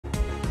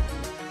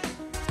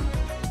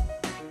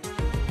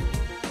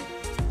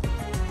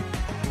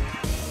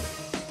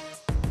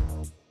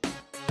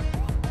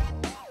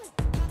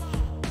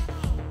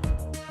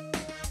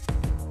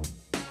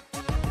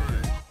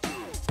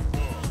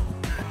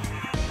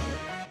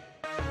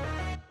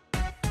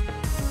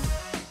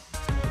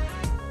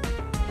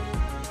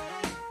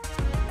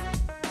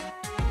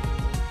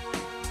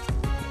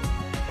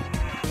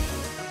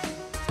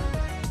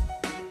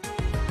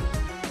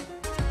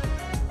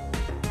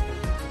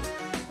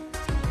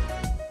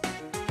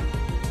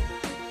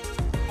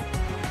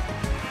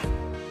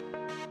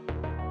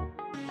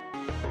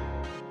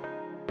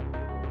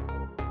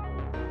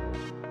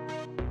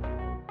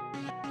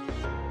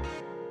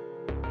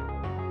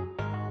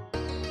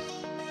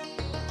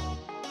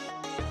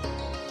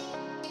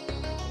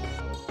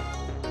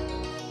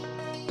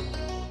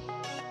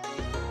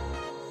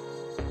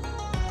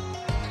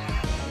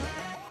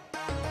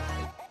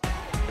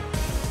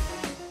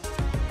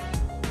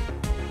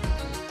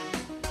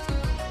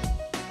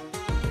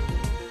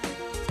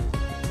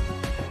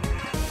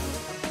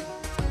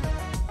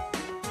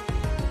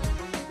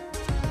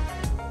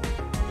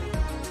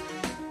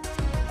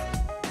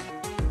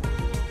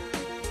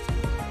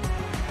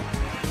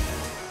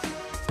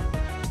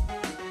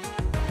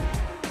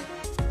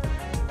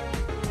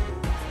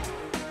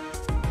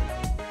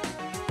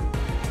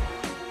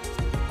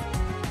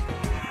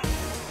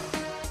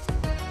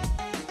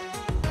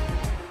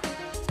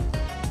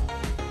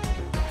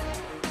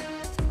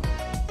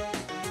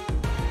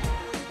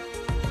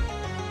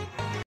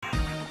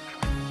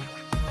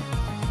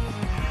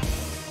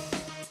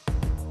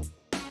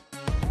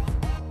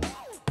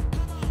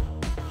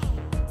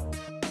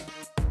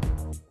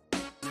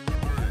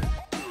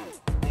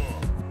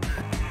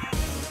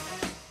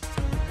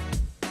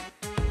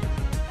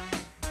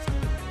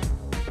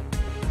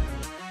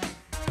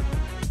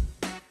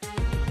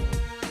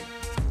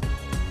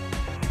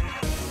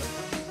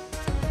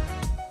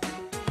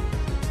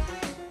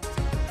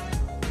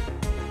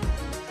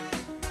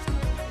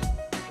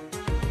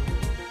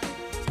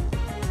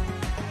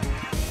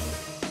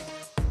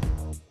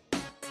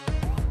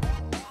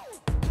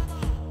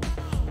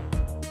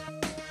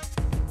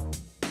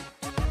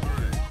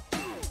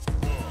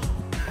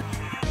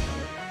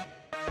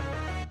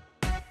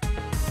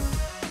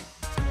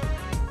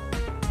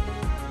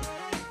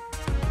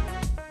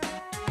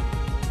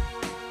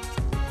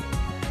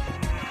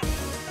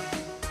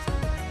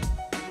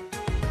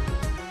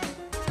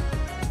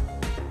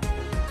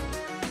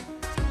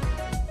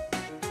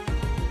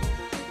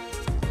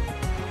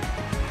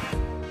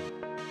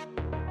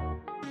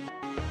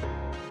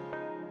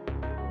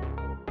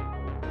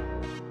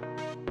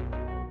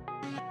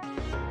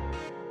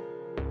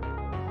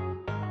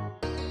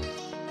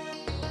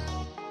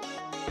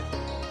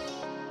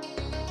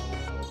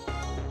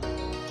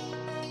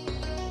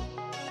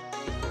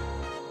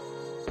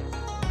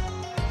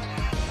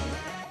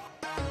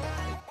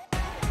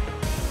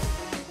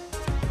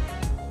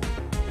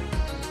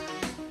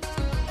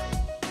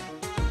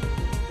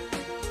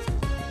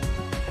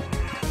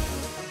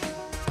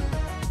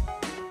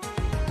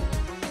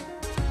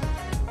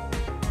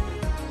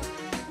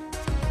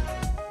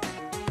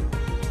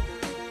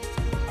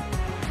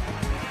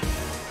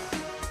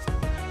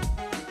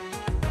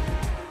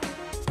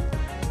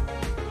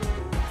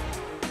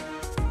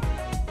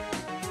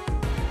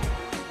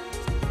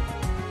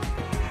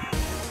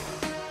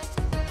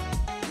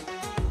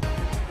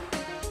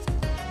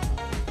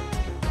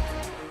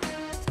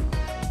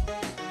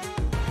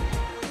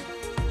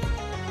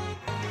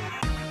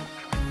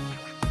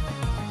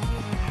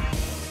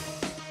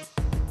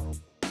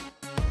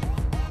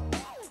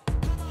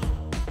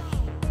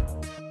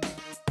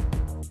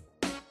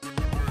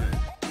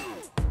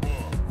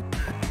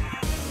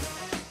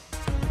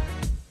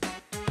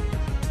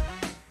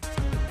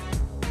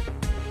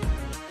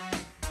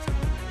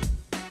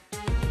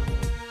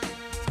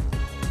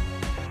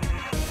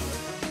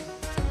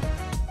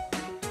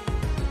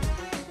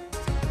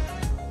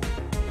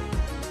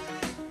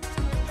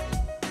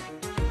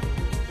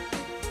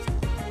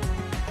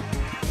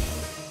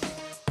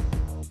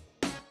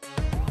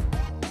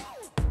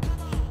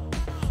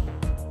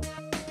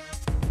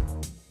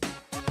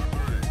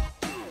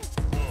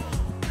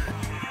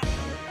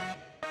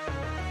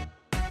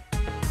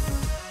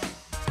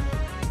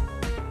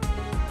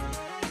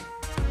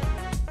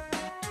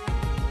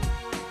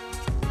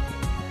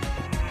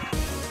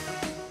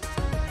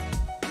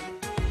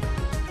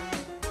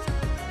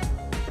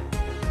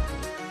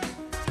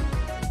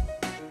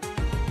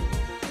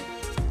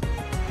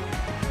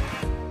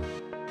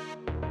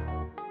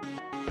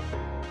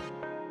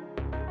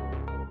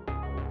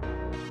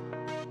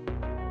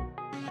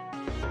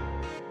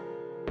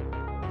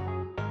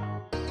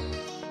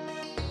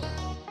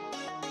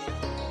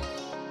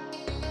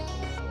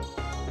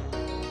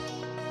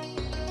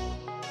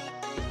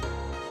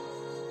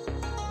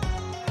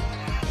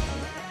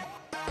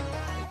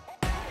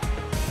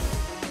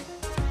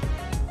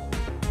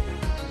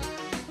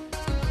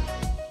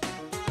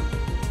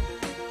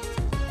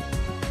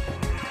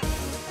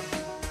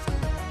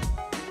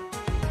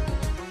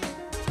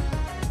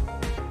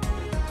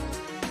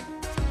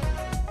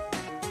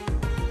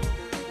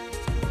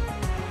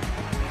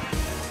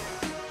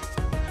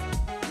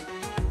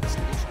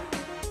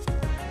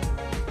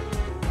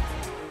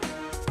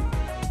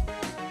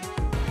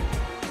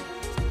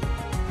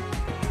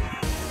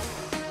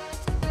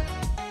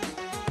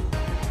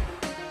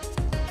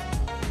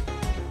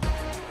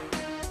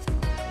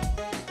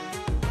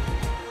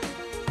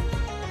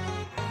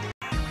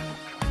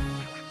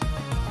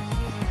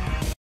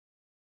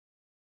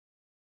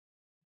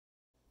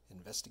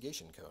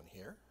Investigation Cone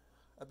here.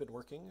 I've been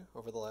working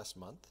over the last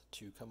month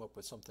to come up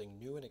with something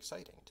new and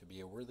exciting to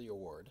be a worthy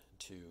award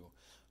to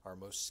our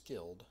most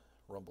skilled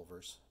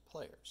Rumbleverse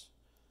players.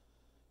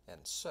 And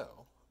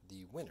so,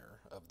 the winner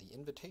of the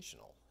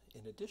Invitational,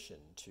 in addition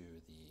to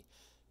the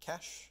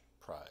cash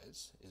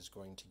prize, is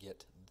going to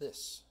get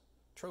this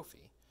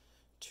trophy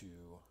to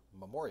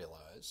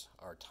memorialize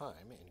our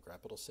time in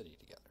Grapple City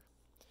together.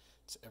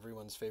 It's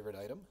everyone's favorite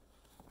item,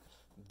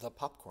 the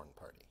popcorn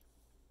party.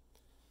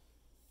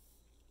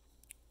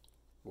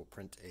 We'll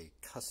print a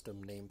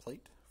custom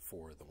nameplate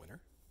for the winner.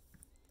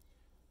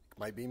 It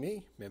might be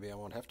me, maybe I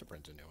won't have to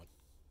print a new one.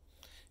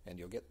 And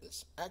you'll get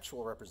this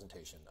actual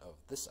representation of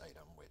this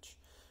item, which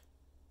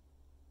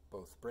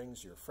both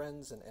brings your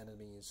friends and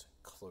enemies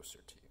closer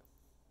to you.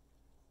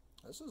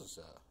 This is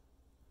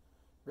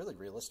really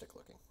realistic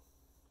looking.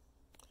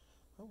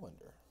 I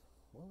wonder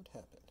what would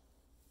happen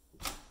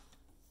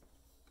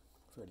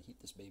if we were to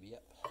heat this baby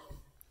up.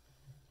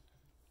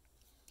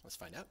 Let's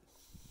find out.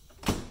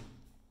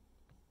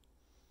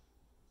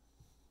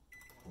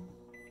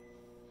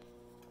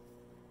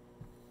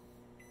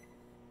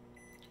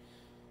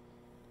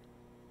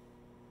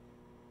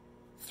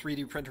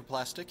 .3D printer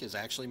plastic is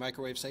actually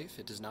microwave safe.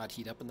 It does not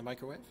heat up in the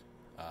microwave.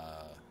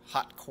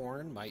 Hot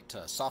corn might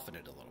soften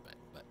it a little bit,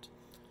 but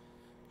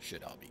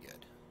should all be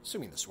good,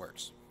 assuming this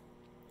works.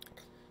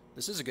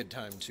 This is a good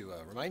time to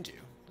remind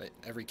you that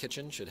every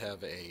kitchen should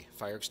have a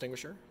fire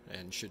extinguisher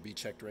and should be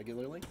checked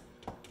regularly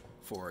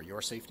for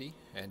your safety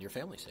and your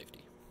family's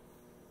safety.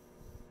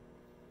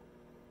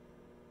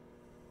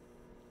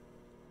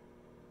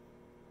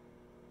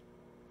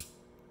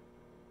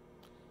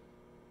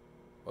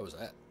 What was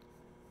that?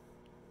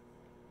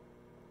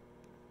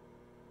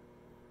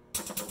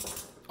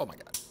 Oh my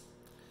god.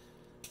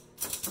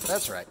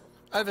 That's right.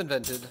 I've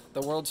invented the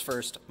world's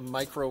first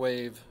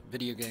microwave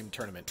video game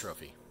tournament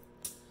trophy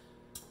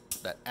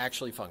that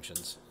actually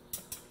functions.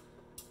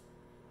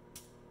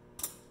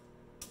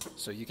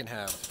 So you can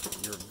have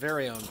your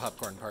very own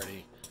popcorn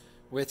party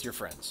with your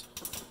friends,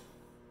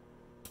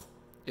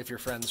 if your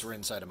friends were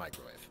inside a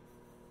microwave.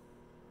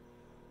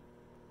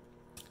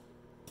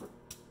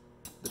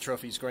 The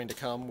trophy is going to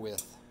come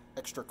with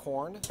extra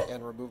corn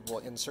and removable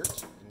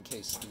insert in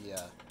case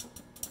the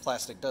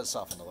plastic does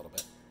soften a little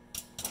bit.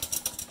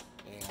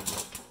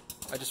 And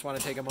I just want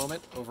to take a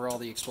moment over all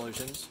the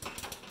explosions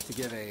to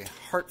give a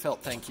heartfelt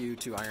thank you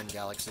to Iron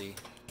Galaxy,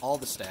 all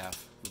the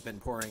staff who've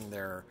been pouring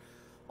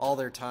all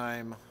their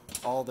time,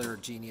 all their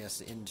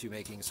genius into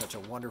making such a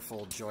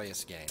wonderful,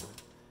 joyous game.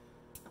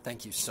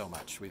 Thank you so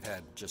much. We've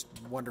had just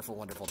wonderful,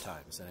 wonderful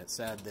times, and it's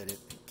sad that it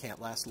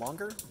can't last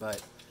longer,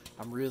 but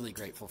I'm really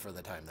grateful for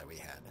the time that we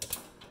had.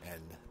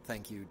 And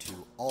thank you to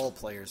all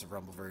players of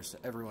Rumbleverse,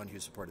 everyone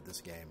who supported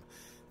this game,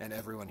 and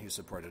everyone who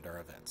supported our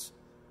events.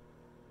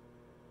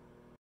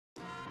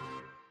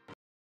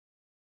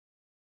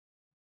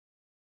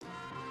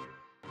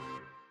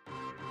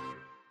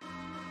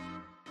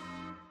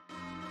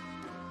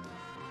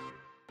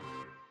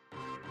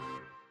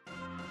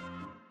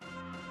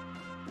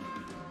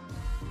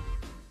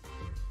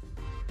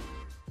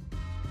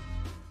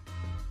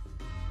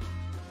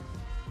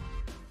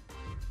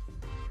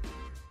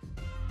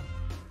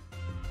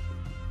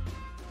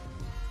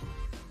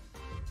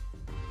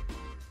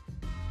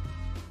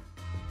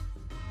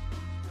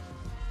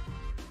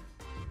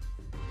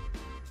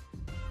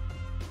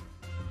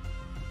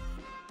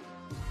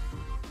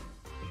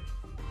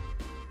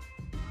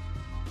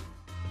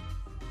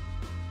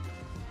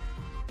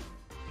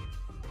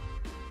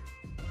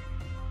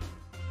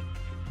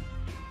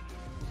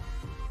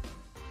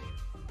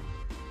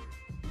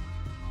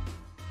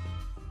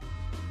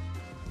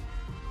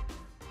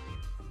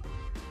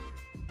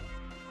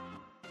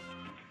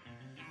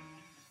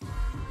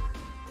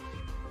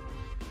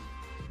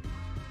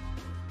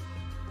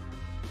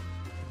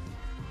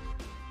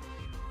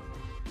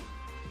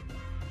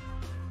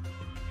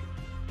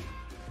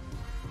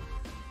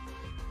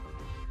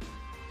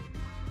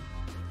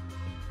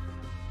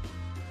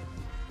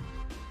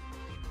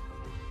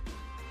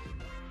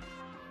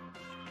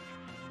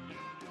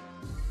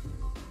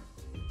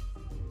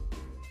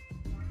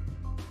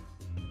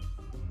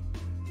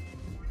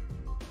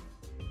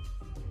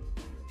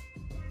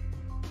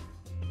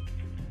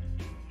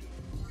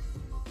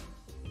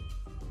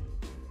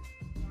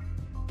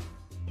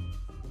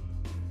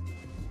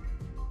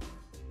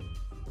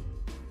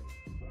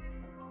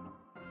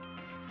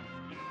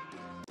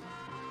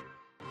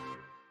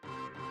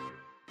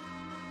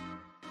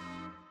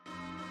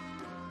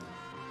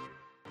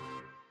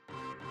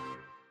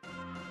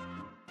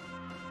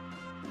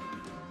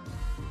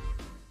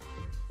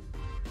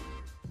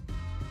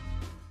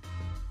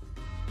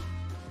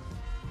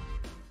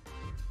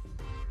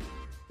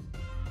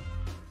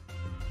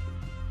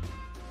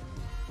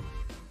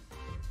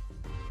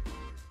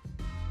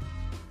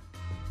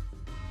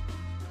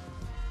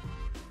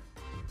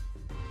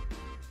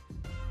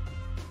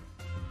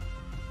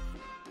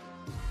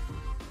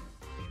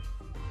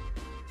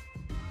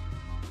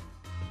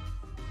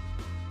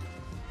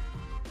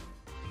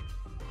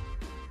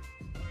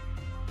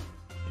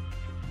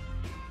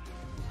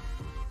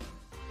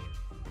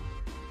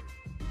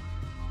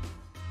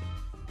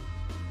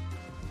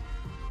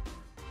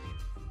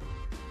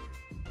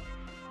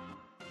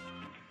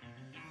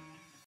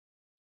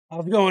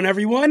 How's it going,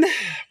 everyone?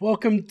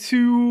 Welcome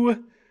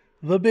to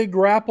the Big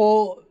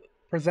Grapple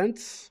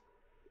presents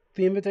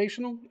the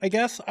Invitational, I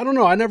guess. I don't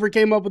know. I never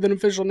came up with an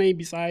official name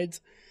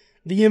besides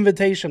the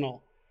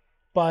Invitational.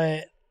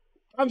 But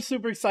I'm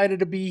super excited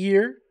to be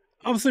here.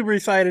 I'm super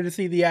excited to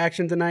see the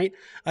action tonight.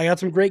 I got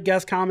some great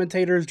guest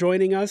commentators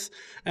joining us,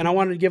 and I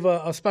wanted to give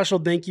a special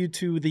thank you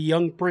to the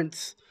Young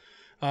Prince.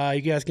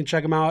 You guys can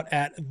check him out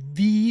at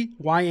the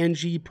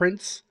YNG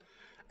Prince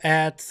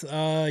at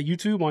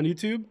YouTube on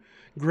YouTube.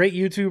 Great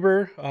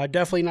YouTuber.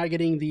 Definitely not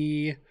getting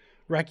the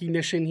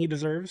recognition he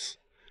deserves,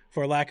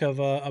 for lack of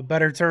a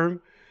better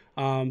term.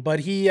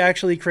 But he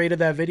actually created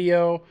that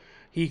video.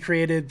 He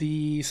created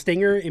the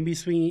stinger in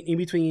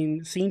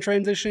between scene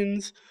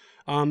transitions,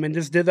 and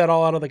just did that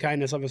all out of the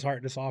kindness of his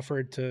heart. Just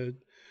offered to,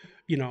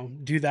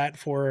 do that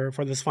for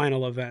this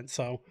final event.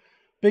 So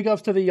big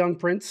ups to the Young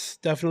Prince.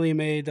 Definitely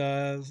made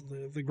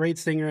the great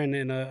stinger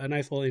and a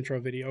nice little intro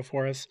video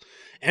for us.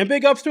 And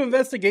big ups to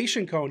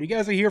Investigation Cone. You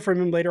guys will hear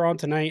from him later on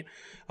tonight.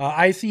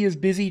 IC is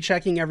busy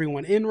checking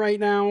everyone in right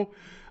now.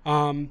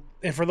 And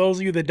for those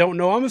of you that don't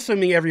know, I'm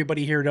assuming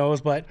everybody here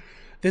knows, but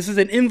this is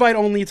an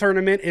invite-only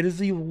tournament. It is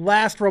the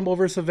last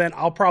Rumbleverse event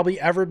I'll probably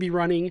ever be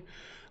running.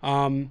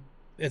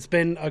 It's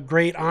been a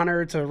great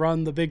honor to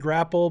run the Big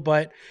Grapple,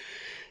 but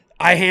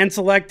I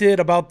hand-selected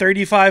about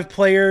 35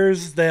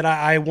 players that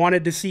I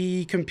wanted to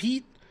see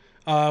compete.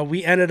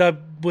 We ended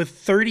up with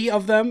 30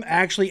 of them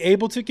actually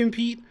able to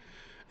compete,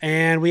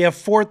 and we have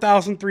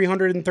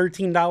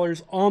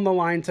 $4,313 on the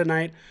line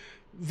tonight.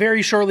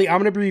 Very shortly,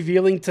 I'm going to be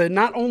revealing to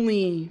not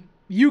only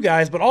you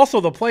guys, but also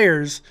the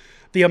players,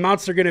 the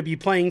amounts they're going to be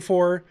playing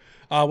for,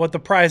 what the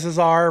prizes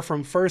are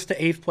from 1st to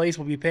 8th place.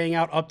 We'll be paying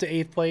out up to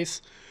 8th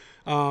place.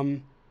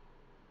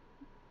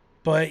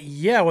 But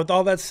yeah, with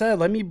all that said,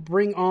 let me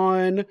bring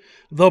on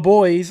the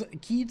boys,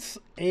 Keats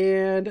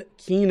and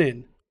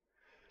Keenan.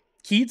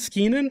 Keats,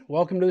 Keenan,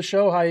 welcome to the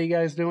show. How are you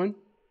guys doing?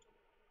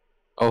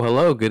 Oh,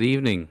 hello. Good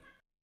evening.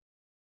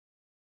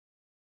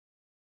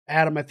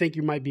 Adam, I think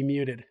you might be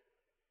muted.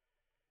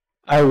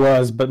 I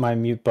was, but my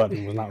mute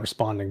button was not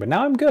responding. But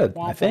now I'm good,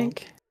 I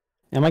think.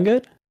 Am I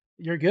good?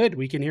 You're good.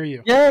 We can hear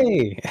you.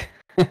 Yay!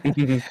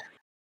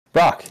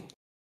 Brock.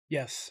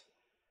 Yes.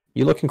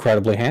 You look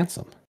incredibly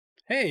handsome.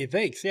 Hey,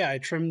 thanks. Yeah, I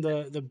trimmed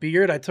the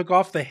beard. I took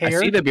off the hair.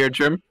 I see the beard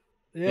trim.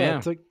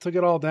 Yeah. Took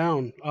it all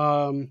down.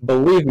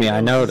 Believe me, I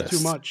noticed.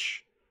 Too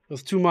much. It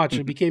was too much.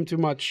 It became too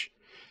much.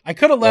 I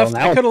could have left.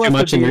 I could have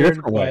left the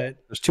beard, but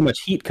there's too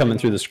much heat coming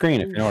through the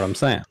screen. If you know what I'm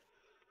saying.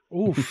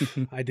 Oof,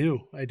 I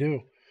do.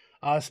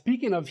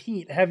 Speaking of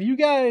heat, have you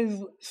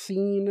guys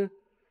seen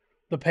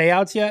the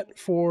payouts yet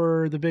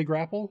for the Big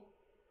Grapple?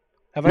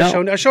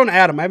 I shown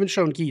Adam. I haven't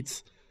shown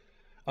Keats.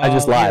 I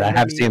just lied. I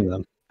have seen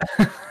them.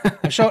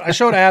 I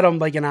showed Adam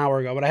like an hour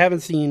ago, but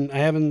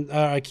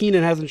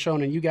Keenan hasn't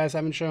shown, and you guys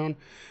haven't shown.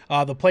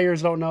 The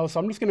players don't know, so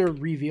I'm just gonna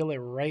reveal it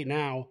right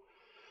now.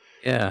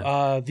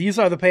 Yeah. These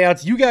are the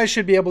payouts. You guys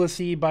should be able to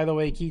see, by the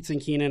way, Keats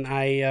and Keenan.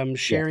 I am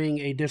sharing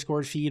a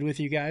Discord feed with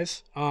you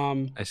guys.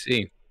 I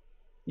see.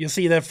 You'll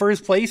see that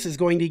first place is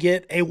going to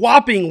get a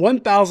whopping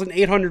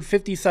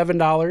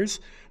 $1,857.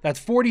 That's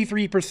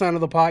 43%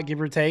 of the pot,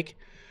 give or take.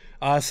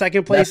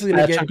 Second place is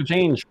going to get chunk of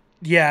change.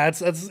 Yeah,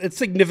 it's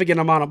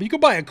significant amount of. You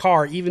could buy a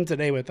car even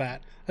today with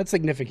that. That's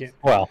significant.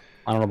 Well,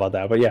 I don't know about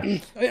that, but yeah,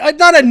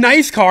 not a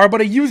nice car,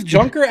 but a used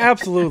junker,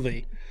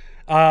 absolutely.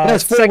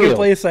 Second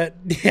place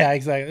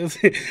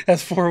exactly.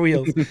 That's 4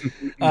 wheels.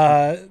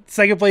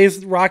 Second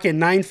place, rocking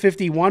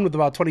 951 with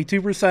about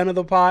 22% of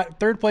the pot.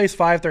 Third place,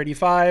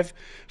 535.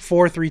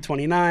 Fourth,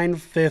 329.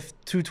 Fifth,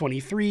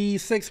 223.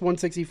 Sixth,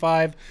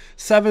 165.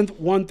 Seventh,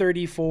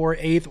 134.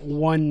 Eighth,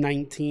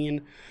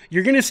 119.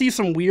 You're going to see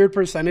some weird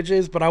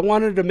percentages, but I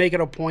wanted to make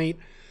it a point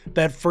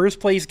that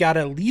first place got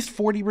at least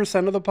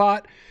 40% of the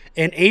pot,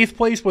 and eighth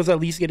place was at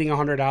least getting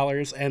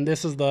 $100. And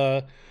this is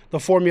the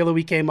formula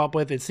we came up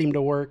with. It seemed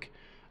to work.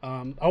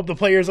 I hope the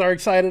players are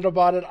excited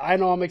about it. I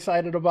know I'm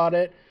excited about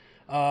it.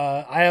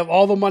 I have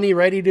all the money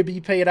ready to be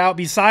paid out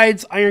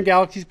besides Iron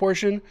Galaxy's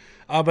portion,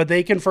 but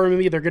they confirmed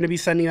me they're going to be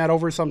sending that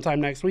over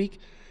sometime next week.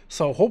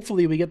 So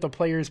hopefully we get the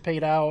players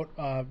paid out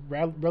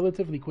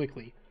relatively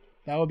quickly.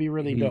 That would be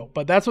really dope.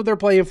 But that's what they're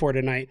playing for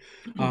tonight.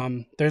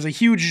 There's a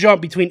huge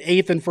jump between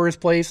 8th and 1st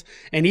place,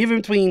 and even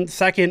between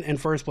 2nd and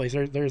 1st place.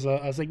 There's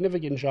a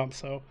significant jump.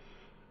 So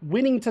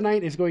winning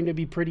tonight is going to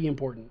be pretty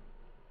important.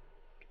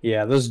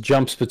 Yeah, those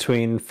jumps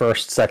between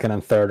 1st, 2nd,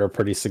 and 3rd are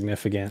pretty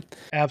significant.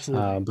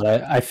 Absolutely.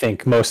 But I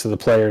think most of the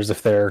players,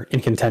 if they're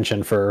in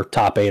contention for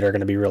top 8, are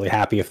going to be really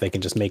happy if they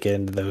can just make it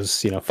into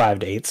those 5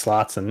 to 8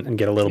 slots and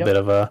get a little bit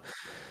of a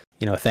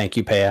thank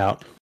you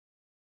payout.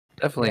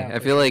 Definitely. Yeah, I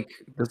feel like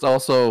this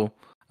also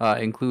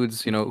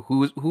includes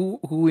who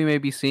we may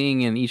be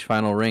seeing in each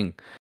final ring.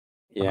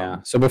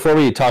 Yeah. So before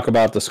we talk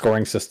about the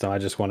scoring system, I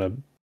just want to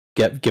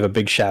give a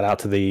big shout out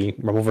to the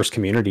Rumbleverse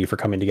community for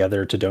coming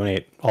together to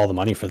donate all the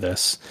money for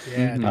this.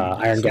 Yeah,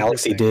 Iron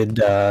Galaxy did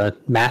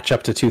match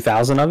up to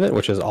 2,000 of it,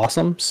 which is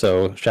awesome.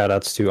 So shout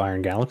outs to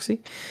Iron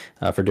Galaxy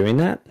for doing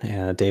that.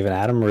 Dave and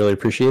Adam really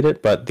appreciate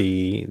it. But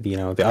the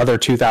other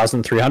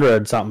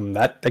 2,300 something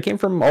that came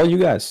from all you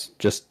guys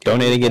just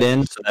donating it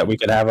in so that we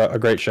could have a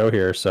great show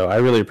here. So I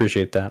really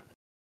appreciate that.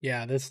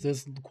 Yeah,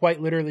 this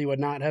quite literally would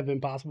not have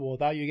been possible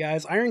without you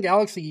guys. Iron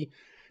Galaxy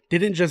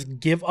didn't just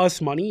give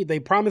us money; they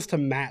promised to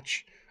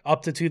match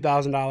up to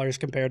 $2,000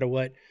 compared to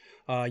what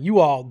you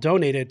all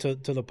donated to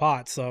the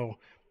pot. So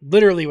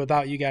literally,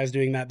 without you guys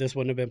doing that, this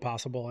wouldn't have been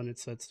possible, and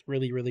it's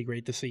really, really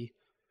great to see.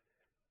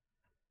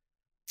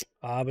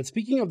 But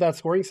speaking of that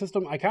scoring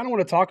system, I kind of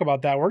want to talk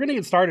about that. We're going to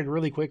get started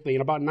really quickly.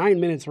 In about 9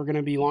 minutes, we're going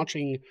to be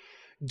launching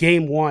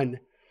Game 1.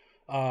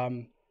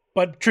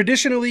 But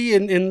traditionally,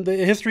 in the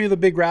history of the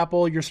Big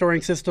Grapple, your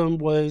scoring system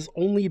was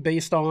only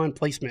based on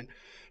placement.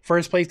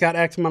 First place got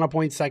X amount of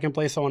points, second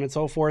place, so on and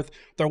so forth.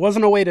 There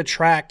wasn't a way to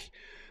track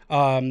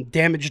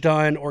damage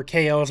done or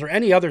KOs or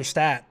any other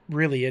stat,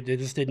 really. It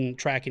just didn't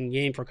track in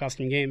game for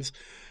custom games.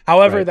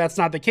 However, that's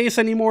not the case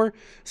anymore.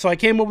 So I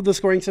came up with a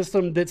scoring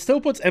system that still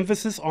puts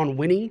emphasis on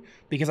winning,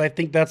 because I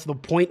think that's the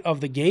point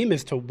of the game,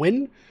 is to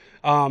win.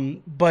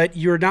 But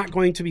you're not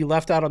going to be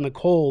left out on the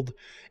cold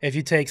if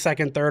you take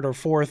second, third, or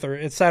fourth, or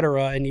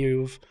etc., and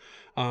you've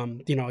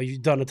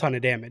done a ton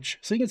of damage.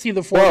 So you can see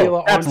the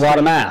formula. Whoa, that's a lot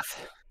of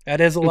math. That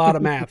is a lot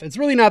of math. It's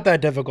really not that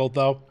difficult,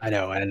 though. I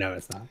know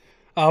it's not.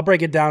 I'll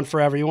break it down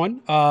for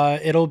everyone.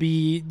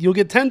 You'll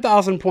get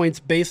 10,000 points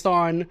based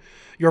on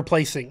your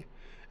placing,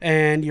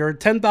 and your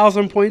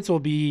 10,000 points will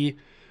be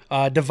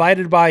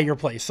divided by your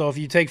place. So if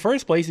you take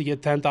first place, you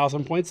get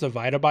 10,000 points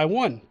divided by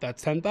 1.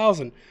 That's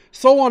 10,000.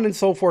 So on and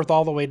so forth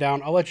all the way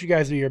down. I'll let you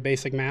guys do your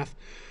basic math.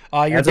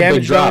 Your that's a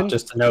big drop,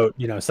 just to note.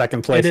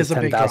 Second place is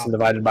 10,000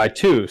 divided by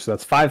 2, so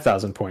that's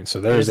 5,000 points.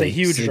 So there's a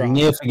huge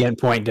significant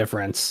point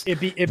difference. I was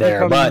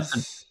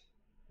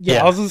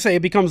going to say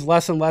it becomes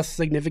less and less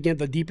significant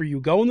the deeper you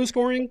go in the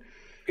scoring.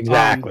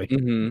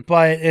 Exactly.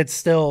 But it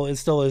still is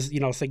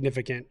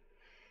significant.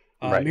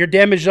 Your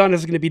damage done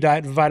is going to be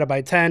divided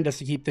by 10 just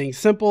to keep things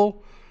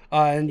simple.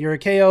 And your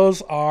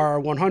KOs are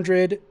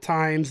 100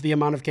 times the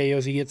amount of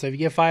KOs you get. So if you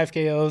get 5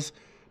 KOs,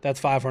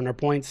 that's 500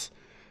 points.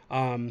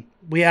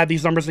 We add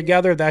these numbers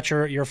together. That's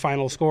your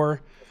final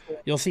score.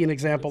 You'll see an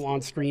example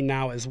on screen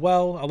now as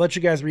well. I'll let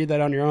you guys read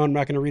that on your own. I'm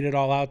not going to read it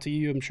all out to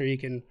you. I'm sure you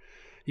can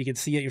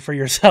see it for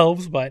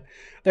yourselves, but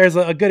there's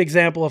a good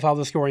example of how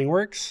the scoring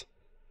works.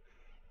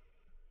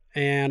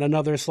 And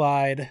another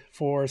slide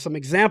for some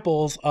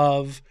examples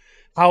of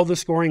how the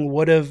scoring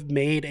would have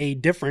made a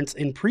difference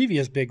in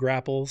previous Big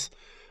Grapples.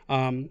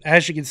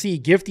 As you can see,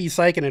 Gifty,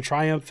 Psych, and a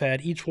Triumph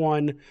had each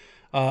one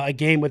a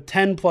game with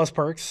 10 plus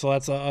perks, so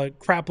that's a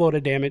crap load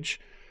of damage.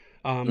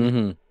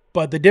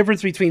 But the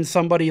difference between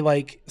somebody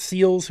like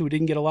Seals, who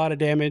didn't get a lot of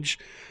damage,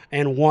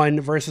 and 1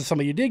 versus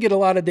somebody who did get a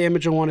lot of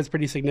damage and 1 is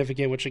pretty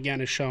significant, which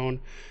again is shown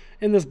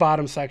in this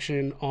bottom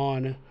section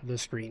on the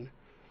screen.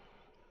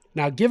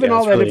 Now, given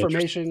all that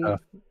information,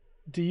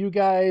 do you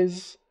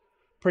guys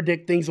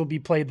predict things will be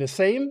played the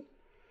same,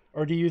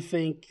 or do you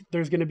think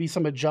there's going to be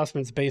some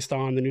adjustments based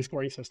on the new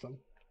scoring system?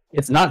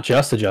 It's not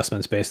just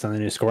adjustments based on the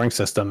new scoring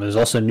system. There's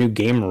also new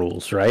game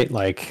rules, right?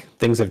 Like,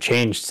 things have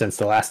changed since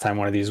the last time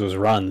one of these was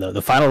run.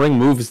 The final ring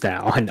moves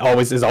now and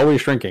is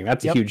always shrinking.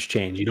 That's a huge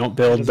change. You don't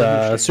build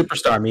the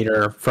superstar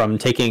meter from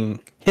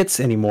taking hits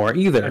anymore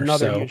either.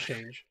 Another huge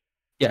change.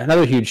 Yeah,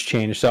 another huge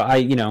change. So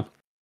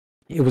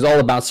it was all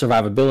about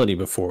survivability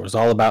before. It was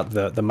all about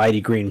the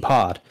mighty green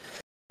pod.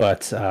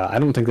 But I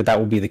don't think that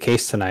will be the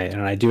case tonight,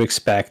 and I do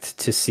expect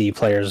to see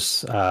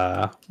players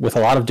with a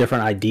lot of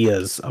different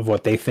ideas of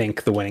what they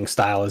think the winning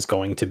style is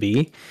going to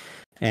be.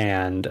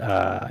 And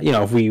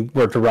if we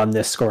were to run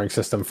this scoring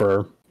system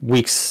for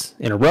weeks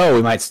in a row,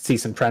 we might see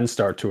some trends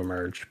start to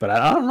emerge. But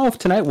I don't know if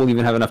tonight we'll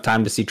even have enough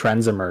time to see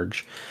trends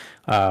emerge.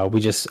 We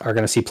just are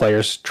going to see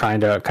players trying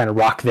to kind of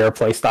rock their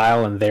play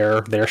style and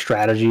their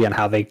strategy and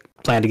how they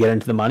plan to get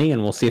into the money,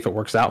 and we'll see if it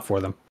works out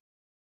for them.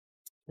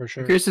 For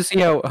sure. I'm curious to see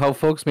how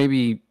folks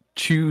maybe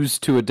choose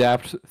to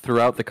adapt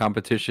throughout the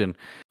competition.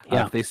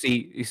 If they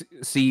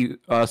see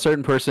a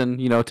certain person,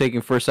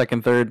 taking first,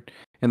 second, third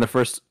in the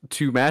first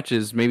 2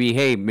 matches,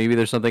 maybe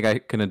there's something I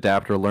can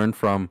adapt or learn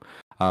from.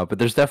 But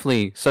there's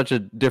definitely such a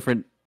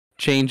different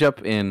change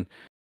up in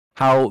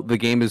how the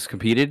game is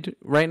competed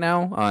right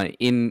now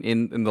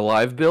in the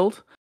live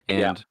build,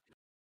 and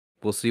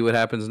we'll see what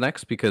happens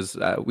next, because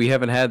we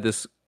haven't had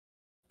this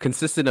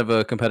consistent of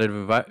a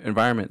competitive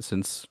environment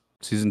since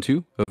Season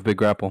 2 of Big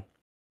Grapple.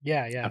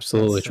 Yeah,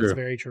 absolutely true. That's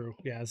very true.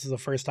 Yeah, this is the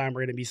first time we're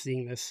going to be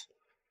seeing this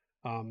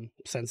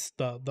since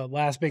the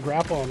last Big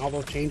Grapple, and all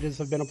those changes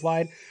have been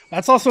applied.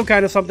 That's also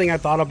kind of something I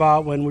thought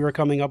about when we were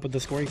coming up with the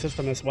scoring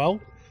system as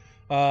well.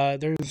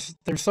 There's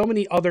so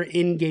many other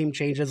in-game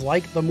changes,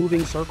 like the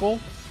moving circle,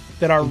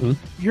 that are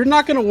you're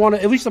not going to want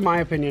to, at least in my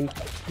opinion,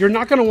 you're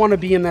not going to want to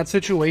be in that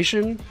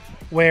situation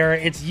where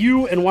it's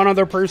you and one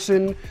other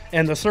person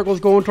and the circle's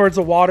going towards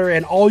the water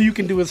and all you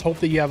can do is hope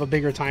that you have a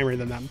bigger timer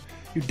than them.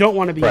 You don't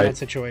want to be in Right. that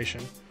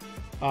situation.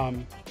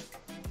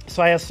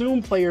 So I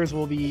assume players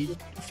will be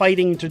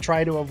fighting to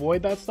try to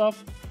avoid that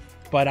stuff.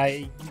 But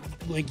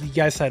like you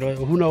guys said,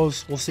 who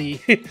knows? We'll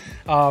see.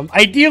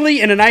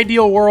 Ideally, in an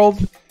ideal world,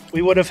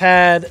 we would have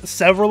had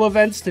several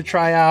events to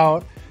try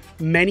out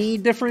many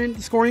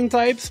different scoring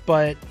types,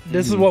 but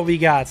this is what we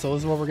got, so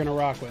this is what we're going to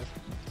rock with.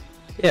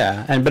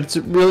 Yeah, but it's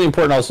really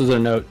important also to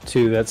note,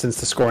 too, that since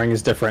the scoring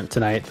is different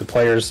tonight, the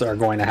players are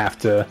going to have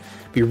to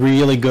be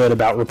really good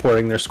about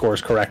reporting their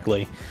scores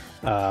correctly.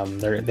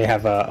 They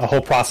have a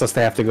whole process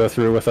they have to go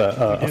through with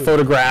a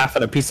photograph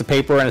and a piece of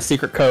paper and a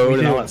secret code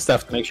and all that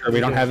stuff to make sure we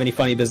don't have any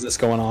funny business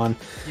going on.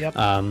 Yep.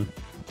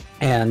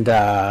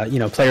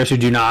 Players who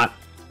do not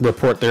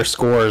report their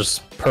scores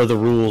per the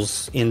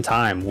rules in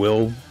time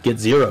will get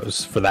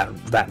zeros for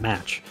that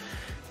match.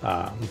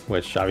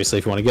 Which obviously,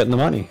 if you want to get in the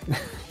money,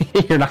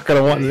 you're not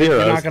going to want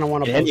zeros. You're not going to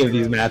want to in any of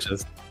these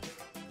matches.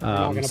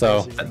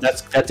 So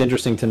that's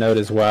interesting to note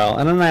as well.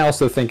 And then I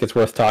also think it's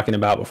worth talking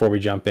about before we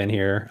jump in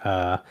here.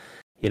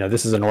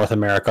 This is a North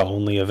America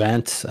only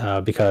event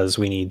because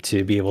we need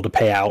to be able to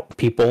pay out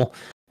people.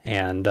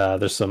 And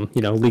there's some,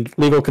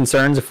 legal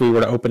concerns if we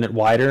were to open it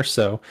wider.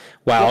 So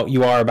while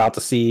you are about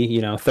to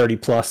see, 30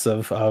 plus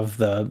of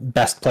the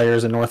best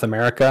players in North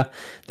America,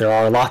 there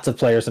are lots of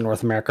players in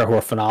North America who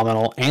are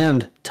phenomenal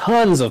and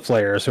tons of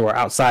players who are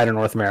outside of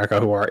North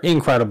America who are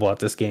incredible at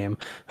this game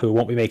who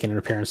won't be making an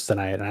appearance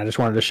tonight. And I just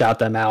wanted to shout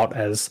them out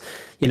as,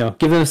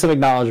 give them some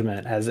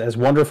acknowledgement as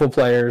wonderful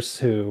players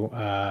who,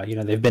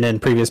 they've been in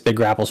previous big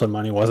grapples when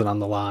money wasn't on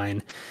the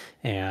line.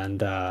 And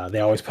they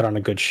always put on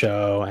a good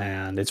show,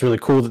 and it's really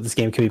cool that this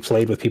game can be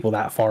played with people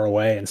that far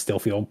away and still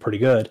feel pretty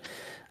good.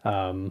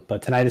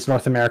 But tonight is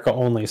North America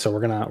only, so we're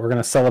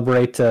gonna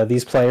celebrate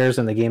these players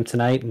in the game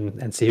tonight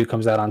and see who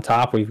comes out on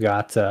top. We've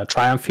got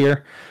Triumph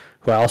here,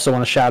 who I also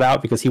want to shout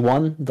out because he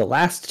won the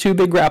last 2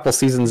 big grapple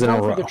seasons in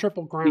a row. The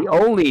triple crown. The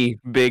only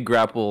big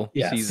grapple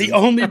season. The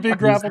only big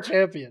grapple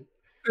champion.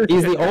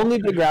 He's the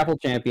only big grapple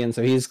champion,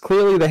 so he's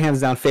clearly the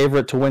hands-down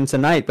favorite to win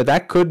tonight, but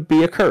that could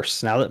be a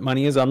curse now that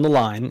money is on the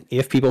line.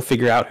 If people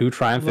figure out who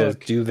Triumph is,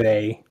 do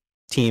they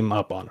team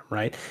up on him,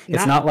 right?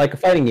 It's not like a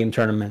fighting game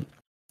tournament.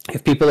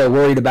 If people are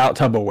worried about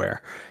Tupperware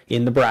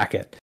in the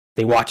bracket,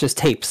 they watch his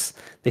tapes.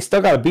 They still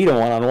got to beat him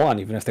one-on-one,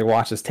 even if they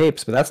watch his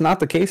tapes, but that's not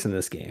the case in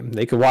this game.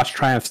 They could watch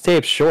Triumph's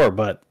tapes, sure,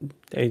 but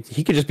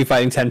he could just be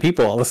fighting 10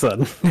 people all of a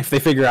sudden if they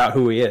figure out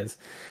who he is.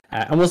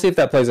 And we'll see if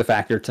that plays a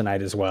factor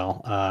tonight as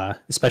well,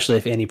 especially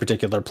if any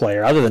particular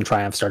player other than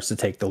Triumph starts to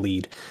take the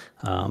lead.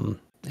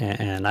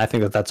 And I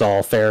think that's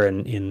all fair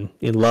in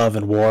love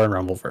and war and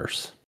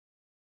Rumbleverse.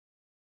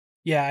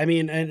 Yeah, I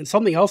mean, and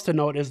something else to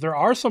note is there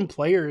are some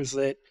players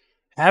that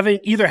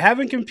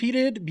haven't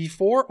competed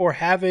before or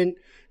haven't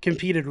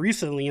competed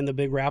recently in the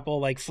Big Grapple,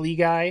 like Flea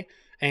Guy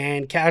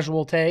and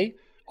Casual Tay,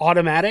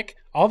 Automatic.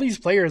 All these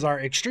players are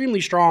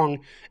extremely strong,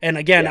 and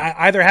again, I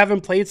either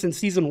haven't played since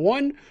season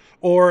 1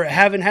 or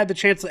haven't had the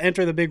chance to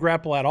enter the Big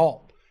Grapple at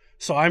all.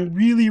 So I'm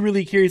really,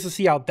 really curious to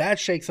see how that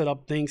shakes it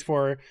up things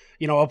for,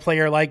 a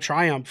player like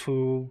Triumph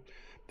who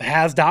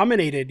has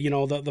dominated,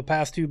 the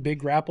past 2 Big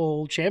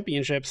Grapple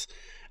championships.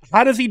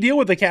 How does he deal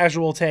with a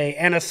Casual Tay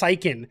and a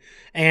Psyken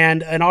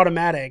and an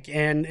Automatic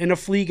and a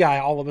Flea Guy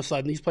all of a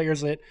sudden? These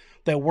players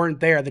that weren't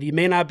there, that he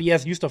may not be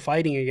as used to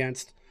fighting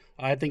against.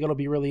 I think it'll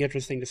be really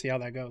interesting to see how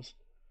that goes.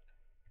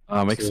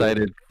 I'm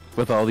excited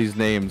with all these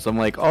names. I'm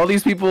like, all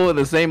these people in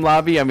the same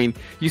lobby. I mean,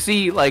 you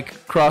see like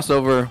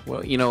crossover,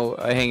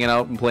 hanging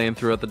out and playing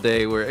throughout the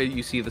day where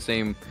you see the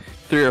same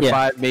 3 or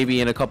 5 maybe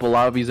in a couple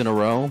lobbies in a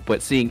row,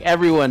 but seeing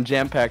everyone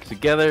jam-packed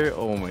together,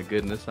 oh my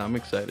goodness, I'm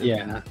excited.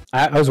 Yeah,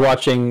 I was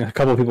watching a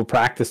couple of people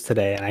practice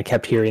today, and I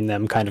kept hearing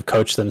them kind of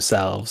coach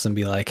themselves and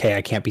be like, hey,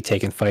 I can't be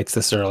taking fights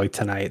this early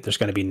tonight. There's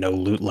going to be no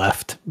loot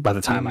left by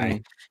the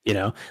time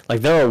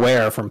they're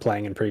aware from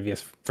playing in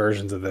previous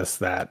versions of this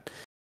that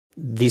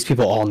these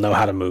people all know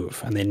how to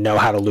move and they know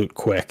how to loot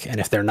quick, and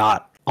if they're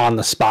not on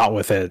the spot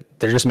with it,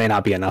 there just may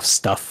not be enough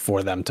stuff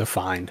for them to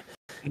find.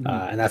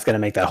 And that's going to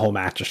make that whole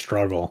match a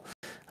struggle.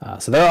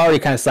 So they're already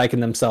kind of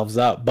psyching themselves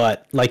up.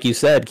 But like you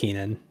said,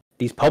 Keenan,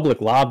 these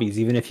public lobbies,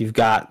 even if you've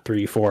got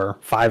 3, 4,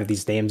 5 of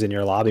these names in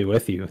your lobby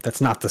with you,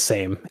 that's not the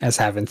same as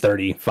having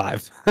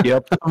 35 of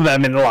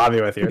them in the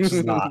lobby with you. It's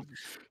just not.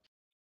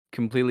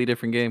 Completely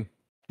different game.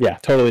 Yeah,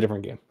 totally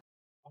different game.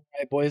 All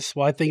right, boys.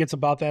 Well, I think it's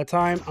about that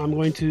time. I'm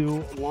going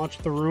to launch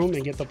the room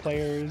and get the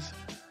players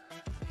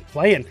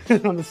playing. I'm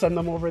going to send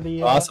them over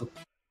the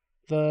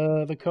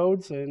the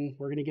codes, and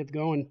we're going to get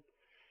going.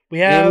 We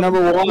have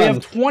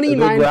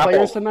 29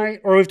 players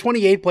tonight, or we have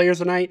 28 players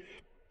tonight.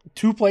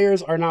 2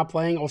 players are not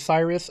playing,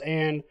 Osiris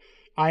and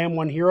I Am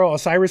One Hero.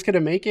 Osiris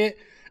couldn't make it,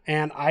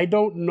 and I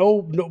don't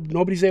know.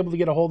 Nobody's able to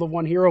get a hold of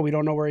One Hero. We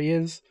don't know where he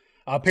is.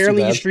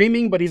 Apparently he's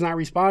streaming, but he's not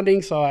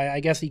responding, so I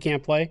guess he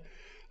can't play.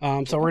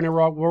 So we're going to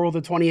roll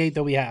the 28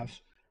 that we have.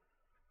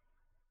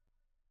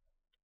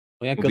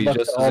 Yeah, good luck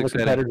to all the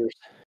competitors.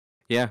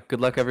 Yeah,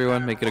 good luck,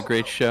 everyone. Make it a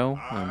great show.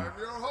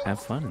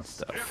 Have fun and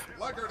stuff.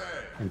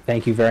 And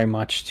thank you very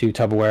much to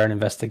Tupperware and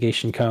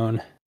Investigation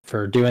Cone.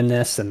 for doing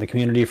this, and the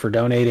community for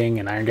donating,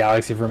 and Iron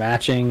Galaxy for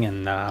matching,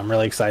 and I'm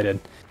really excited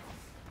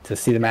to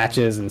see the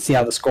matches and see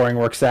how the scoring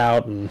works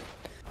out and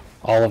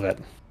all of it.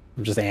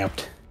 I'm just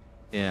amped.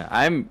 Yeah,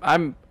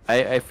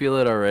 I feel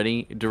it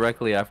already.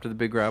 Directly after the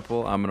big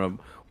grapple, I'm gonna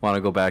want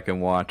to go back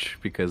and watch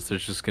because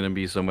there's just gonna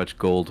be so much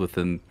gold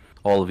within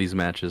all of these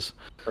matches.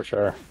 For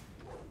sure.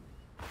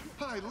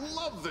 I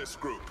love this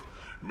group.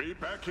 Meet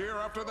back here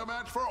after the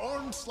match for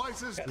orange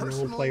slices. Got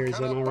no players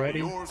in already.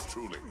 Yours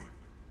truly.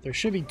 There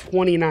should be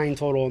 29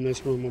 total in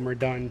this room when we're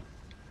done.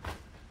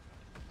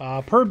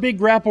 Per big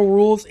grapple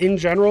rules in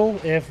general,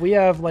 if we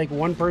have like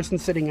one person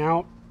sitting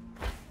out,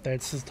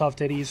 that's just tough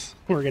titties.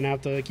 We're gonna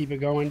have to keep it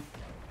going.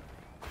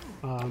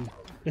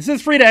 This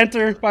is free to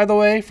enter, by the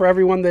way, for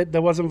everyone that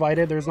was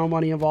invited. There's no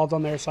money involved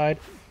on their side.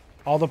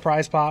 All the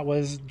prize pot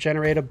was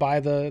generated by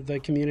the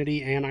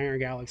community and Iron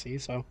Galaxy,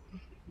 so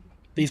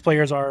these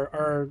players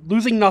are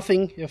losing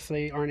nothing if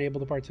they aren't able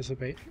to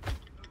participate.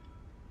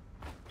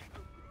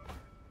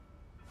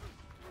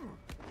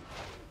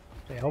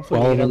 Okay, hopefully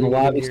we get in the everyone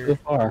lobby here. so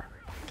far.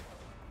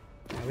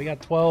 Yeah, we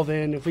got 12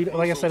 in. If we,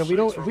 like I said, if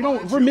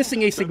we're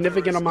missing a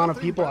significant amount of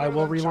people, I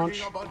will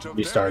relaunch.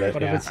 Restart it.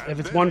 But Yeah. if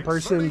it's one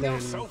person,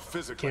 then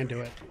can't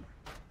do it.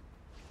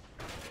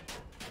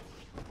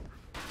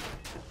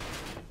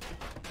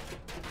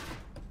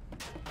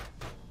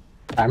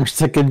 Timer's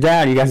ticking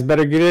down. You guys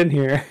better get in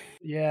here.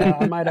 Yeah,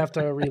 I might have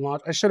to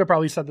relaunch. I should have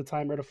probably set the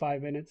timer to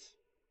 5 minutes.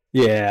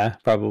 Yeah,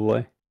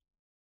 probably.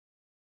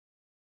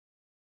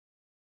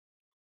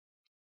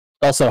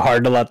 Also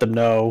hard to let them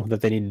know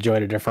that they need to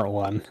join a different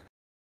one.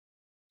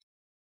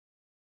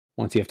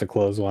 Once you have to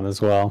close one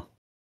as well.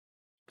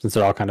 Since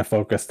they're all kind of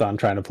focused on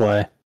trying to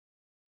play.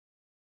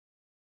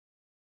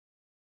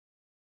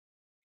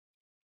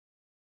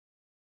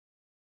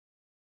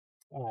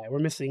 All right, we're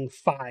missing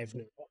 5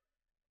 now.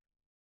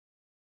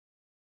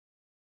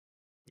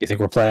 You think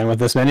we're playing with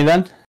this many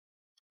then?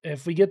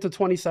 If we get to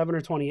 27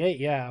 or 28,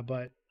 yeah,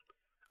 but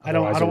I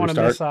don't Otherwise, want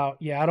to restart? miss out.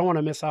 Yeah, I don't want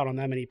to miss out on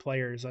that many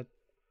players. That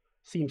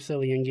seems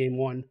silly in game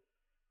 1.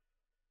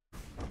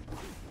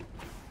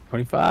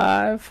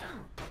 25.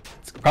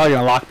 It's probably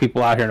going to lock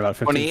people out here in about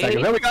 15 28.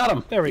 seconds. There we got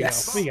them. There we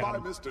Yes. go. We got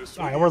him.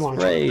 All right, we're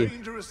launching.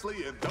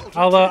 Great.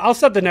 I'll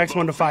set the next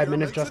one to 5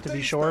 minutes just to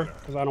be sure,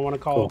 because I don't want to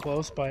call it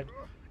close. But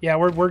yeah,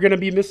 we're gonna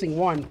be missing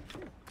one.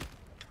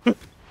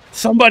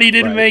 Somebody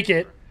didn't Right. make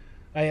it.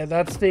 Yeah,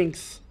 that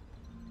stinks.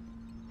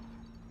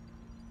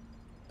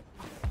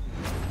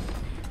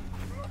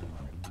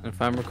 If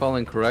I'm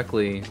recalling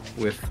correctly,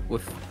 with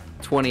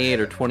 28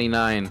 or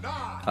 29,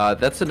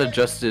 that's an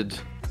adjusted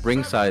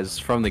ring size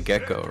from the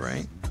get-go,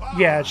 right?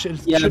 Yeah, it should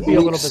Yeah, be a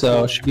little bit so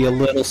smaller. it should be a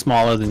little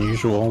smaller than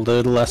usual, a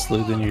little less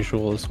loot than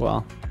usual as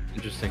well.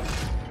 Interesting.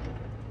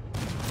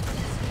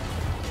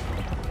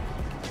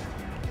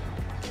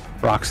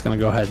 Brock's going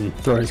to go ahead and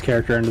throw his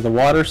character into the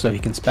water so he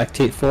can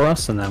spectate for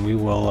us, and then we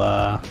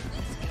will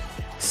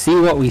see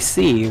what we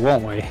see,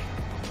 won't we?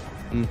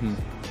 Mm-hmm.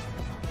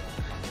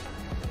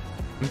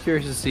 I'm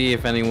curious to see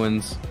if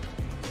anyone's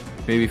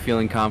maybe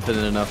feeling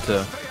confident enough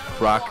to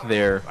rock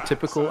their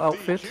typical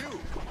outfit,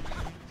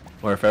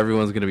 or if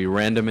everyone's going to be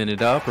randoming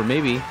it up, or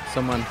maybe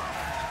someone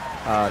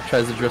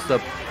tries to dress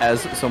up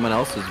as someone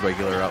else's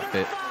regular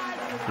outfit.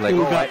 Like,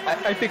 oh,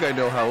 I think I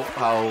know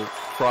how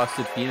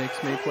Frosted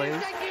Phoenix may play.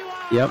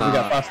 Yep, we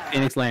got Frosted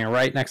Phoenix laying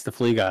right next to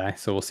Flea Guy,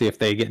 so we'll see if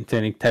they get into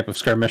any type of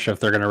skirmish, or if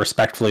they're going to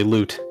respectfully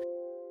loot.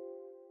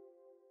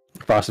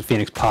 Frosted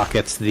Phoenix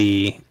pockets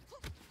the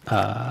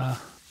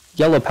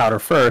yellow powder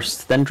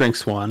first, then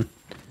drinks one.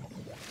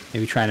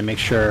 Maybe trying to make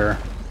sure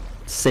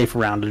it's safe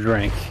around to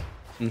drink.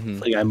 Mm-hmm.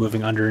 Flea Guy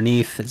moving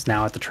underneath is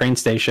now at the train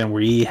station.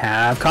 We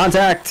have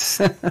contact!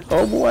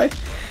 Oh boy.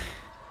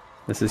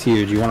 This is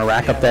huge. You want to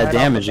rack up that right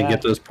damage off the and get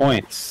bat. those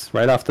points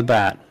right off the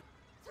bat.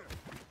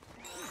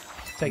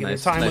 Taking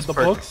Nice- their time nice with the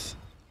perk. books.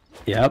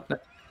 Yep.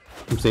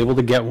 I was able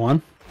to get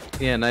one.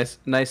 Yeah, nice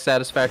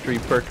satisfactory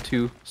perk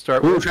to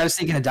start Ooh, with. trying to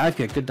sneak in a dive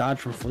kick. Good dodge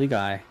from Flea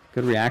Guy.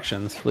 Good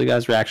reactions. Flea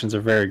Guy's reactions are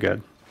very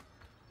good.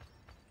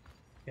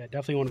 Yeah,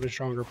 definitely one of his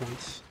stronger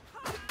points.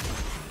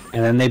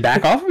 And then they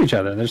back off of each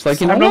other. They're just like,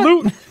 you know Time to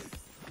what? loot.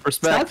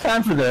 It's not Respect.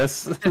 time for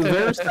this. It's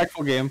very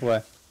respectful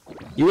gameplay.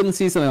 You wouldn't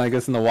see something like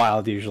this in the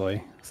wild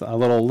usually. So a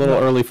little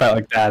early fight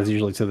like that is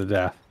usually to the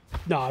death.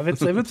 No,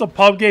 if it's a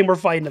pub game, we're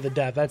fighting to the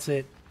death. That's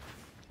it.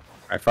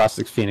 All right,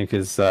 Frosted Phoenix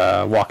is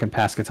walking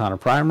past Katana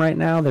Prime right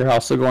now. They're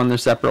also going their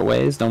separate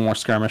ways. No more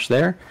skirmish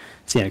there.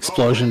 See an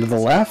explosion to the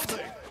left.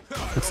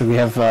 Looks like we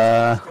have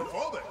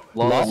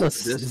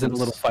Lawless is in a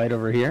little fight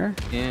over here.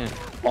 Yeah,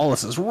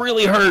 Lawless is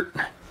really hurt.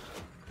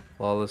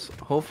 Lawless.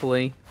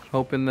 Hopefully,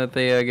 hoping that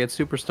they get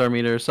superstar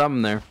meter or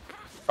something there.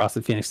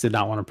 Frosted Phoenix did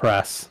not want to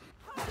press.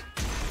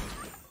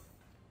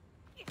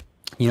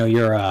 You know,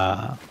 your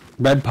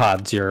red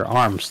pods, your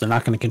arms, they're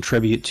not going to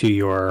contribute to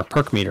your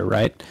perk meter,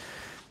 right?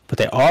 But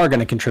they are going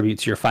to contribute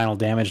to your final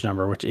damage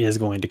number, which is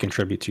going to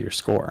contribute to your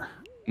score.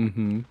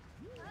 Mm-hmm.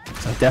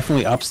 So it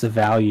definitely ups the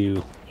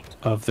value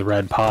of the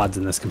red pods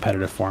in this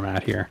competitive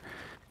format here.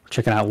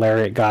 Checking out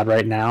Lariat God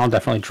right now,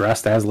 definitely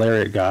dressed as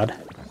Lariat God.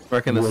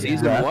 Working the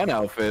season 1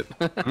 outfit.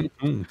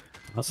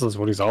 This is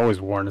what he's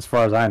always worn, as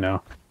far as I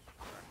know.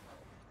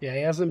 Yeah,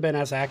 he hasn't been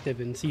as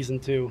active in season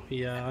 2.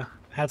 He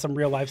had some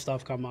real life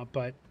stuff come up,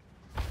 but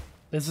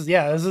this is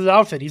his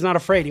outfit. He's not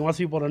afraid. He wants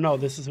people to know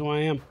this is who I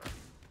am.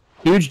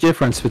 Huge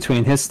difference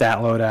between his stat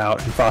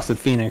loadout and Frosted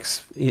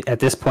Phoenix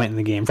at this point in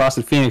the game.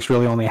 Frosted Phoenix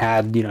really only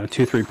had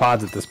 2-3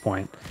 pods at this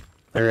point.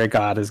 Larry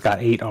God has got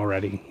 8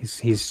 already.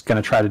 He's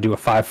going to try to do a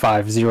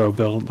 5-5-0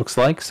 build, looks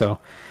like. So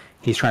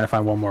he's trying to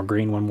find one more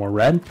green, one more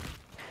red.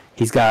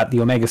 He's got the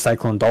Omega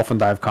Cyclone Dolphin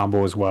Dive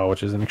combo as well,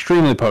 which is an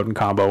extremely potent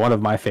combo, one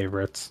of my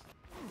favorites.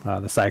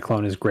 The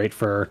Cyclone is great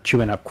for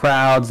chewing up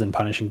crowds and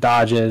punishing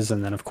dodges,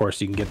 and then of course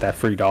you can get that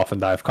free Dolphin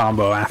Dive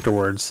combo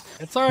afterwards.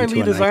 It's our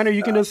lead designer.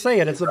 You can just say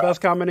it. It's the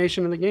best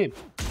combination in the game.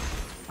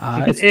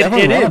 It's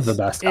definitely one of the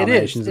best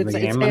combinations in the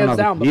game. It's hands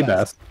down the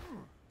best.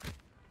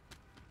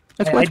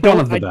 It's one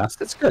of the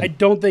best. It's good. I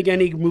don't think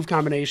any move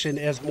combination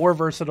is more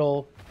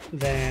versatile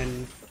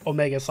than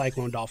Omega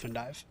Cyclone Dolphin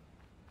Dive.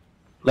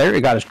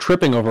 Larry got us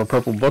tripping over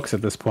purple books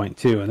at this point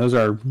too, and those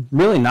are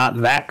really not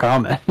that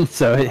common.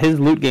 So his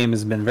loot game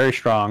has been very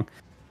strong.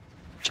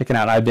 Checking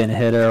out I've Been a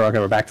Hitter. Okay,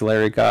 we're back to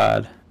Larry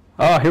God.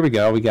 Oh, here we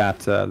go. We got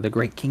the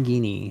Great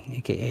Kingini,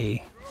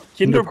 aka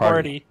Kinder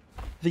Party.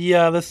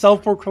 The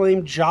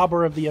self-proclaimed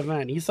jobber of the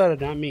event. He said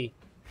it, not me.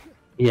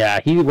 Yeah,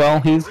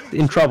 he's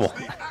in trouble.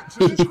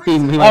 he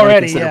might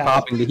already consider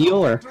popping to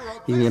heal, or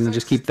he's gonna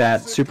just keep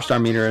that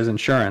superstar meter as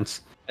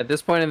insurance. At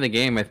this point in the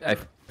game, I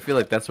feel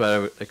like that's what I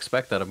would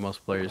expect out of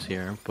most players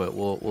here, but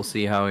we'll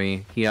see how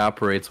he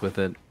operates with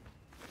it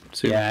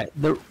soon. Yeah,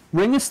 the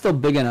ring is still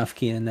big enough,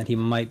 Keenan, that he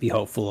might be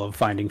hopeful of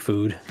finding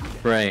food.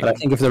 Right. But I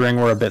think if the ring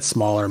were a bit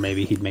smaller,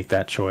 maybe he'd make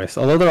that choice.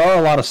 Although there are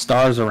a lot of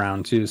stars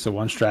around too, so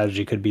one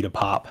strategy could be to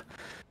pop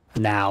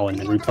now and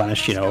then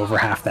replenish, over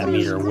half that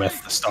meter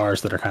with the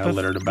stars that are kind of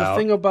littered about.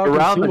 The thing about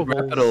around the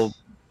consumables... Grapple,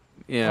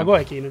 yeah. Oh, go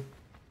ahead, Keenan.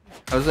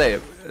 I would say,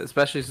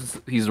 especially since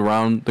he's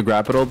around the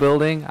Grapple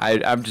building,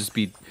 I'd just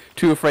be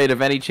too afraid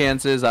of any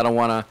chances. I don't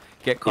want to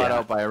get caught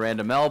out by a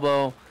random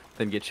elbow,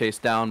 then get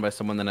chased down by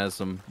someone that has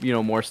some,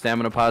 more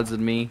stamina pods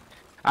than me.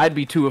 I'd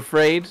be too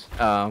afraid,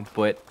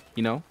 but,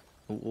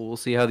 we'll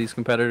see how these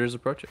competitors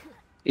approach it.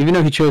 Even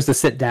though he chose to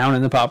sit down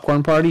in the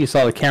popcorn party, you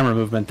saw the camera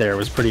movement there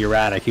was pretty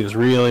erratic. He was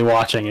really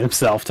watching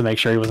himself to make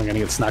sure he wasn't going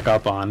to get snuck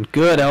up on.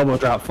 Good elbow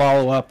drop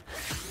follow-up.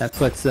 That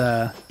puts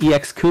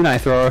EX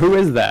Kunai Thrower. Who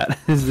is that?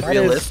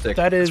 Realistic.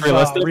 That is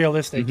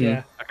realistic,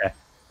 yeah. Okay.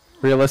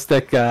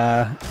 Realistic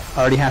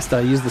already has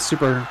to use the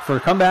super for a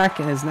comeback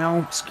and is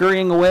now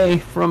scurrying away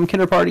from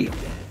Kinder Party.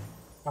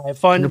 All right,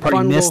 fun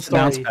little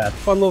story. Pad.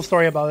 Fun little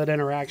story about that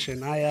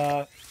interaction.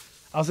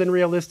 I was in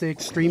Realistic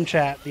stream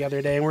chat the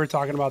other day, and we were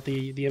talking about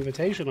the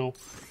Invitational,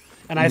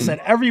 and I said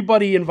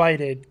everybody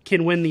invited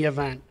can win the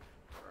event,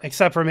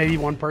 except for maybe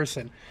one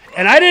person.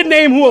 And I didn't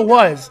name who it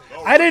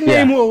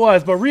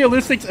was. But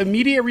Realistic's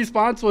immediate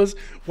response was,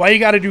 "Why you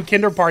got to do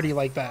Kinder Party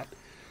like that?"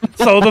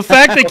 So the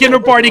fact that Kinder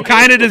Party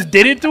kind of just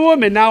did it to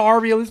him, and now our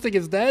Realistic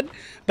is dead,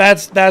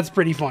 that's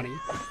pretty funny.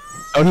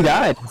 Oh, he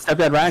died.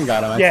 Stepdad Ryan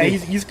got him. Yeah,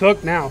 he's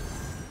cooked now.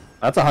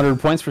 That's 100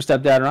 points for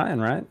Stepdad Ryan,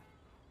 right?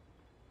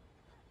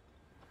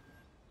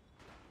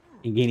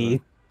 Igini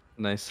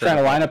Nice. trying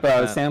to line up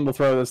a sample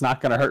throw that's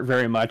not going to hurt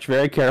very much,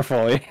 very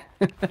carefully.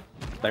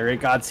 Larry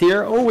God's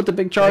here. Oh, with the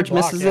big charge,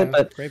 misses it,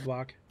 but great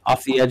block.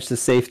 Off the edge to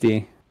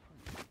safety.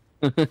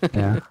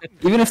 Yeah.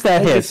 Even if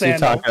that hits, you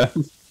talk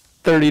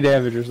 30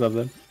 damage or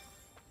something.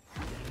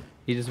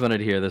 He just wanted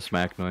to hear the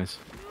smack noise.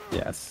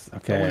 Yes.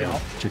 Okay.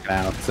 Check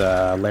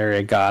out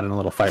Larry God in a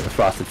little fight with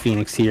Frosted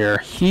Phoenix here.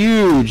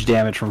 Huge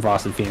damage from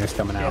Frosted Phoenix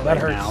coming out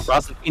right now.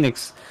 Frosted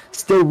Phoenix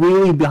still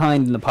really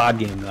behind in the pod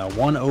game though.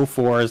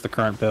 104 is the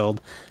current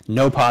build.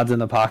 No pods in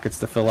the pockets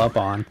to fill up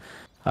on.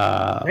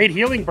 Great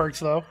healing perks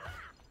though.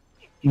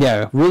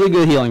 Yeah, really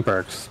good healing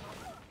perks.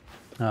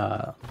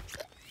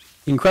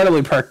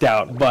 Incredibly perked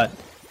out, but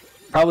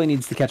probably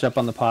needs to catch up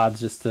on the pods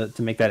just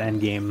to make that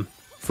end game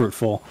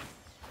fruitful.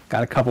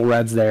 Got a couple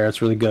reds there.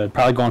 It's really good.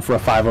 Probably going for a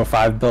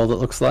 505 build, it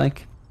looks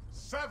like.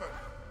 7.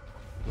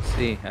 We'll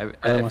see.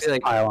 I feel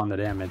like pile on the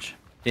damage.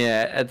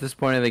 Yeah, at this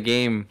point in the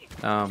game,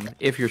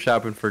 if you're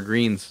shopping for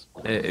greens,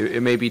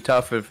 it may be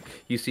tough if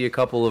you see a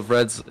couple of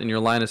reds in your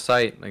line of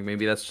sight. Like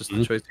maybe that's just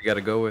the choice you got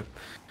to go with.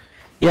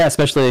 Yeah,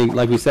 especially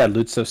like we said,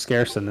 loot's so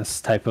scarce in this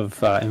type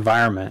of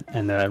environment,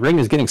 and the ring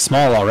is getting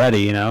small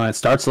already. It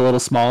starts a little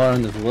smaller,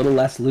 and there's a little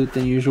less loot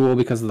than usual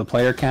because of the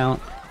player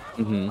count.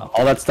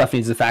 All that stuff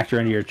needs to factor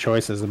into your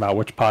choices about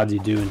which pods you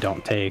do and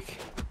don't take.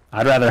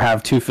 I'd rather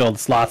have 2 filled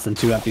slots than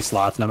 2 empty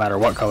slots, no matter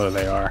what color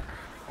they are.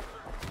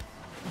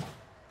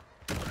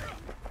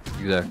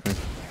 Exactly.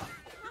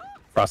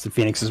 Frosted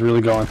Phoenix is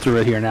really going through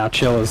it here now.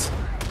 Chill is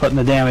putting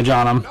the damage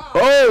on him.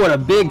 Oh, what a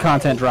big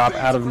content drop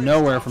out of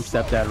nowhere from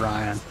Stepdad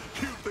Ryan.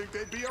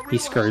 He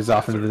scurries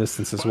off into the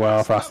distance as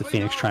well. Frosted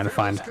Phoenix trying to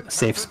find a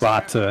safe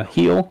spot to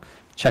heal.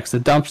 Checks the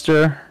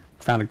dumpster.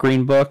 Found a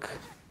green book.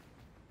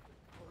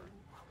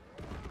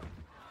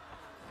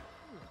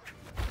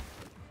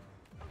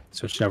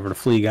 Switching over to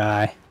Flea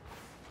Guy.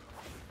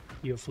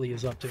 You have Flea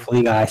is up to.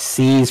 Flea Guy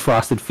sees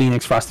Frosted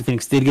Phoenix. Frosted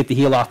Phoenix did get the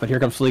heal off, but here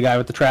comes Flea Guy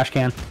with the trash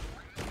can.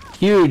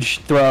 Huge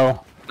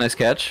throw. Nice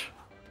catch.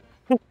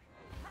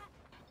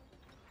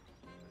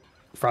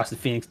 Frosted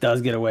Phoenix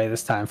does get away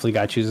this time. Flea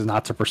Guy chooses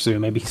not to pursue.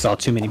 Maybe he saw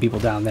too many people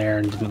down there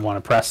and didn't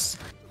want to press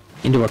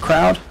into a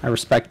crowd. I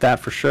respect that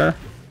for sure.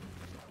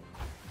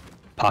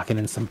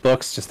 Pocketing some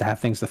books just to have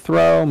things to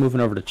throw.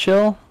 Moving over to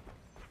Chill.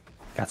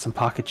 Got some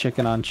pocket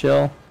chicken on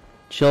Chill.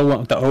 Chill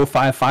went with the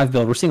 055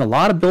 build. We're seeing a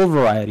lot of build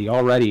variety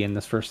already in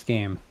this first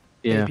game.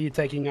 Yeah. Maybe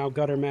taking out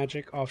Gutter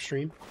Magic off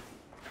stream.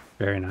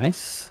 Very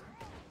nice.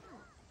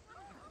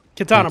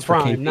 Katana Thanks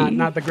for Prime, KP.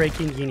 not the Great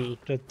Kingini,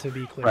 to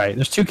be clear. Right.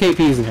 There's 2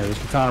 KPs in here. There's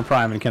Katana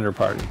Prime and Kinder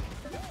Party.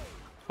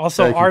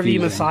 Also, Very RV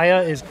confusing.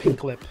 Messiah is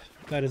Pink Lip.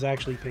 That is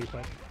actually Pink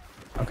Lip.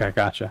 Okay,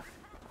 gotcha.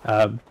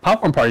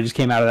 Popcorn Party just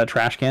came out of that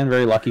trash can.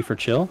 Very lucky for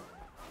Chill.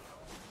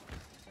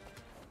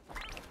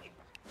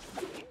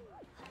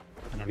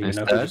 I don't even Nice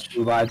know who touch. just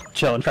flew by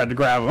Chill and tried to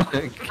grab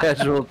him.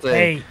 Casual take.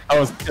 Hey, Oh,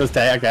 it was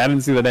Tay. Okay, I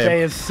didn't see the name.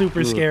 Tay is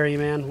super scary,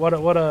 man. What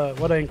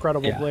an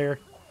incredible Yeah. player.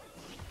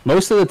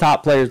 Most of the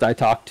top players that I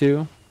talk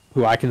to,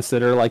 who I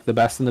consider like the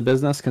best in the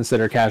business,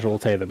 consider Casual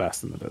Tay the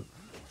best in the business.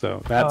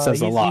 So that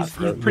says a lot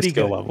for the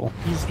skill level.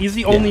 He's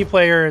the only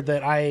player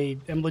that I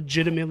am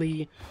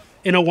legitimately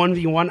in a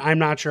 1v1. I'm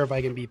not sure if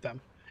I can beat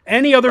them.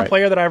 Any other Right.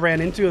 player that I've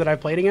ran into that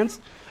I've played against,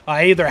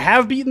 I either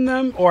have beaten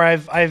them or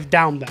I've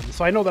downed them.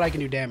 So I know that I can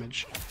do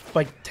damage.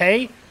 Like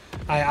Tay,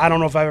 I don't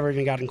know if I've ever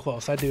even gotten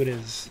close. That dude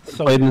is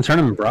so. Played in the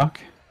tournament, Brock.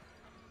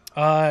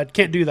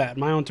 Can't do that in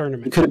my own You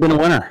tournament. could have been a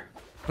winner.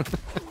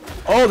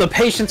 Oh, the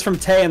patience from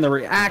Tay and the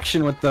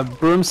reaction with the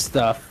broom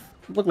stuff.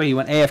 Looked like he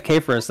went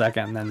AFK for a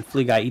second, and then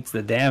Flea Guy eats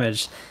the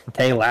damage.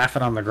 Tay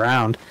laughing on the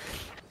ground.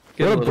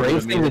 Get What a little bit brave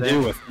of thing to meter do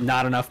there. with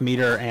not enough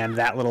meter and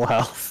that little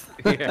health.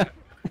 Yeah.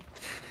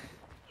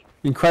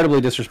 Incredibly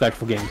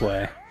disrespectful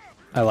gameplay.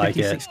 I like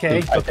 56K,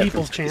 it. the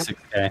people's champ.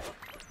 56K.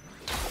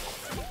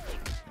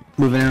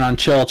 Moving in on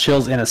Chill.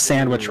 Chill's in a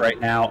sandwich right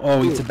now.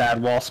 Oh, eats a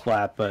bad wall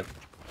splat, but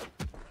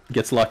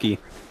gets lucky.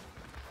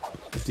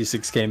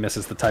 56K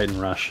misses the Titan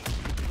Rush.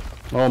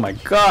 Oh my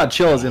god,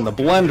 Chill is in the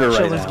blender right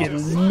Chill is now.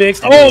 getting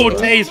mixed. Oh,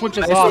 Tay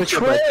switches off.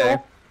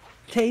 Betrayal.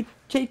 Tay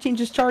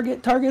changes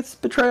targets.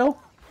 Betrayal.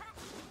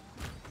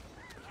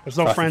 There's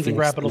no Frosted friends in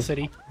Phoenix Grapple too.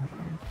 City.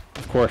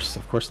 Of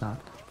course not.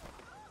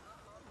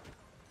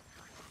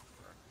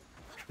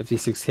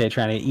 56K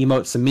trying to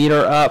emote some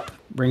meter up.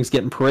 Ring's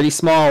getting pretty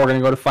small. We're going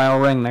to go to final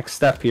ring. Next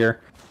step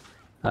here.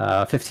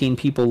 15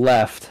 people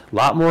left. A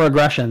lot more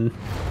aggression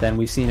than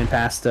we've seen in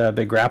past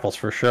big grapples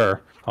for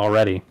sure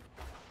already.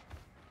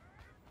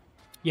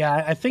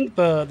 Yeah, I think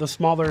the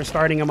smaller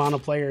starting amount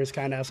of players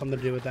kind of has something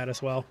to do with that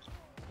as well.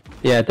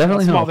 Yeah, it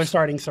definitely Smaller helps.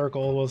 starting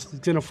circle was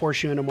going to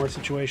force you into more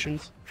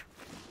situations.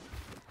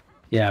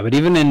 Yeah, but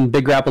even in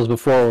big grapples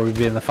before, where we'd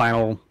be in the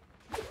final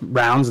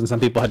rounds and some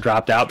people had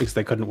dropped out because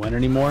they couldn't win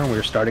anymore, and we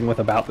were starting with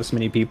about this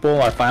many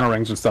people, our final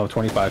rings would still have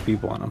 25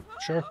 people on them.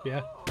 Sure,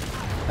 yeah.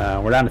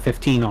 We're down to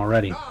 15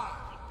 already.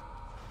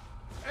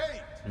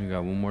 We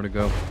got one more to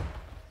go.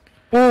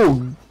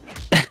 Ooh!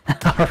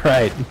 All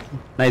right.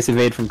 Nice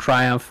evade from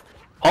Triumph.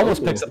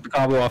 Almost picks up the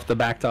combo off the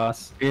back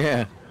toss.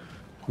 Yeah.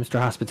 Mr.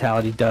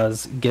 Hospitality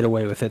does get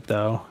away with it,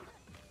 though.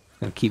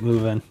 Gonna keep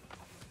moving.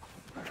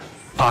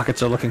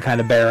 Pockets are looking kind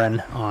of barren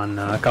on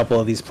a couple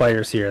of these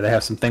players here. They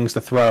have some things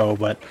to throw,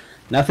 but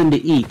nothing to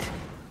eat.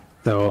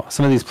 So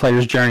some of these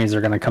players' journeys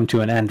are going to come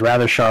to an end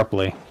rather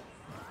sharply.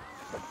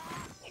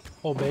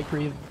 Whole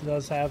Bakery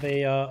does have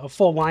a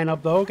full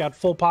lineup though. Got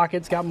full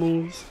pockets, got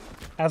moves.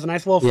 Has a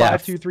nice little Yeah.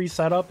 5-2-3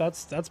 setup.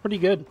 That's pretty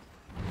good.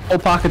 Whole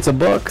pockets of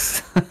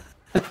books.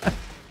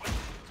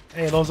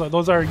 Hey,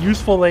 those are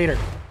useful later.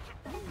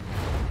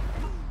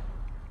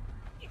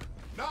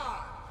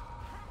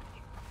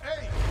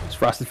 There's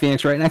Frosted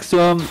Phoenix right next to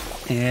him.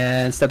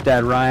 And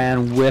Stepdad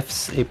Ryan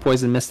whiffs a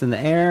poison mist in the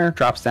air,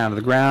 drops down to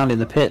the ground in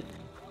the pit.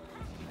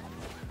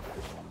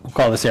 We'll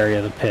call this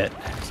area the pit.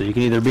 So you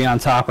can either be on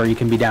top or you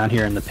can be down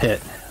here in the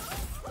pit.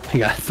 You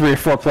got 3 or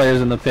 4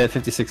 players in the pit,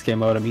 56k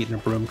modem, eating a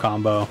broom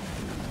combo.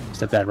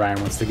 Stepdad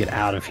Ryan wants to get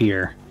out of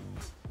here.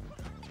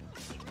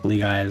 Lee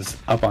Guy is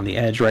up on the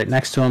edge right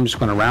next to him, just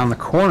going around the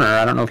corner.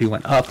 I don't know if he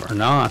went up or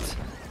not.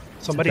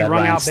 Somebody Stepdad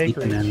rung Ryan out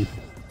sneaking Bakery. in.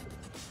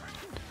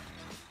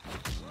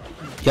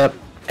 Yep,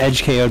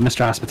 edge KO'd Mr.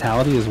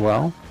 Hospitality as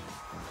well.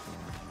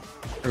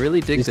 I really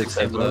dig this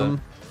 56K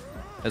modem.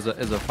 as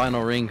a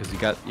final ring because you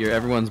got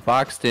everyone's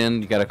boxed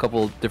in. You got a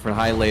couple different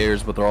high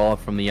layers, but they're all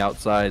from the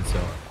outside. So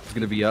it's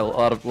gonna be a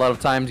lot of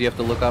times you have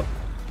to look up.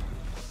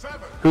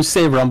 Who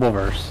saved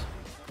Rumbleverse?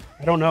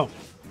 I don't know.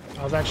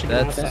 I was actually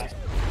going to ask That's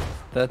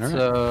that. that's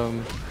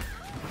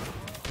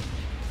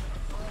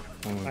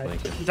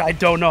Alright. I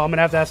don't know. I'm going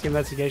to have to ask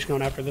Investigation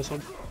going after this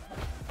one.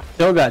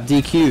 Still got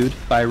DQ'd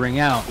by ring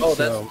out. Oh,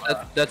 so,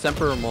 that's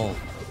Emperor Mole.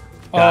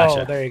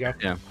 Gotcha. Oh, there you go.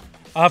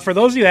 Yeah. For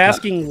those of you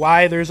asking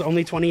why there's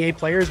only 28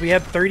 players, we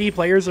had 30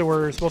 players that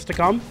were supposed to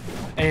come,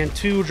 and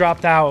 2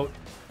 dropped out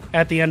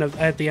at the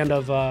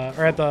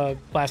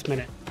last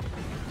minute.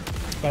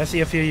 But I see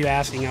a few of you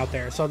asking out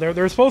there. So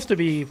there's supposed to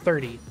be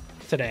 30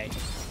 today.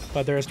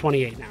 but there's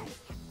 28 now.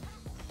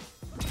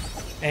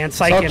 And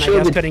Sykin, I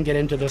guess, couldn't get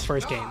into this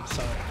first game,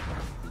 so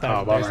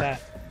there's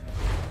that.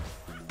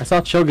 I saw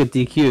Chill get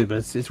DQ'd,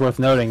 but it's worth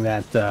noting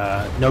that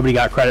nobody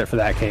got credit for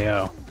that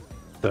KO.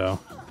 So,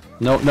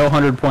 no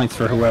 100 points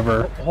for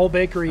whoever. Whole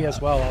Bakery as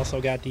well also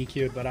got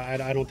DQ'd, but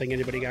I don't think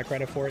anybody got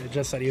credit for it. It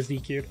just said he was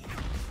DQ'd.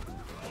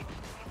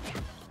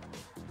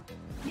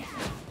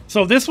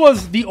 So this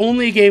was the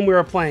only game we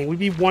were playing. We'd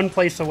be one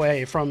place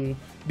away from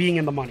being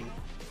in the money.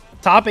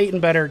 Top 8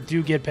 and better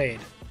do get paid.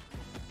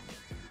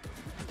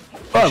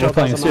 Oh, we're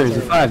playing a series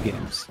of 5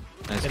 games.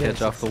 Nice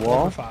catch off the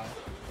wall.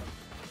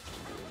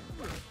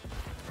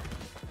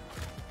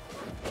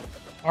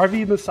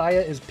 RV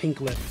Messiah is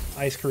pink lip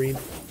ice cream.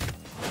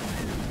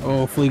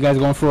 Oh, Flea Guy's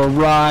going for a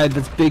ride.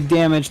 That's big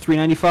damage.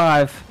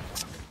 395.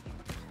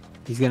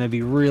 He's going to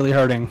be really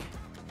hurting.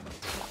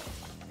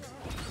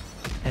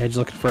 Edge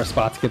looking for a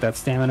spot to get that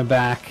stamina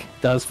back.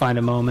 Does find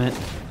a moment.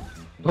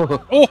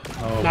 Oh,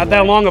 not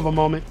that long of a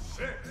moment.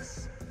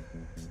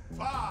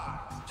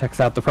 Checks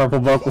out the purple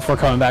book before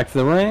coming back to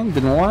the ring.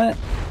 Didn't want it.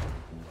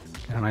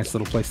 Got a nice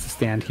little place to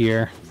stand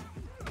here.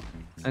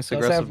 Nice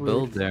aggressive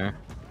build there.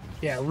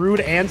 Yeah, Rude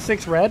and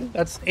 6 red.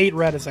 That's 8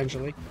 red,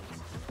 essentially.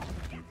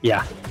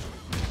 Yeah.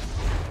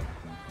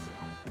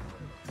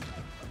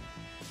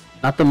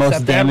 Not the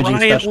most damaging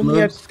special moves.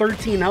 Only had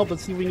 13 health.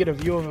 Let's see if we can get a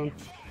view of him.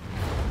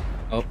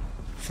 Oh.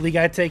 Flea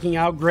Guy taking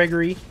out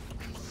Gregory.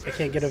 I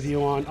can't get a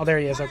view on. Oh, there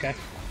he is. Okay.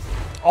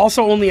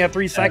 Also only at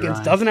 3 seconds.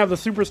 Doesn't have the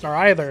superstar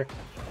either.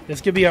 This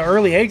could be an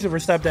early exit for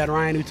Stepdad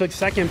Ryan, who took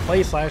 2nd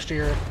place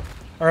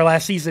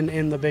last season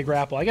in the Big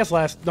Grapple. I guess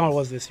it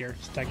was this year.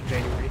 It's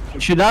January. He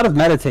should not have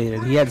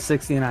meditated. He had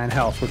 69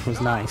 health, which was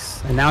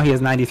nice. And now he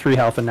has 93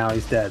 health, and now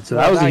he's dead. So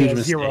that was a huge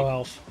mistake. 0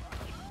 health.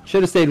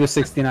 Should have stayed with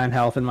 69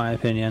 health, in my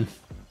opinion.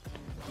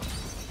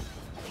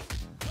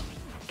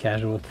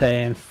 Casual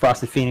Tay and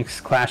Frosted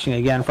Phoenix clashing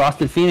again.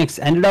 Frosted Phoenix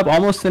ended up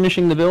almost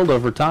finishing the build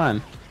over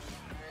time.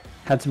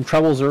 Had some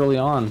troubles early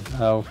on.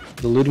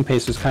 The looting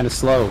pace was kind of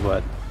slow,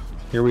 but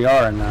here we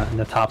are in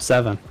the top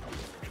 7.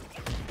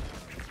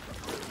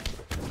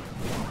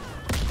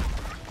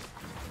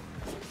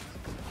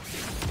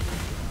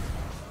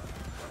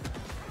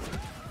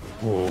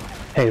 Whoa.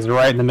 Hayes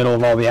right in the middle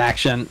of all the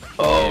action.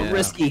 Oh, yeah.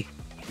 Risky.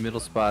 Middle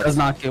spot. Does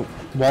not get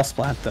wall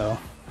splat, though.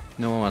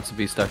 No one wants to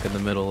be stuck in the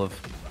middle of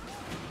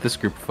this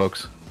group of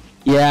folks.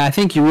 Yeah, I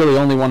think you really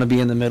only want to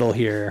be in the middle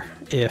here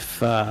if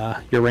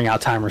your ring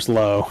out timer's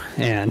low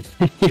and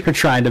you're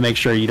trying to make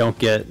sure you don't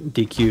get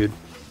DQ'd.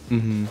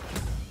 Mm-hmm.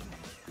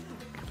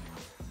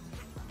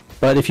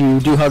 But if you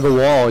do hug a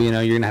wall, you're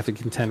going to have to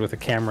contend with a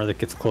camera that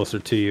gets closer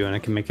to you, and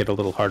it can make it a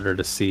little harder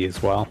to see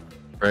as well.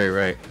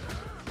 Right.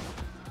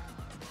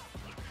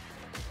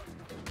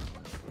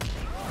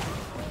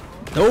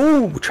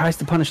 Oh, tries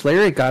to punish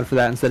Lariat God for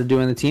that instead of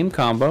doing the team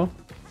combo.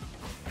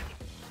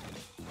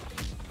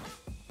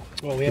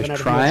 Well, we haven't had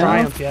a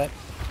Triumph yet.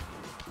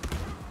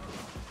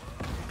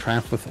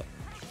 Triumph with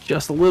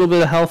just a little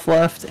bit of health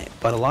left,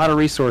 but a lot of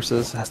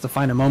resources. Has to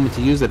find a moment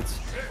to use it. It's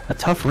a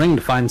tough ring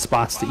to find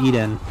spots to eat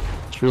in.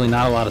 It's really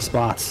not a lot of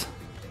spots.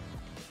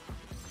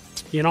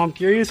 I'm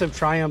curious if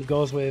Triumph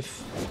goes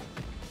with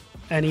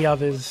any of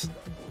his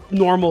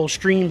normal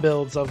stream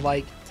builds of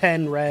like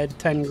 10 red,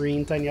 10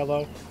 green, 10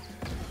 yellow.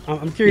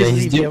 I'm curious to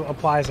see if he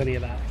applies any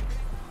of that.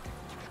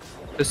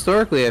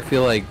 Historically, I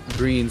feel like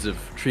greens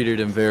have treated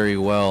him very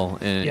well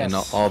in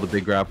all the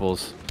big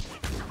grapples.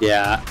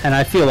 Yeah, and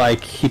I feel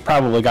like he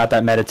probably got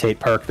that meditate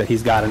perk that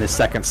he's got in his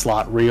 2nd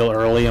slot real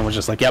early and was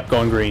just like, yep,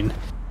 going green.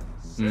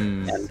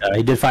 And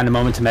he did find a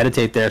moment to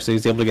meditate there, so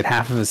he's able to get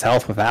half of his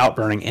health without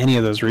burning any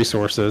of those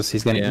resources.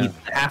 He's going to eat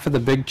half of the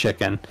big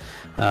chicken.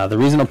 The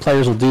reason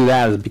players will do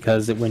that is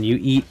because when you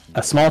eat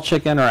a small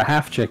chicken or a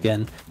half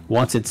chicken,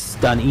 once it's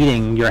done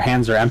eating, your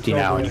hands are empty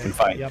now and you can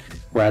fight. Yep.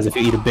 Whereas if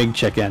you eat a big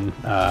chicken,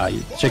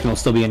 chicken will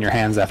still be in your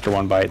hands after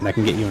one bite, and that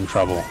can get you in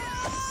trouble.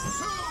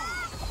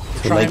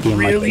 So Triumph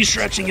really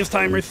stretching his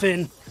timer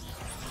thin.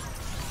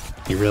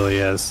 He really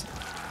is.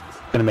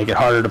 Going to make it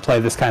harder to play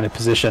this kind of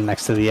position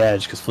next to the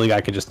edge, because Flea Guy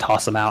could just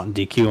toss him out and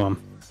DQ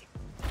him.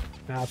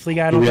 Flea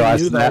Guy, I don't think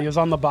he knew that. He was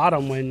on the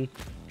bottom when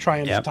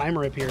Triumph's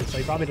timer appeared, so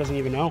he probably doesn't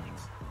even know.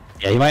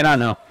 Yeah, he might not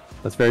know.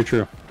 That's very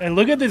true. And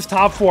look at this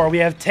top 4. We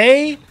have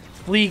Tay,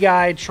 Flea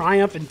Guy,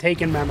 Triumph, and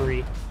Taken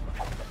Memory.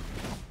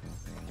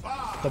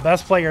 The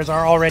best players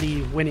are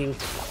already winning.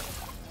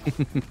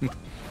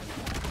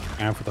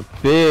 And for the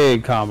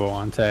big combo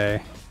on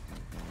Tay.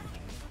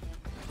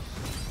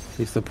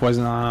 He's the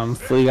poison on him.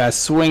 Flea Guy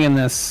swinging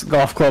this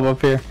golf club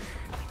up here.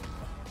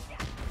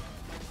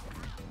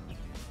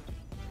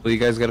 Well, you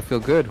guys got to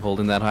feel good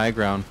holding that high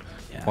ground.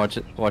 Yeah.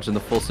 Watching the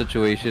full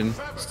situation,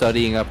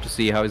 studying up to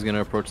see how he's going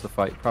to approach the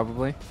fight,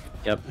 probably.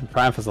 Yep, and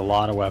Triumph has a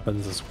lot of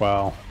weapons as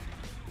well.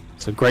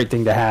 It's a great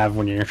thing to have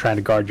when you're trying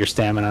to guard your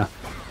stamina.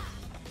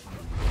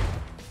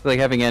 Like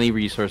having any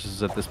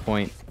resources at this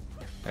point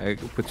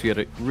puts you at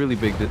a really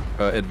big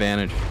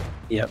advantage.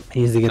 Yep,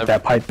 easy to get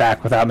that pipe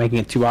back without making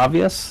it too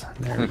obvious.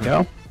 There we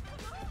go.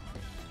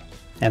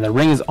 And the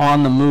ring is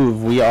on the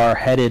move. We are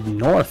headed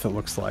north, it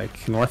looks like.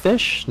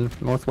 Northish?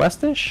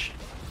 Northwestish?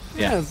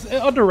 Yeah, it's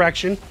a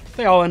direction.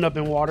 They all end up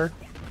in water.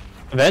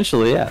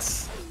 Eventually,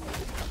 yes.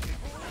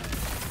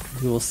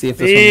 We will see if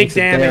this Big one makes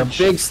damage.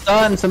 it there. Big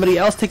stun. Somebody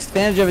else takes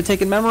advantage of it,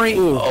 taking memory.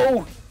 Ooh.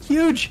 Oh,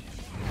 huge.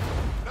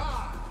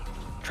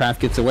 Trav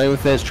gets away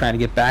with this, trying to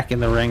get back in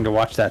the ring to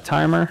watch that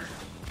timer.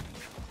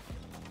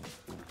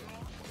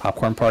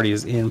 Popcorn Party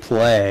is in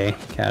play.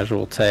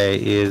 Casual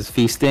Tay is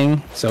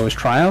feasting. So is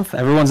Triumph.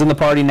 Everyone's in the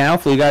party now.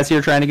 Flea Guy's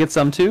here trying to get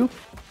some too.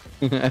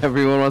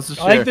 Everyone wants to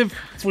share. I like the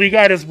Flea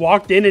Guy just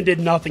walked in and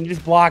did nothing. He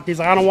just blocked. He's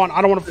like, I don't want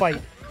to fight.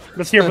 I'm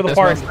just here for the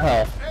party.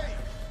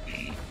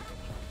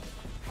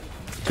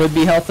 Could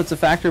be health that's a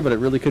factor, but it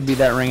really could be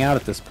that ring out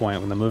at this point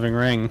when the moving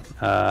ring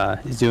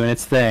is doing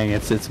its thing.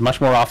 It's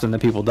much more often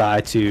that people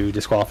die to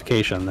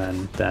disqualification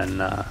than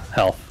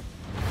health.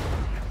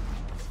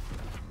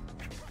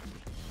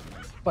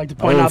 I'd like to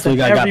point out that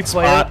every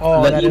player.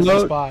 Oh, that is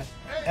the spot.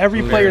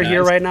 Every player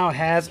here right now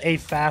has a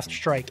fast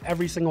strike.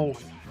 Every single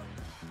one.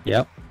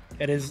 Yep.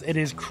 It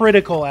is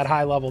critical at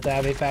high level to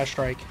have a fast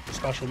strike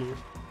special move.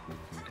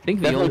 I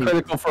think Definitely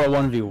critical for a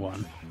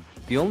 1v1.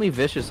 The only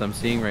vicious I'm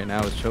seeing right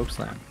now is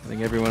Chokeslam. I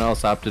think everyone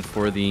else opted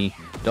for the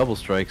double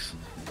strikes.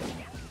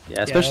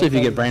 Yeah, especially if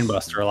you get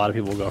Brainbuster, a lot of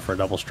people go for a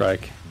double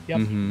strike. Yep.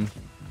 Mm-hmm.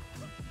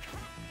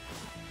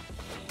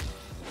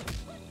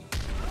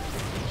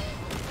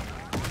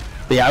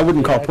 But yeah, I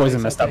wouldn't call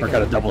Poison Mist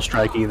Uppercut a double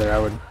strike either. I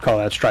would call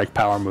that strike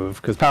power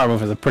move, because power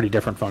move is a pretty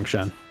different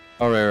function.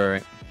 Oh,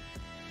 right.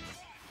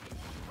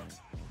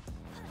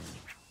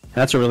 And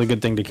that's a really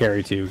good thing to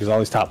carry too, because all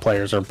these top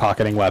players are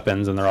pocketing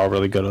weapons and they're all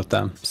really good with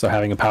them. So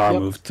having a power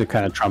move to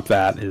kind of trump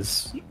that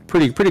is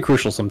pretty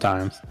crucial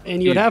sometimes.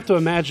 And you would have to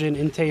imagine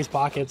in Tay's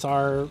pockets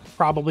are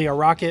probably a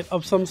rocket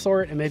of some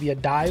sort and maybe a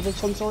dive of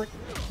some sort.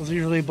 Those are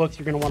usually books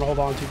you're going to want to hold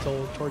on to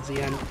till towards the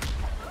end.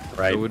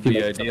 Right. It would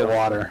be ideal.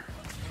 Water.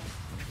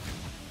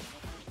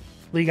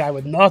 Flea Guy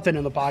with nothing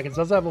in the pockets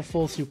does have a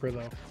full super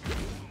though.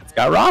 It's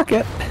got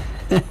rocket.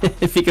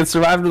 If he can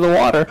survive to the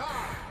water.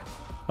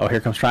 Oh, here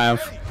comes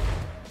Triumph.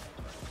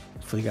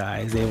 Flea Guy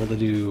is able to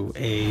do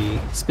a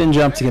spin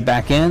jump to get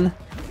back in.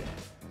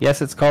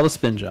 Yes, it's called a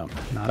spin jump,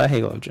 not a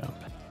halo jump.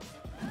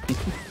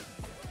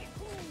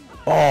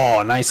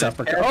 Oh, nice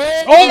uppercut.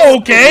 Oh,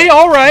 okay,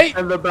 all right.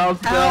 And the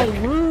bounce How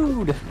back.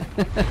 rude.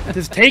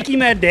 Just taking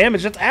that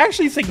damage, that's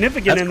actually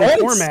significant in this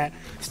format.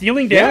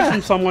 Stealing damage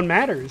from someone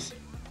matters.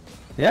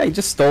 Yeah, he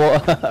just stole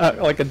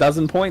like a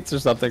dozen points or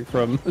something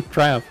from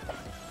Triumph.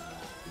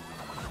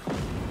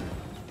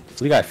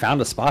 Flea Guy found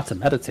a spot to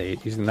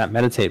meditate using that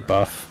meditate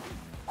buff.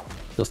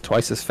 Feels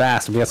twice as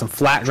fast, and we got some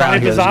flat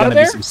ground here. There's going to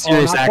be some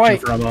serious action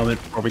for a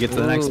moment before we get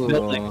to the next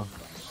building.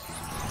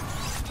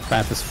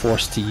 Triumph is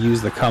forced to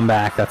use the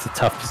comeback. That's a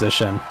tough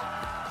position.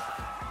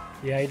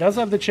 Yeah, he does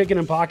have the chicken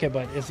in pocket,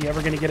 but is he ever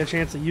going to get a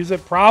chance to use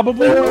it?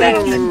 Probably.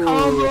 Interrupted.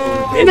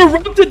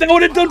 That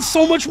would have done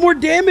so much more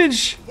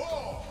damage.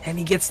 And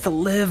he gets to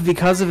live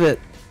because of it.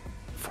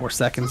 4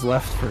 seconds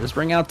left for his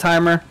ring out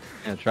timer.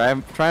 Yeah,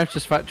 Triumph's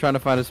just trying to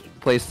find his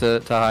place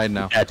to hide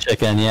now. That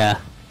chicken,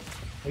 yeah.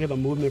 Look at the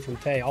movement from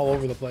Tay all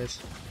over the place.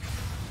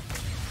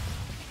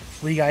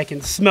 Flea Guy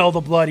can smell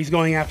the blood. He's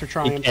going after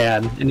Triumph. He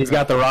can, and he's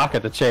got the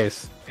rocket to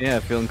chase. Yeah,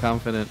 feeling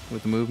confident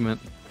with the movement.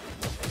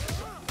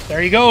 There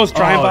he goes.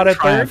 Triumph out at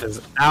Triumph third.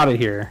 is out of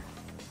here.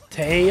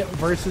 Tay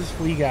versus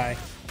Flea Guy.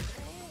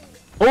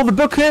 Oh, the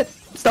book hit.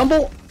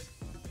 Stumble.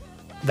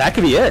 That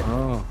could be it.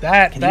 Oh.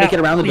 Can he make it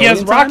around the He has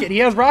building rocket. time? He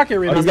has rocket.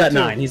 Oh, he's got too.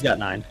 9. He's got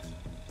 9.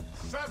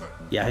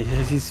 Yeah,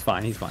 he's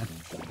fine. He's fine.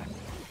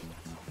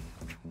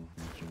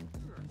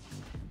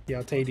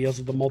 Yeah, Tay deals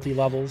with the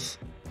multi-levels.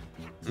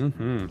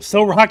 Mm-hmm.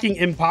 Still rocking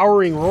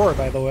Empowering Roar,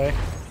 by the way.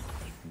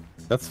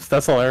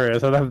 That's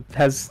hilarious.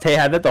 Has Tay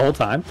had that the whole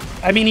time?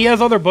 I mean, he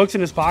has other books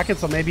in his pocket,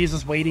 so maybe he's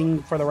just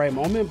waiting for the right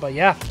moment. But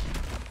yeah,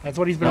 that's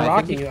what he's been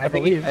rocking, I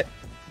believe.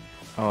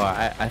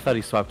 I thought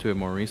he swapped to it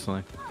more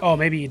recently. Oh,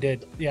 maybe he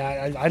did.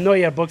 Yeah, I know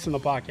he had books in the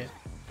pocket.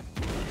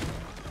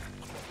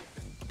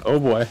 Oh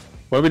boy.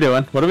 What are we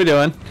doing? What are we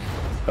doing?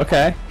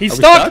 Okay. He's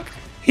stuck.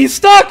 He's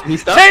stuck.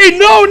 He's stuck? Hey,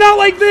 no, not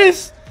like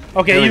this.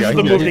 Okay, There we use go.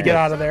 the He move did. to get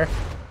out of there.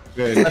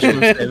 Good.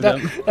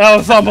 That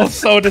was almost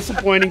so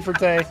disappointing for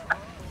Tay.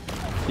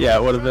 Yeah,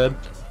 it would have been.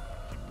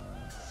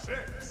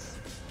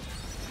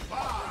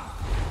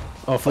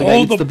 Oh, Flea Guy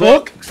Oh, eats the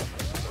book.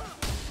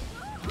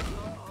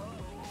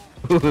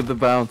 The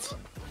bounce.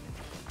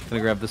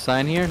 Gonna grab the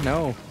sign here?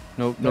 No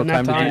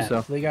time to do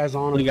so. Flea Guy's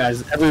on Flea him.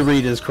 Guy's every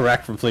read is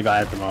correct from Flea Guy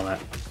at the moment.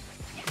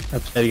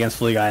 I've played against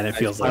Flea Guy and it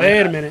feels like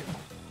Wait a minute.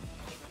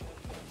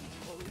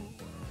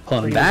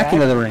 pulling Bring it back back.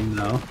 into the ring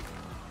though.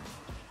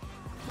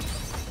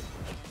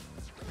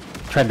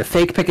 Tried to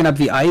fake picking up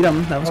the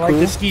item. That was I like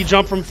cool. the ski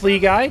jump from Flea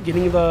Guy,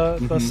 getting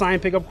the sign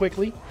pick up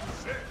quickly.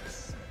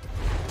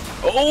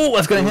 Oh,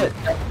 that's gonna hit.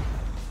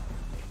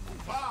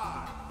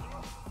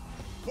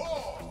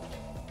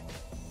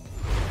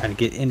 Trying to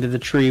get into the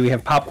tree. We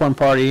have Popcorn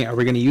Party. Are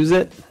we gonna use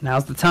it?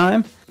 Now's the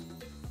time.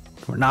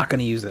 We're not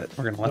gonna use it.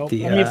 We're gonna let Nope.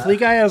 the. I mean, Flea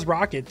Guy has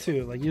rocket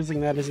too. Like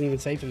using that isn't even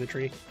safe in the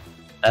tree.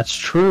 That's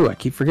true. I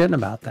keep forgetting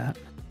about that.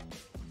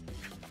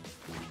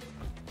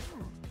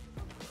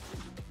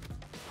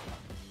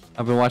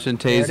 I've been watching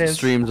Tay's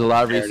streams a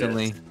lot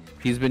recently.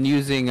 He's been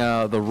using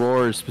the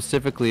roars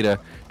specifically to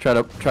try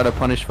to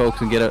punish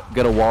folks and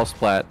get a wall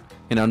splat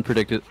in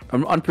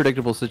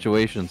unpredictable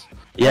situations.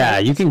 Yeah,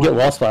 you can get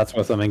wall splats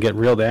with them and get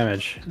real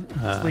damage.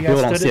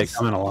 People don't see it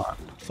coming a lot.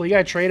 So you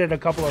got traded a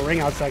couple of ring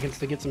out seconds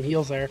to get some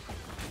heals there.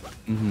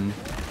 Mm-hmm.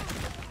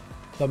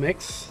 The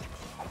mix.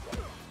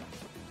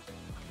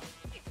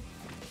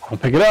 I'll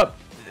pick it up.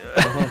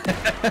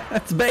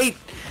 That's bait.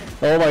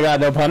 Oh my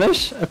god, no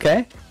punish?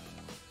 Okay.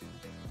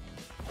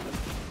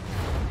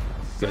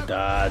 Good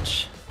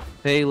dodge.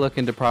 Tay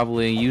looking to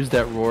probably use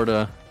that roar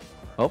to...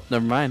 Oh,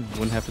 never mind.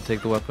 Wouldn't have to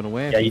take the weapon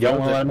away. Yeah, you don't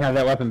want to let him have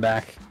that weapon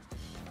back.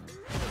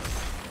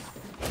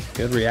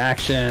 Good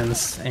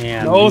reactions.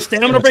 And no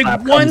stamina break.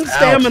 One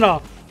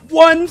stamina.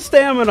 One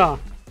stamina.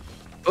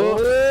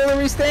 Oh, let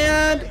me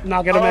stand.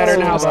 Not gonna matter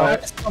now, though.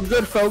 I'm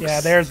good, folks.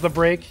 Yeah, there's the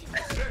break.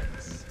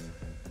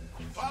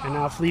 And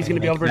now Flea's gonna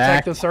be able to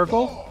protect the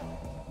circle.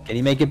 Can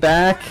he make it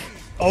back?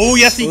 Oh,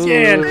 yes, he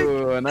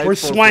can. Nice. We're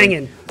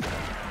swanging.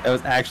 That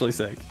was actually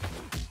sick.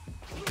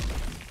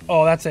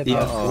 Oh, that's it.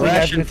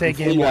 Flea's gonna take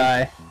game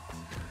one.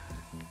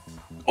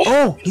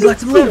 Oh, he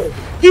lets him live.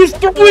 He's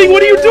throwing.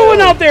 What are you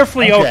doing out there,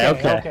 Flea?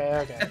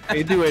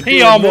 Okay.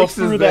 He almost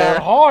threw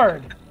that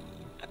hard.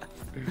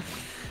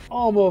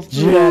 Almost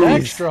threw that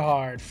extra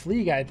hard.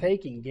 Flea guy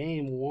taking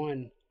game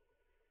one.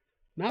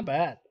 Not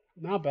bad.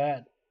 Not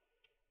bad.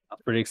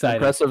 Pretty exciting.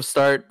 Impressive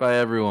start by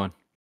everyone.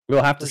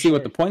 We'll have to see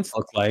what the points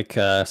look like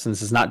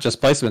since it's not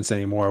just placements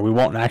anymore. We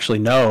won't actually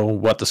know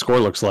what the score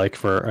looks like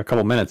for a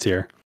couple minutes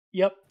here.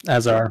 Yep.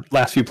 As our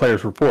last few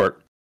players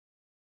report.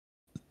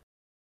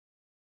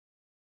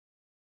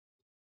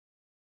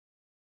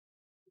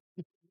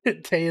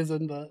 Tay is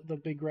in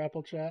the big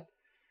grapple chat.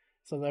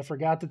 So I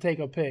forgot to take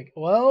a pick.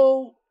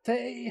 Well,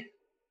 Tay.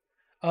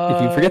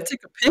 If you forget to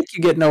take a pick,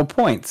 you get no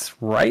points,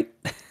 right?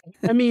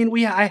 I mean,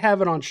 I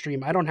have it on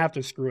stream. I don't have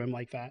to screw him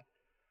like that.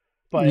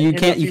 But you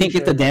can't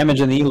get the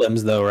damage and the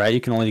elims though, right?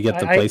 You can only get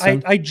the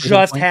placement. I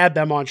just had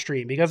them on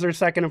stream because they're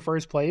second and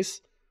first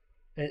place.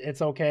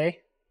 It's okay.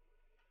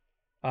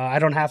 I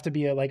don't have to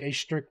be a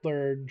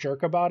Strickler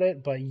jerk about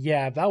it, but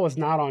yeah, if that was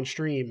not on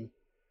stream,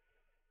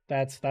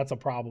 that's a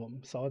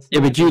problem. So it's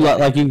but you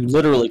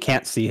literally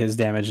can't see his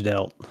damage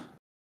dealt.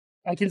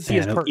 I can see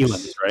his perks,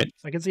 elims, right?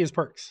 I can see his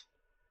perks.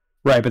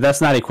 Right, but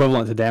that's not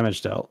equivalent to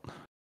damage dealt.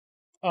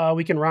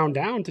 We can round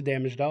down to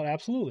damage dealt.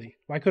 Absolutely.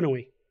 Why couldn't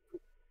we?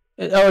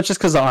 Oh, it's just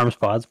because of arms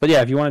pods. But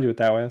yeah, if you want to do it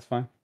that way, that's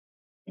fine.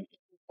 I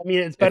mean,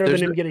 it's better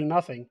than him getting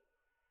nothing.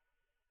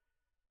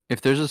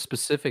 If there's a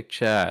specific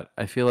chat,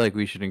 I feel like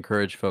we should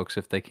encourage folks,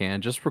 if they can,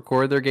 just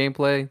record their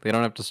gameplay. They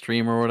don't have to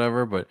stream or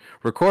whatever, but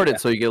record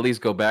it so you can at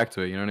least go back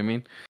to it. You know what I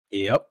mean?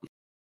 Yep.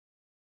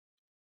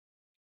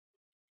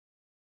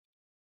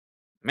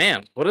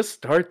 Man, what a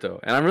start, though.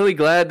 And I'm really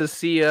glad to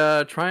see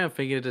Triumph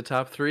making it to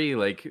top 3,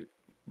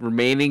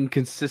 remaining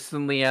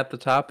consistently at the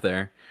top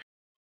there.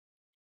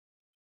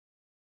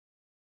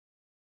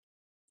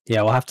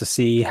 Yeah, we'll have to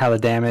see how the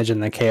damage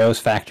and the KOs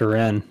factor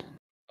in.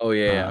 Oh,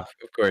 yeah,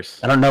 of course.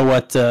 I don't know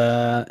what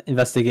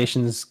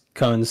Investigations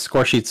Cone's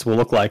score sheets will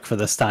look like for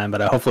this time,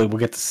 but hopefully we'll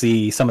get to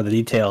see some of the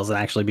details and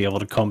actually be able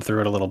to comb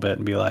through it a little bit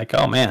and be like,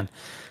 oh man,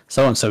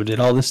 so-and-so did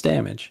all this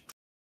damage.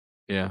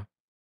 Yeah.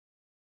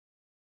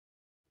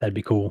 That'd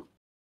be cool.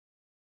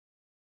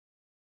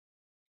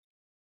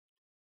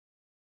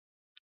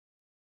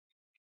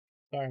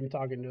 Sorry, I'm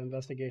talking to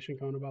Investigation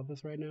Cone about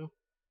this right now.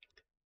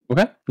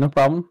 Okay, no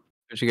problem.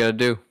 What you gotta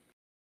do?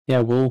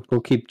 Yeah, we'll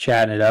keep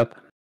chatting it up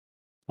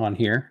on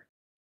here.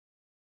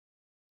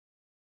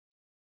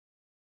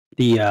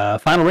 The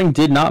final ring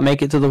did not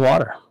make it to the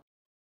water.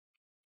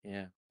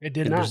 Yeah. It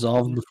did not.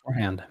 Resolved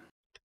beforehand.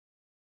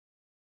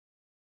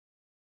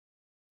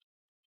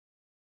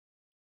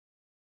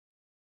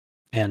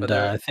 And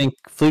I think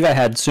Flea Guy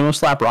had Sumo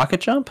Slap Rocket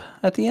Jump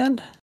at the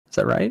end. Is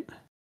that right?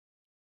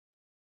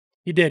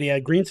 He did. He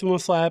had green Sumo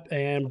Slap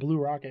and blue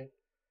Rocket.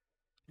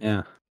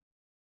 Yeah.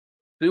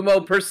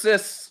 Sumo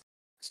persists.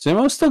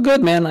 Sumo's still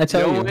good, man. I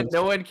tell you.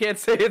 No one can't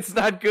say it's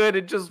not good.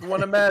 It just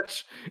won a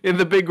match in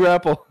the big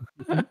grapple.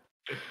 I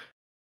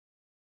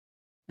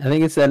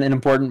think it's an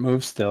important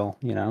move still.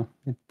 You know,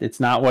 it's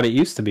not what it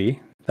used to be,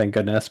 thank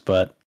goodness.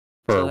 But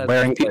for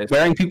wearing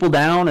people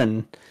down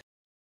and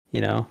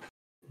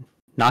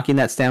knocking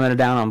that stamina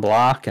down on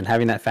block and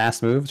having that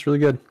fast move, it's really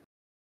good.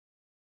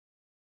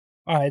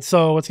 All right,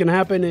 so what's going to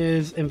happen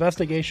is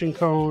Investigation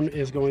Cone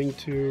is going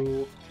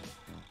to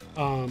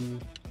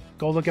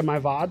go look at my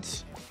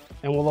VODs,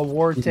 and we'll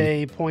award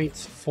Tay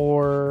points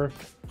for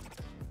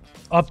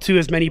up to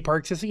as many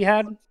perks as he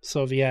had.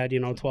 So if he had,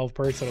 12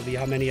 perks, it'll be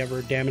how many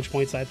ever damage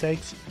points that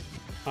takes.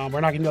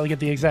 We're not going to be able to get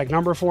the exact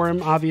number for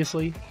him,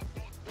 obviously.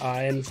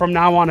 And from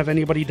now on, if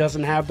anybody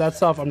doesn't have that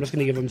stuff, I'm just going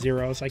to give them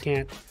zeros. I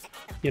can't,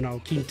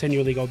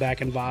 continually go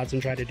back in VODs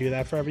and try to do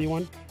that for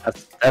everyone.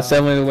 That's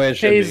definitely the way it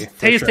should be.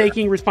 Tay's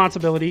taking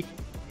responsibility.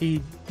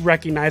 He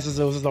recognizes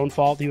it was his own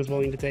fault. He was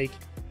willing to take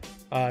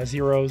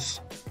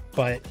zeros.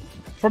 But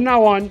from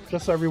now on,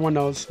 just so everyone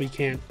knows, we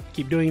can't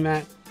keep doing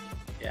that.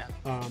 Yeah.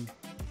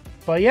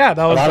 But yeah,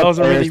 that was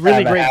a really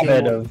great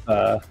game.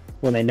 Of,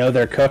 when they know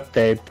they're cooked,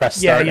 they press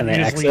start and they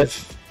exit.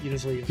 Leave. You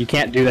just leave. You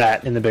can't do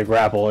that in the big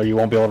Grapple, or you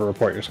won't be able to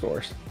report your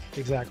scores.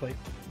 Exactly.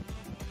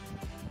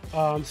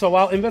 So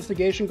while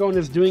Investigation Going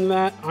is doing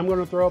that, I'm going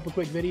to throw up a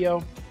quick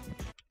video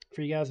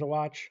for you guys to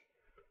watch.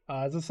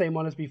 It's the same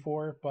one as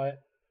before,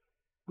 but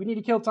we need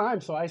to kill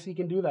time, so IC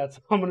can do that.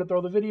 So I'm going to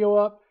throw the video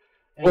up,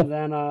 and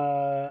then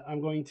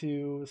I'm going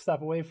to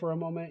step away for a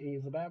moment and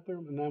use the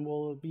bathroom, and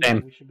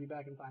then we should be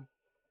back in time.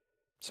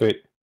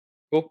 Sweet.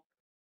 Cool.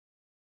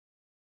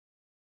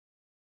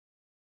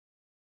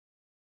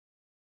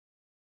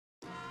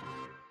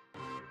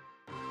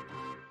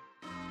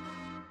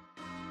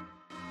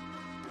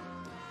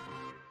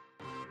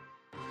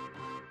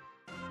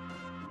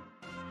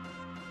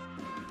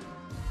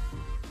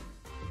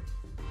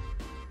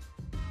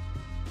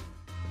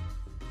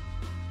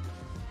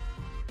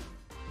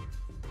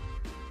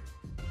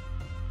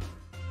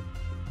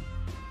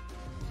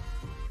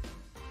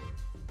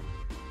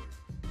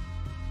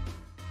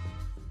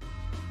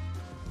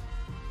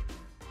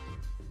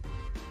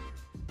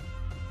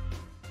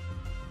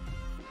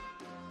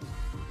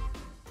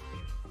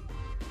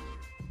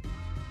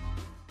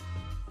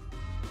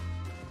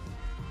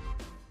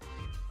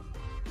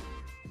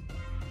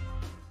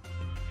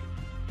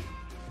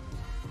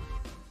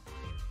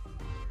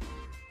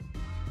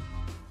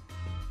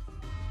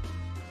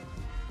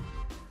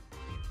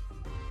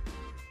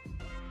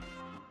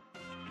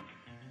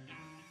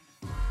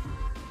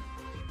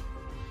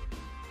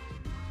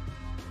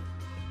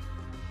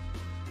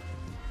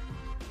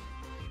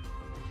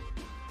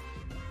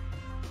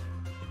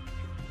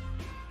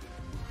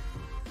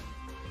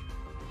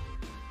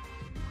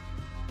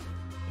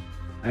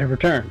 I have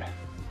returned.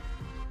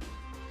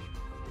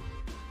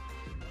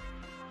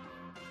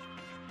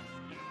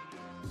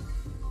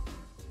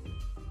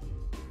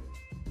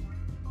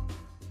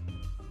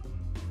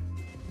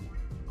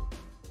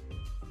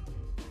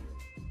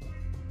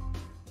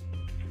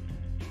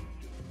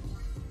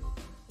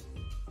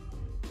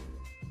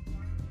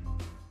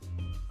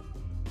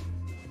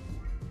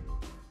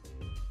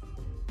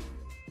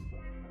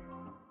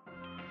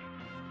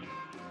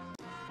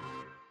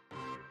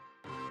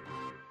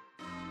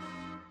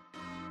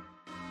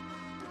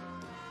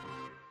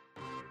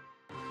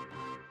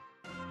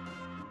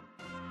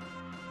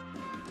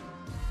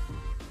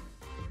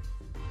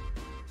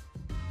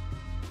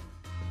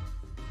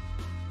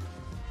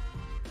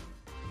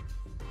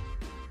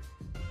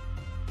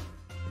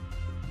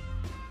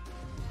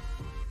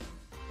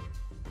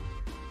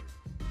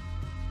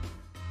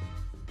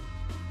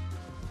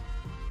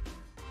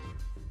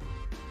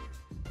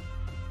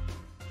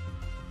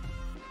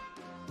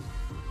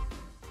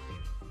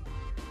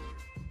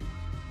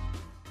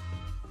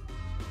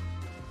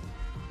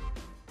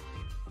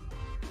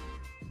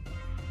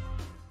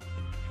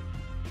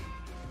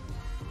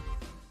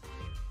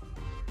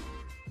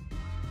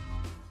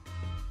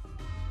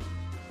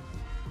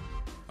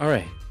 All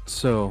right,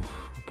 so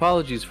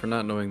apologies for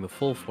not knowing the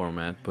full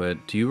format,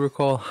 but do you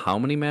recall how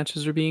many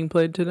matches are being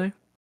played today?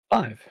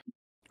 5.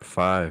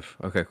 5.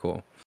 Okay,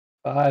 cool.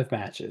 5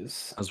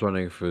 matches. I was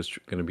wondering if it was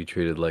going to be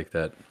treated like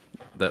that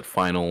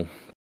final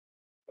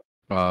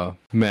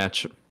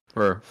match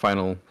or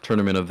final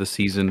tournament of the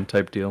season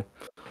type deal.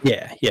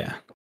 Yeah, yeah.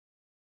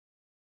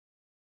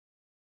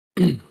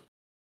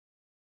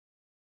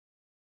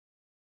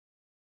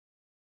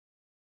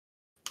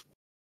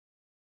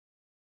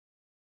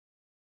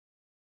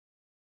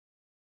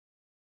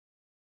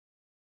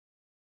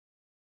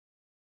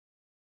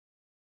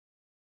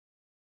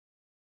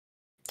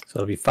 So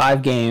it'll be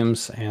 5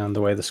 games, and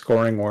the way the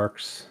scoring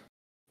works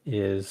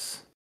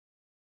is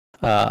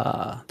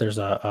there's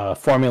a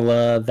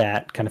formula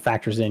that kind of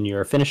factors in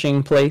your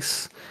finishing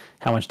place,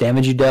 how much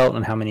damage you dealt,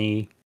 and how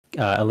many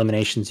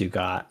eliminations you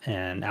got,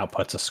 and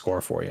outputs a score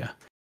for you.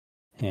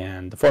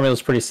 And the formula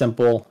is pretty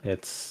simple.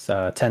 It's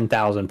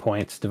 10,000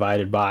 points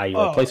divided by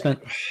your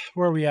replacement.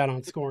 Where are we at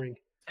on scoring?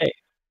 Hey,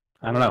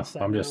 I don't know.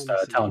 I'm just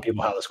telling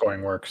people how the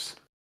scoring works.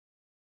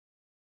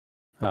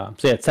 So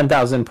yeah,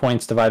 10,000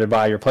 points divided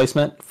by your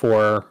placement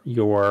for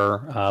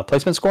your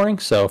placement scoring.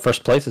 So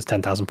first place is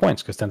 10,000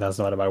 points because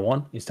 10,000 divided by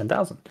 1 is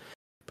 10,000.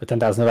 But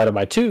 10,000 divided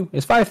by 2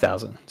 is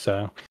 5,000.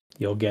 So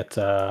you'll get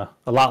a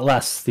lot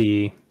less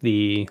the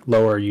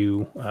lower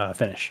you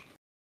finish.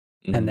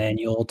 Mm-hmm. And then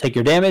you'll take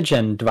your damage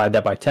and divide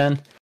that by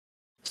 10.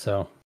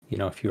 So,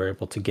 if you're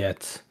able to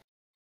get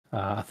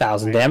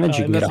 1,000 damage,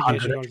 you can get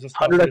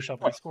 100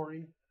 points.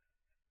 Scoring.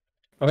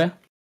 Okay,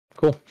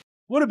 cool.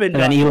 Would have been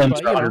and done, then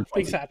elims but, 100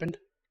 things happened.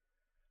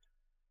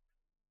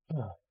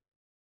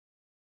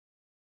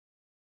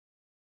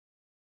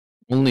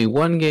 Only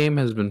one game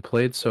has been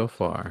played so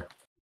far.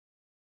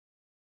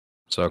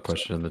 Saw a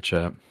question in the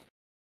chat.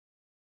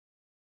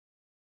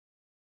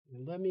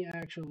 Let me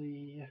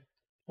actually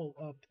pull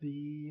up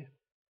the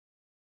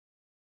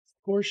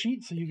score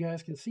sheet so you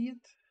guys can see it.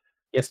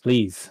 Yes,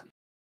 please.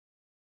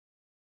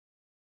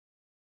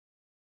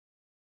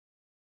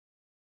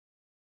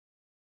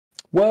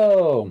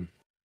 Whoa.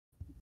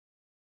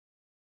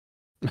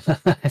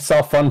 I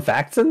saw fun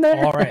facts in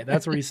there. All right,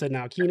 that's where you sit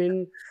now.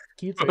 Keenan,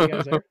 Keats, are you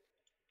guys there?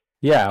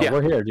 Yeah,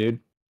 we're here, dude.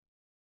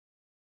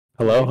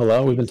 Hello,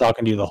 hello. We've been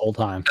talking to you the whole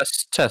time.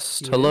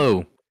 Test. Yeah.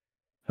 Hello.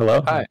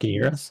 Hello, Hi. can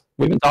you hear us?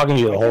 We've been talking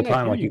to you the Why whole can't I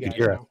time, like you you could guys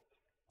hear us. now?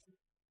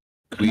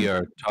 We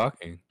are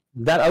talking.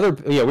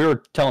 We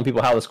were telling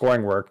people how the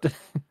scoring worked.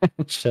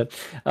 Shit.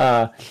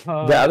 The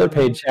other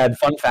page had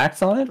fun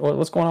facts on it.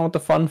 What's going on with the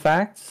fun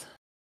facts?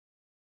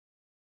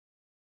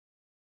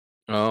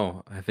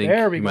 Oh, I think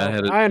There we you go. might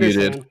have had I it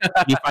understand. muted.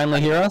 Can you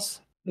finally hear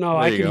us? No,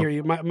 There I you can go. hear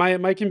you.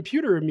 My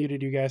computer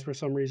muted you guys for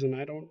some reason.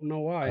 I don't know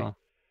why. Oh.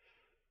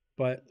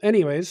 But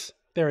anyways,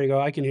 there we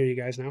go. I can hear you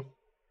guys now.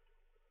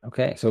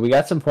 Okay, so we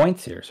got some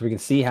points here, so we can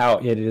see how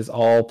it is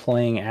all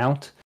playing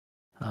out.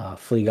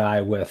 Flea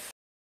Guy with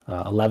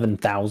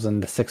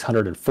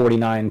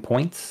 11,649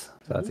 points.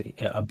 So that's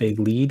a big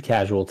lead.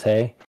 Casual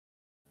Tay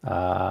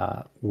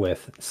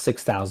with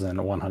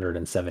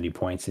 6,170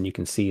 points, and you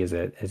can see as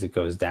it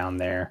goes down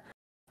there,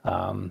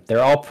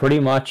 they're all pretty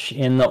much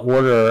in the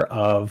order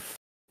of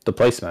the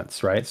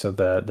placements, right? So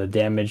the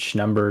damage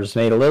numbers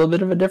made a little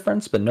bit of a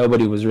difference, but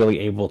nobody was really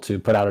able to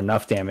put out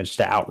enough damage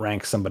to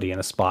outrank somebody in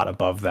a spot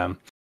above them.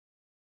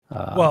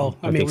 Well,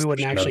 I mean, we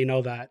wouldn't actually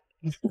know that.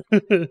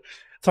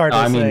 It's hard to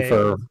say. I mean,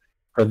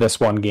 for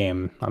this one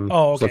game, I'm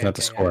looking at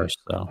the scores.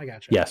 So I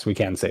got you. Yes, we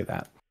can say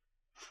that.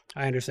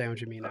 I understand what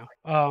you mean now.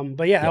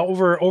 But yeah,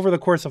 over the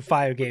course of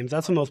 5 games,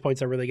 that's when those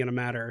points are really going to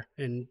matter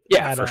and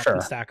add for up sure.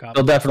 and stack up.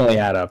 They'll definitely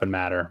add up and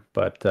matter,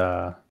 but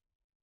there's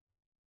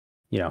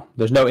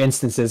no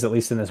instances, at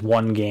least in this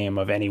one game,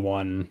 of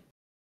anyone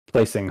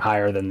placing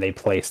higher than they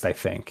placed, I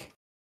think.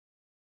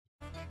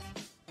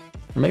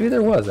 Maybe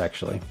there was,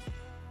 actually.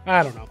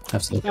 I don't know.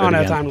 Absolutely. I don't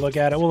have time to look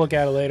at it. We'll look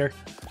at it later.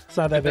 It's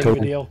not that big of a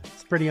deal.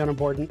 It's pretty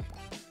unimportant.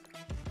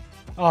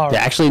 All right.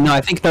 Yeah, actually, no,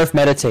 I think Nerf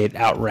Meditate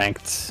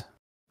outranked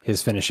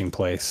his finishing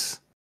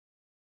place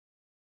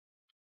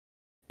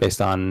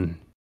based on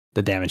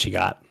the damage he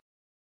got.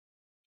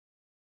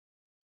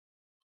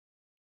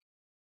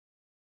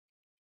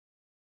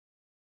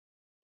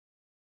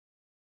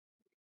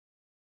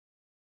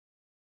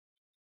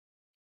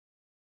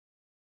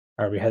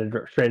 Are we headed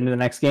straight into the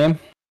next game?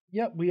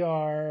 Yep, we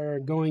are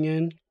going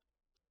in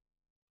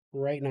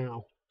right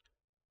now.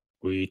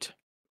 Sweet.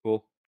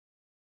 Cool.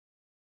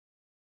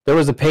 There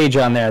was a page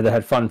on there that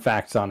had fun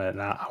facts on it,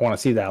 and I want to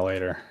see that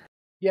later.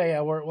 Yeah.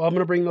 I'm going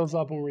to bring those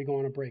up when we go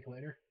on a break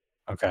later.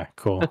 Okay,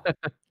 cool.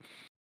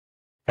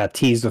 Got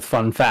teased with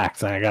fun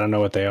facts, and I got to know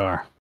what they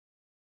are.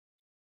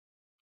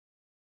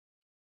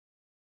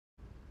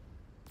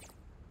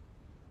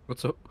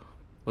 What's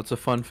a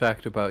fun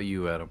fact about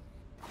you, Adam?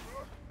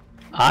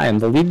 I am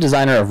the lead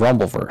designer of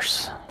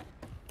Rumbleverse.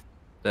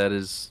 That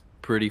is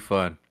pretty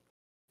fun.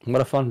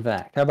 What a fun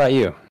fact. How about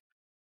you?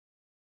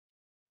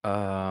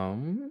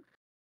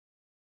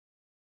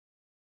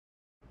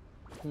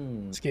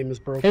 This game is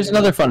broken. Here's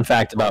another fun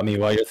fact about me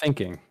while you're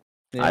thinking.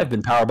 Yeah. I've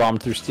been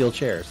powerbombed through steel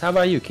chairs. How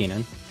about you,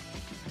 Keenan?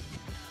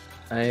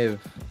 I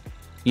have.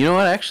 You know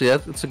what? Actually,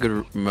 that's a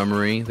good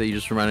memory that you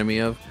just reminded me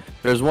of.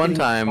 There was one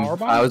time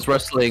I was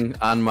wrestling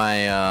on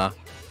my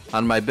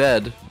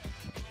bed,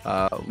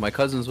 my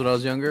cousins when I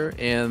was younger,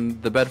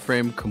 and the bed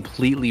frame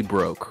completely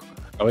broke.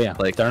 Oh yeah,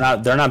 like they're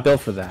not built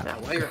for that. Yeah,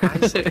 why your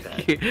eyes like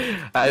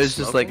that? I was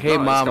just like, "Hey,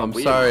 Mom, I'm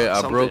sorry,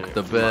 I broke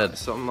the bed."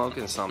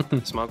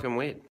 Smoking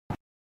weed.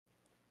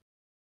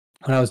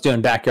 When I was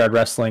doing backyard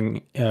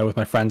wrestling with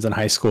my friends in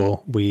high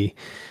school, we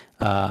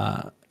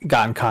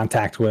got in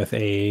contact with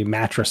a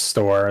mattress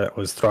store that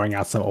was throwing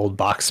out some old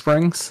box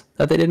springs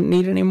that they didn't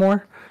need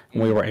anymore.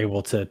 And we were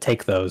able to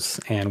take those,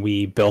 and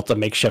we built a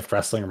makeshift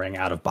wrestling ring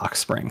out of box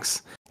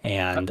springs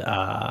and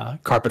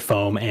carpet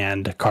foam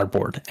and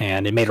cardboard,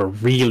 and it made a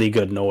really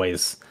good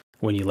noise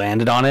when you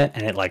landed on it,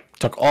 and it like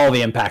took all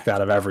the impact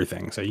out of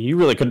everything, so you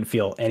really couldn't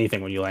feel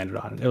anything when you landed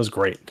on it. It was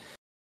great.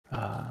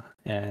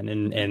 And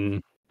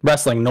in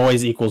wrestling,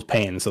 noise equals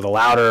pain, so the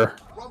louder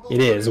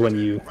it is when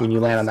you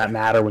land on that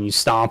mat, or when you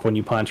stomp, when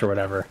you punch or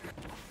whatever,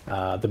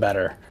 the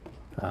better.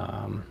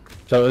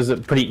 So it was a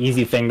pretty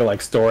easy thing to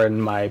like store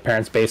in my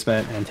parents'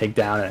 basement and take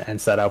down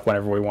and set up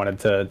whenever we wanted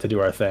to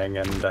do our thing,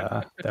 and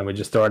then we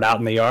just throw it out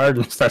in the yard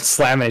and start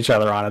slamming each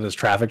other on it as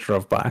traffic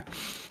drove by.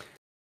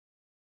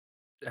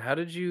 How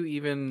did you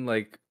even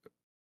like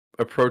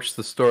approach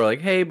the store?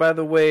 Like, hey, by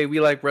the way, we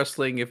like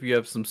wrestling. If you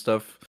have some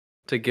stuff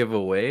to give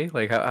away,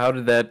 like how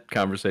did that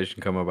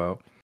conversation come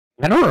about?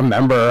 I don't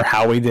remember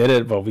how we did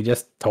it, but we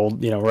just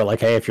told, we're like,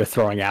 hey, if you're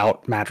throwing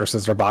out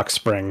mattresses or box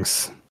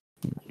springs,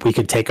 we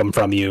could take them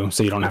from you,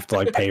 so you don't have to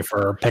like pay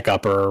for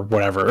pickup or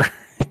whatever.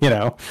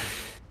 Don't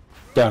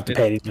have to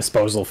pay any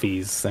disposal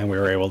fees. And we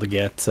were able to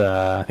get,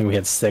 I think we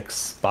had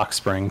 6 box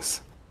springs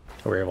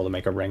that we were able to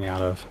make a ring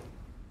out of.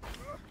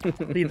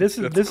 See, this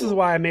is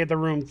why I made the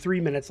room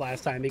 3 minutes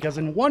last time, because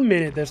in 1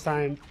 minute this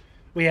time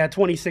we had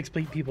 26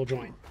 people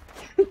join.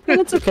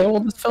 That's okay.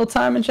 We'll just fill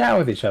time and chat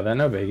with each other.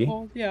 No biggie.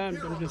 Well, yeah,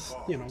 I'm just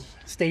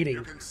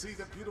stating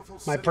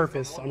my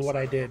purpose on what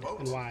I did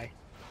and why.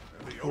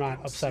 I'm not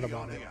upset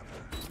about it.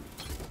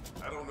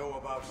 I don't know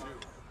about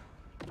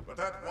you,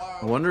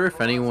 I wonder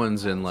if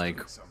anyone's in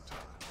like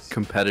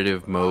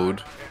competitive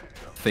mode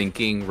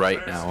thinking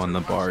right now on the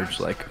barge,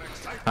 like,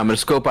 I'm gonna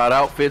scope out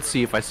outfits,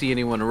 see if I see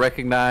anyone to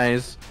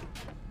recognize,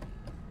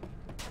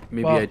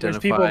 maybe identify. There's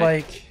people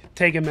like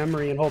Take a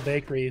Memory and Whole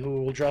Bakery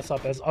who will dress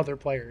up as other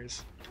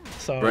players,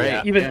 so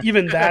Right.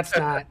 even that's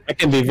not. It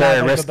can be very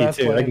like the risky best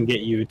too. way. It can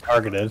get you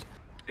targeted.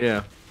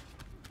 Yeah.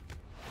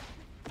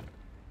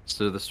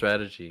 So the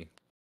strategy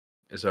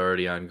is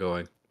already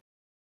ongoing.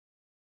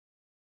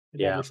 It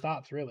Yeah. never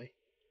stops, really.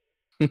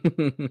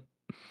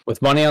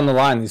 With money on the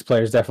line, these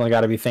players definitely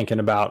got to be thinking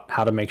about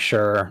how to make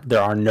sure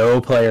there are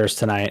no players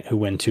tonight who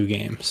win 2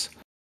 games.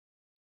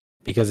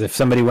 Because if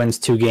somebody wins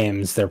 2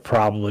 games, they're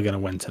probably going to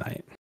win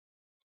tonight.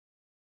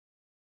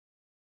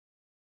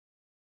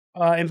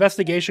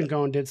 Investigation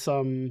Cone did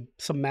some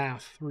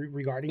math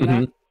regarding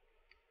that.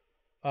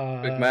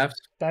 Quick maths?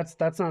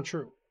 That's not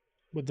true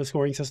with the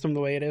scoring system the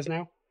way it is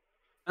now.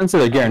 And so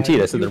they're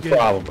guaranteed. I said you they're get-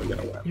 probably going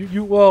to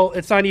win. Well,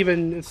 it's not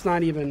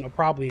even a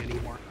probably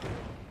anymore.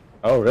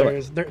 Oh, really?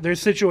 There's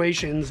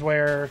situations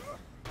where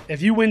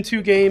if you win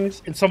 2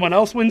 games and someone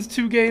else wins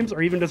 2 games,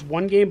 or even just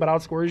 1 game but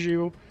outscores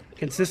you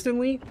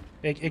consistently,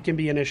 it can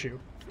be an issue.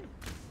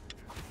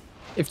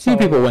 If 2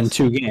 people win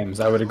 2 games,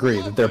 I would agree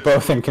that they're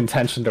both in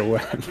contention to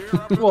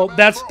win. Well,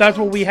 that's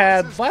what we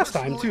had last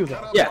time too,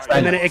 though. Yes,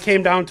 and then it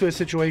came down to a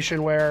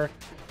situation where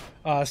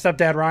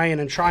Stepdad Ryan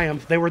and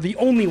Triumph, they were the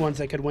only ones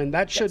that could win.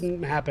 That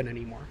shouldn't happen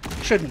anymore.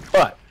 Shouldn't.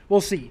 But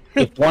we'll see.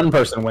 if one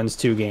person wins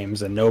 2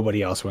 games and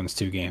nobody else wins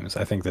 2 games,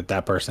 I think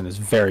that person is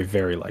very,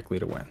 very likely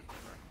to win.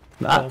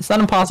 It's not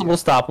impossible to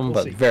stop them,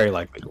 but see. very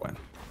likely to win.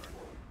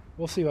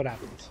 We'll see what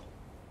happens.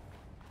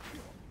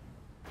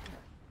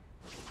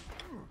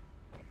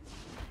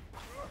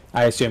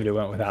 I assumed it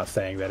went without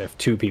saying that if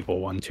 2 people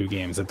won 2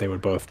 games, that they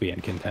would both be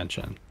in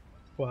contention.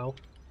 Well,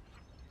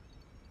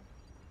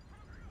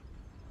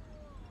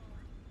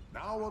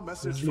 Now a this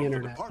message is the from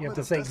internet. You have Department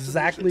to of say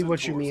exactly Destinations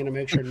what you and mean to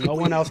make sure no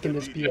one else can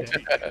dispute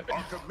it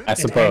I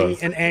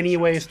suppose. in any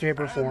way, shape,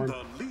 or form.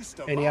 the least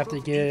And you have to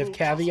amount of give evil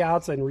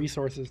caveats and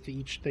resources to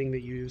each thing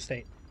that you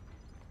state.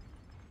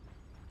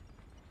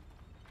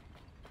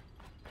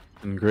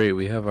 And great,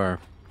 we have our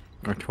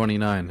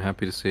 29.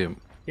 Happy to see him.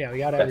 Yeah, we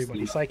got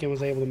everybody. Sykin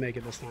was able to make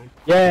it this time.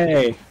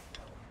 Yay!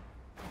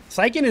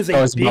 Sykin is That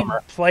a was a big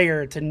bummer.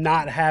 player to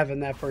not have in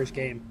that first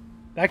game.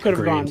 That could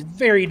have gone Agreed.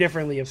 very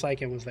differently if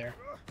Sykin was there.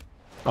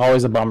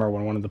 Always a bummer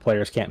when one of the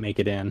players can't make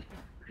it in.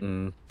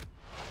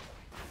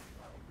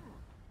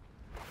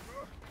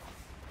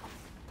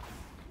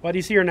 But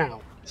he's here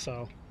now,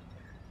 so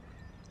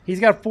he's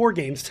got 4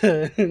 games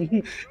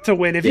to to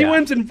win. If he Yeah.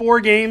 wins in 4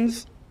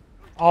 games,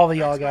 all of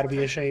y'all got to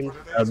be ashamed.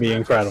 That would be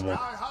incredible.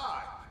 Sky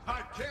high.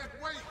 I can't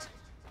wait.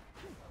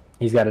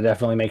 He's got to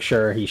definitely make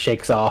sure he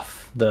shakes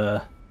off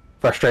the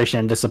frustration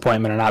and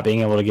disappointment of not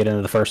being able to get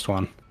into the first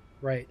one.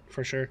 Right,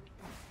 for sure.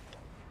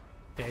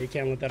 Yeah, you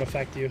can't let that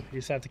affect you. You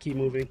just have to keep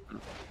moving.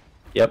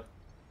 Yep.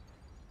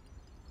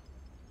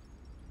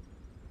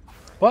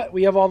 But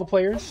we have all the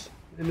players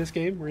in this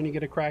game. We're going to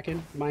get a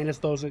Kraken, minus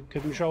those that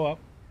couldn't show up.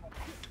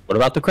 What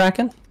about the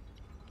Kraken?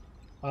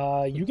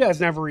 You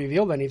guys never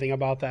revealed anything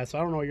about that, so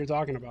I don't know what you're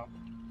talking about.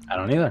 I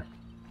don't either.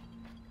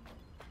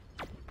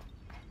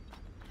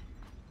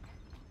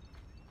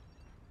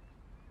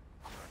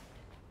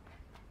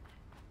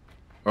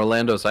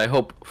 Orlando's, I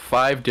hope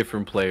 5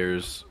 different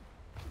players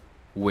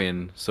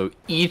win. So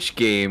each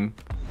game,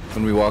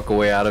 when we walk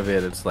away out of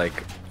it, it's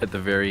like at the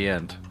very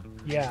end.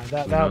 Yeah,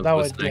 that knows would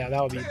what's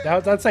be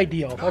that's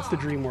ideal. That's the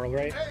dream world,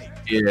 right?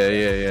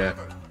 Yeah.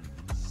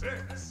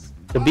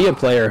 To be a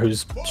player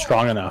who's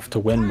strong enough to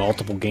win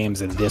multiple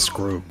games in this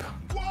group,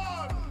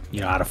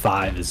 out of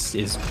 5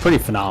 is pretty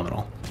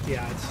phenomenal.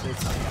 Yeah,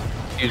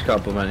 it's Huge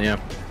compliment, yeah.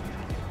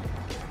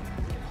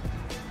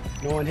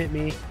 no one hit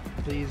me,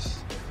 please.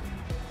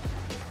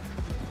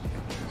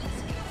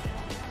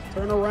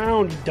 Turn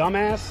around, you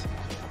dumbass.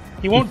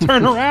 He won't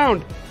turn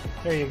around.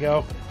 There you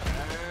go.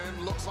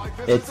 And looks like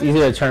this It's is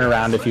easier it. to turn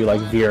around if you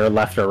veer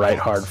left or right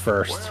hard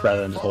first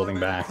rather than just holding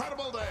back,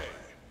 Incredible day.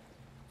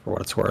 for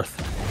what it's worth.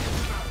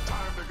 Now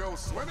time to go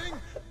swimming.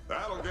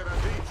 That'll get a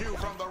DQ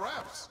from the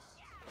refs.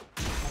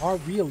 Are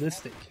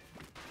realistic.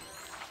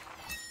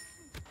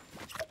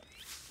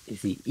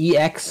 Is he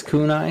EX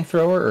kunai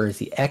thrower or is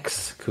he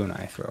X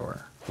kunai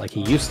thrower? Like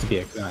he used to be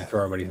a kunai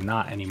thrower, but he's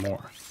not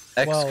anymore.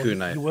 Well,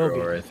 Kunai you will be.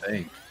 thrower, I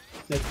think.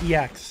 That's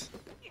EX.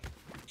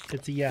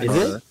 It's EX.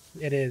 Is it?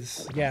 It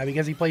is. Yeah,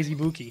 because he plays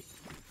Ibuki.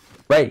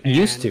 Right, he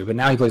used And- to, but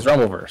now he plays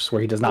Rumbleverse, where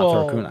he does not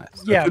throw kunai.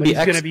 So it yeah, could but be he's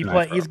going to X be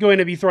kunai he's thrower. going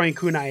to be throwing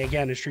kunai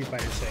again in Street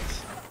Fighter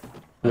 6.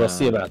 We'll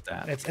see about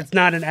that. It's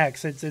not an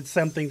X. It's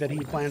something that he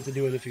plans to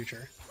do in the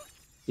future.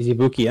 Is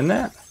Ibuki in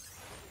that?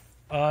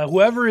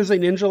 Whoever is a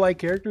ninja-like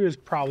character is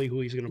probably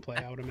who he's going to play,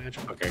 I would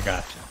imagine. Okay,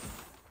 gotcha.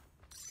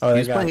 Oh,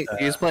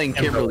 He was playing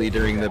Kimberly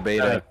during the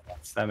beta.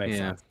 That makes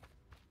Yeah. sense.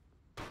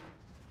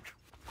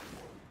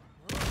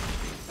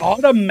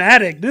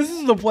 Automatic. This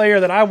is the player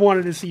that I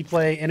wanted to see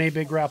play in a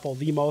big grapple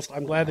the most.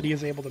 I'm glad that he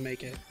is able to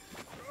make it.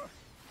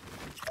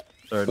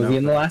 Third Was he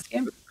in number. the last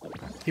game?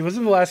 He was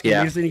in the last game.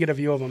 Yeah. We just didn't get a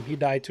view of him. He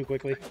died too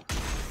quickly.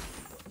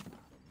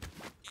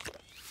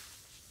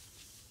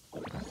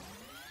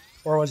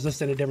 Or was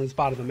this in a different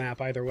spot of the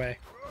map? Either way.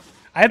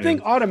 I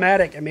think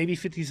automatic and maybe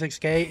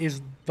 56K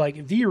is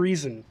like the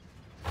reason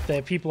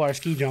that people are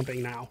ski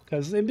jumping now.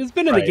 Because it's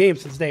been in the game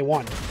since day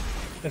one.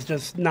 It's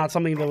just not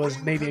something that was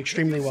maybe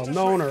extremely well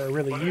known or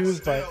really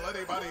used, but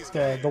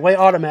the way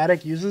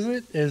automatic uses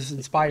it is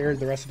inspired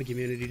the rest of the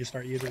community to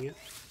start using it.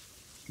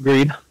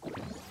 Agreed.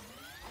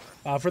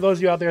 For those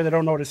of you out there that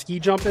don't know what a ski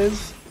jump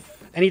is,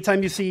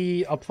 anytime you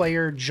see a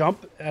player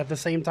jump at the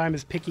same time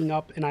as picking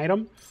up an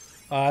item,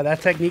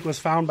 that technique was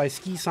found by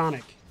Ski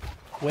Sonic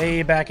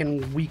way back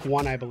in week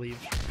 1, I believe.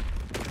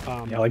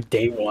 Yeah, like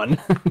day 1.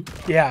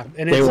 Yeah,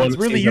 and it's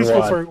really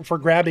useful for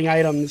grabbing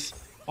items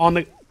on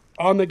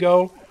the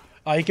go.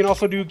 You can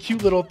also do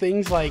cute little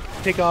things like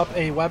pick up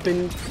a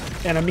weapon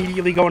and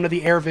immediately go into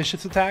the air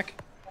vicious attack,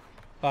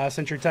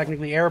 since you're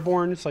technically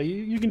airborne. So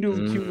you can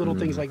do cute little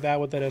things like that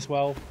with it as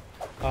well.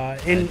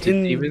 In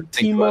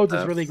team modes,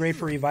 it's really great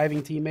for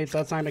reviving teammates.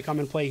 That's time to come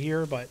and play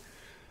here, but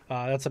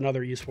that's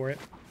another use for it.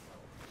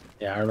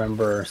 Yeah, I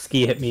remember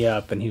Ski hit me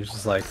up and he was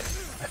just like,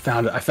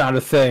 I found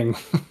a thing.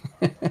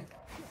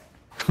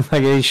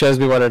 Like he shows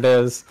me what it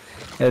is,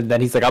 and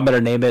then he's like, I'm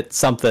gonna name it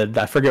something.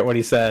 I forget what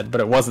he said,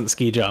 but it wasn't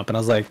ski jump, and I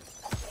was like,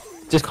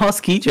 just call it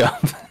ski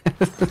jump.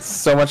 It's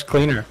so much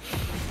cleaner.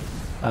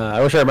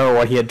 I wish I remember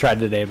what he had tried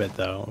to name it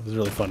though. It was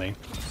really funny.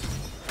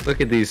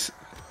 Look at these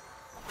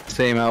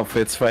same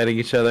outfits fighting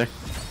each other.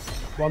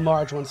 One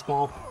large, one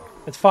small.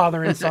 It's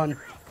father and son.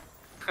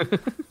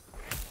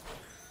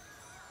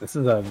 This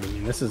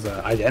is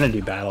a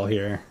identity battle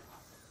here.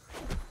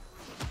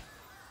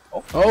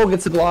 Oh,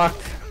 gets it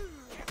blocked.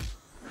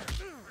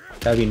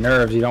 Gotta be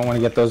nerves. You don't want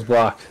to get those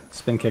blocked.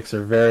 Spin kicks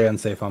are very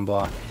unsafe on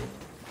block.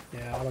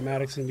 Yeah,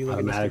 automatic's gonna be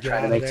looking Automatic to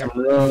trying to make there. some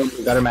room.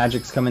 Gutter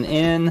Magic's coming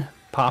in.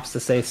 Pops to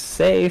stay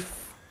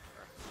safe.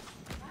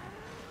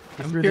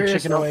 He threw the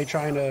chicken away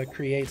trying to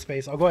create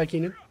space. I'll go ahead,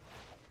 Keenan.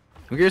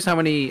 I'm curious how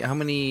many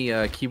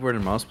keyboard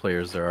and mouse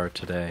players there are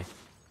today.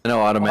 I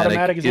know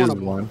automatic is is one of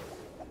them. one.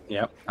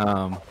 Yep.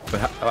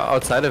 But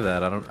outside of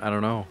that, I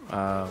don't know.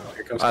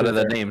 Out of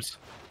the names.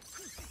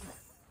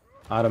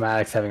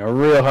 Automatic's having a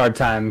real hard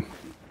time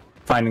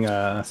finding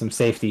some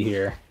safety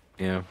here.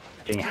 Yeah.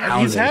 Getting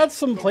hounded. He's had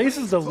some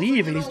places to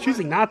leave, and he's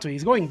choosing not to.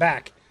 He's going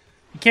back.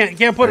 You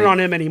can't put it on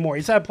him anymore.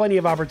 He's had plenty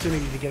of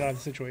opportunity to get out of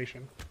the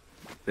situation.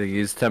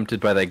 He's tempted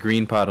by that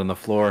green pot on the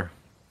floor.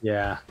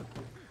 Yeah.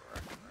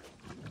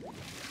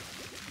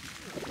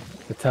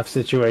 It's a tough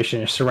situation.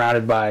 You're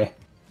surrounded by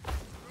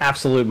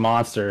absolute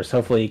monsters.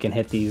 Hopefully he can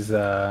hit these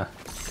emote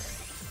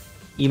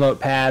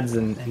pads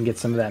and get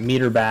some of that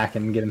meter back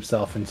and get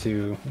himself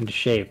into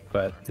shape,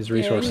 but his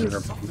resources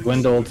are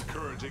dwindled.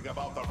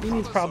 He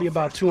needs probably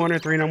about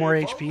 200, 300 more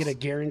HP to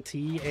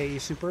guarantee a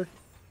super.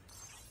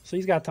 So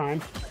he's got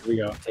time. Here we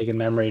go. Taking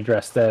memory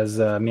dressed as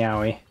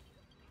Meowie.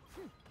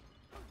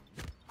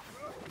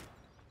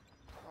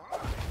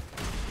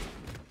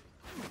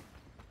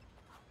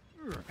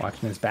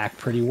 Watching his back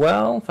pretty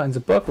well. Finds a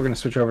book. We're going to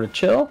switch over to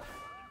Chill.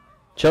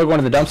 Chill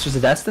going to the dumpsters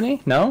of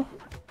destiny? No?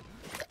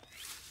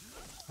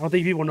 I don't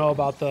think people know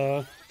about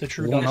the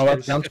true We don't know about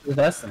dumpsters. the dumpsters of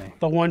destiny.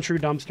 The one true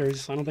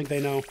dumpsters. I don't think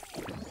they know.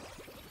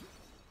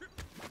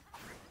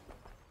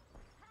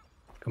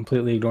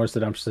 Completely ignores the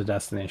dumpsters of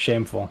destiny.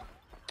 Shameful.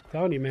 I'm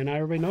telling you, man, not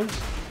everybody knows.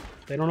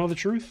 They don't know the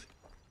truth.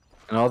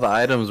 And all the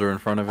items are in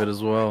front of it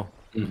as well.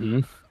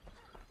 Mm-hmm.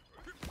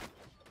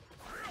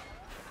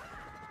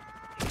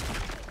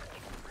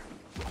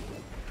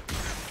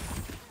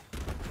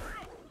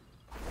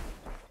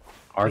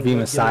 RV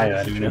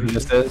Messiah. Do you know who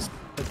this is?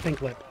 It's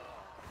Pink Lip.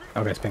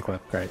 Okay, it's Pink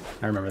Lip. Great.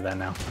 I remember that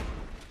now.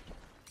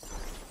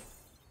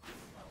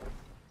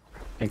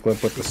 Pink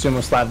Lip with the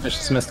Sumo Slap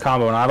Vicious Mist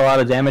combo. Not a lot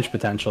of damage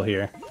potential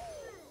here.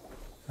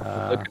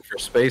 Looking for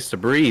space to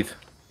breathe.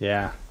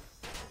 Yeah.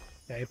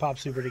 Yeah, he popped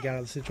super to get out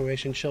of the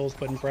situation. Chill's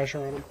putting pressure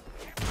on him.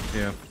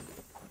 Yeah.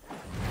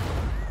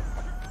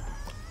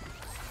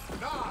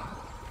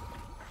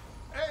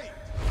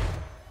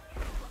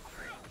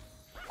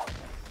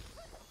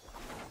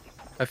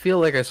 I feel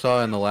like I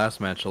saw in the last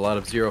match a lot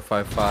of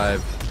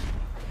 055,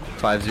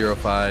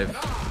 505,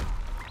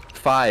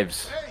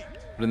 5s.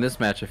 But in this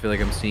match, I feel like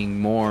I'm seeing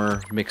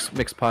more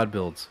mixed pod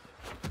builds.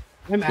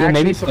 I'm actually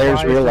maybe players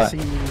surprised realize-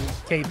 to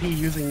see KP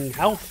using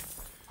health.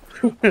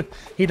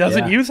 He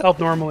doesn't use health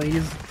normally.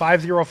 He's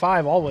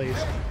 505 always.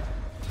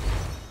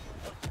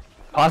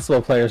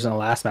 Possible players in the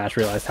last match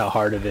realized how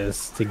hard it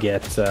is to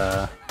get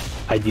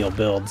ideal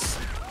builds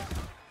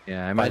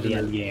Yeah, I by the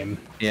imagine. end game.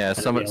 Yeah, And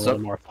some being a little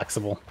more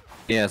flexible.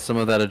 yeah, some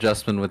of that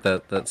adjustment with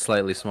that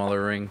slightly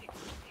smaller ring.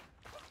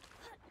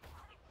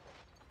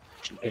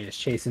 He is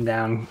chasing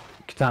down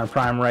Katana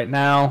Prime right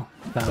now.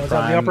 Katana So it's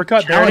on the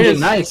uppercut. There it is.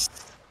 Nice.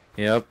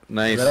 Yep,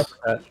 nice. Good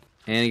uppercut.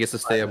 And he gets to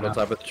stay up on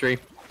top of the tree.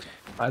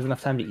 Buys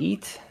enough time to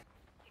eat.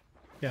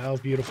 Yeah, that was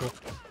beautiful.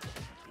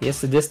 He has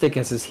Sadistic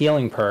as his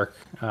healing perk,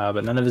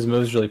 but none of his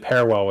moves really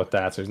pair well with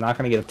that, so he's not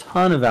going to get a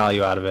ton of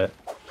value out of it.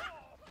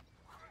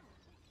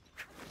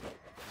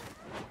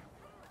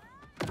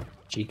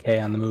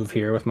 GK on the move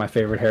here with my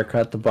favorite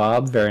haircut, the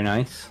bob. Very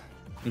nice.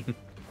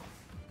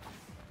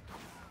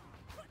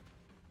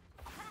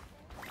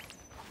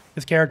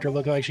 This character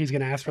looked like she's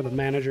gonna ask for the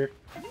manager.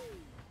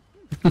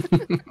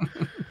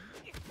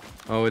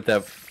 Oh, with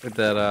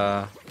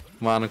that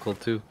monocle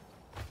too.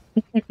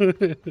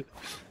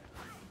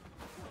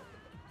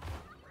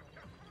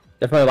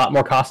 Definitely a lot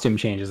more costume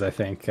changes, I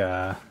think.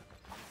 Yeah.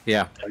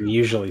 Than we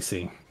usually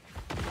see.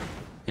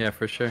 Yeah,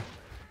 for sure.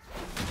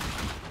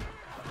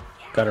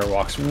 Gutter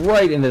walks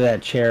right into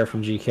that chair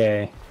from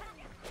GK.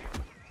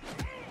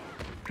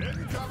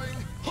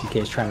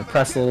 GK's trying to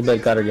press a little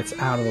bit. Gutter gets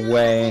out of the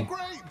way.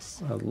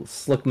 A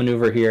slick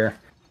maneuver here.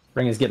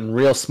 Ring is getting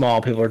real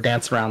small. People are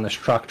dancing around this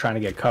truck trying to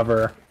get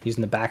cover,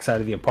 using the backside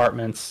of the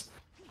apartments.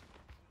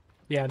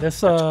 Yeah,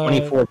 this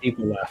 24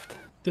 people left.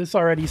 This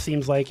already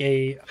seems like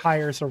a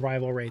higher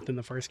survival rate than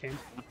the first game.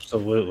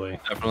 Absolutely.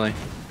 Definitely.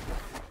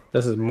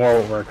 This is more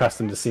what we're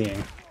accustomed to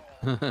seeing.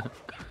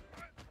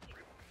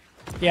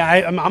 Yeah,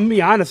 I'm gonna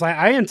be honest.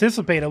 I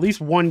anticipate at least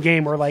one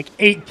game where like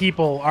 8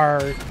 people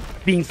are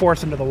being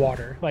forced into the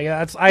water. Like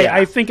that's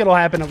I think it'll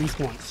happen at least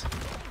once.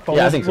 But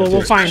Yeah, I think so too,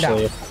 we'll find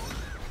especially out.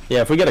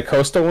 Yeah, if we get a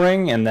coastal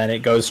ring and then it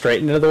goes straight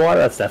into the water,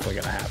 that's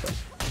definitely going to happen.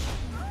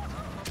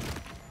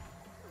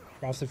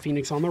 Frosted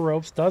Phoenix on the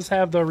ropes does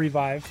have the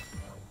revive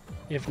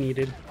if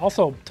needed.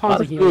 Also, tons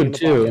Lot of of healing in food, the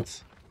too.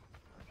 pockets.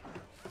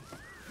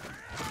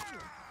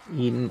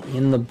 Eden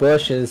in the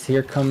bushes.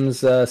 Here comes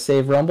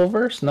Save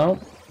Rumbleverse.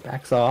 Nope,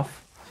 backs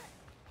off.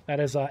 That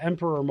is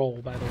Emperor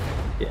Mole, by the way.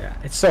 Yeah,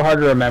 it's so hard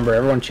to remember.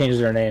 Everyone changes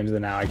their names,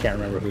 and now I can't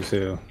remember who's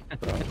who.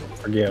 So,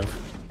 forgive.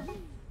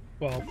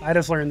 Well, I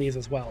just learned these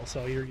as well,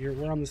 so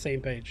we're on the same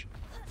page.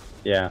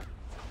 Yeah.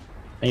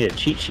 I need a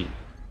cheat sheet.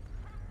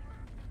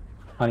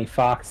 Honey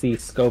Foxy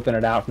scoping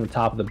it out from the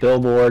top of the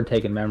billboard,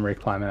 taking memory,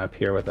 climbing up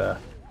here with a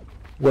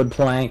wood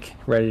plank,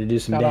 ready to do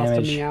some Shout out to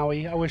damage.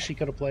 Meowie. I wish she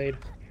could have played.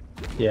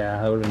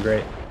 Yeah, that would have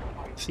been great.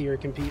 See her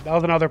compete. That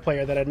was another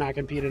player that had not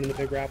competed in the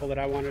Big Grapple that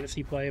I wanted to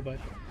see play, but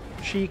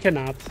she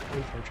cannot,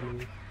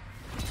 unfortunately.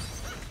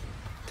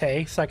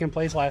 Tay, second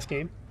place last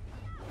game.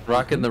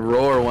 Rocking the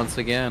roar once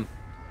again.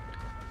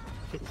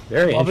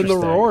 Very Loving the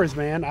interesting. roars,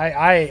 man.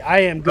 I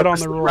am good on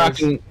the roars.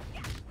 Rocking,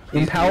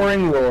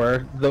 empowering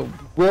roar. The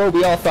roar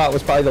we all thought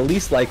was probably the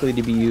least likely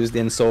to be used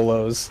in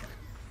solos.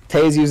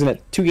 Tay's using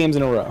it 2 games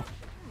in a row.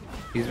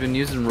 He's been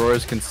using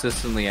roars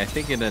consistently, I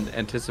think in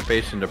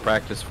anticipation to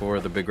practice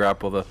for the Big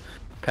Grapple the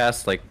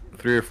past like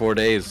 3 or 4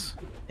 days.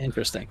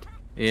 Interesting.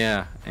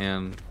 Yeah,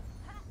 and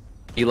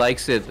he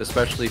likes it,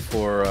 especially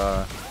for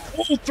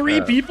Oh, 3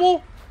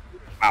 people?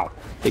 Wow.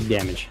 Big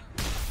damage.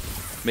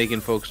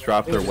 making folks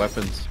drop their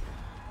weapons.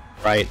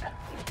 Right.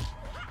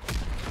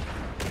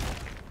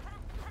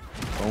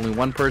 Only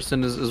one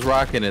person is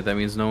rocking it. That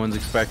means no one's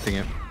expecting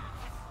it.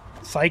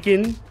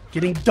 Saikin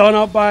getting done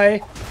up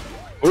by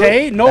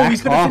Tay. No, back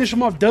he's going to off. finish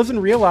him off. Doesn't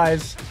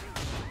realize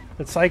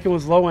that Saikin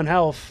was low in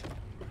health.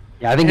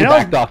 Yeah, I think he And that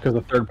was- backed off because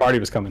the third party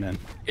was coming in.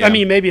 Yeah. I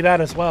mean, maybe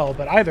that as well.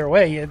 But either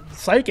way,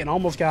 Saikin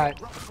almost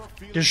got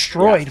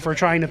destroyed for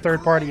trying to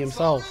third party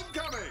himself.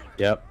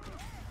 Yep.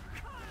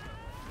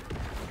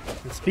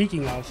 And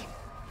speaking of,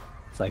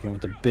 Saikin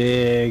with the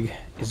big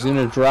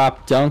Izuna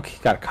drop dunk.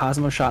 Got a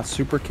Cosmo Shot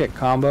super kick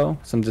combo.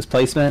 Some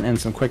displacement and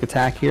some quick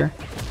attack here.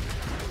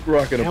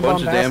 Rocking a Hand bunch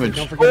bomb of basket, damage.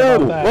 don't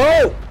forget about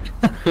that.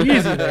 Whoa!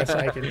 Easy there,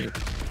 Saikin.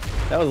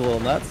 That was a little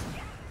nuts.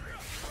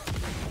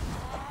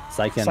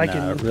 Saikin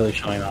Saikin. really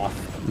showing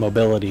off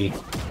mobility.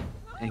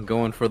 And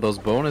going for those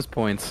bonus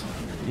points.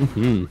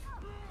 Mm-hmm.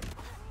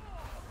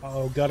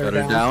 Oh, gutter Got her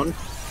down. down.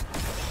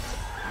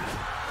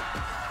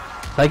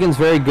 Saikin's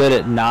very good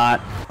at not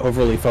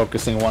overly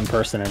focusing one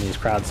person in these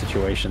crowd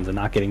situations and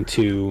not getting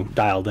too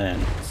dialed in.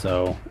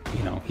 So,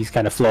 you know, he's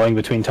kind of flowing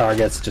between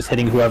targets, just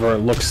hitting whoever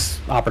looks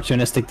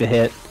opportunistic to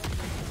hit.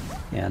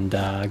 And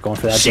going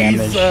for that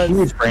Jesus. damage.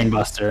 Huge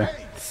brainbuster.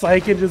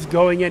 Saikin just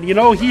going in. You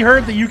know, he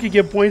heard that you could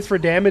get points for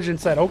damage and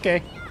said,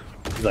 okay.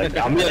 He's like,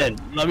 I'm in.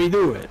 Let me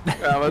do it.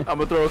 I'm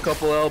gonna throw a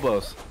couple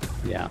elbows.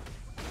 Yeah.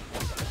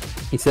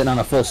 He's sitting on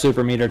a full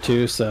super meter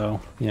too, so,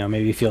 you know,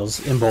 maybe he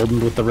feels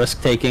emboldened with the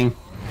risk taking.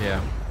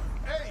 Yeah.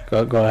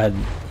 Go ahead.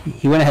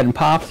 He went ahead and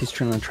popped. He's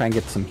trying to try and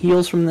get some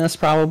heals from this,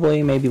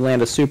 probably. Maybe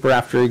land a super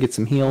after he gets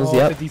some heals. Oh,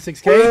 Yep.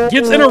 56k.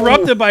 Gets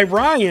interrupted by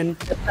Ryan.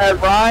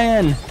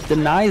 Ryan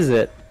denies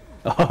it.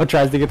 Oh,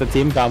 tries to get the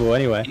team combo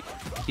anyway.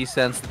 He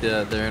sensed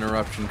their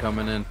interruption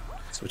coming in.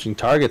 Switching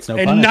targets, no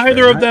And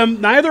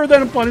punishment, neither of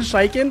them punished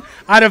Saikin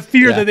out of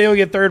fear Yeah. that they will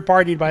get third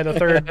partied by the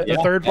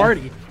third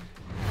party.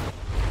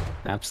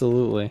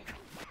 Absolutely.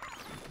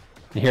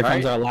 And here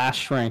comes Right. our last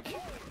shrink.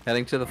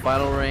 Heading to the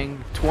final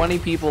ring. 20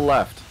 people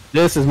left.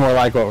 This is more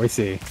like what we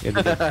see. In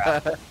the big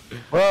crowd.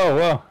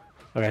 Whoa.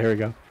 Okay, here we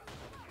go.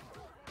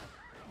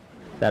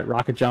 That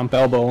rocket jump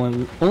elbow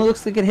only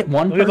looks like it hit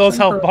one Look at those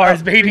person health for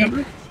bars, about baby.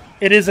 300.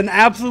 It is an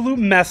absolute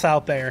mess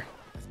out there.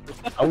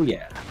 Oh,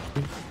 yeah.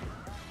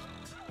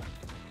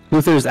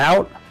 Luther's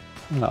out.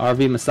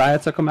 RV Messiah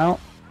took him out.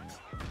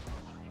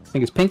 I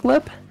think it's Pink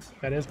Lip.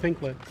 That is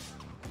Pinklet.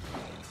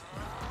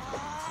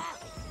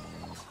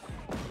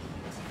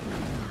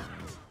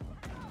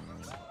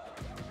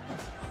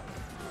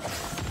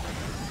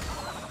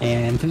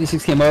 And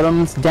 56k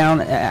modems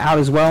down out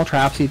as well.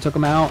 Trapsy took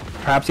him out.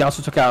 Trapsy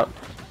also took out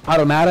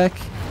Automatic.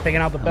 Taking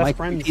out the best Mike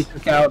friends. He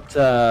took out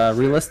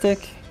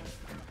Realistic.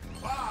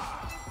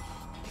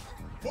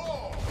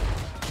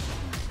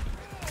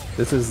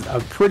 This is a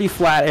pretty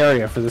flat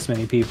area for this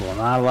many people.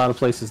 Not a lot of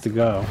places to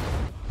go.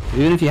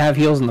 Even if you have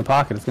heals in the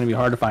pocket, it's going to be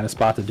hard to find a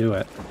spot to do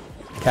it.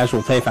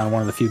 Casual Tay found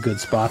one of the few good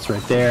spots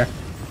right there.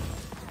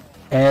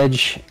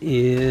 Edge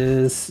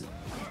is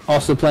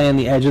also playing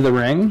the edge of the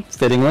ring,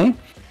 fittingly.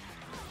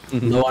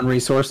 Low on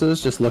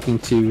resources, just looking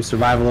to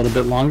survive a little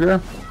bit longer.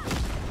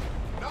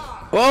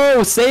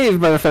 Whoa,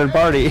 saved by the third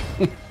party.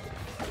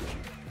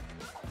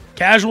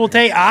 Casual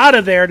Tay out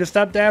of there to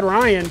stepdad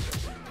Ryan.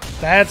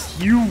 That's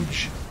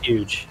huge.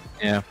 Huge.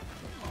 Yeah.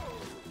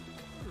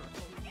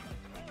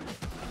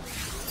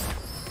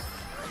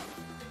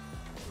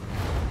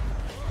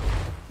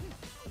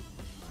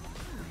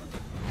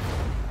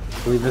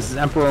 I believe this is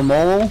Emperor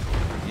Mole.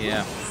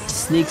 Yeah.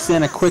 Sneaks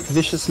in a quick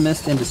Vicious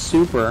Mist into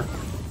Super.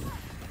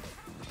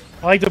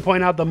 I like to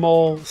point out the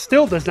Mole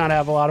still does not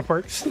have a lot of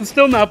perks.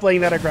 Still not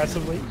playing that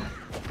aggressively.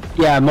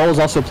 Yeah, Mole's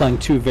also playing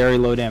 2 very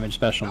low damage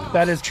special moves.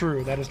 That is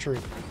true. That is true.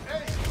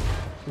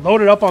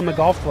 Loaded up on the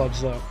golf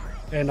clubs though,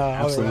 and other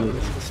Absolutely.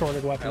 weapons,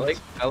 assorted weapons.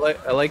 I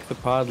like the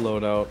pod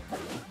loadout.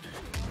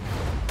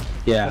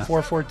 Yeah. The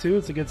 4-4-2.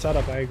 It's a good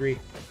setup. I agree.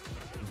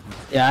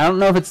 Yeah, I don't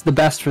know if it's the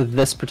best for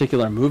this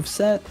particular move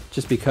set,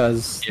 just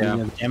because Yeah.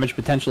 the damage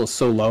potential is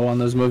so low on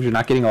those moves. You're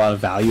not getting a lot of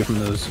value from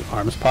those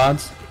arms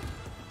pods.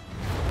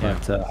 Yeah.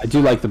 But I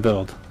do like the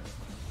build.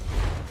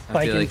 I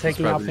Like feel him like he's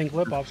taking out probably Pink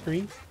Lip off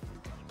screen.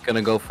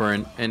 gonna go for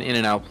an in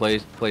and out play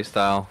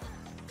style.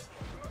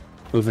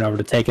 Moving over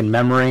to Taken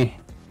Memory.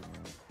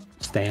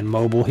 Staying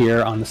mobile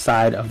here on the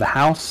side of the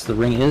house. The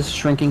ring is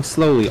shrinking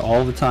slowly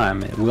all the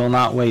time. It will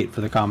not wait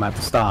for the combat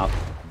to stop.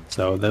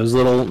 So those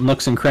little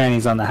nooks and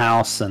crannies on the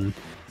house and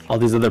all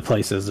these other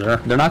places, they're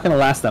not going to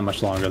last that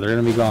much longer. They're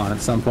going to be gone at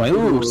some point.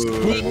 Ooh,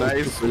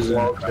 Nice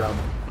wall jump.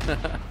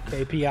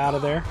 AP out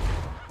of there.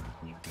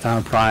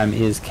 Town Prime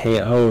is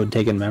KO'd,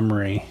 Taken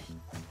Memory.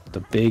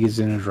 The big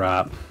Izuna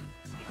drop.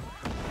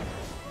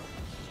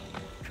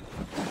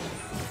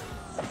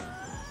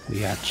 We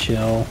got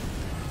Chill.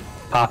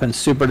 Popping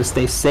Super to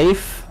stay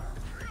safe.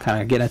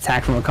 Kind of getting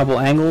attacked from a couple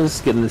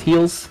angles, getting the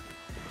heals.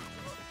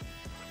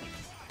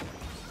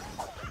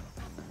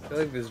 I feel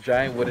like this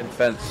giant wooden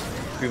fence.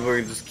 People are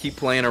gonna just keep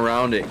playing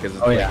around it because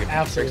Oh, yeah. it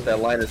Absolutely. restricts that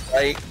line of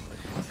sight.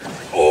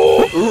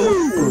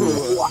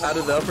 Oh! Out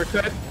of the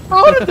uppercut.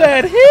 How did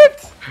that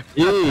hit?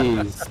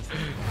 Jeez.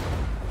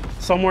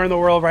 Somewhere in the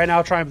world right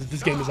now, trying.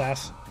 This game is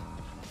ass.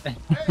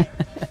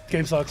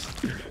 Game sucks.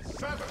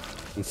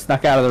 He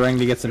snuck out of the ring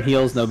to get some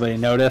heals. Nobody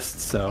noticed,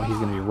 so he's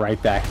going to be right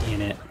back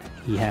in it.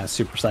 He has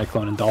Super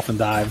Cyclone and Dolphin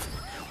Dive.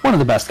 One of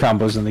the best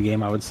combos in the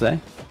game, I would say.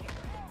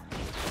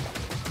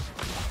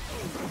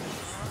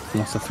 He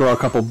wants to throw a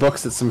couple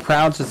books at some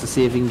crowds just to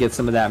see if he can get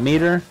some of that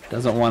meter.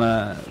 Doesn't want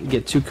to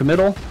get too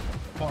committal.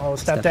 Oh,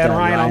 stepdad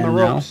Ryan on the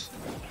now. ropes.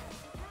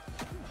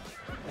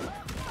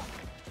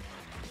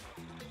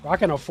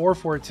 Rocking a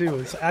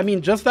 4-4-2. I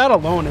mean, just that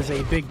alone is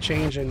a big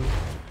change in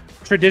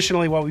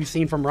traditionally what we've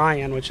seen from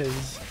Ryan, which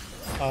is,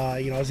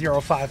 a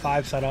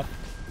 0-5-5 setup.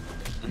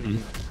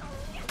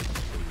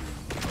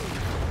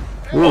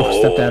 Ooh,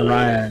 stepdad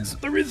Ryan.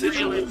 The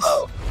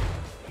residuals.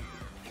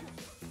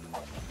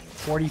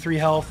 43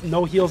 health,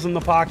 no heals in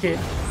the pocket.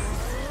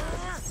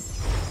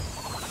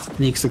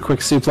 Sneaks a quick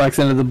suplex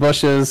into the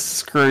bushes,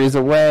 scurries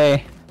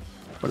away.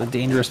 What a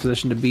dangerous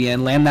position to be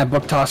in. Land that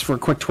book toss for a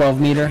quick 12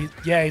 meter.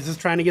 Yeah, he's just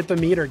trying to get the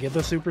meter, get the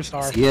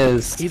superstar. He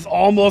is. He's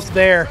almost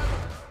there.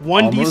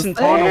 One Almost decent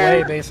taunt there.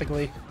 away,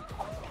 basically.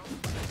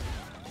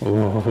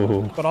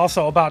 Ooh, But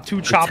also about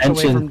 2 chops away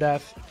tension. from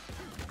death.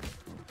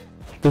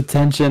 the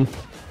tension.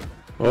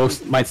 Oh,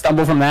 might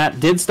stumble from that.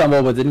 Did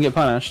stumble, but didn't get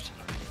punished.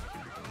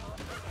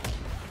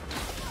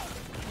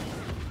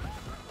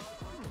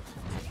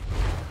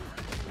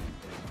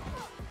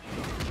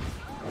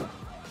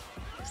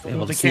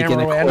 Move the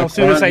camera away. I know as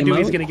soon as I do,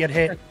 he's going to get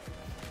hit.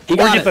 He Or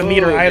got get it. the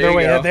meter Oh, either there you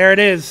way. go. There it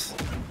is.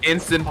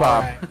 Instant All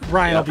pop. right.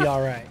 Ryan will be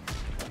all right.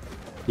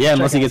 Yeah,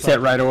 unless he Check gets out hit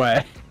right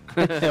away.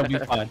 He'll be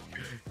fine.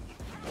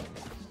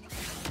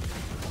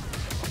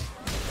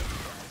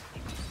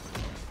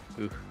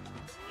 Oof.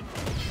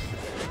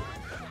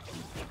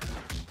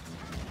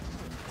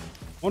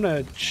 I want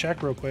to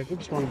check real quick.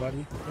 Oops, wrong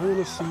button. I want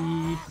to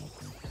see.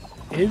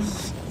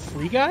 Is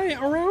Flea Guy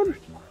around?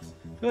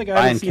 I feel like I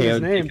Ryan haven't seen his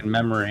KO'd name. taking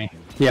memory.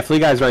 Yeah, Flea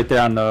Guy's right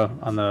there on the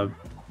In the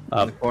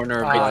corner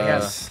of Ah, the,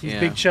 yes. He's yeah.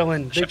 big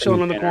chillin'. Big Checking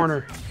chillin' in the banner.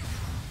 corner.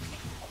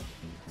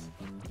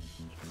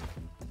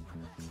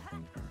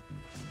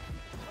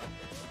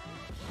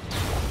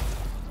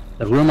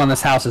 The room on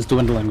this house is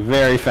dwindling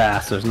very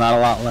fast. There's not a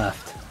lot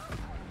left.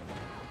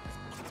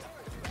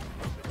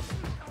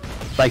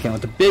 Syken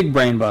with the big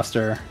brain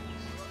buster.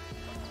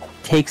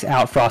 Takes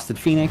out Frosted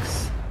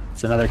Phoenix.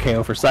 It's another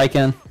KO for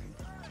Syken.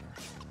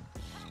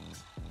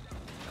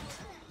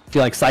 I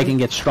feel like Syken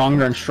gets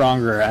stronger and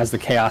stronger as the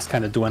chaos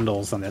kind of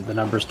dwindles and the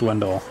numbers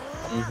dwindle.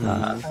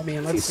 I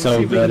mean, let's so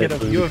see if we can good get a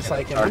at view of losing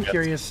Psychic. I'm targets.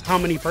 curious how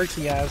many perks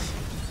he has.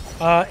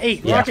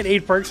 8. Yeah. Rocket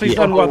 8 perks. So he's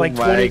Yeah. done what, like Oh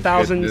my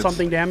 20,000 goodness.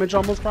 something damage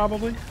almost,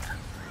 probably?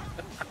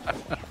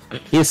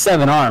 He has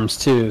 7 arms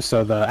too,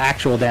 so the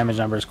actual damage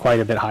number is quite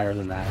a bit higher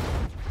than that.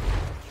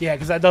 Yeah,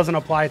 because that doesn't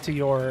apply to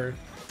your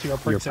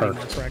perks anymore,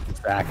 perks. correct?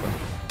 Exactly.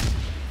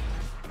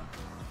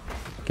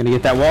 Gonna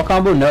get that wall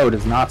combo? No,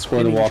 does not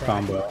score the Didn't even wall try.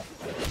 combo.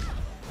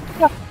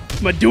 I'm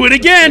gonna do it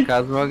again!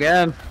 Cosmo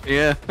again.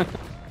 Yeah.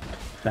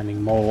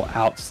 Sending Mole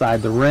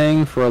outside the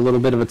ring for a little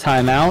bit of a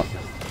timeout.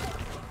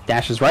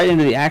 Dashes right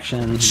into the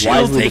action. Chill,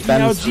 Wisely taking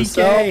out defends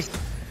GK.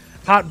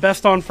 himself. Hot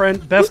best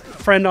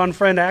friend on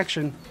friend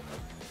action.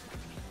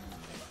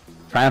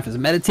 Triumph is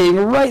meditating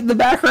right in the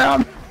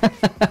background.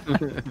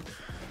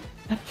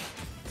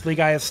 The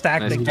guy is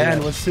stacked Nice again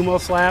catch. with Sumo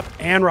Slap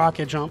and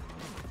Rocket Jump.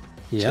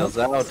 Yep. Chills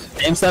out.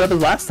 Same setup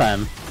as last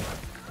time.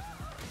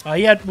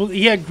 He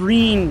had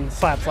green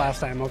slaps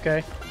last time,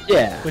 okay?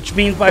 Yeah. Which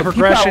means by But he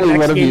progression probably next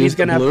would've game he's used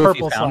the gonna have blue if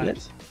he purple found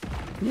slaps.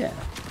 Yeah.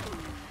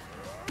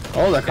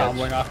 Oh, they're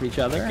comboing off each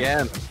other.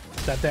 Again.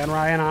 Set Dan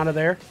Ryan out of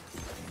there.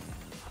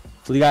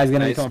 So the guy's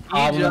gonna Nice become a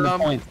problem in the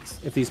jump. points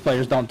if these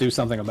players don't do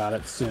something about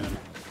it soon.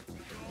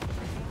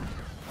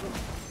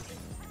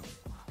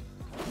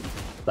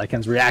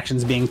 Lycan's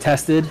reactions being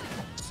tested.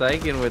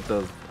 Psyching with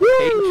those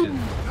patience.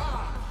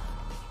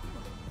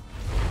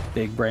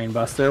 Big brain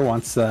buster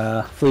once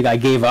Flea Guy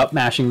gave up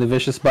mashing the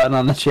vicious button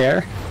on the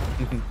chair.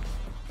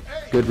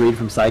 Good read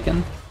from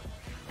Syken.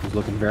 He's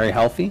looking very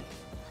healthy.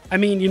 I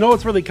mean, you know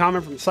what's really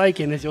common from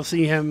Psychen is you'll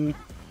see him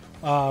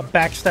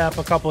backstep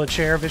a couple of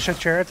vicious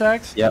chair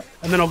attacks. Yep.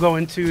 And then he'll go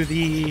into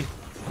the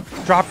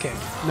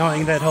dropkick,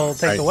 knowing that he'll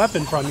take Right. the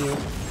weapon from you.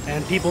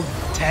 And people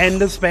tend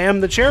to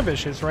spam the chair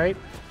vicious, right?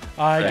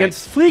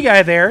 Against Flea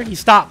Guy there, he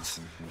stops.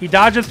 He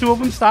dodges 2 of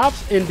them,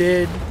 stops, and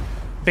did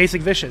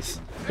basic vicious.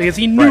 Because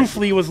he knew Right.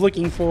 Flea was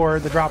looking for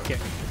the dropkick.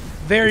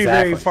 Very,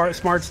 Exactly. very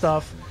smart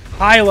stuff.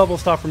 High level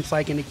stuff from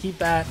Psychen to keep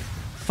that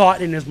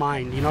thought in his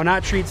mind. You know,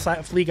 not treat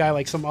Flea Guy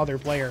like some other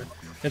player.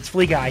 It's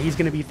Flea Guy. He's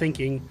going to be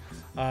thinking.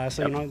 So,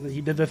 you know,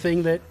 he did the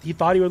thing that he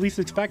thought he would at least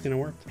expect, and it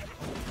worked.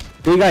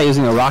 Flea Guy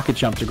using a rocket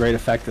jump to great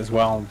effect as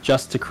well,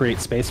 just to create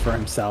space for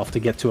himself to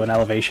get to an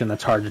elevation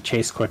that's hard to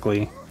chase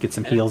quickly. Get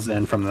some heals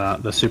in from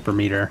the super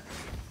meter.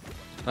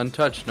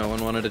 Untouched. No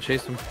one wanted to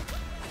chase him.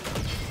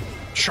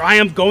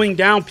 Triumph going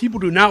down. People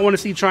do not want to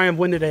see Triumph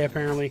win today,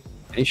 apparently.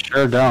 They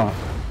sure don't.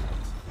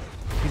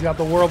 He's got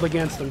the world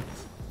against him.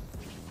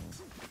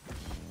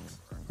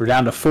 We're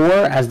down to 4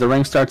 as the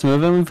ring starts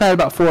moving. We've had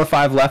about 4 or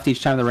 5 left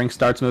each time the ring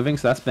starts moving,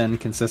 so that's been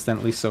consistent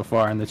at least so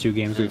far in the 2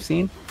 games we've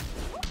seen.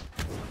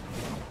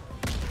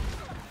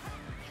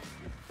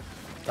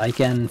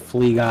 Lycan,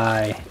 Flea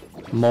Guy,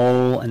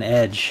 Mole, and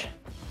Edge.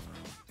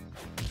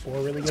 4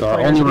 really good So our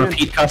players only again.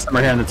 repeat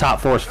customer here in the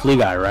top 4 is Flea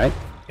Guy, right?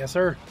 Yes,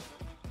 sir.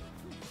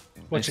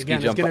 Which, Nice ski again,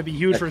 is jump going to up. be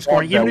huge That for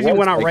scoring. that Even if he was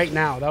went out big. right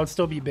now, that would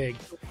still be big.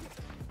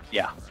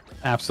 Yeah,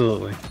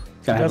 absolutely.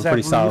 Gonna Does have a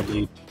pretty have solid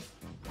lead.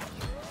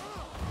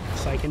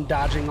 Psychen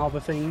dodging all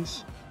the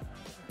things.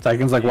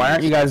 Syken's like, why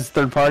aren't you guys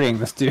third-partying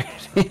this dude?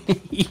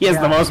 He has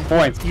Yeah. the most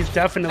points. He's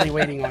definitely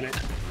waiting on it.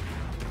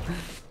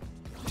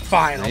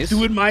 Fine, Nice. I'll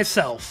do it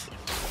myself.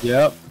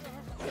 Yep.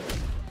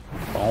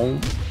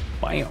 Boom.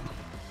 Bam.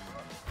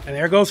 And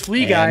there goes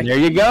Flea Guy. And there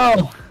you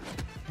go.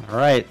 All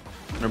right.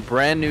 A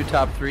brand new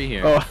top 3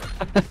 here. Oh,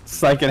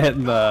 Syken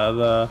hitting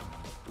the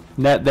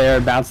net there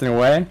and bouncing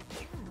away.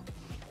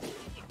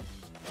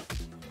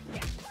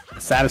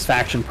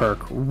 Satisfaction perk,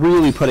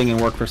 really putting in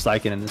work for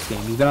Syken in this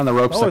game. He's been on the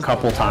ropes Oh, a it's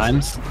couple not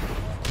times,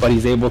 but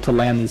he's able to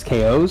land these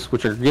KOs,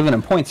 which are giving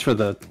him points for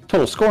the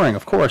total scoring,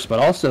 of course, but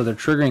also they're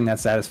triggering that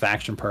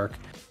satisfaction perk,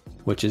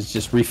 which is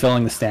just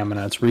refilling the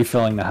stamina, it's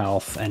refilling the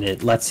health, and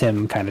it lets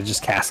him kind of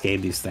just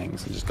cascade these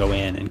things and just go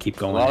in and keep A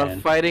going lot in.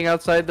 of fighting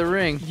outside the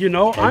ring. You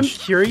know, I'm Edge.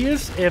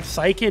 curious if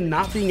Psychen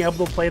not being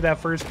able to play that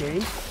first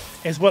game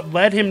is what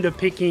led him to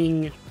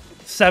picking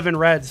 7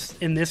 reds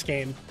in this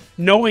game,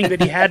 knowing that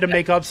he had to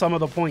make up some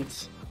of the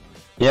points.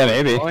 Yeah,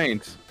 maybe.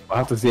 Point. We'll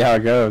have to see how it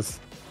goes.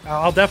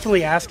 I'll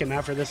definitely ask him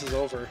after this is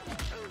over.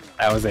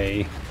 That was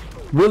a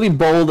really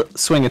bold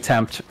swing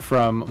attempt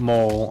from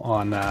Mole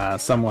on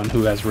someone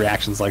who has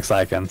reactions like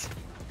Syken's.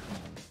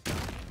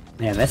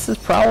 And this is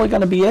probably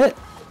going to be it.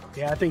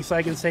 Yeah, I think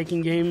Psychen's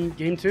taking game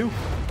 2.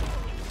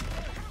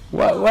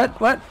 What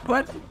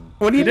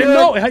are He you didn't doing?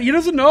 know. He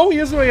doesn't know. He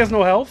has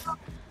no health.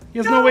 He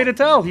has no way to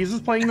tell. He's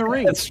just playing the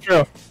ring. That's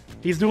true.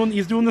 He's doing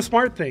the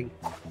smart thing.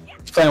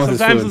 He's playing with his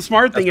Sometimes food. the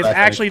smart thing That's is what I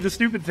think. actually the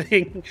stupid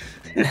thing.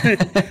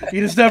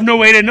 You just have no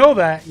way to know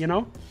that, you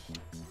know?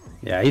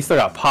 Yeah, he's still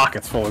got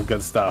pockets full of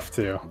good stuff,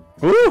 too.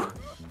 Woo!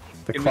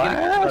 The Can we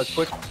get a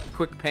clash.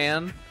 quick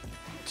pan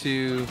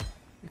to...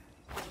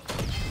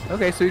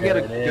 Okay, so we get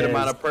a There it good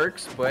amount is. of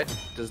perks, but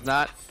does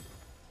not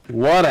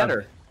What a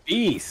matter.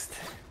 beast.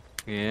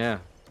 Yeah.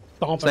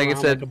 Stomping Like I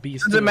around said, like a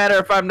beast. doesn't too. matter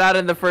if I'm not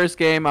in the first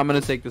game, I'm going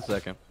to take the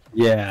second.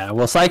 Yeah,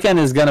 well, Syken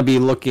is going to be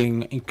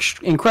looking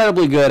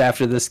incredibly good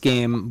after this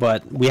game,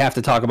 but we have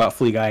to talk about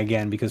Flea Guy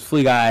again because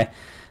Flea Guy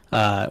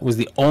was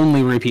the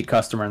only repeat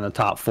customer in the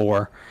top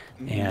 4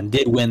 and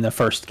did win the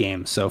first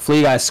game. So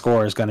Flea Guy's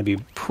score is going to be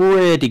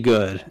pretty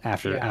good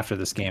after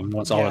this game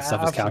once all that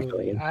stuff is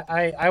calculated.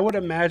 I would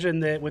imagine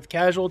that with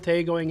Casual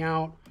Tay going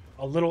out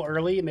a little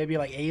early, maybe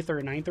like 8th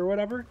or 9th or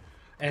whatever,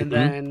 and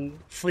then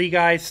Flea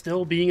Guy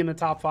still being in the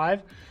top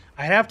 5,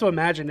 I'd have to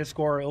imagine his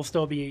score will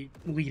still be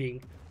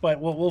leading, but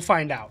we'll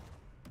find out.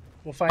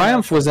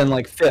 Triumph was in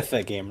like 5th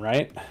that game,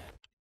 right?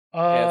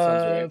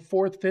 Yeah,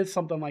 4th, 5th,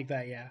 something like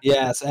that. Yeah.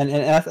 Yes, and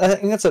I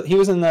think he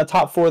was in the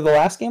top 4 of the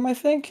last game, I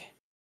think.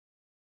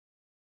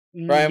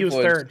 He was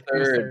third.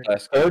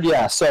 Third,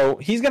 yeah. So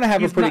he's going to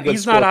have a pretty good score.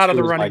 He's not out of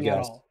the running at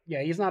all.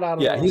 Yeah, he's not out of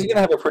the running. Yeah, he's going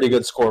to have a pretty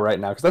good score right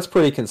now because that's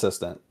pretty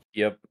consistent.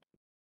 Yep.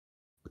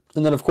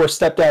 And then, of course,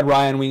 Stepdad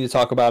Ryan we need to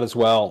talk about as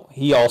well.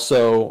 He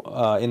also,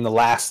 in the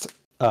last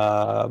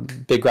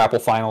Big Grapple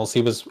Finals,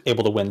 he was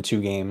able to win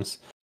 2 games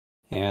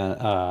and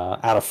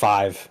out of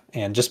 5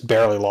 and just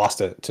barely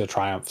lost it to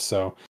Triumph.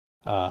 So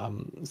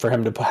for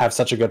him to have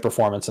such a good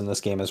performance in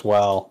this game as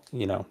well,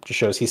 just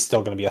shows he's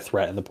still going to be a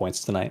threat in the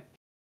points tonight.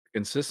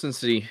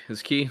 Consistency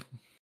is key.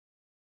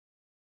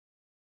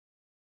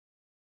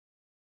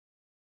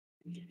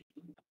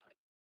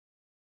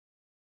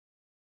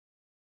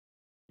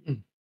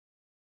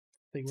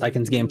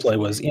 Sykin's gameplay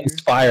was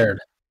inspired.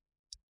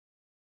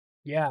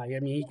 Yeah, I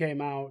mean, he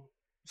came out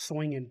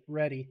swinging,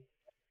 ready.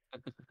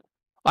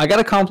 I got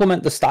to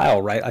compliment the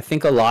style, right? I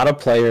think a lot of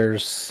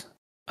players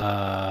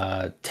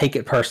take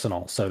it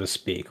personal, so to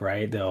speak,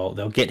 right?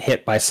 They'll get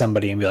hit by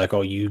somebody and be like,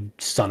 "Oh, you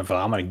son of a,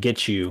 I'm going to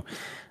get you."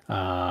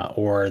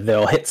 Or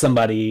they'll hit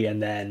somebody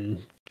and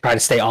then try to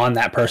stay on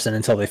that person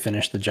until they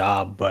finish the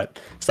job. But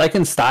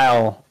Sykin's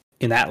style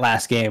in that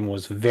last game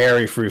was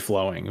very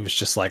free-flowing. It was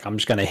just like, I'm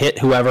just going to hit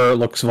whoever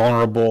looks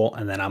vulnerable,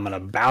 and then I'm going to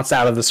bounce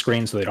out of the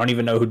screen so they don't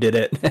even know who did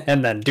it,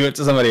 and then do it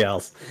to somebody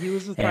else. He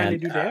was just trying to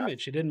do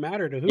damage. It didn't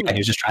matter to who. Yeah, he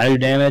was just trying to do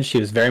damage. He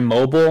was very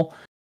mobile.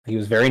 He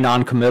was very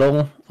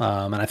non-committal,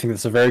 and I think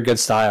that's a very good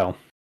style.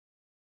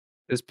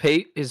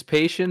 His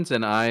patience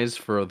and eyes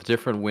for the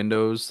different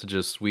windows to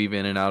just weave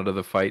in and out of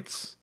the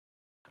fights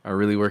are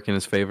really working in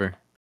his favor.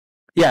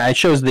 Yeah, it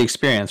shows the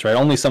experience, right?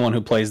 Only someone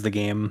who plays the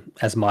game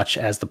as much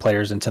as the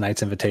players in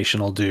tonight's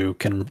Invitational do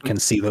can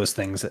see those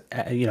things,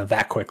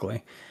 that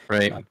quickly.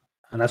 Right.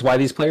 And that's why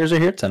these players are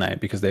here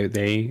tonight, because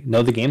they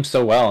know the game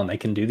so well and they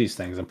can do these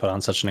things and put on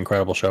such an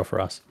incredible show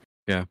for us.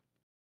 Yeah.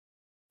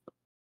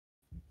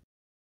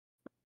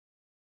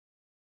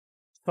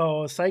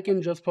 So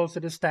Sykin just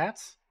posted his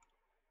stats.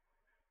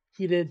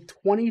 He did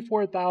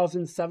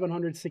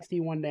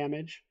 24,761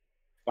 damage.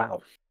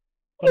 Wow.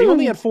 But he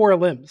only had 4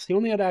 limbs. He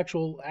only had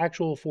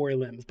actual 4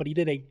 limbs, but he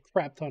did a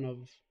crap ton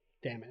of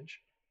damage.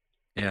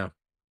 Yeah. I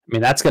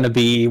mean, that's going to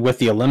be, with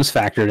the limbs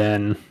factored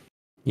in,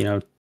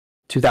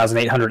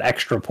 2,800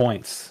 extra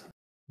points.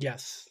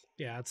 Yes.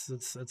 Yeah, it's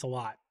a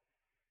lot.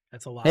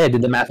 That's a lot. Hey, I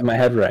did the math in my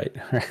head right.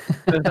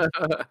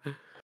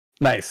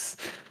 Nice.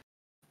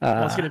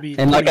 It's gonna be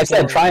and like I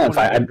said, Triumph,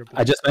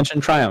 I just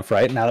mentioned Triumph,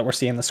 right? Now that we're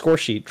seeing the score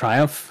sheet,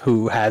 Triumph,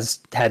 who has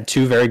had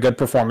 2 very good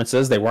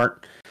performances. They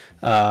weren't,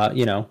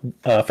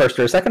 first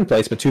or second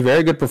place, but 2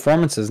 very good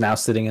performances, now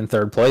sitting in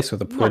 3rd place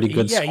with a pretty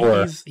good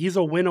score. He's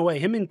a win away.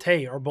 Him and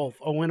Tay are both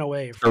a win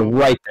away. They're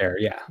right there,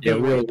 yeah. They're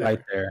really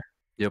right there.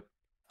 Yep.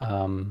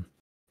 And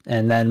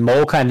then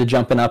Mole kind of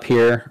jumping up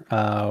here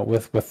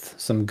with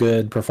some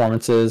good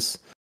performances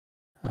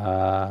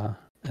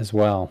as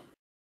well.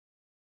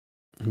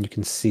 And you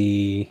can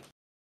see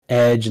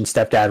Edge and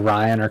Stepdad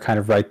Ryan are kind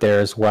of right there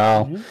as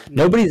well. Mm-hmm.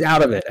 Nobody's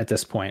out of it at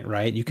this point,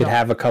 right? You could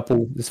have a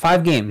couple. It's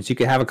 5 games. You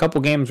could have a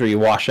couple games where you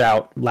wash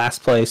out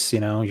last place.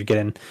 You're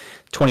getting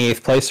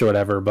 28th place or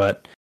whatever.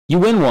 But you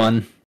win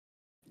one,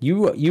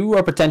 you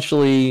are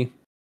potentially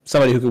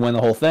somebody who could win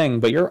the whole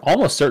thing. But you're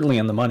almost certainly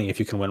in the money if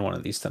you can win one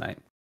of these tonight.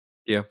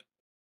 Yeah.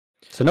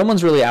 So no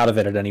one's really out of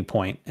it at any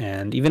point.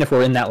 And even if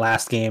we're in that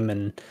last game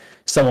and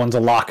someone's a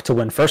lock to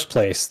win first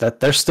place, that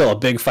there's still a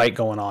big fight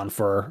going on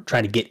for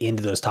trying to get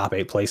into those top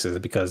 8 places,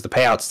 because the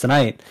payouts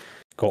tonight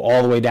go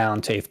all the way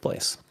down to 8th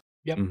place.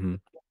 Yep. Mm-hmm.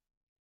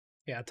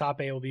 Yeah, top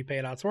 8 will be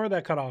paid out. So where would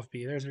that cutoff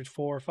be? There's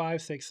 4,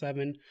 5, 6,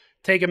 7.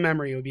 Take a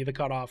memory would be the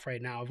cutoff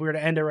right now. If we were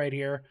to end it right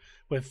here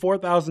with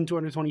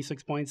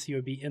 4,226 points, he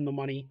would be in the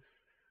money.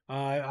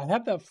 I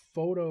have that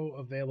photo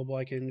available.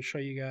 I can show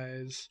you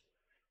guys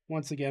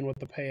once again what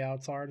the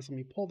payouts are. Just let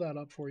me pull that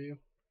up for you.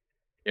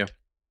 Yeah.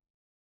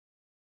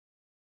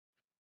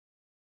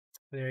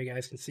 There you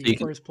guys can see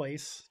first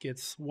place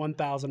gets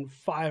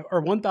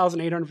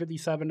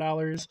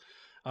 $1,857.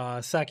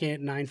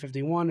 Second,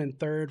 $951, and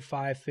third,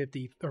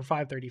 $550 or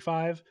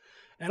 $535.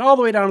 And all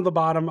the way down to the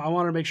bottom, I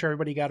want to make sure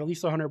everybody got at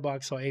least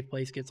 $100. So 8th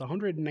place gets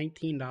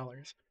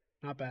 $119.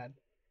 Not bad.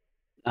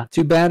 Not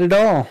too bad at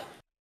all.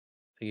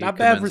 Not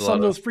bad for some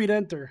of those free to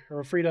enter,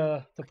 or free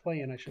to play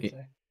in, I should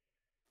say.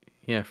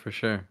 Yeah, for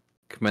sure.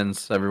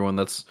 Commends everyone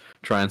that's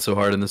trying so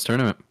hard in this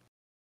tournament.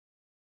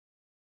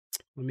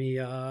 Let me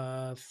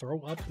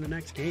throw up the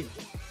next game.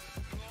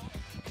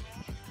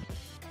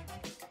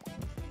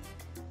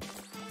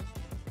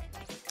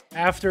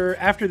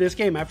 After this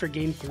game, after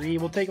game 3,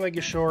 we'll take like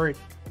a short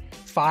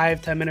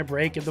 5-10 minute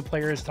break, give the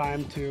players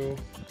time to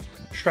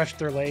stretch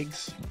their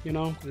legs,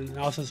 and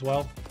us as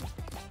well.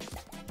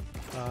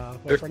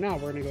 But for now,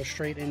 we're going to go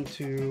straight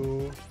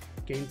into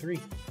game 3.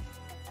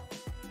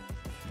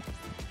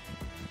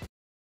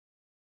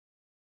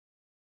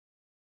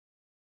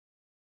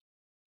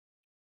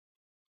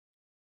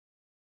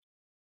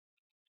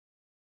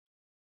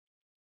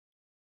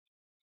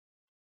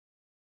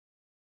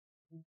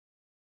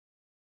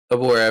 Oh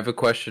boy, I have a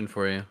question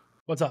for you.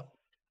 What's up?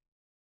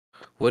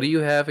 What do you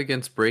have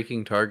against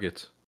breaking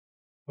targets?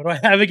 What do I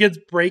have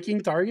against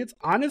breaking targets?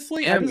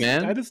 Honestly,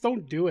 Yeah, I just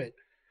don't do it.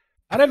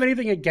 I don't have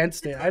anything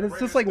against it. It's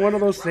just like one of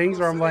those things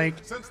where I'm like,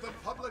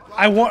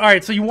 all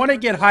right, so you want to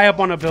get high up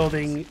on a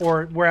building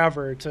or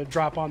wherever to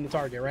drop on the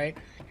target, right?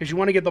 Because you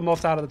want to get the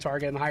most out of the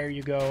target, and the higher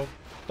you go,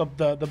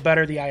 the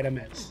better the item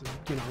is,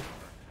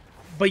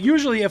 But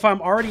usually if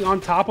I'm already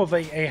on top of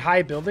a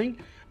high building,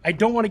 I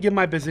don't want to give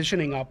my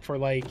positioning up for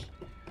like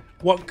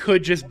what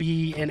could just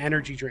be an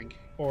energy drink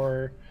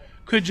or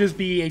could just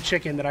be a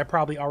chicken that I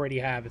probably already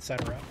have,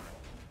 etc.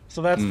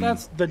 So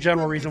that's the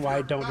general reason why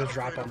I don't just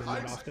drop them in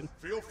that often.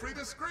 Feel free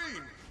to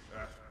scream.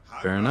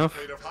 Fair enough.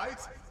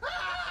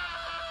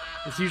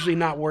 It's usually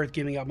not worth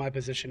giving up my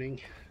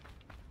positioning.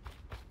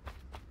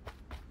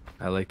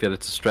 I like that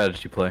it's a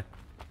strategy play.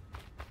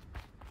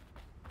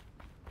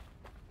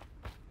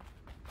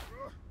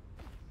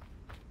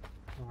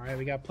 All right,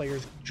 we got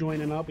players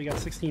joining up. We got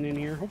 16 in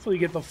here. Hopefully we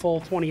get the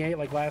full 28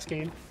 like last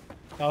game.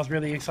 That was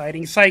really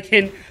exciting.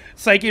 Saikin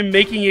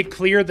making it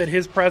clear that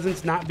his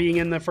presence not being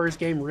in the first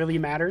game really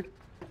mattered.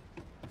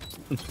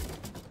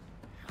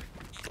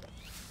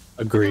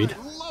 Agreed.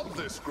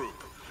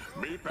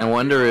 I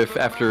wonder if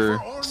after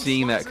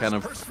seeing that kind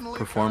of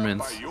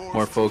performance,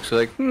 more folks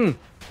are like,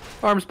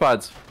 arms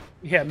pods.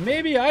 Yeah,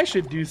 maybe I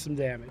should do some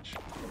damage.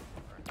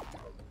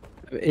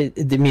 I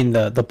mean,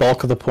 the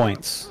bulk of the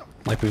points,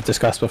 like we've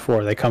discussed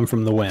before, they come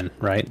from the win,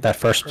 right? That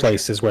first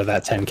place is where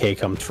that 10k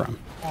comes from.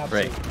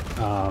 Absolutely.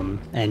 Right.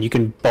 And you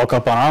can bulk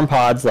up on arm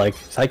pods. Like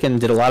Saikin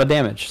did a lot of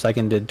damage.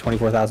 Saikin did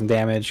 24,000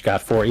 damage,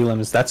 got 4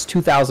 elims. That's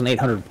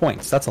 2,800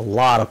 points. That's a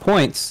lot of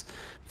points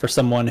for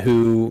someone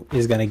who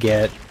is going to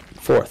get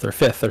 4th or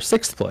 5th or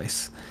 6th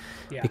place.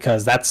 Yeah.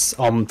 Because that's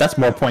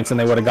more points than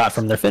they would have got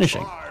from their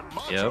finishing.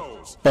 Yep.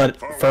 But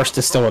first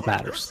is still what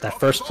matters. That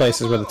first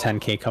place is where the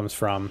 10k comes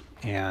from,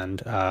 and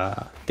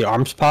the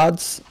arms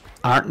pods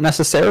aren't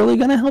necessarily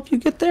going to help you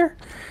get there.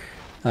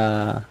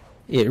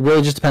 It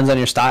really just depends on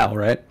your style,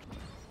 right?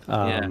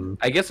 Yeah.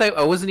 I guess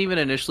I wasn't even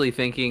initially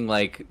thinking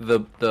like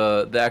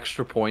the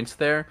extra points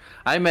there.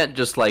 I meant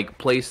just like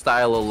play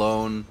style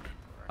alone,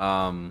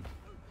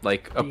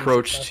 like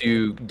approach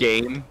to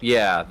game.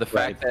 Yeah, the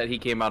fact that he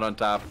came out on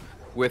top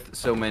with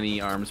so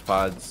many arms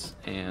pods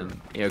and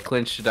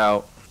clinched it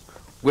out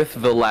with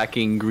the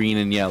lacking green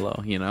and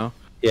yellow.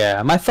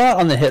 Yeah, my thought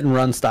on the hit and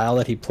run style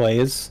that he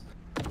plays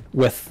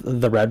with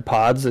the red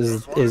pods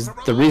is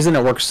the reason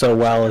it works so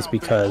well is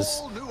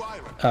because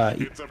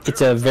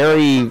it's a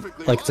very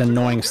it's an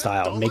annoying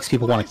style. It makes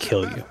people want to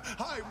kill you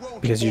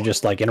because you're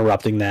just like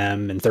interrupting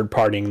them and third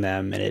partying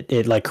them, and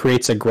it like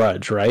creates a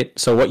grudge, right?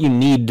 So what you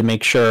need to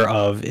make sure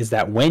of is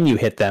that when you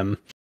hit them,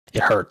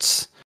 it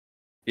hurts.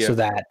 Yeah. So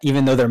that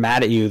even though they're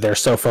mad at you, they're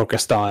so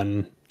focused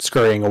on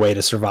scurrying away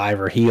to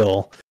survive or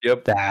heal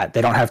that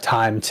they don't have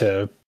time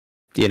to,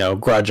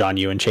 grudge on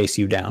you and chase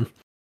you down.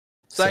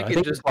 So I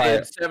can just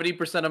get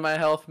 70% of my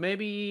health.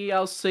 Maybe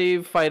I'll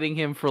save fighting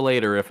him for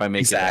later if I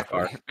make it that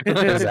far.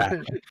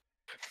 Exactly.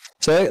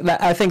 So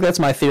I think that's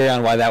my theory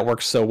on why that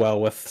works so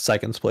well with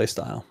Saikin's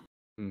playstyle.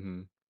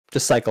 Mm-hmm.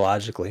 Just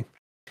psychologically.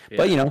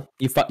 Yeah.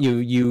 But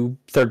you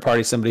third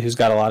party somebody who's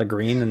got a lot of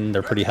green and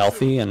they're pretty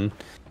healthy, and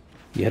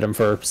you hit them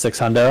for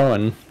 600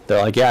 and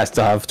they're like, yeah, I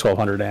still have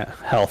 1200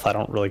 health. I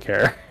don't really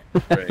care.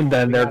 Right. And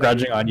then they're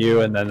grudging on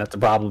you, and then that's a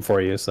problem for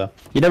you. So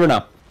you never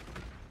know.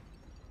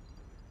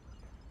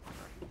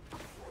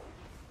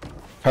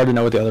 Hard to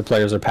know what the other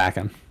players are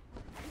packing.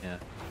 Yeah.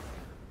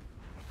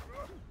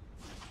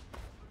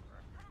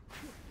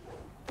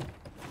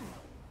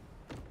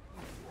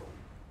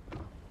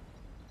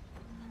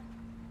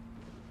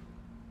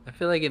 I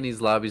feel like in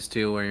these lobbies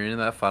too, when you're in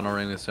that funnel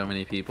ring with so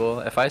many people,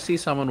 if I see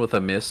someone with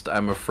a mist,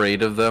 I'm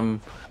afraid of them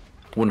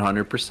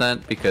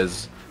 100%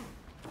 because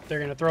they're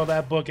gonna throw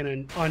that book in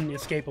an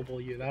unescapable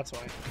you. That's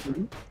why.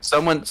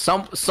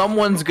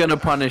 Someone's gonna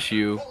punish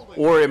you,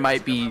 or it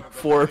might be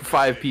 4 or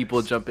 5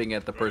 people jumping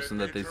at the person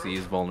that they see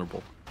is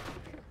vulnerable.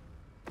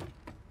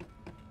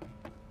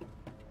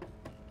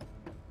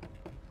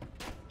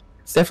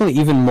 It's definitely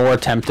even more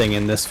tempting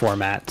in this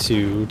format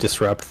to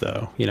disrupt,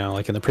 though.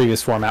 Like in the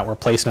previous format where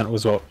placement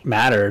was what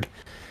mattered.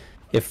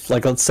 If,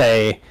 let's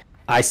say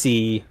I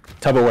see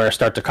Tupperware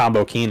start to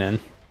combo Keenan,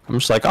 I'm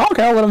just like, oh,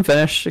 okay, I'll let him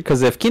finish,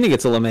 because if Keenan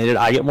gets eliminated,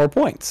 I get more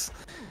points.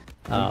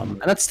 And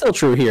that's still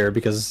true here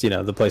because,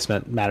 the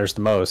placement matters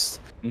the most.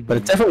 Mm-hmm. But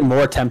it's definitely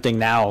more tempting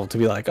now to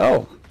be like,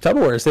 oh,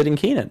 Tupperware is hitting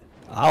Keenan.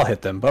 I'll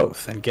hit them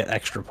both and get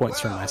extra points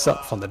for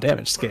myself on the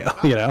damage scale,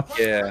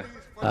 Yeah.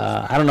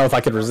 I don't know if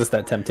I could resist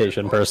that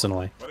temptation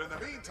personally. But in the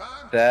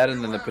meantime, That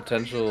and then the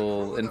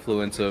potential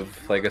influence of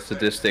like a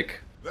sadistic,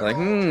 like,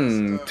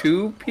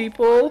 two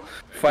people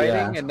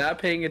fighting and not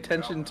paying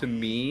attention to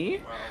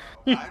me.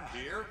 I'm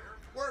here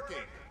working.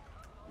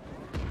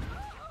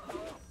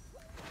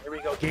 Here we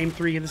go, game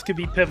 3. This could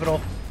be pivotal.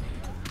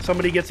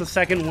 Somebody gets a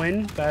second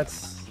win.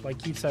 That's, like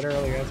Keith said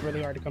earlier, that's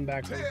really hard to come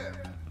back from.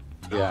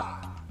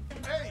 Yeah.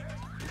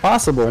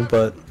 Possible,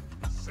 but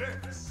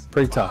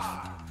pretty tough.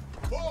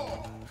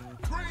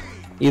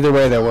 Either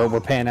way, though, we're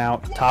paying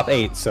out top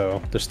 8,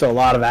 so there's still a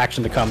lot of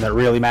action to come that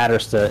really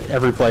matters to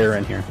every player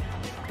in here.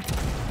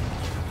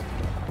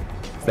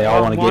 They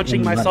all want to get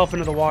launching myself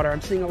into the water.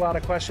 I'm seeing a lot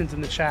of questions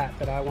in the chat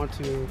that I want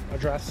to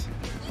address.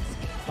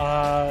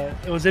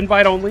 It was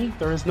invite only.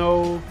 There is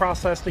no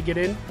process to get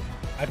in.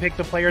 I picked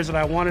the players that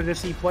I wanted to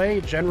see play.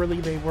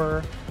 Generally, they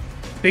were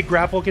big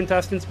grapple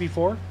contestants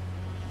before.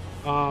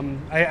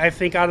 I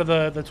think out of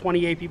the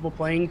 28 people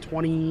playing,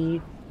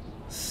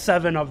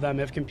 27 of them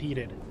have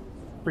competed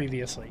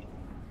previously.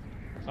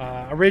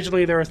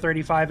 Originally, there was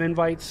 35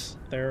 invites.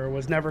 There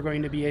was never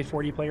going to be a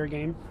 40-player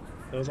game.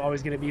 It was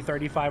always going to be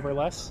 35 or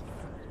less.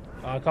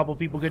 A couple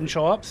people couldn't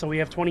show up, so we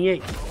have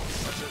 28.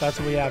 That's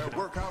what we have.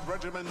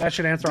 That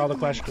should answer all the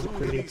questions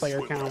for the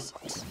player count.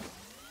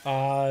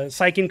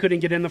 Syken couldn't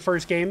get in the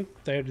first game.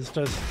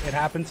 It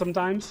happens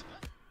sometimes.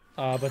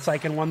 But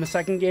Syken won the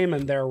second game,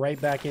 and they're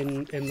right back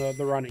in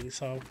the running.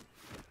 So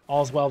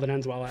all's well that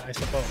ends well, I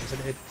suppose.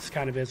 It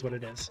kind of is what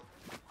it is.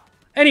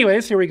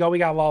 Anyways, here we go. We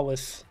got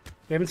Lawless.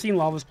 We haven't seen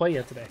Lawless play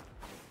yet today.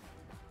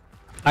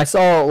 I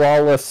saw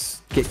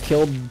Lawless get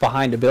killed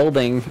behind a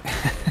building.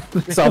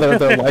 Saw their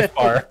life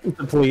bar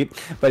complete.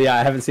 But yeah,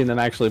 I haven't seen them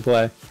actually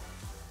play.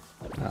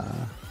 I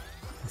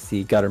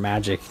see Gutter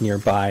Magic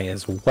nearby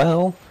as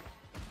well.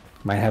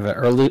 Might have an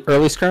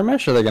early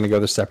skirmish, or they're going to go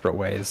their separate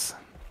ways.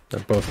 They're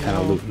both kind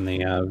of looting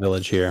the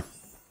village here.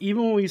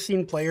 Even when we've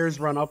seen players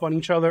run up on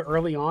each other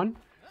early on,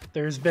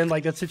 there's been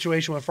like that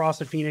situation with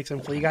Frosted Phoenix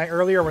and Flea Guy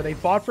earlier where they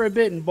fought for a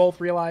bit and both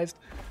realized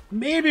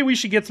maybe we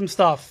should get some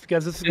stuff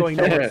because this is going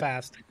nowhere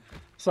fast.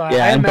 So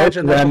yeah, I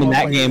imagine both of them in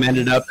that game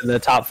ended up in the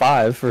top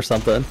 5 or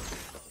something.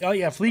 Oh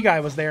yeah, Flea Guy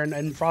was there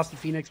and Frosted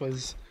Phoenix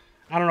was,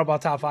 I don't know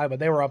about top 5, but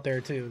they were up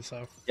there too.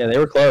 So yeah, they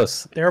were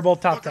close. They were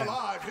both top 10.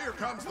 Here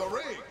comes the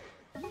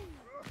ring.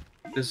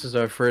 This is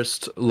our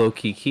first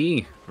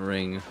low-key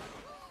ring.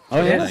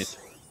 Oh yeah, nice.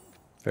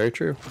 Very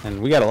true.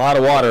 And we got a lot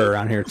of water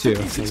around here too.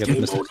 So we got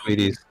Mr.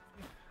 Sweeties.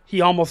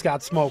 He almost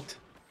got smoked.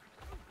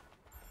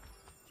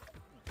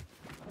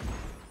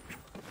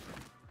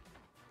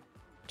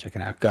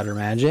 Checking out Gutter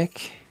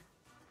Magic.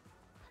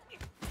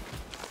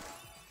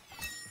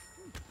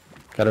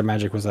 Gutter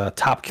Magic was a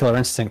top Killer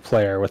Instinct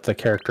player with the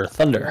character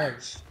Thunder.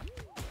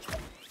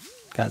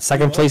 Got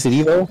second place at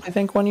Evo, I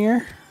think, one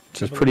year,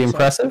 which is pretty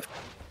impressive.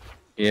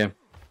 Yeah.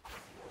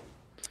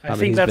 I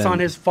think that's on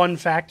his fun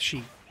fact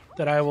sheet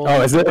that I will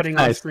be putting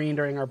on screen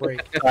during our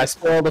break. I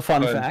spoiled a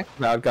fun fact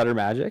about Gutter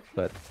Magic,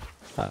 but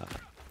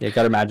yeah,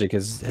 Gutter Magic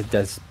has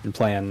been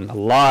playing a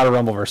lot of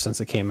Rumbleverse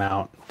since it came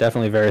out.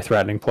 Definitely a very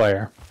threatening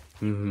player.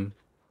 Mm-hmm.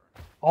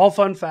 All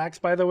fun facts,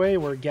 by the way,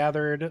 were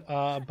gathered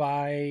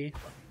by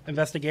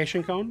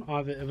Investigation Cone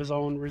of his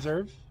own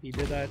reserve. He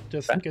did that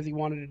just because he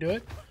wanted to do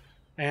it.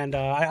 And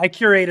I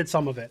curated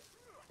some of it.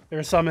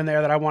 There's some in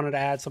there that I wanted to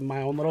add some of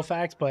my own little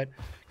facts, but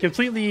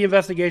completely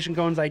Investigation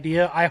Cone's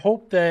idea. I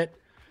hope that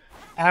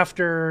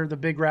after the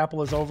big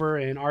grapple is over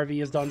and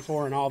RV is done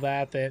for and all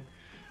that, that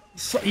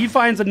he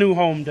finds a new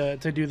home to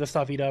do the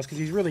stuff he does because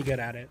he's really good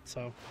at it.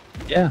 So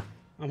yeah,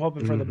 I'm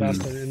hoping for the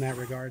best in that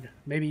regard.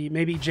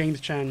 Maybe James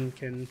Chen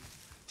can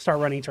start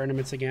running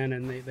tournaments again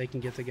and they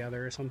can get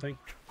together or something.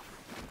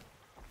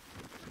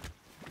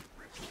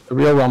 The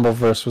real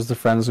Rumbleverse was the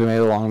friends we made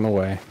along the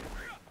way.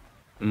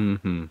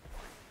 Mm-hmm.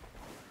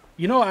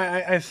 You know,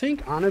 I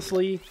think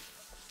honestly,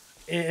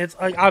 it's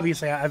like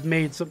obviously I've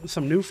made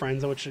some new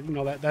friends, which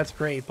that's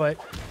great. But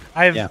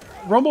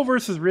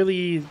Rumbleverse has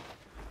really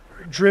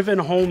driven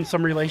home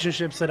some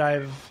relationships that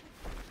I've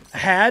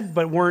had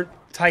but weren't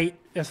tight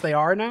as they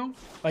are now.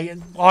 Like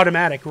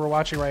Automatic, who we're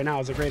watching right now,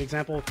 is a great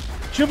example.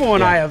 Jibble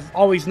and I have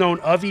always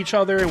known of each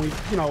other, and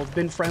we've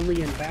been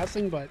friendly in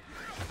passing, but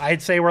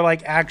I'd say we're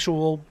like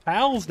actual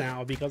pals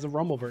now because of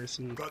Rumbleverse,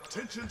 and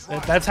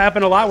that's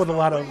happened a lot with a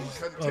lot of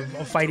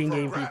fighting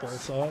game people.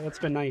 So that's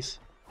been nice.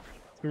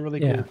 It's been really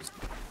cool.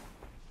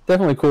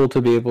 Definitely cool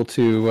to be able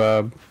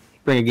to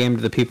bring a game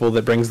to the people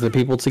that brings the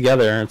people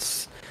together.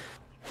 It's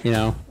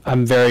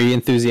I'm very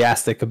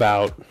enthusiastic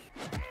about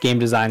game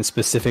design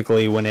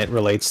specifically when it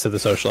relates to the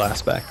social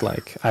aspect.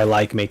 Like I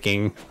like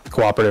making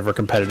cooperative or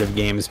competitive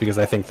games because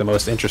I think the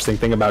most interesting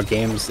thing about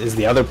games is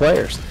the other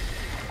players.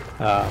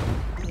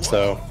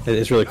 So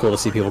it's really cool to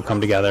see people come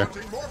together.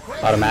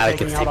 Automatic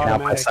gets taken out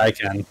by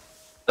Syken.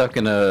 Stuck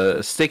in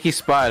a sticky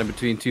spot in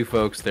between two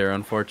folks there,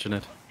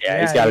 unfortunate.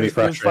 Yeah, he's got to be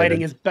frustrated. He was fighting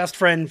his best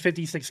friend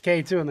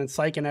 56k too, and then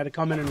Syken had to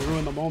come in and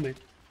ruin the moment.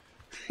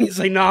 He's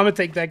like, no, I'm going to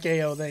take that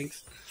KO,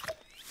 thanks.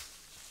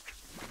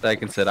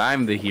 Syken said,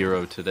 I'm the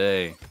hero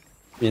today.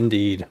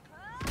 Indeed.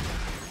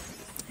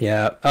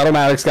 Yeah,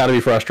 Automatic's got to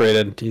be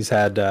frustrated. He's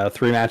had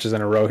 3 matches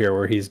in a row here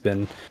where he's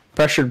been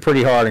pressured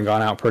pretty hard and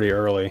gone out pretty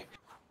early.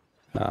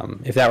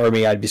 If that were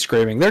me, I'd be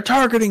screaming, "They're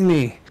targeting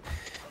me!"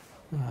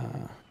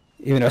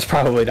 Even though it's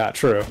probably not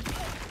true.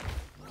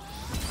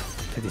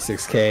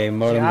 56k,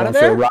 Modem going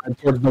for a ride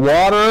towards the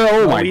water.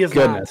 Oh my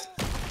goodness.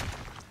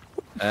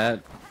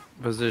 That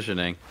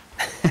positioning.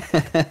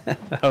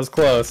 That was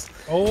close.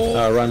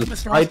 Oh,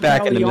 runs right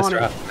back into Mr.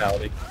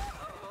 Hospitality.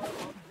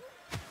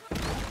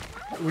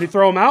 Would he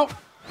throw him out?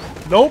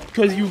 Nope,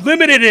 because you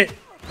limited it.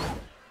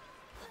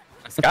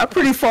 It's got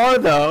pretty far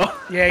though.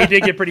 Yeah, he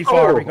did get pretty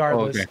far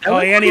regardless. Okay. Oh,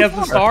 and he has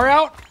the star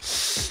out.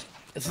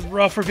 This is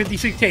rough for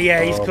 56k.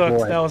 Yeah, he's cooked.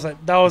 Boy.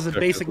 That was a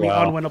basically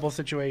unwinnable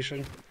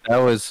situation. That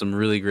was some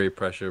really great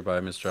pressure by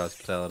Mr.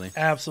 Hospitality.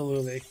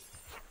 Absolutely.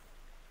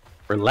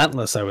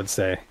 Relentless, I would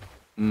say.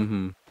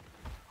 Mm-hmm.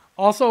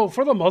 Also,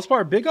 for the most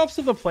part, big ups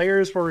to the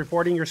players for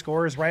reporting your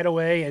scores right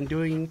away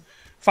and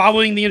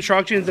following the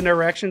instructions and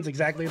directions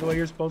exactly the way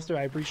you're supposed to.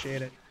 I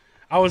appreciate it.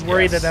 I was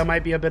worried that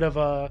might be a bit of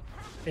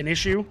an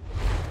issue,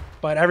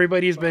 but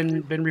everybody's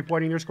been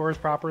reporting their scores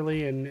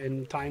properly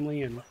and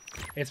timely, and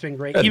it's been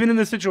great. Even in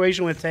the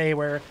situation with Tay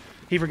where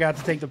he forgot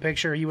to take the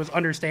picture, he was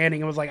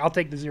understanding. It was like, I'll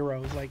take the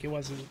zeros. Like it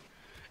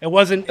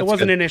wasn't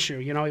an issue.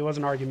 You know, he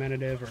wasn't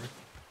argumentative.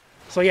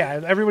 So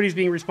yeah, everybody's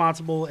being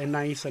responsible and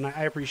nice, and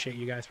I appreciate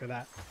you guys for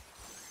that.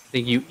 I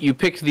think you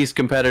picked these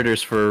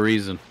competitors for a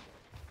reason.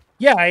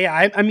 Yeah.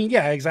 I mean,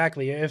 yeah,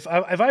 exactly. If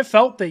I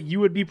felt that you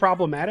would be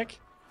problematic,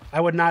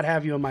 I would not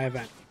have you in my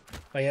event.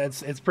 Like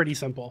it's pretty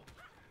simple.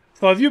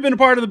 So if you've been a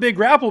part of the Big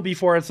Grapple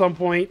before at some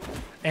point,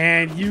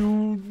 and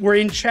you were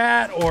in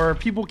chat or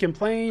people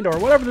complained or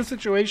whatever the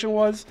situation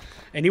was,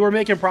 and you were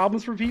making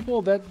problems for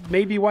people, that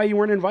may be why you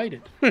weren't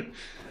invited.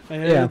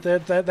 Yeah.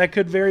 That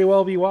could very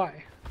well be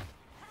why.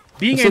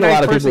 Being a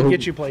nice person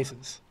gets you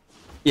places.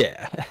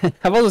 Yeah.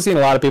 I've also seen a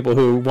lot of people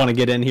who want to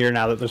get in here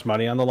now that there's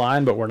money on the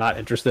line, but were not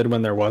interested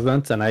when there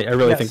wasn't. And I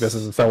really think this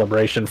is a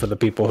celebration for the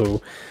people who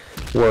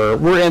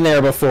were in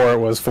there before it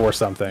was for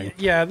something.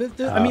 Yeah.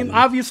 I mean,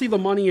 obviously the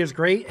money is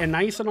great and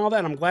nice and all that.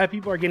 And I'm glad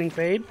people are getting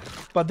paid.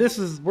 But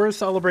we're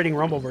celebrating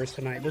Rumbleverse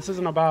tonight. This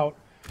isn't about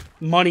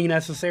money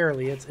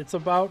necessarily. It's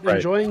about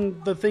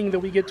enjoying the thing that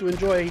we get to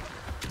enjoy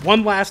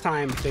one last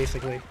time,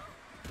 basically.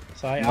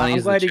 So I'm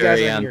glad you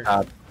guys are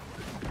here.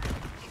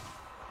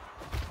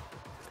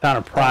 Town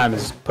of Prime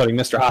is putting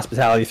Mr.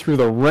 Hospitality through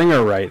the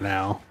ringer right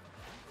now.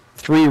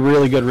 3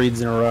 really good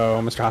reads in a row.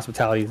 Mr.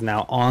 Hospitality is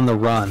now on the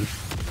run.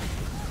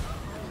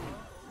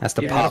 Has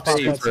to pop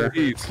super.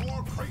 The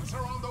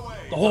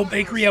whole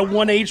bakery at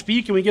 1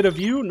 HP. Can we get a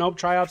view? Nope.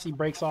 Tryouts. He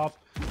breaks off.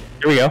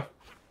 Here we go.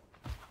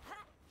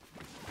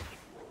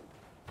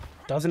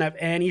 Doesn't have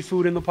any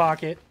food in the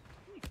pocket.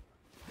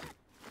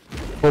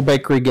 Whole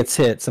bakery gets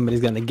hit.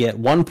 Somebody's going to get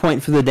 1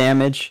 point for the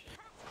damage.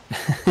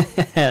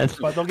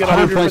 But they'll get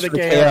 100 points for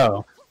the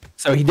KO.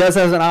 So he does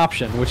have an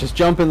option, which is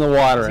jump in the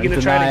water and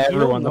deny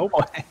everyone the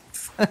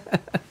points.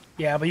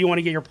 Yeah, but you want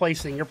to get your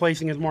placing. Your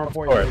placing is more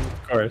important than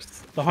of course.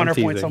 The 100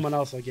 points someone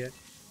else will get.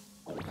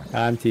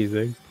 I'm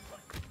teasing.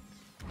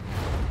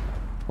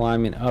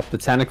 Climbing up the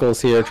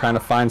tentacles here, trying to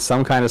find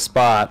some kind of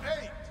spot.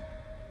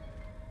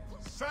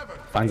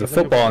 Finds a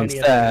football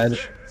instead.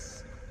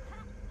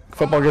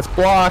 Football gets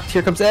blocked.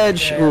 Here comes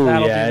Edge. Ooh,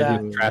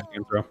 yeah, traffic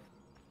throw.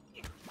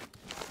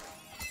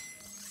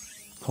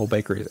 Whole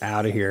bakery is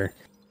out of here.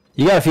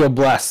 You gotta feel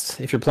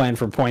blessed if you're playing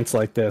for points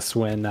like this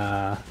when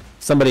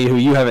somebody who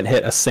you haven't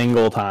hit a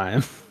single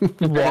time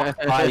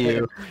walks by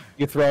you.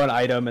 You throw an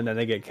item and then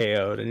they get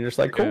KO'd, and you're just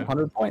like, cool,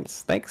 100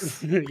 points.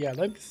 Thanks. Yeah,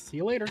 see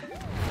you later.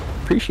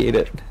 Appreciate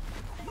it.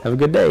 Have a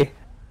good day.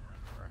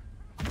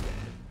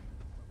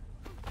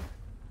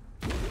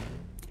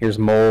 Here's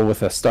Mole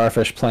with a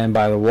starfish playing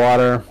by the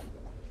water.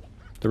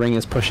 The ring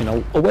is pushing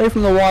away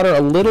from the water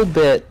a little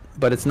bit,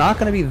 but it's not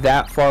going to be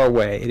that far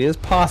away. It is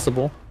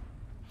possible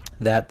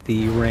that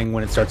the ring,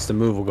 when it starts to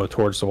move, will go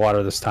towards the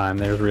water this time.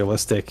 There's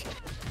realistic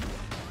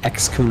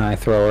X kunai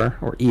thrower,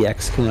 or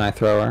EX kunai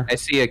thrower. I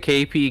see a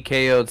KP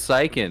KO'd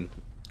Sykin.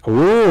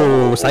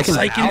 Ooh, Sykin's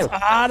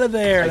out of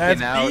there. Sykin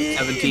That's out, big.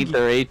 17th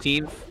or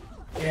 18th.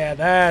 Yeah,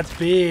 that's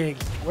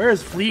big.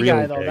 Where's Flea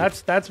Guy, though?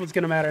 Big. That's what's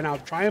going to matter now.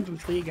 Triumph and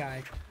Flea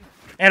Guy.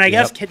 And I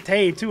guess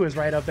Tay, too, is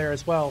right up there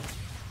as well.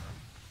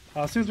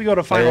 As soon as we go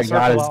to Final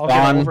Circle, I'll get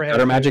an overhead.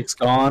 Gutter Magic's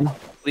gone.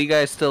 Flea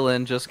Guy's still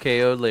in, just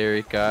KO'd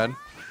Larry. God.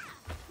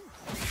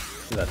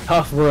 It's a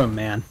tough room,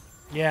 man.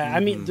 Yeah,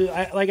 I mean, dude,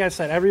 like I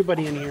said,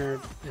 everybody in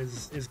here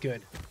is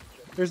good.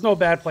 There's no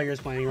bad players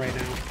playing right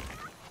now.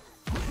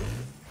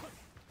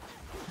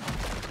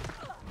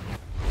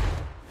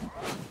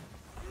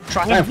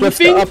 Triumph flips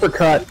the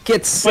uppercut.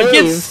 Gets saved. But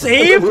gets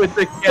saved? With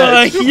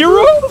the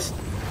heroes?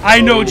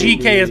 I know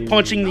GK is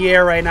punching the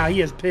air right now.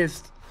 He is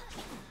pissed.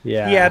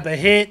 Yeah. He had the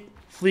hit.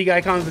 Flea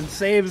Guy comes and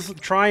saves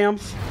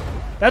Triumph.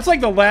 That's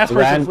like the last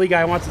person Flea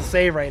Guy wants to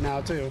save right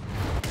now, too.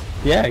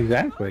 Yeah,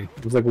 exactly.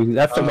 It's like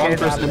that's the wrong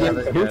person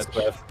to get hoops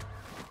with.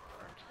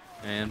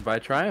 And by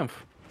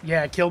Triumph.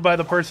 Yeah, killed by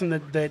the person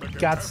that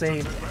got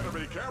saved.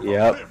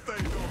 Yep.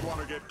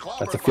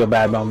 That's a feel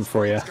bad moment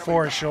for you.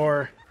 For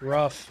sure.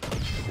 Rough.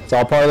 It's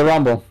all part of the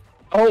Rumble.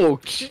 Oh,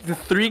 the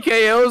 3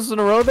 KOs in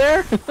a row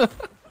there?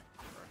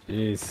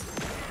 Jeez.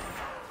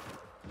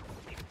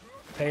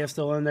 Tay is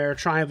still in there.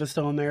 Triumph is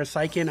still in there.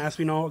 Saiken, as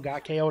we know,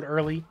 got KO'd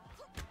early.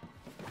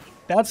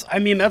 That's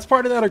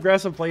part of that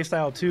aggressive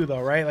playstyle too,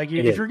 though, right? Like,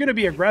 if you're going to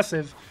be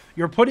aggressive,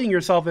 you're putting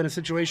yourself in a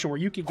situation where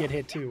you could get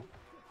hit too.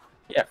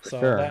 Yeah, for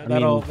sure.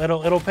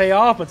 It'll pay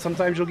off, but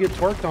sometimes you'll get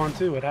twerked on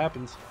too. It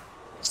happens.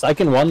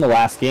 Saiken won the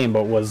last game,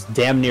 but was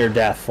damn near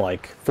death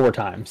like 4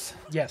 times.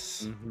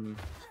 Yes. Mm-hmm.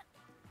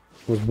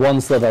 Was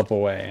one slip up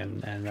away,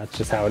 and that's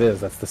just how it is.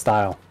 That's the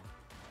style.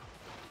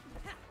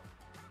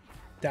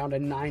 Down to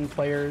 9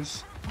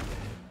 players.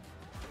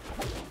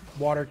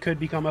 Water could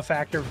become a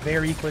factor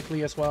very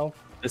quickly as well.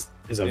 This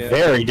is a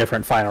very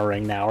different final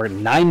ring now. We're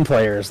 9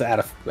 players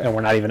and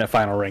we're not even at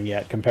final ring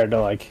yet, compared to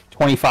like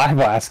 25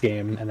 last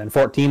game and then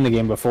 14 the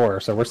game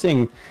before. So we're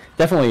seeing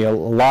definitely a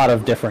lot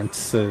of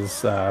differences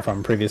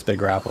from previous big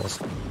grapples.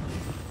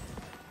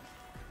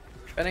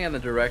 Depending on the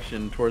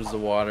direction towards the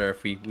water,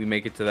 if we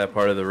make it to that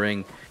part of the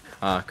ring,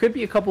 could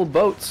be a couple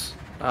boats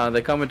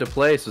that come into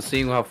play. So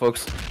seeing how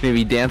folks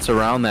maybe dance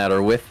around that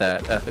or with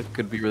that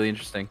could be really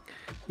interesting.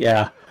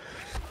 Yeah.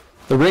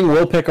 The ring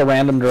will pick a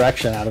random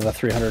direction out of the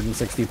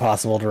 360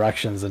 possible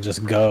directions and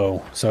just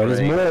go. So it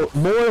is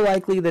more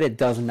likely that it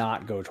does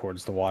not go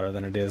towards the water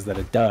than it is that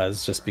it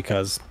does, just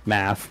because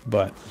math.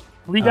 But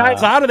Lee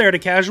Guy's out of there to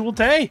casual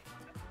Tay.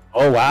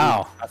 Oh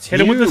wow, that's hit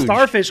huge. him with the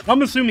starfish.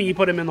 I'm assuming he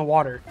put him in the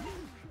water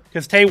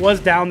because Tay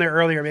was down there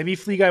earlier. Maybe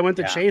Flea Guy went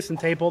to chase and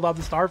Tay pulled out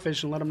the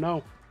starfish and let him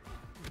know.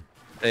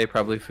 Tay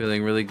probably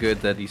feeling really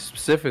good that he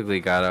specifically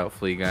got out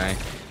Flea Guy,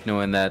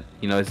 knowing that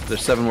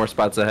there's 7 more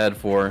spots ahead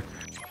for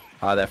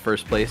that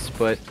first place,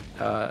 but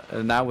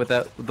not with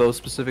those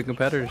specific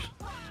competitors.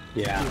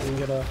 Yeah, you can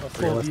get a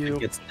full view.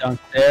 Gets dunked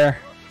there.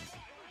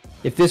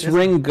 If this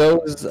ring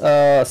goes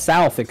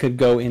south, it could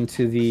go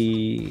into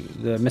the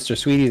Mr.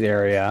 Sweeties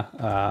area,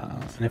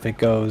 and if it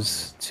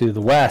goes to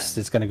the west,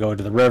 it's going to go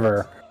to the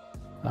river.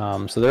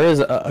 So there is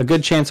a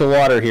good chance of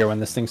water here when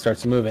this thing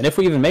starts to move, and if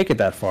we even make it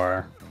that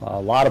far, a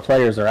lot of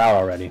players are out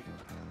already.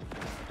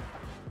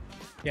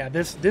 Yeah,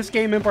 this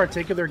game in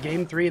particular,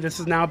 Game 3, this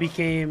has now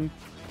became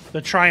the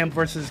Triumph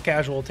versus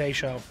Casual Tay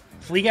show.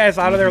 Flea Guy is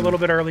out of there a little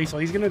bit early, so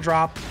he's going to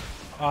drop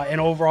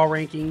in overall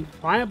ranking.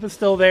 Triumph is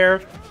still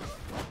there.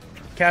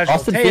 Casual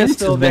Tay is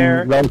still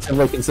there.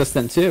 Relatively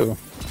consistent too.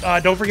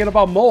 Don't forget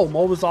about Mole.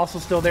 Mole was also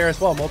still there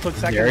as well. Mole took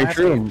second. Very last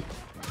true. game.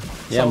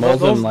 Yeah,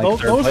 so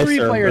those 3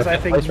 players, I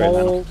think,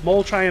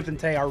 Mole, Triumph, and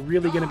Tay are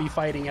really going to be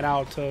fighting it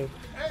out to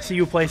see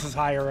who places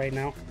higher right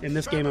now in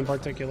this game in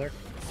particular.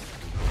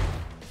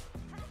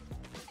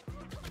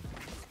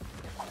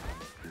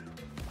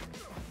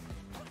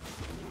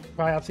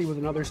 Biopsy was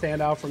another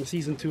standout from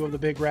Season 2 of the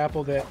Big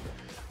Grapple that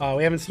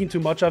we haven't seen too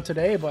much of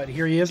today, but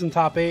here he is in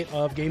top 8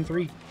 of Game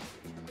 3.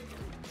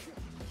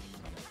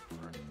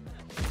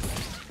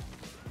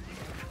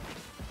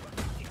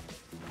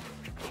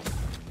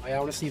 I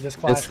want to see this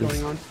clash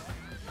going on.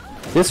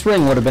 This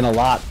ring would have been a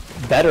lot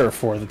better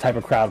for the type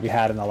of crowd we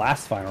had in the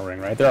last final ring,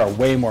 right? There are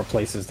way more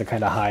places to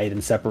kind of hide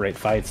and separate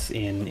fights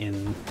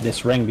in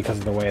this ring because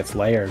of the way it's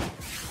layered.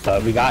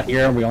 But we got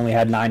here and we only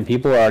had 9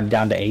 people, are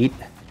down to 8.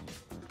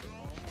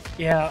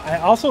 Yeah, I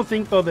also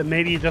think, though, that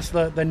maybe just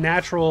the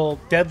natural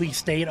deadly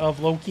state of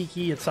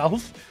Low-Kiki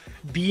itself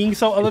being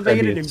so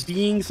elevated and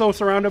being so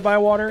surrounded by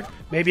water,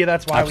 maybe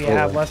that's why we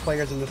have less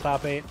players in the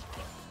top 8.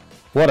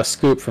 What a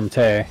scoop from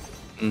Tay.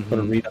 What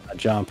a read on that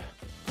jump.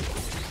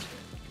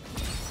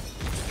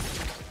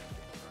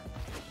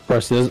 Of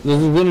course, those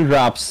wind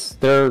drops,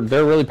 they're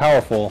really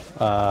powerful,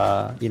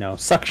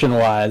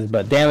 suction-wise,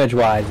 but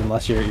damage-wise,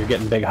 unless you're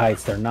getting big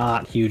heights, they're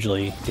not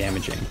hugely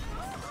damaging.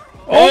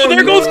 Oh,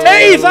 there goes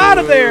Tay! He's out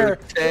of there!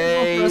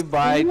 Tay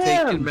by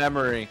taking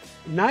memory.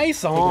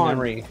 Nice on.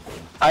 Memory.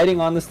 Hiding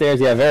on the stairs,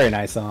 yeah, very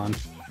nice on.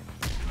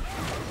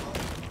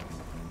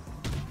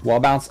 Wall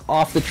bounce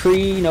off the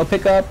tree, no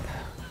pickup.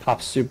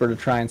 Pops super to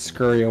try and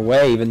scurry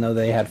away, even though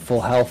they had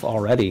full health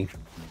already.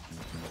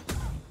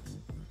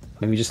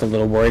 Maybe just a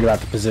little worried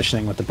about the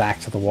positioning with the back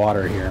to the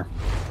water here.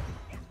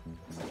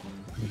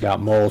 We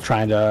got Mole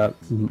trying to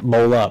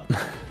mole up.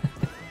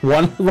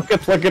 Look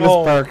at his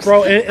perks.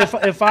 Bro,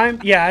 if I'm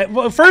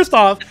well, first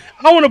off,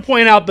 I want to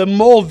point out that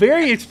Mole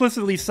very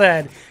explicitly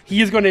said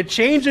he is going to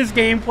change his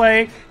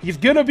gameplay. He's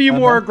going to be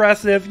more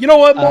aggressive. You know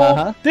what,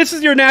 Mole? This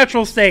is your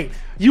natural state.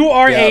 You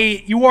are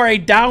a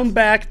down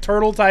back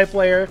turtle type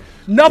player.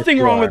 Nothing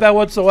wrong with that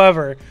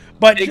whatsoever.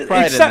 But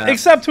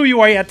accept who you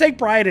are. Yeah, take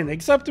pride in it.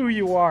 Accept who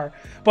you are.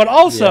 But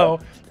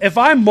also, if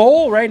I'm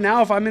Mole right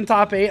now, if I'm in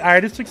top 8, I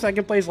just took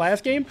second place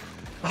last game.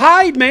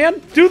 Hide,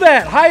 man. Do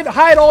that.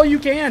 Hide all you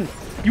can.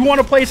 You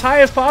want to place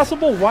high as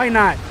possible? Why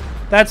not?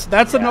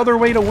 That's another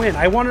way to win.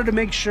 I wanted to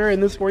make sure in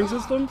this scoring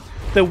system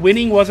that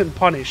winning wasn't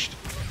punished.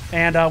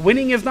 And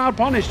winning is not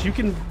punished. You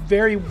can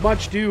very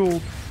much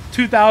do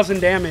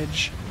 2,000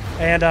 damage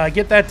and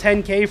get that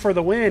 10K for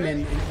the win,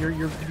 and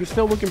you're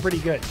still looking pretty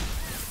good.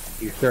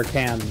 You sure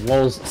can.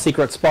 Mole's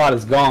secret spot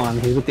is gone.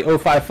 He's with the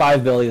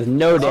 055 build. He has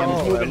no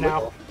damage.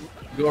 Now.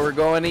 We're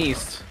going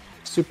east.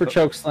 Super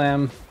choke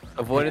slam.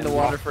 Avoiding the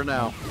water for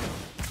now.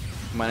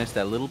 Minus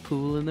that little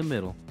pool in the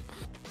middle.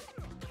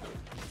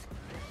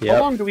 How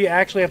long do we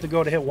actually have to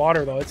go to hit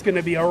water, though? It's going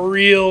to be a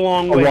real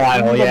long way.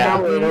 While, yeah.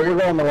 We're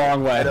going the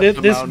long way.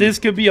 This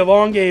could be a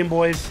long game,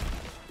 boys.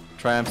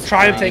 Triumph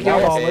taking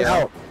out all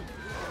this.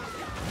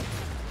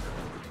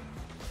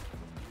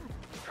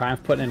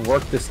 Triumph putting in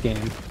work this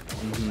game.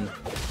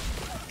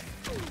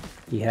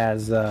 He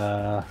has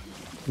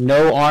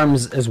no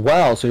arms as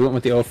well, so he went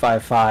with the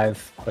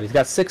 055. But he's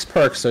got 6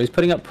 perks, so he's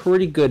putting up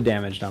pretty good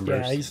damage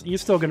numbers. Yeah,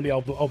 he's still going to be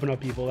able to open up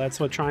people. That's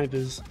what Triumph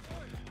is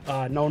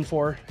known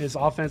for. His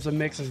offensive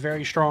mix is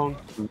very strong.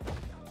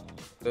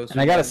 And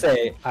I gotta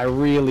say, I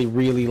really,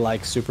 really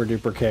like Super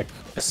Duper Kick,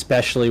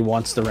 especially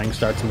once the ring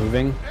starts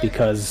moving,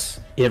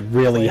 because it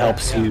really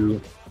helps you.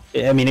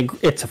 I mean,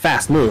 it's a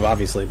fast move,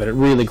 obviously, but it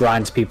really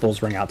grinds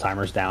people's ring out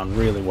timers down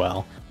really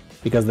well,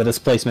 because the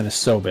displacement is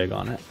so big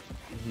on it.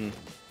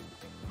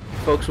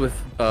 Folks with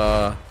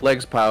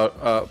legs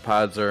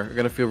pods are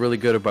going to feel really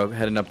good about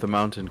heading up the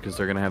mountain, because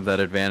they're going to have that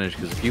advantage,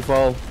 because if you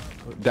fall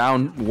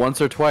down once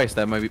or twice,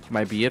 that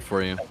might be it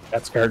for you.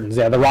 That's curtains.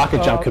 Yeah, the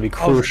rocket jump could be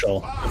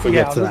crucial. I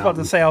was about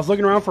to say, I was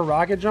looking around for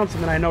rocket jumps,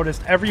 and then I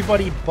noticed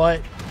everybody but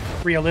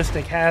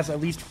Realistic has at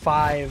least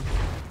 5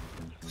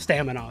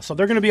 stamina, so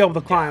they're going to be able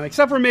to climb,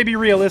 except for maybe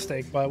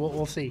Realistic, but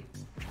we'll see.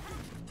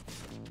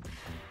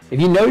 If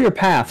you know your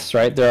paths,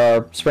 right, there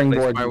are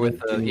springboards with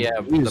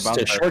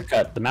to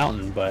shortcut the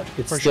mountain, but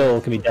it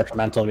still can be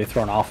detrimental to be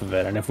thrown off of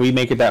it. And if we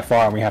make it that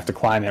far and we have to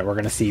climb it, we're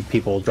going to see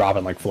people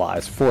dropping like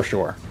flies, for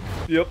sure.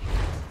 Yep.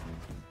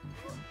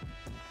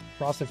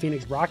 Frosted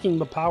Phoenix rocking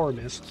the power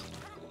mist.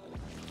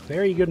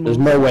 Very good move. There's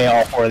no way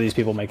all 4 of these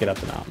people make it up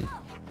the mountain.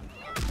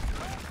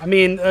 I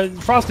mean,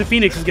 Frosted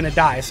Phoenix is going to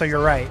die, so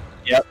you're right.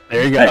 Yep,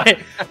 there you go.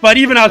 But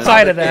even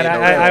outside of that,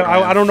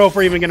 I don't know if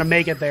we're even going to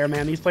make it there,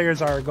 man. These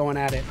players are going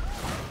at it.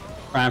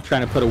 I'm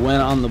trying to put a win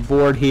on the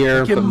board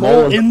here. Get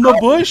Mole in the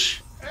bush.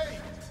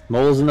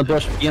 Mole's in the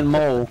bush being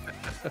Mole.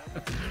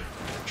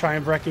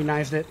 Triumph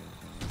recognized it.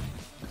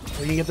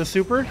 We can get the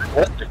super.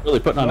 They're really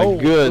putting on a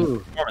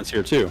good performance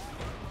here, too.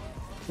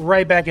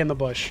 Right back in the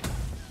bush.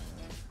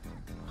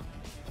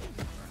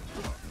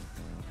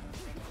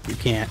 You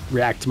can't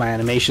react to my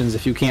animations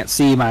if you can't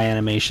see my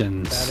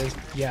animations. That is,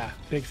 yeah,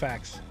 big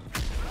facts.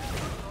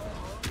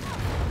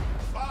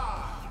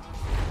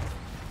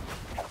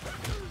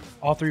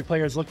 All 3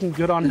 players looking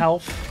good on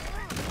health.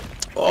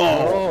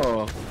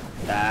 Oh,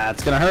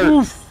 that's gonna hurt.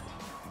 Oof.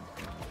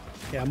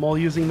 Yeah, Mole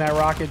using that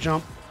rocket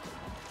jump.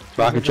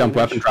 Rocket jump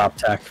weapon drop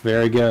tech,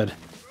 very good.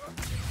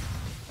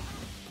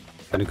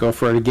 Gonna go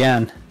for it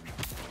again.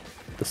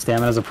 The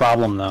stamina's a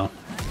problem though.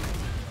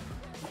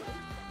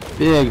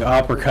 Big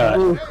uppercut.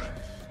 Ooh.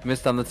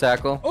 Missed on the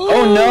tackle.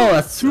 Oh no,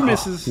 that's 2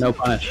 misses. No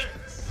punish.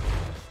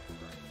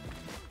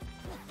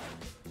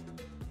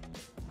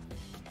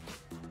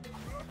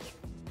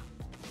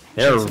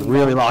 They're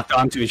really locked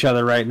onto each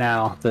other right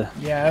now.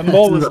 Yeah,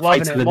 Mole is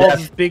loving it. Mole's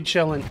is big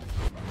chilling.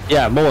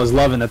 Yeah, Mole is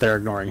loving that they're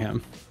ignoring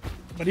him.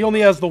 But he only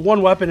has the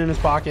 1 weapon in his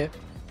pocket.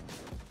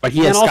 But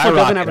he has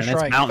Skyrocket and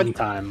it's mountain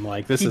time.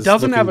 Like, this he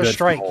doesn't have a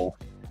strike.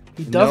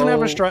 He doesn't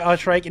have a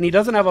strike, and he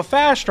doesn't have a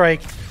fast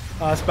strike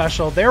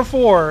special.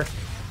 Therefore,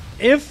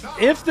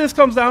 if this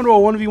comes down to a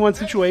 1v1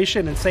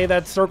 situation and say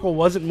that circle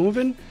wasn't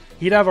moving,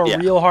 he'd have a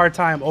real hard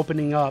time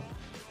opening up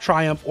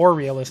Triumph or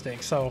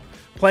Realistic. So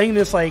playing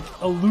this like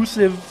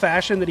elusive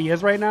fashion that he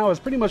is right now is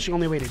pretty much the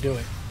only way to do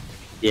it.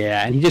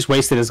 Yeah, and he just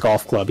wasted his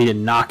golf club. He did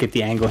not get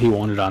the angle he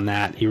wanted on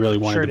that. He really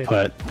wanted to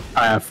put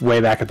Triumph way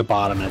back at the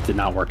bottom, and it did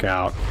not work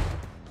out.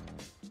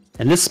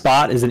 And this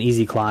spot is an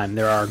easy climb.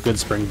 There are good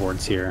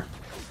springboards here.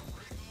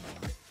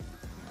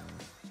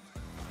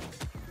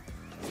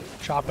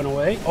 Chopping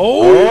away.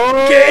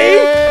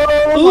 Okay!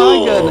 Oh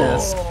my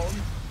goodness.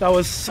 That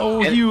was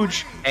so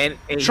huge. And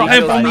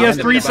Triumph only has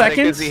 3 seconds.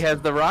 Because he has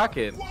the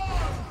rocket.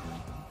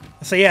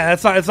 So yeah,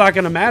 it's not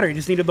going to matter. He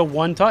just needed the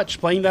 1 touch.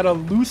 Playing that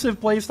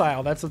elusive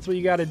playstyle. That's what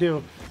you got to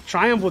do.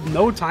 Triumph with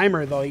no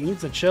timer, though. He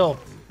needs to chill.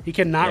 He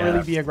cannot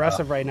really be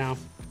aggressive right now.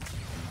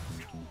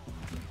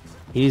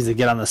 He needs to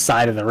get on the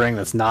side of the ring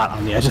that's not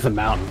on the edge of the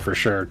mountain for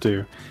sure,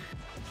 too.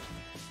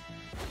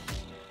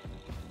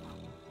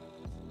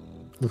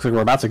 Looks like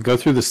we're about to go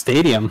through the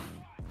stadium.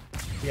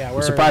 Yeah,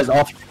 I'm surprised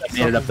all 3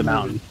 made it up the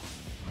mountain.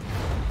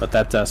 But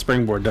that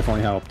springboard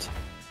definitely helped.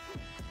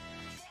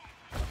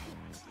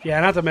 Yeah,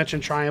 not to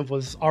mention Triumph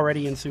was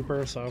already in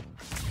Super, so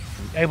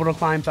able to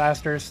climb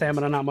faster,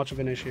 stamina not much of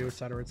an issue,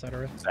 etc.,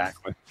 etc.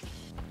 Exactly.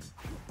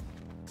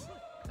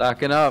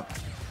 Stocking up.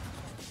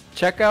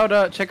 Check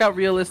out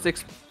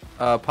Realistic's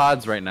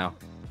pods right now.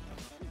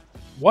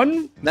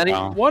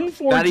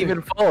 142. Not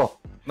even full.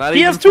 He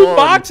has 2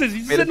 boxes.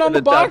 He's sitting on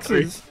the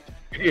boxes.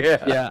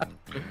 Yeah.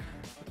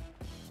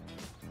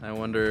 I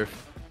wonder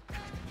if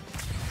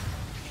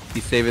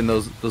he's saving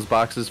those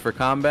boxes for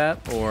combat,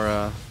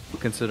 or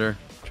consider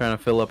trying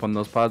to fill up on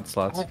those pod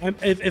slots.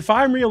 If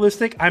I'm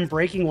Realistic, I'm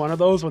breaking one of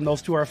those when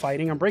those 2 are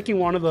fighting. I'm breaking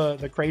one of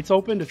the crates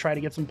open to try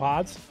to get some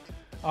pods.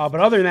 But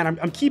other than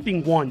that, I'm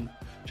keeping 1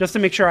 just to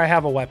make sure I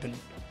have a weapon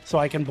so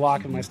I can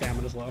block if my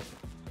stamina's low.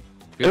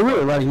 They're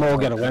really letting Mole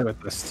get away with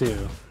this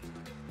too.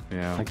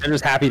 Yeah. Like they're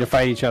just happy to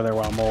fight each other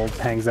while Mole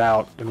hangs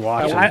out and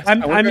watches.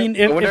 I mean,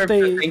 if they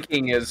their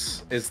thinking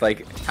is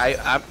like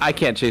I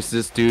can't chase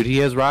this dude. He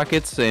has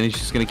rockets and he's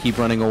just gonna keep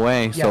running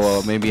away. Yes.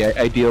 So maybe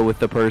I deal with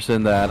the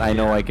person that I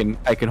know I can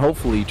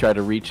hopefully try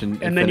to reach and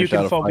then you finish out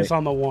can a focus fight.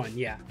 on the one.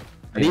 Yeah.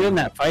 But even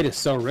that fight is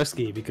so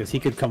risky because he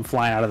could come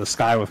flying out of the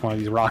sky with one of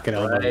these rocket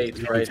elbows.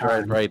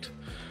 Right.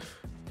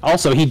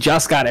 Also, he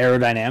just got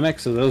aerodynamic,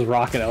 so those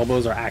rocket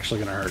elbows are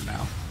actually going to hurt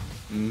now.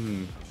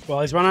 Mm-hmm.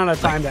 Well, he's run out of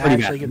time to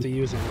pretty actually bad. get to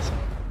use them.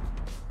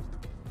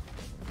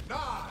 So.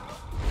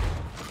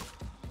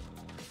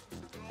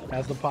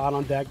 Has the pod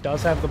on deck,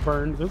 does have the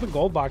burn. There's a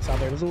gold box out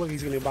there. Doesn't look like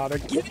he's going to be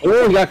bothered.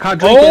 Oh, he got caught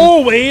drinking.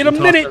 Oh, wait a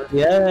minute.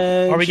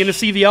 Yeah. Are we going to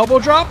see the elbow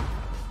drop?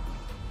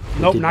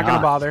 Nope, did not going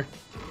to not. bother.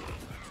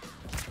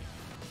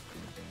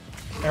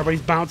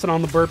 Everybody's bouncing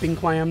on the burping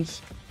clams.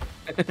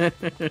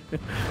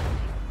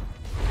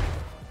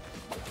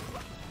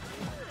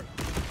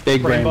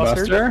 Big brain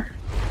buster.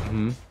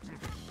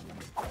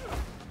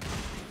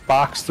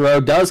 Box throw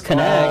does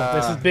connect.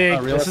 This is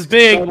big. real This is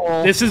big.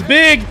 trouble. This is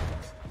big.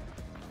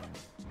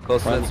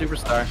 Close to that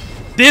superstar.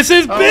 This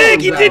is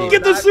big. He no, didn't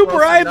get the not super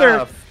close either.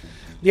 enough.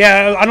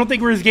 Yeah, I don't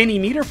think we're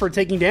gaining meter for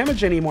taking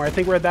damage anymore. I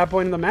think we're at that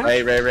point in the match.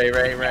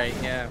 Right.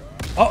 Yeah.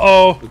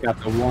 Uh-oh. We got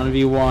the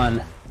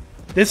 1v1.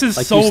 This is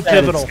Like so you said,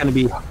 pivotal. it's going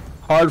to be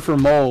hard for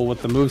Mole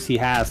with the moves he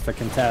has to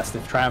contest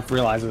if Triumph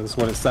realizes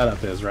what his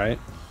setup is, right?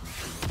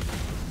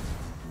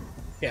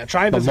 Yeah,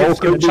 Triumph But is Mole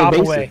just going could to be chop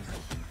evasive. away.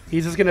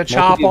 He's just going to Mole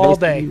chop could be all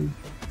evasive. day.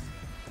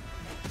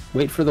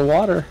 Wait for the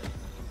water.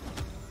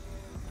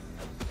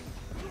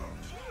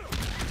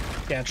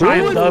 Yeah,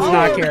 Triumph does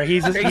not care.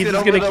 He's just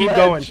going to keep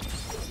going.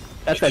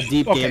 That's that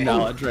deep Okay. game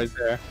knowledge right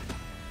there.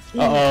 Too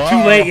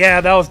late.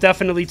 Yeah, that was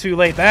definitely too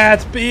late.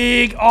 That's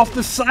big. Off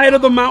the side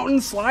of the mountain,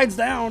 slides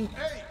down.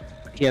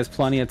 He has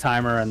plenty of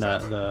timer, and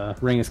the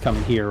ring is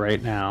coming here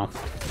right now.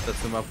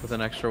 Sets him up with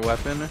an extra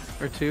weapon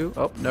or two.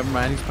 Oh, never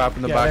mind. He's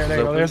popping the Yeah, boxes there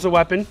you go. open. There's the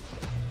weapon.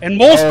 And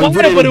Mole spotted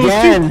did it, it but it was too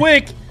again.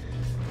 quick.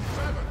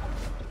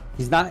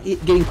 He's not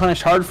getting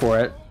punished hard for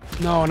it.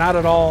 No, not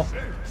at all.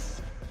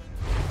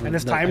 And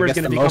his I timer is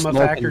guess going to the become most a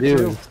Mole factor, can do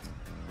too. is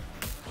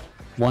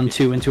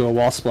 1-2 into a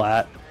wall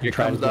splat. and Here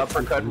try comes to the get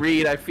uppercut something.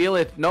 read. I feel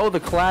it. No, the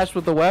clash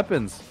with the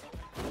weapons.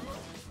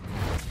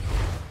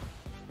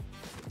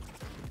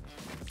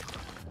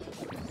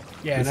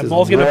 Yeah, and This if is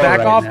Mole's going to war back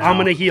right off, now. I'm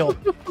going to heal.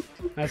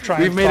 That's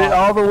Triumph's We've made it fault.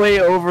 all the way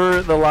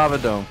over the lava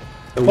dome.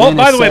 The Well, win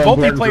by is the way, so both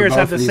these important for players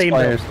have both the of these same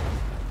build. players.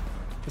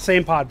 The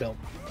same pod build.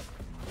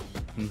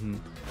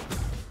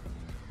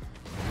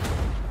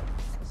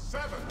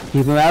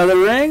 Keep him out of the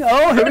ring.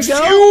 Oh, here That's we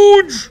go.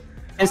 huge!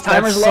 His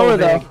timer's That's so lower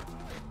big.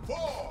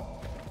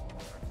 though.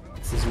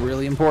 This is a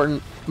really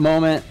important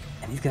moment,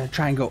 and he's gonna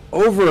try and go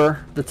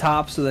over the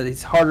top so that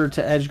it's harder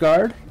to edge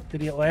guard. Did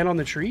he land on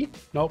the tree?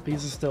 Nope,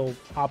 he's still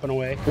hopping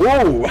away.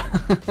 Whoa!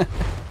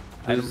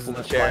 I just pulled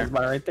the chair.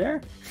 By right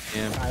there.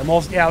 Yeah. All right,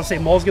 Mole's, yeah, I'll say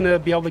Mole's going to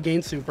be able to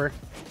gain super.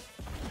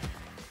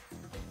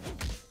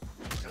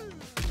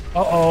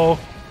 Uh-oh.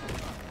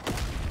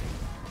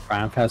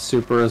 Triumph has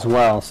super as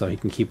well, so he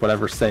can keep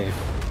whatever safe.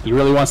 He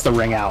really wants the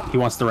ring out. He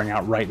wants the ring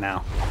out right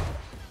now.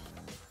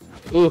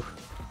 Ooh.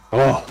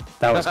 Oh,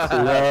 that was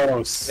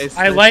close.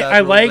 I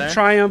like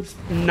Triumph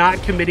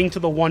not committing to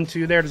the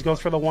 1-2 there. Just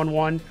goes for the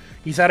 1-1.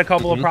 He's had a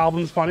couple of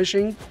problems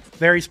punishing.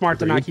 Very smart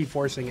to not Agreed. keep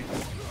forcing it.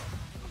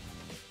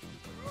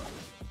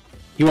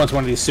 He wants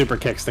one of these super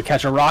kicks to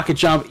catch a rocket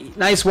jump.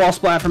 Nice wall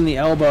splat from the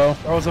elbow.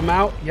 Throws him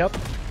out. Yep.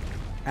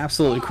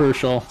 Absolutely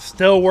crucial.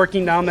 Still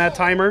working down that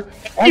timer.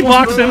 He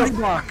blocks him.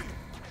 Are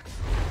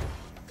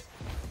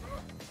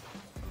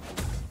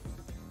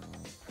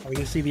we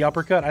going to see the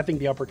uppercut? I think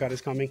the uppercut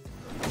is coming.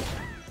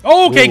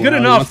 Oh, okay, Ooh, good now he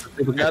enough. wants the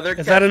super kick. Another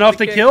Is that enough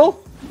to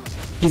kill?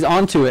 He's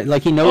onto it.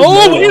 Like he knows.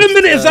 Oh, Mole wait a wants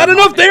minute. Is to- that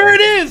enough? There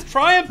it is.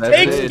 Triumph That's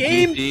takes it,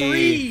 game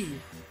GG. 3.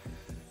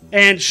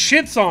 And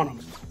shits on him.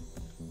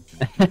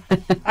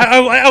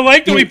 I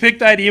like that we picked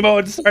that emo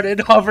and started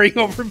hovering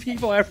over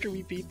people after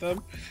we beat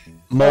them.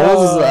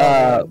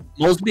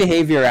 Mole's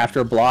behavior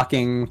after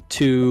blocking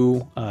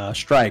 2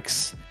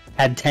 strikes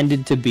had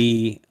tended to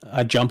be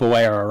a jump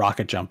away or a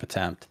rocket jump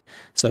attempt.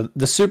 So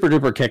the super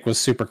duper kick was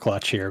super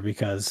clutch here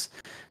because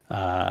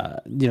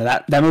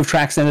that move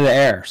tracks into the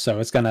air, so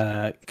it's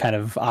gonna kind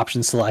of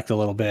option select a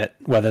little bit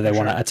whether they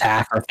want to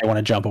attack or if they want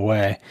to jump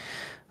away.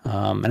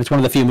 And it's one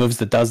of the few moves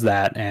that does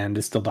that, and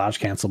it's still dodge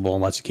cancelable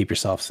and lets you keep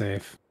yourself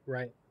safe.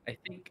 Right.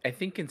 I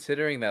think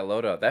considering that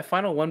loadout, that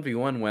final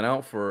 1v1 went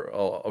out for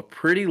a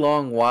pretty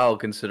long while.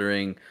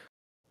 Considering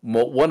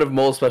one of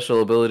Mole's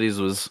special abilities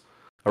was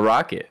a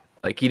rocket.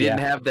 Like he didn't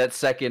have that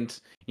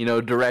second,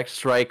 direct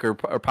strike or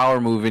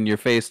power move in your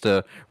face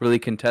to really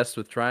contest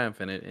with Triumph,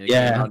 and it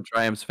came out in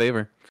Triumph's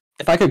favor.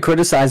 If I could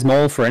criticize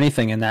Mole for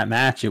anything in that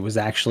match, it was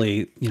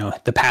actually,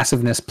 the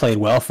passiveness played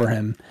well for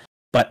him.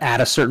 But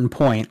at a certain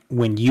point,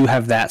 when you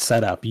have that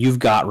setup, you've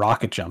got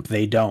rocket jump.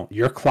 They don't.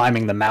 You're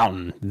climbing the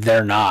mountain.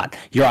 They're not.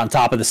 You're on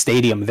top of the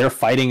stadium. They're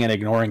fighting and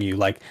ignoring you.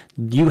 Like,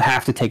 you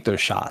have to take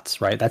those shots,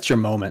 right? That's your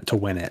moment to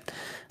win it.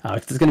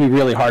 It's going to be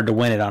really hard to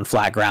win it on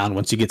flat ground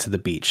once you get to the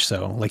beach.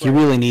 So, like, you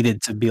really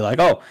needed to be like,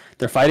 oh,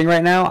 they're fighting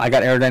right now. I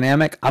got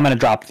aerodynamic. I'm going to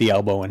drop the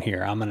elbow in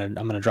here. I'm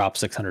gonna drop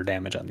 600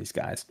 damage on these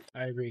guys.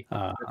 I agree.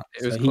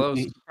 It was close.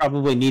 He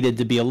probably needed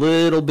to be a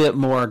little bit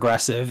more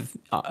aggressive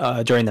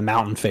during the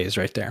mountain phase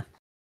right there.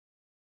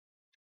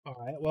 All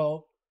right.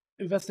 Well,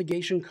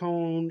 Investigation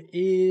Cone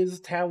is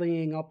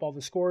tallying up all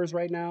the scores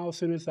right now. As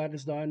soon as that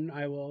is done,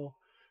 I will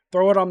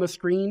throw it on the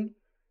screen.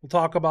 We'll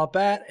talk about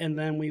that, and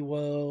then we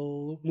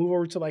will move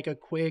over to like a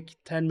quick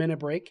 10-minute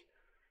break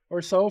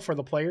or so for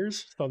the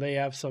players, so they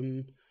have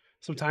some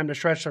time to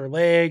stretch their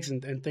legs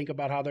and think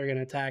about how they're going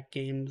to attack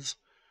games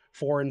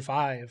 4 and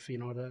 5,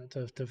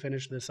 to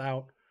finish this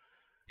out.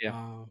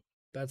 Yeah.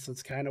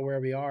 That's kind of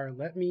where we are.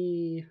 Let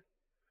me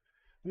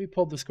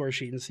pull the score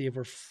sheet and see if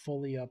we're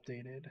fully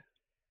updated.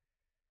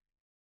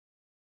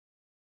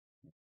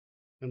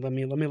 And let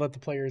me let the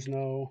players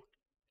know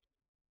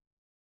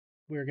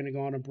we're going to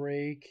go on a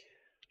break.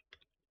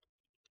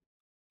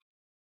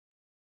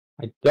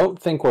 I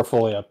don't think we're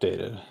fully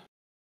updated.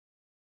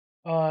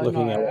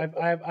 No,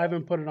 I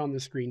haven't put it on the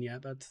screen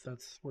yet.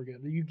 That's we're good.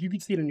 You can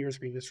see it on your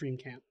screen. The stream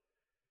can't.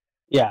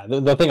 Yeah,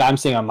 the thing I'm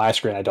seeing on my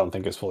screen, I don't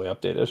think is fully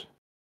updated.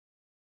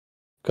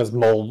 Because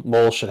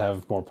Mole should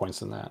have more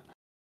points than that.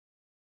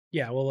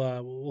 Yeah,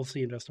 we'll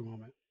see in just a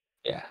moment.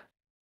 Yeah.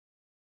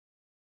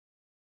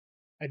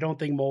 I don't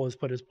think Mole has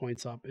put his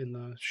points up in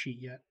the sheet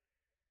yet.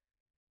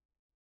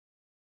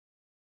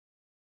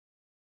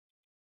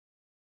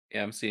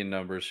 Yeah, I'm seeing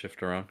numbers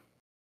shift around.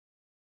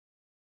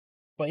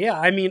 But yeah,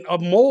 I mean,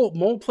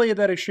 Mole played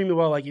that extremely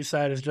well, like you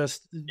said. Is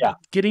just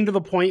getting to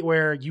the point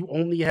where you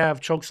only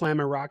have chokeslam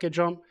and rocket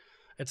jump.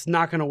 It's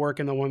not going to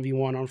work in the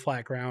 1v1 on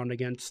flat ground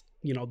against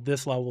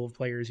this level of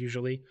players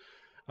usually.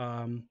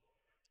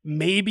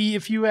 Maybe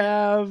if you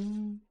have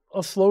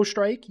a slow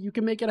strike, you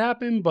can make it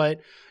happen,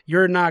 but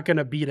you're not going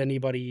to beat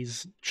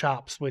anybody's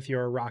chops with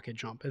your rocket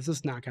jump. It's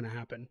just not going to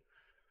happen.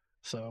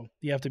 So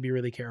you have to be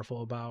really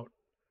careful about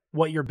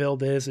what your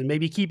build is, and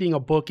maybe keeping a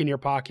book in your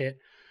pocket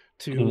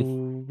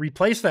to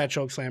replace that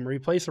choke slam or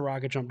replace the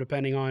rocket jump,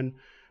 depending on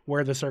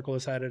where the circle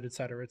is headed, et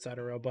cetera, et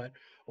cetera. But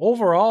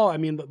overall, I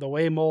mean, the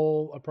way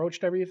Mole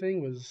approached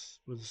everything was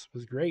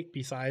great,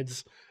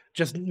 besides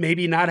just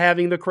maybe not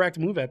having the correct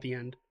move at the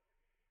end.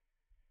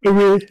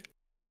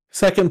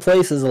 Second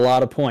place is a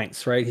lot of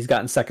points, right? He's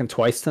gotten second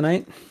twice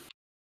tonight.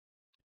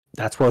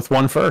 That's worth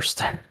one first.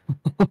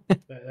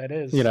 That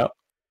is.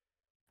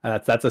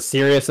 That's a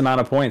serious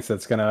amount of points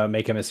that's going to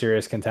make him a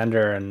serious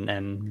contender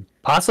and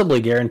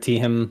possibly guarantee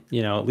him,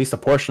 at least a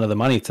portion of the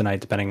money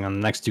tonight, depending on the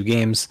next 2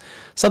 games.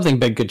 Something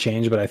big could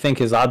change, but I think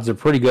his odds are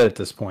pretty good at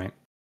this point.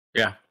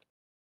 Yeah.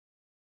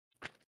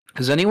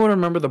 Does anyone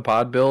remember the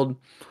pod build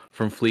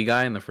from Flea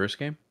Guy in the first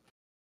game?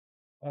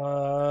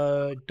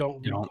 Don't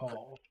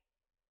recall.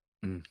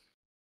 I'm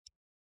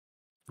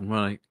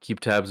going to keep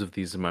tabs of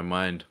these in my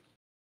mind.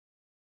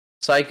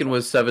 Saiken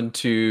was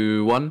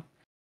 7-1.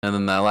 And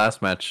then that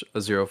last match, a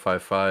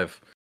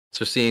 0-5-5.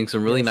 So seeing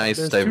some really nice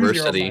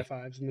diversity. There's 2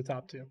 0-5-5s in the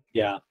top 2.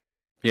 Yeah.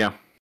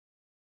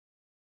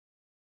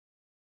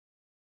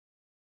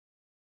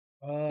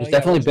 There's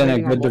definitely been a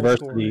good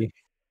diversity.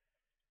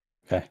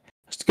 Okay.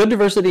 There's good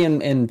diversity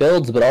in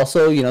builds, but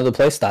also, the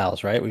play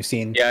styles, right? We've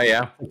seen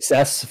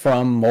success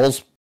from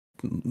Mole's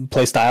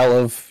play style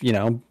of,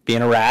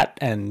 being a rat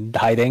and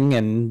hiding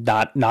and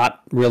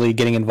not really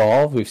getting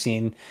involved. We've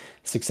seen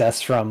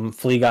success from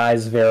Flea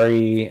Guy's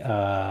very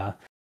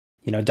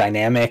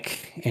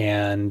dynamic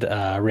and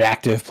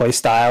reactive play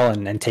style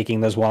and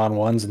taking those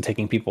one-on-ones and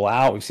taking people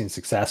out. We've seen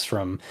success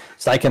from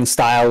Saiken's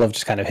style of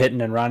just kind of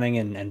hitting and running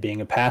and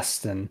being a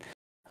pest and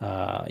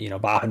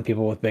bopping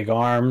people with big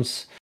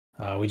arms.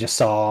 We just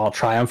saw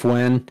Triumph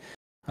win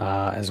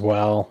as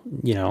well,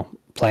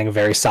 playing a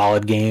very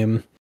solid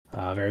game,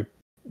 very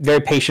very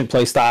patient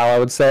play style, I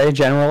would say,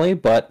 generally,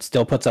 but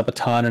still puts up a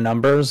ton of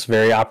numbers,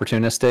 very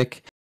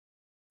opportunistic.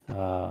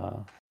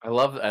 I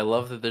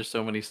love that there's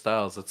so many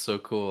styles. That's so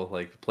cool.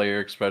 Like, the player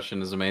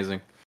expression is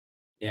amazing.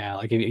 Yeah,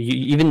 like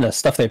even the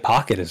stuff they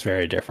pocket is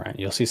very different.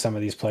 You'll see some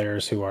of these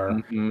players who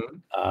are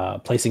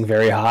placing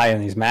very high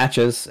in these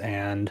matches,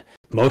 and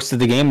most of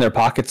the game their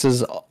pockets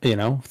is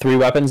 3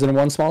 weapons and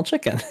 1 small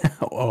chicken.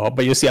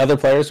 But you see other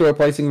players who are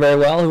placing very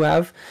well who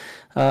have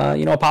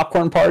a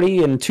popcorn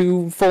party and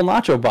 2 full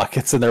nacho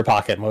buckets in their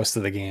pocket most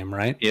of the game,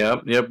 right?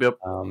 Yep.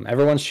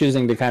 Everyone's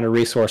choosing to kind of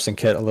resource and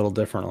kit a little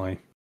differently.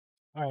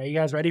 All right, you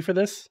guys ready for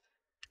this?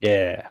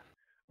 Yeah.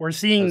 We're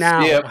seeing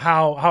now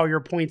how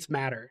your points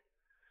matter.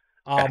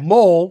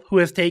 Mole, who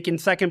has taken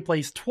second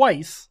place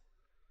twice,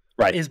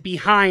 is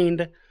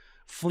behind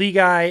Flea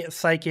Guy,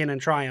 Saiken,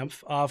 and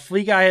Triumph.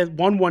 Flea Guy has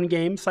won 1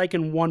 game,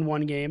 Saiken won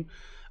 1 game,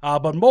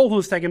 but Mole,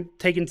 who's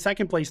taken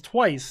second place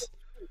twice,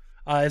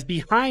 is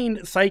behind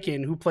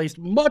Saiken, who placed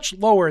much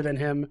lower than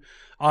him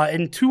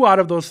in 2 out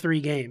of those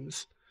 3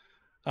 games.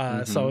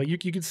 So you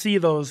can see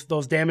those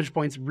damage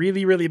points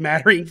really, really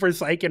mattering for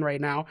Saiken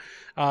right now.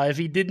 If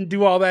he didn't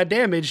do all that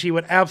damage, he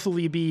would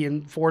absolutely be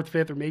in 4th,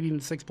 5th, or maybe even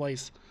 6th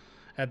place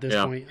at this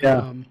point.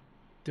 Yeah.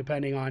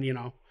 Depending on,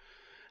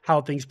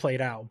 how things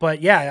played out.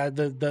 But yeah,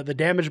 the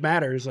damage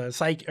matters.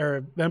 Psych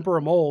or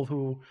Emperor Mole,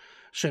 who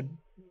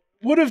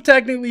would have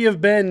technically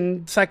have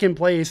been second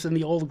place in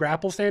the old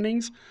Grapple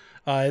standings,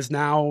 is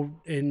now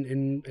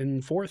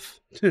in fourth.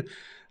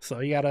 So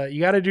you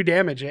gotta do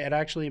damage. It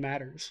actually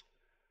matters.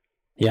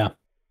 Yeah.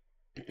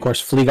 Of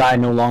course, Flea Guy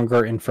no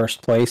longer in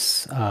first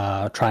place.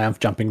 Triumph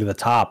jumping to the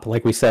top.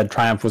 Like we said,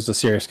 Triumph was a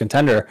serious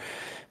contender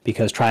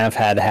because Triumph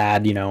had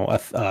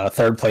a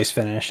third place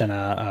finish and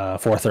a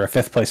fourth or a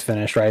fifth place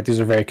finish. Right, these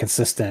are very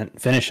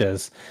consistent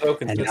finishes. So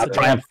and now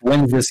Triumph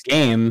wins this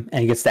game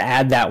and gets to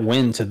add that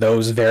win to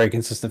those very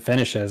consistent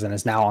finishes and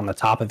is now on the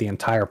top of the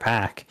entire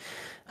pack.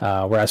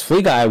 Whereas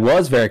Flea Guy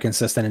was very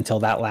consistent until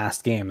that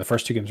last game. The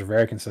first two games were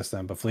very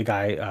consistent, but Flea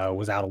Guy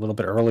was out a little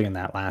bit early in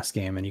that last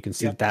game, and you can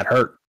see that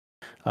hurt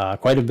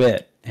quite a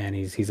bit. And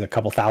he's a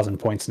couple thousand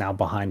points now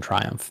behind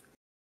Triumph.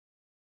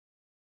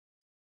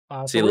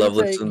 See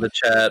Loveless in the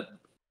chat.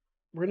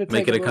 We're gonna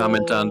making a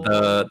comment on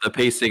the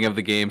pacing of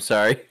the game.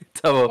 Sorry.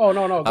 No. Go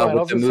ahead.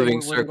 With the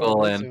moving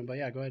circle and soon, but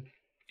yeah, go ahead.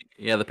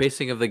 Yeah, the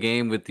pacing of the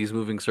game with these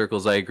moving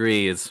circles, I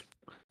agree, is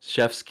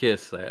chef's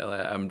kiss.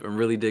 I'm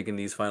really digging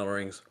these final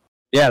rings.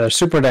 Yeah, they're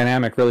super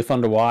dynamic, really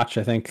fun to watch.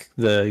 I think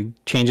the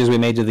changes we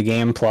made to the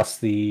game plus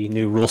the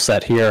new rule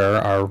set here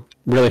are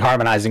really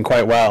harmonizing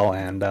quite well,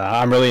 and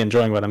I'm really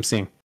enjoying what I'm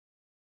seeing.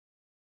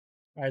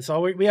 All right, so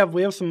we have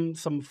some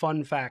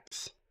fun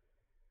facts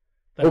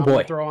that I'm going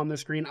to throw on the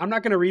screen. I'm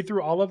not going to read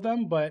through all of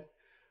them, but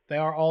they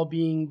are all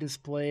being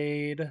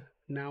displayed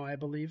now, I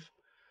believe,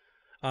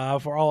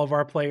 for all of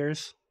our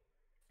players.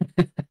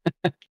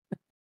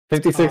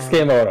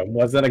 56K modem.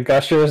 Was it a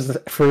Gushers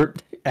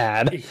fruit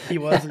ad? He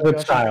was a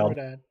Gushers fruit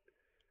ad.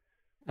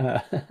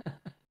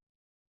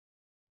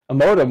 A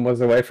modem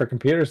was a way for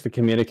computers to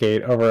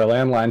communicate over a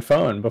landline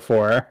phone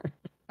before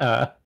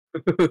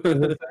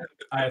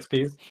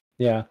ISPs.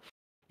 Yeah,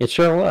 it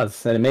sure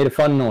was. And it made a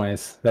fun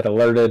noise that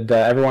alerted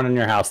everyone in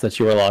your house that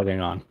you were logging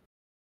on.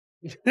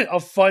 A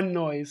fun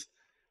noise.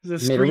 The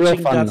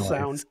screeching death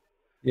sound.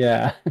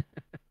 Yeah.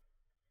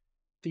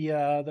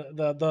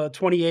 The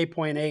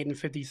 28.8 and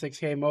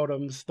 56K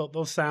modems,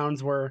 those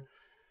sounds were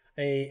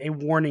a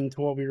warning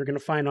to what we were going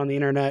to find on the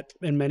internet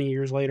and many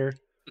years later.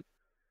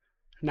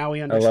 Now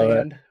we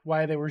understand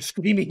why they were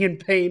screaming in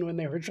pain when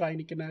they were trying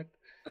to connect.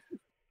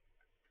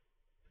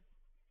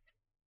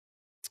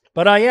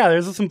 But yeah,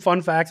 there's some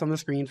fun facts on the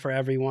screen for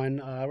everyone.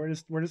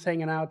 We're just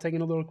hanging out, taking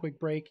a little quick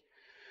break,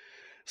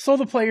 so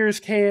the players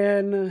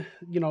can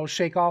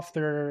shake off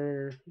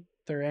their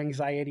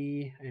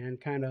anxiety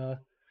and kind of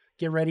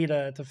get ready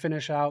to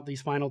finish out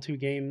these final two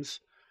games.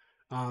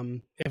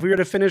 If we were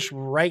to finish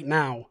right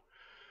now,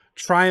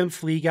 Triumph,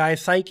 Flea Guy,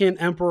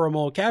 Sykin, Emperor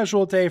Mole,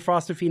 Casualty,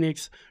 Frosted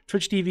Phoenix,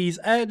 Twitch TV's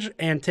Edge,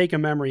 and Take a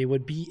Memory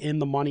would be in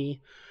the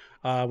money,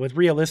 with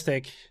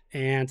Realistic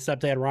and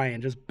Stepdad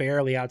Ryan just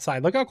barely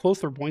outside. Look how close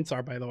their points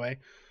are, by the way.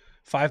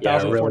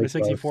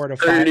 5,464 to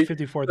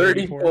 554.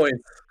 30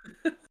 points.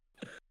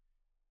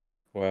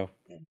 Wow.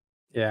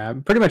 Yeah,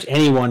 pretty much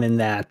anyone in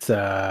that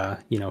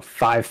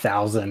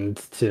 5,000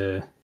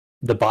 to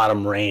the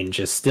bottom range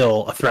is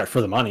still a threat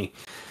for the money.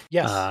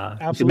 Yes,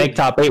 absolutely. If you make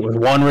top 8 with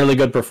one really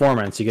good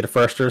performance, you get a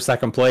first or a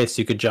second place,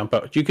 you could jump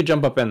up. You could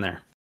jump up in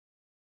there.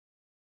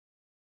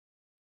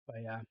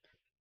 But yeah.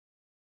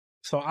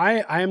 So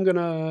I am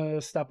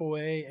gonna step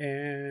away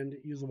and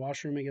use the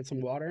washroom and get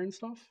some water and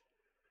stuff.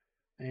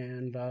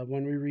 And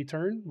when we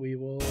return, we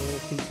will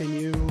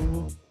continue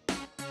the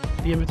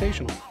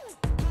Invitational.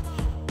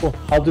 Cool.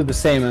 I'll do the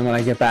same, and when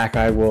I get back,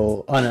 I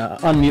will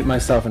unmute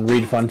myself and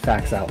read fun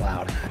facts out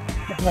loud.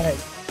 Go ahead.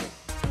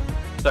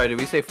 Sorry, did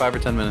we say 5 or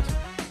 10 minutes?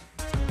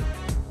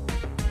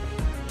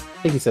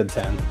 I think he said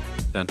 10.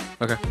 10.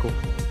 Okay, cool.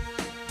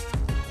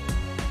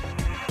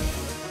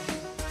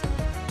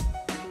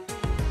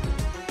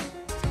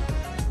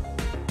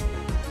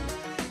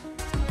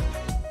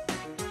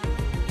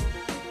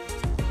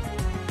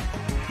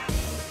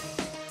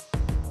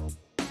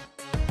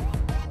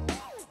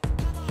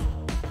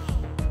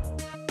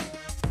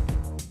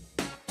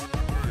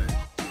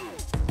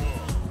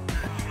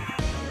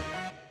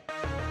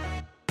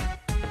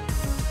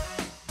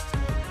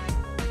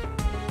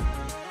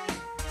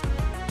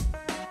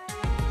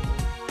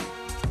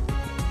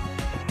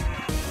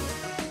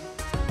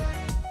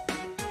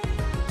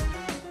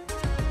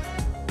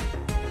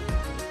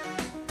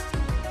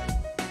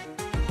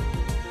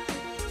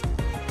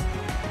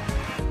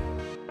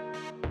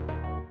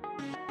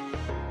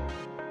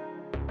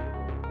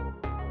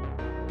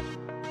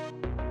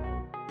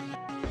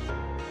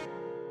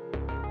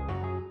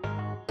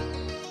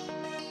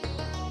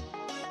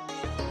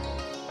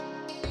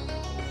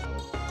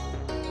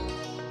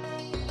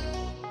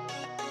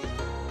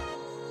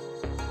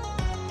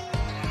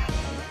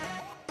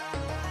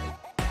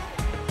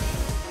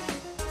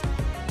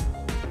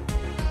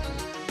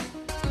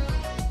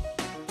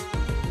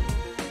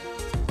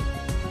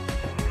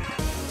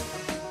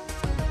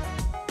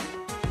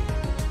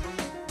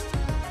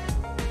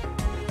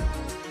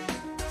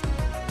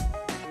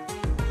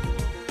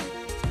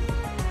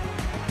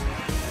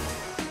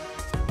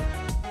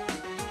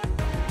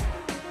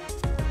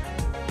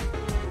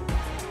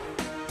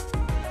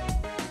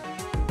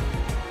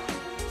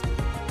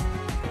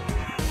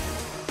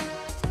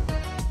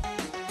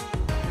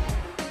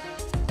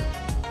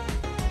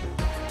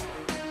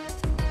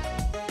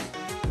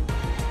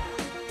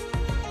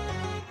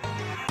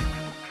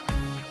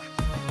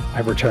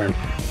 I've returned,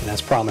 and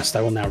as promised,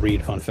 I will now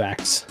read fun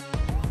facts.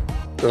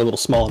 They're a little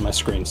small on my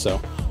screen,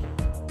 so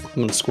I'm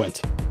going to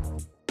squint.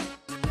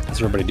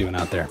 How's everybody doing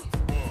out there?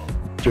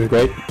 Doing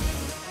great?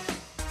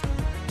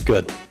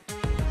 Good.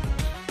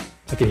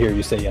 I can hear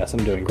you say yes,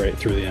 I'm doing great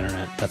through the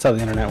internet. That's how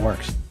the internet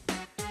works.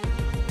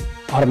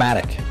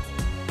 Automatic.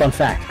 Fun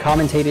fact,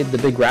 commentated the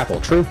Big Grapple.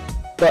 True,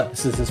 but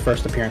this is his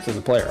first appearance as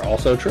a player.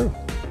 Also true.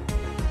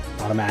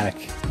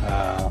 Automatic.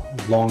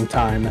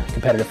 Long-time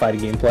competitive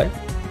fighting game player.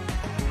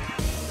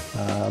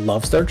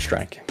 Loves Third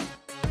Strike.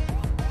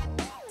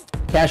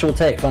 Casual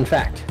Tay, fun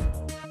fact.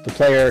 The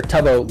player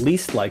Tubbo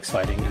least likes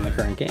fighting in the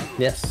current game.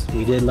 Yes,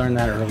 we did learn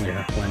that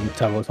earlier when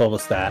Tubbo told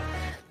us that.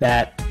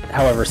 That,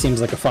 however, seems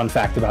like a fun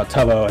fact about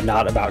Tubbo and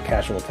not about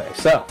Casual Tay.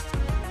 So,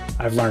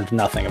 I've learned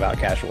nothing about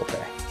Casual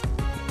Tay.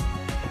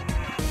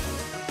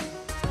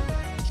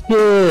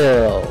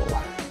 Hill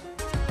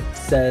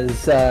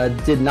says,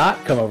 did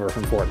not come over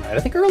from Fortnite. I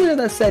think earlier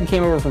that said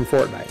came over from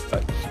Fortnite,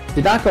 but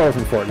did not come over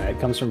from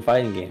Fortnite, comes from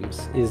fighting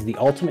games, is the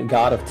ultimate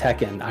god of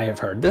Tekken I have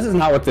heard. This is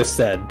not what this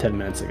said 10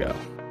 minutes ago.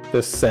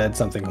 This said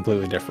something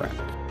completely different.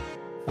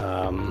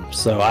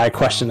 So I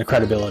question the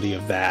credibility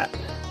of that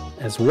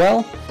as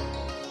well.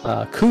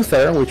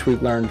 Kuther, which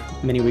we've learned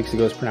many weeks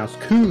ago is pronounced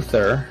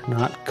Kuther,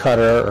 not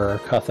Cutter or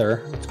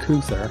Cuther. It's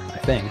Kuther, I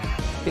think.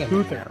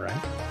 Kuther,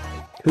 right?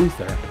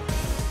 Kuther.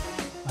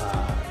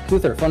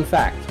 Kuther, fun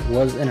fact,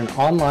 was in an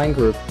online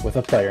group with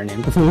a player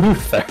named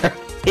Luther.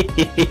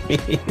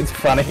 It's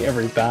funny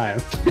every time.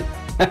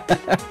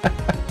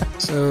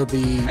 So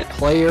the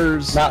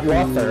players Not who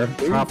Luther,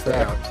 dropped Luther.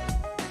 out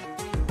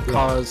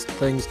caused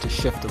things to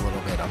shift a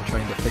little bit. I'm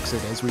trying to fix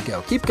it as we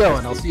go. Keep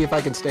going. I'll see if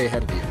I can stay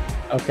ahead of you.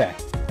 Okay.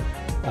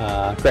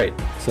 Great.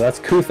 So that's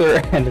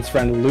Kuther and his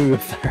friend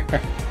Luther.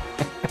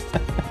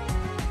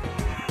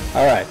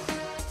 Alright.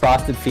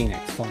 Frosted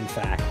Phoenix, fun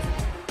fact.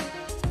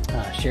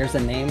 Shares a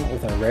name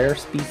with a rare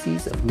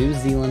species of New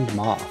Zealand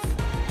moth.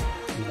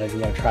 I'm not even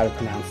going to try to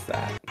pronounce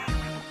that.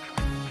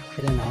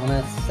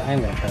 Titanomus, I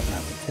am going to try to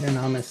pronounce it.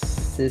 Titanomus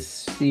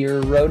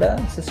cicerota?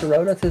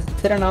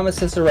 Titanomus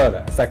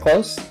cicerota. Is that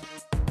close?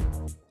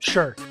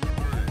 Sure.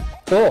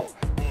 Cool.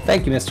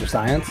 Thank you, Mr.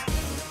 Science.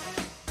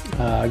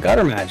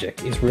 Gutter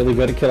Magic is really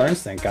good at Killer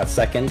Instinct. Got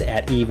second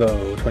at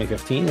EVO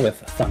 2015 with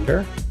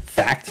Thunder.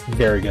 Fact,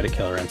 very good at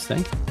Killer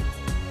Instinct.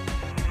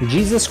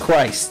 Jesus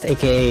Christ,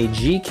 aka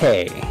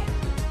GK,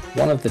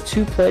 one of the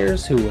 2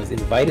 players who was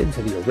invited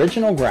to the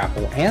original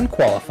Grapple and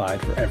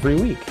qualified for every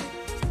week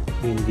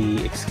in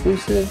the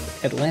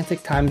exclusive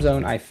Atlantic time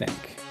zone, I think.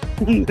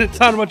 It's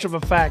not much of a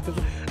fact.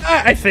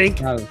 I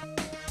think.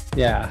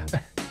 Yeah.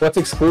 What's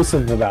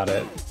exclusive about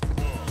it?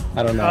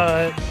 I don't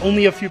know.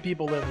 Only a few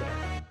people live there.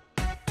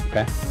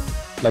 Okay.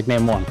 Like,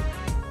 name one.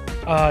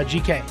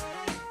 GK.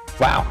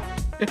 Wow.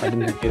 I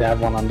didn't think you'd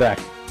have one on deck.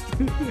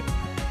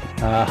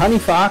 Honey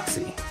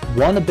Foxy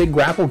won a Big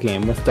Grapple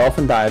game with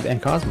Dolphin Dive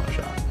and Cosmo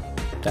Shot.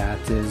 That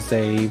is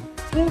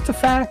it's a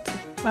fact.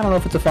 I don't know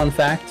if it's a fun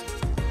fact.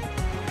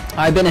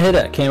 I've been a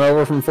hitter. Came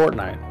over from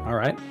Fortnite. All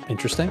right,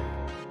 interesting.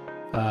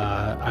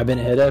 I've been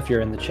a hitter. If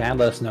you're in the chat,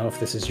 let us know if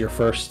this is your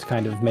first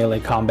kind of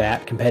melee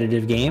combat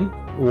competitive game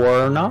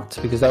or not,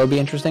 because that would be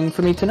interesting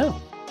for me to know.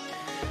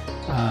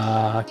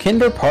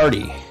 Kinder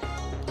Party,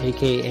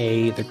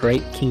 aka the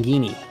Great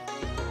Kingini,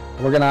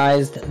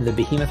 organized the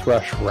Behemoth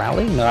Rush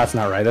Rally. No, that's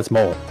not right. That's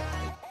Mole.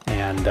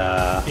 And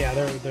yeah,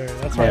 they're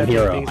that's I am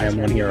hero. I am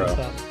one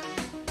hero.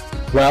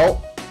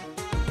 Well,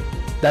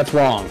 that's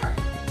wrong.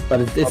 But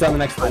it's on the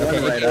next slide.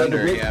 Okay, right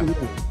under, yeah.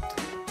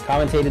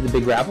 Commentated the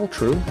Big Grapple,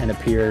 true, and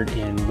appeared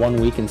in 1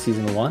 week in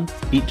Season 1.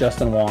 Beat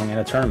Justin Wong in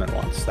a tournament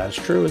once. That is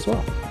true as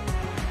well.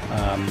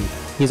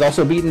 He's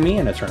also beaten me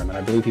in a tournament.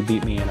 I believe he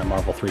beat me in a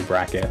Marvel 3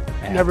 bracket.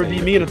 Never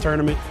beat me in a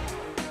tournament.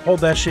 Hold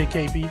that shit,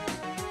 KP.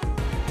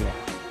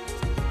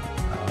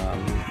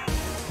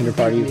 Kinder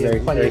Party is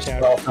very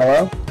swell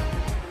fellow.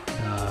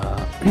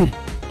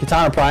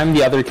 Katana Prime,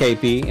 the other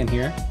KP in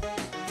here,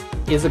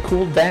 is a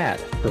cool dad,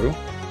 true.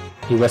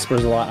 He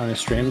whispers a lot on his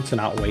stream to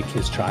not wake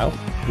his child,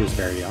 who is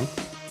very young.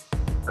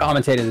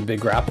 Commentated the Big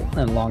Grapple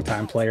and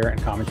longtime player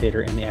and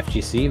commentator in the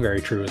FGC,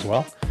 very true as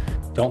well.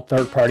 Don't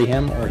third party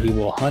him or he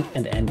will hunt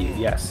and end you.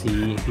 Yes,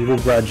 he will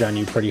grudge on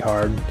you pretty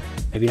hard.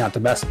 Maybe not the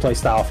best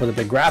playstyle for the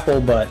Big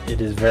Grapple, but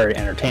it is very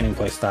entertaining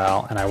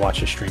playstyle, and I watch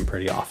his stream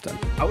pretty often.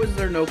 How is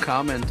there no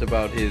comment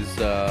about his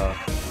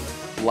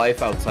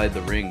life outside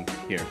the ring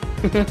here?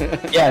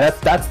 Yeah,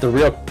 that's the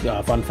real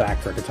fun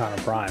fact for Katana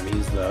Prime.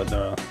 He's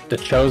the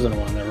chosen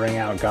one, the ring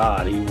out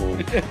god. He will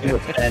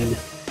spend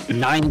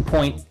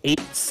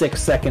 9.86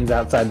 seconds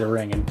outside the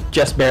ring and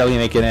just barely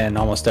make it in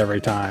almost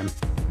every time.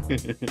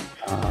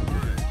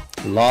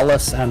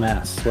 Lawless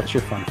MS, what's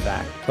your fun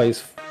fact?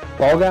 Plays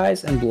Fall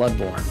Guys and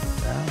Bloodborne.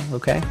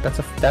 Okay,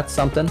 that's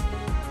something.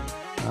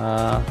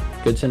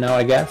 Good to know,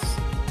 I guess.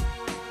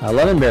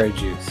 Lemonberry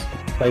Juice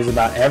plays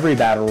about every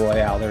battle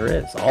royale there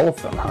is, all of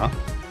them, huh?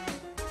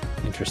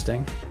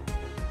 Interesting.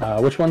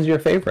 Which one's your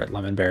favorite,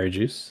 Lemonberry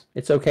Juice?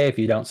 It's okay if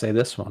you don't say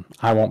this one.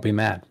 I won't be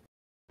mad.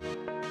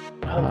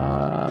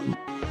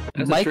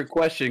 That's a trick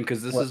question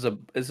because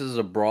this is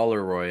a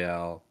brawler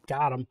royale.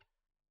 Got him.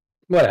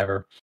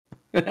 Whatever.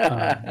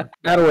 Battle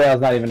Royale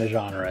is not even a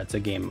genre; it's a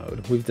game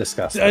mode. We've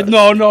discussed that.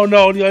 No.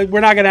 We're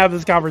not gonna have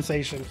this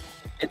conversation.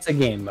 It's a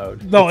game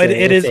mode. No, it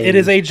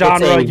is a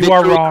genre. You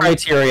are wrong.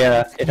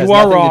 Criteria. You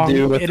are wrong.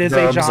 It is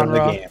a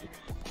genre.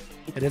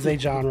 It is a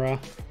genre.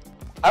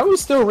 I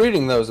was still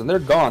reading those, and they're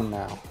gone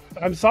now.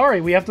 I'm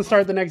sorry. We have to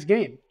start the next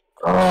game.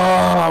 Oh,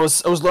 I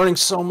was learning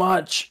so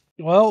much.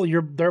 Well,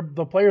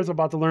 the players are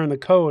about to learn the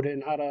code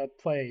and how to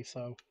play,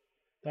 so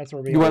that's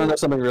where we. You want to know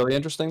something really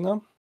interesting,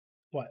 though?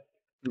 What?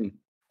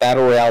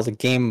 Battle Royale is a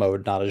game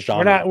mode, not a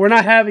genre. We're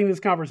not having this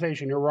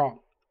conversation. You're wrong.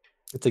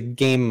 It's a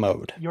game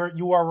mode.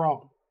 You are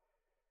wrong.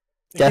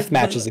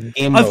 Deathmatch is a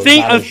game mode.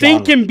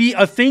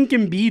 A thing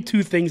can be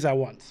two things at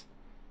once.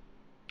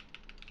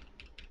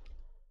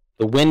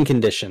 The win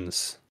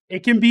conditions.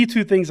 It can be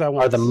two things at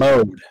once. Are the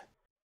mode.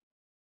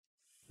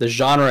 The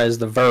genre is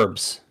the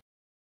verbs.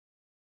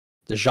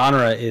 The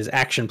genre is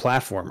action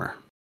platformer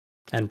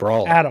and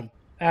brawl.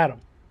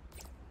 Adam.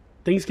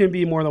 Things can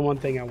be more than one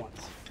thing at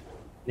once.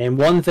 Name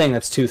one thing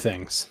that's two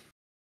things.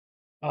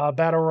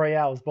 Battle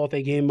Royale is both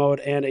a game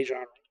mode and a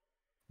genre.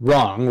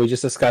 Wrong. We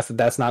just discussed that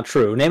that's not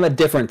true. Name a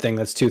different thing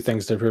that's two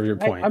things to prove your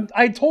point.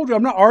 I told you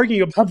I'm not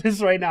arguing about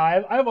this right now.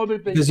 I have other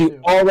things because to do.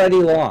 You already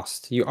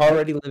lost. You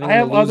already living. I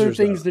have other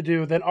things to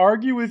do than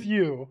argue with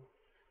you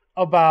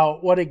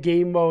about what a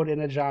game mode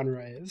and a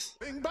genre is.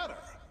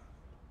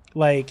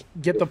 Like,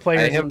 get the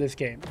players in this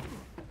game.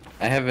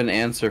 I have an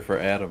answer for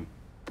Adam.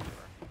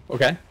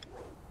 Okay.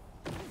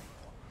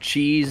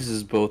 Cheese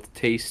is both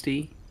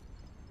tasty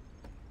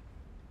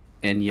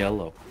and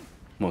yellow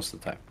most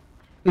of the time.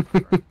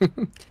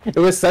 It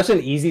was such an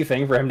easy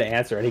thing for him to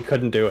answer, and he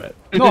couldn't do it.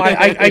 No,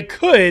 I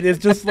could. It's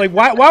just like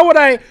why would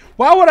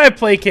I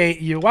placate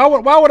you? Why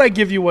would I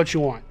give you what you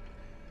want?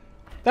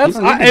 That's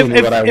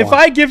if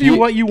I give you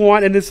what you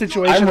want in this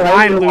situation,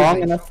 I'm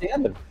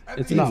losing.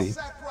 It's easy.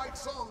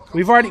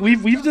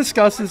 We've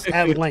discussed this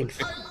at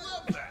length.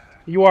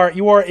 You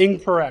are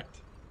incorrect.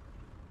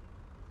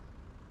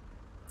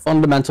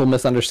 Fundamental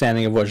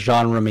misunderstanding of what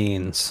genre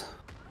means.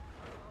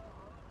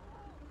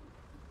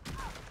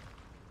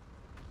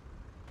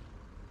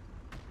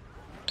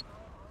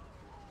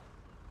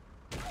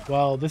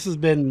 Well, this has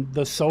been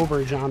the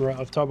sober genre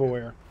of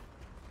Tupperware.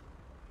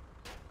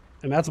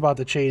 And that's about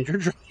to change.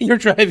 You're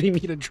driving me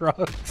to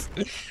drugs.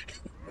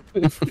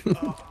 You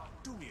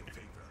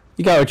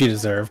got what you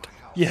deserved.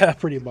 Yeah,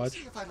 pretty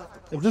much.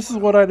 If this is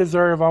what I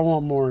deserve, I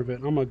want more of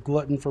it. I'm a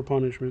glutton for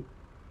punishment.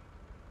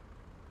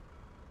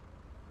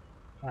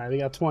 Alright, we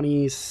got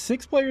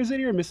 26 players in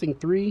here, missing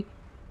 3.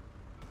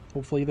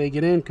 Hopefully they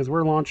get in, because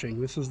we're launching.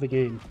 This is the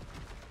game.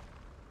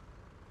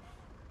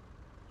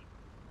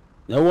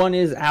 No one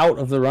is out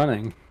of the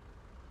running.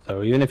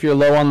 So even if you're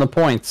low on the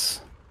points,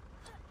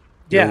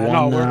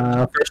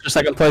 we're first or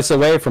second place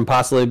away from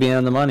possibly being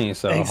in the money.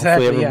 So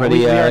exactly, hopefully everybody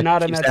we are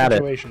not in that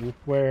situation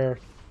where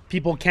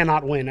people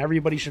cannot win.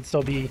 Everybody should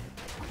still be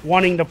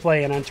wanting to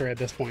play and enter at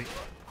this point.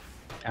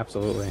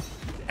 Absolutely.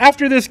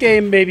 After this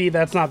game, maybe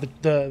that's not the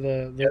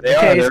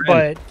case,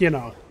 but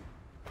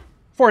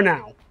for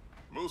now.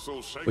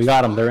 We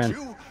got them. They're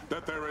in.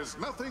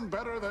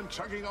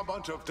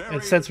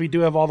 And since we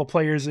do have all the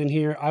players in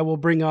here, I will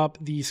bring up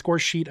the score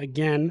sheet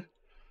again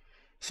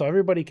so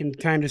everybody can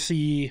kind of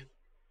see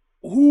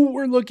who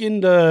we're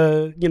looking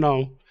to,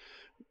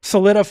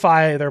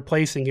 solidify their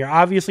placing here.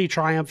 Obviously,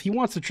 Triumph, he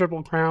wants the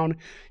Triple Crown.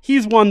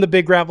 He's won the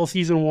Big Grapple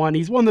Season 1.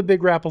 He's won the Big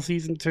Grapple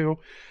Season 2.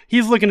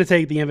 He's looking to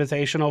take the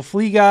Invitational.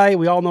 Flea Guy,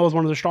 we all know, is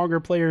one of the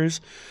stronger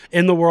players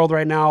in the world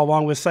right now,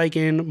 along with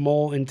Sykin,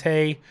 Mole, and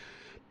Tay.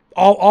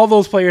 All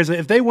those players,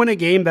 if they win a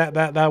game,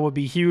 that would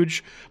be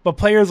huge. But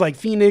players like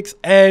Phoenix,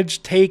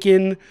 Edge,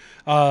 Taken,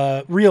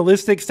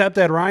 Realistic,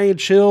 Stepdad Ryan,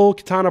 Chill,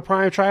 Katana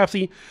Prime,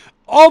 Triopsy,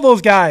 all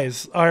those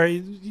guys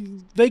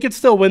they could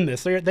still win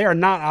this. They are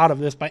not out of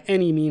this by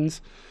any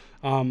means.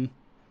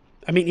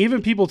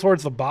 Even people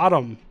towards the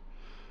bottom.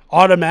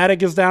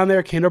 Automatic is down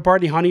there, Kinder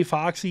Party, Honey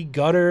Foxy,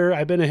 Gutter,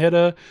 I've been a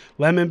hitter,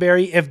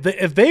 Lemonberry.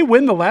 If they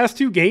win the last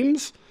 2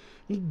 games,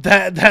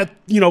 that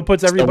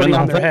puts everybody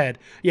on their head.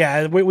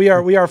 Yeah, we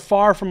are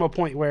far from a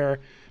point where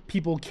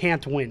people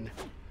can't win.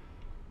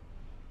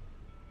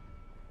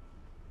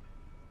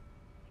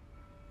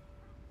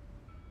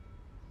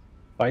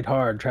 Fight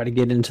hard, try to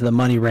get into the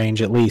money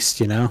range at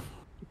least,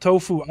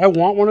 Tofu, I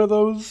want one of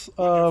those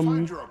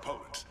one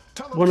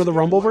of the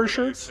Rumbleverse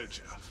shirts,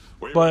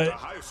 but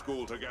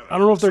I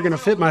don't know if they're gonna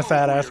fit my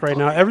fat ass right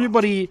now. Every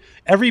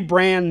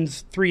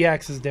brand's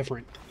 3X is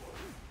different,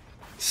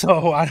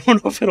 so I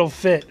don't know if it'll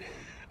fit.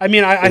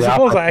 I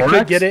suppose I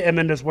could get it and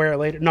then just wear it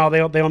later. No,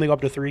 they only go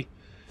up to 3.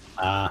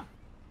 I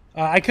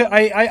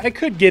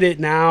could get it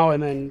now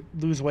and then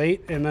lose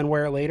weight and then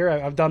wear it later.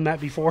 I've done that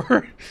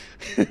before,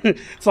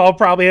 so I'll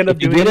probably end up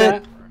doing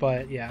that.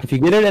 But yeah, if you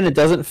get it and it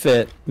doesn't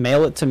fit,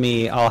 mail it to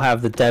me. I'll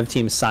have the dev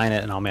team sign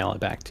it and I'll mail it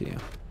back to you.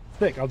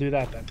 Sick, I'll do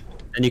that then.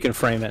 And you can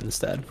frame it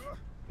instead.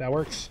 That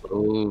works.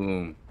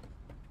 Boom.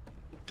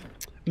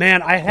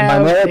 Man, I If I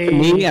have mail it to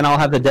me a. and I'll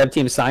have the dev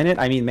team sign it.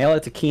 I mean, mail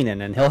it to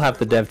Keenan and he'll have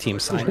the dev team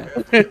sign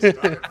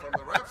it.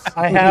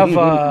 I have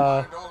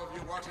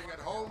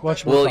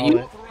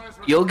Well,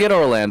 you'll get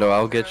Orlando.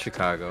 I'll get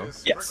Chicago.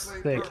 Yes.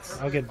 Sick.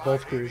 I'll get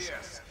both crews.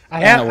 I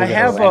And have we'll I get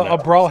have Orlando. a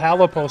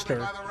Brawlhalla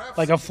poster,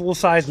 like a full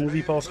size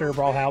movie poster,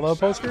 Brawlhalla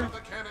poster,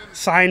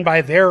 signed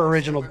by their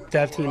original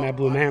dev team at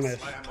Blue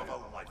Mammoth.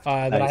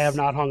 That I Nice. have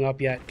not hung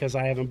up yet because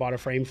I haven't bought a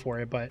frame for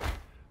it, but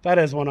that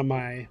is one of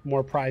my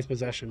more prized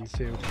possessions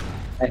too.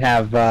 I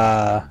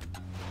have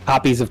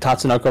copies of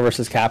Tatsunoko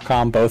vs.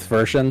 Capcom, both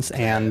versions,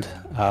 and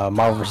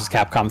Marvel vs.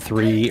 Capcom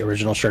 3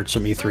 original shirts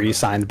from E3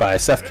 signed by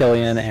Seth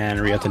Killian and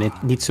Ryota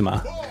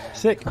Nitsuma,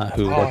 Sick.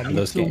 who worked on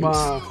those games.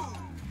 Nitsuma.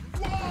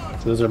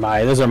 So those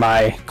are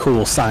my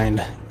cool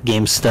signed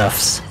game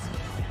stuffs.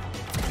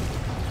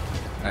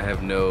 I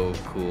have no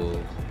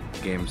cool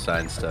game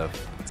side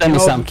stuff. Send me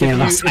know, some,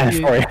 Keenan. I'll if sign it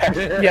you- for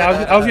you.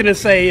 Yeah, I was gonna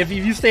say if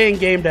you stay in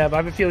game dev, I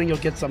have a feeling you'll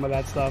get some of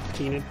that stuff,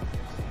 Keenan.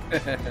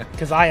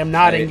 Because I am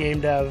not in game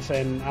dev,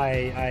 and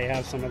I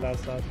have some of that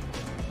stuff.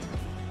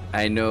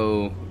 I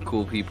know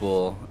cool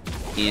people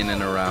in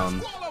and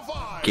around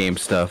game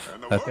stuff.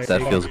 That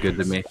feels good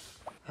to me.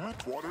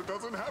 Atwater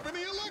doesn't have any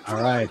electrolytes.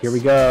 All right, here we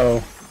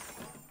go.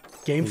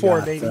 Game We 4,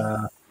 got, baby.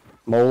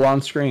 Mole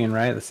on screen,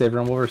 right? The Save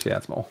Rumbleverse. Yeah,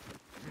 it's Mole.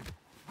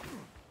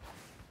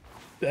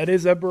 That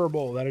is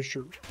admirable. That is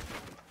true.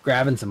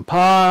 Grabbing some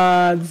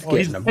pods. Oh,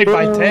 he's getting a played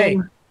by boom. Tay.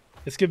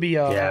 This could be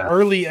Yeah.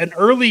 an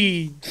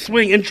early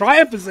swing, and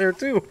Triumph is there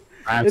too.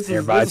 Triumph's This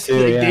nearby is too,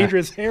 a yeah.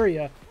 dangerous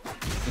area.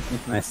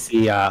 I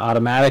see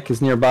Automatic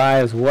is nearby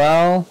as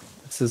well.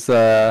 This is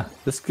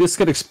this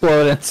could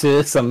explode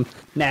into some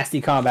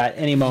nasty combat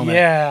any moment.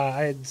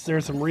 Yeah,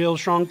 there's some real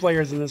strong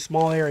players in this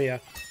small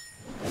area.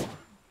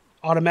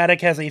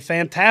 Automatic has a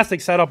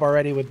fantastic setup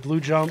already with blue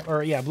jump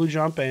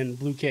and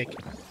blue kick.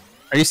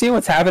 Are you seeing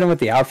what's happening with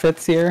the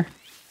outfits here?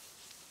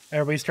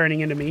 Everybody's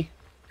turning into me.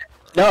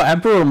 No,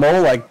 Emperor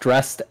Mole like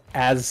dressed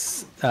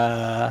as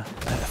I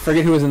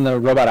forget who was in the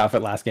robot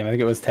outfit last game. I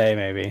think it was Tay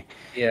maybe.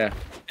 Yeah.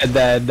 And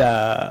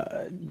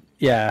then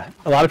yeah,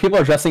 a lot of people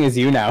are dressing as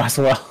you now as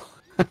well.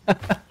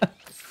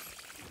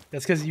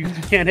 That's because you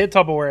can't hit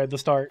Tupperware at the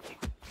start.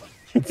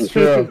 It's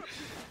true.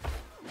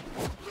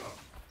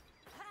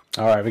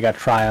 All right, we got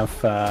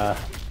Triumph in a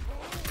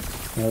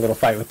little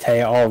fight with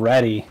Tay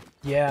already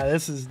Yeah,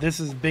 this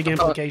is big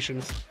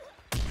implications.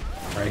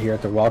 right here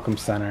at the Welcome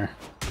Center.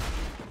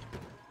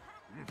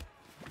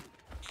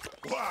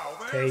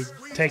 Tay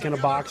taking a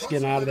box,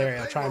 getting out of there.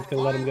 Yeah, Triumph's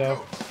gonna let him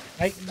go.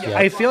 I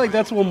feel like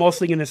that's what we're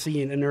mostly gonna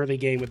see in an early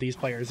game with these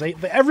players.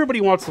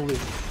 Everybody wants to lose.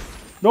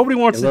 Nobody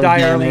wants A to little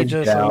die early, damage,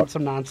 just yeah.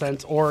 some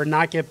nonsense, or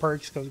not get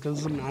perks because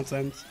of some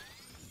nonsense.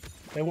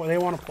 They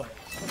want to play.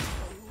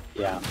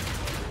 Yeah.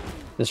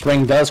 This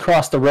ring does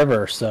cross the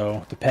river,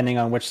 so depending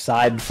on which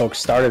side folks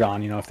started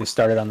on, if they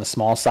started on the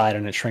small side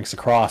and it shrinks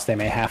across, they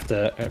may have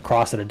to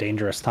cross at a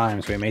dangerous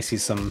time. So we may see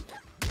some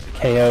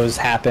KOs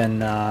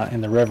happen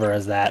in the river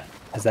as that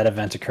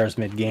event occurs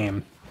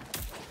mid-game.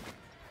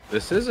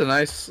 This is a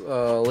nice,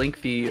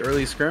 lengthy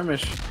early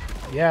skirmish.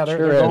 Yeah, they're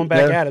Sure, going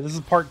back they're- at it. This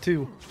is part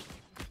 2.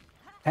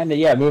 And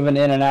yeah, moving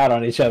in and out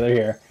on each other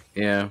here.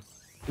 Yeah.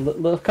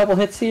 A couple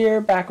hits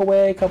here, back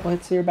away. Couple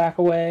hits here, back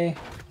away.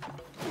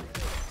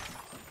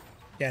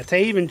 Yeah,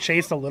 Tay even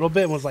chased a little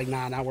bit and was like,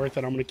 nah, not worth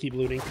it. I'm going to keep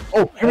looting.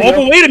 Oh, here we Oh,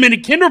 go. but wait a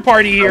minute. Kinder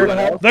Party here.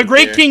 The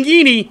Great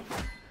Kingini.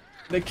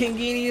 The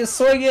Kingini is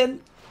swinging.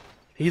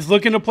 He's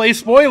looking to play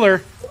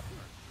spoiler.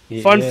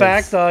 He Fun is.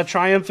 fact,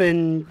 Triumph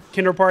and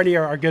Kinder Party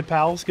are good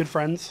pals, good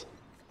friends.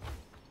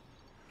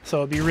 So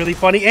it'd be really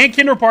funny. And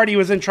Kinder Party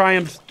was in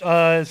Triumph's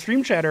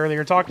stream chat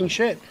earlier talking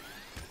shit,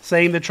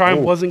 saying that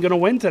Triumph wasn't going to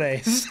win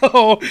today.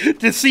 So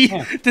to see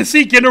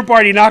Kinder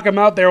Party knock him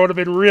out there would have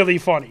been really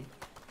funny.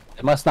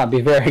 They must not be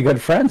very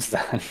good friends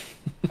then.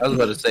 I was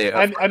about to say,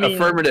 I mean-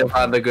 affirmative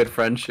on the good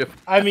friendship.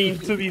 I mean,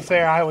 to be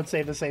fair, I would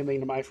say the same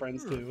thing to my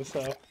friends too.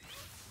 So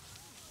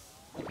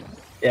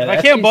Yeah, if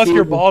I can't bust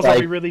your balls, are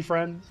we really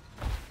friends?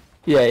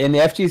 Yeah, in the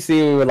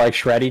FGC, we would like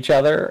shred each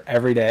other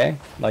every day.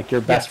 Like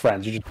you're best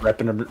friends. You're just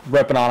ripping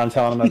on them,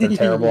 telling them that they're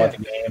terrible at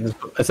the games,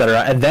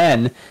 etc. And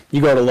then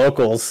you go to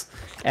locals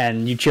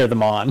and you cheer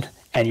them on,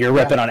 and you're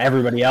ripping on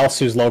everybody else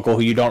who's local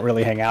who you don't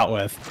really hang out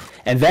with.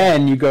 And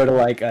then you go to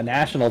like a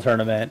national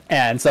tournament,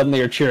 and suddenly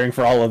you're cheering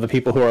for all of the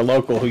people who are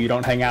local who you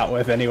don't hang out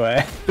with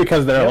anyway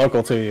because they're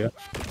local to you.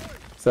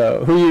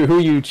 So who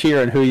you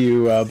cheer and who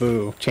you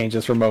boo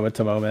changes from moment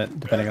to moment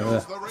depending on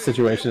the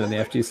situation in the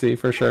FGC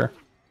for sure.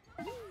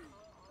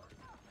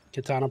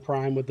 Katana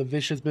Prime with the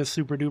vicious miss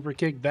super duper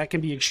kick. That can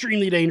be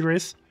extremely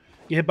dangerous.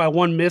 You hit by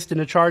one mist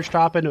and a charge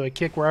top into a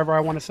kick wherever I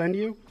want to send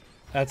you.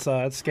 That's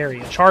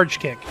scary. A charge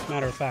kick,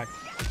 matter of fact.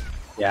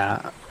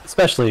 Yeah,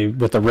 especially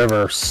with the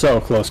river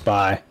so close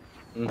by.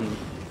 Mm-hmm.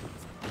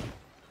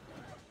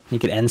 He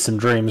could end some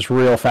dreams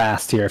real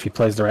fast here if he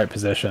plays the right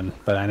position.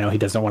 But I know he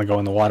doesn't want to go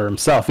in the water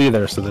himself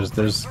either, so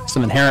there's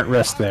some inherent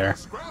risk there.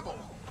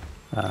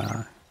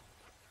 I'm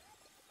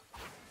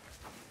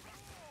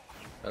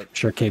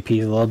sure KP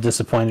is a little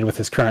disappointed with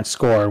his current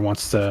score and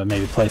wants to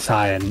maybe place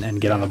high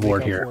and get on the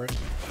board Make up here. for it.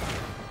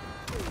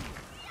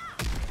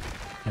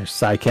 There's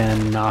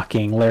Saiken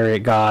knocking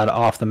Lariat God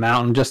off the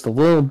mountain just a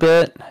little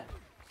bit.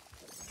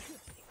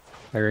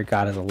 Lariat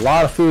God has a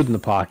lot of food in the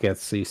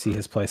pockets, so you see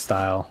his play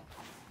style.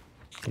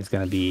 He's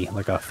going to be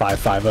like a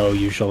 5-5-0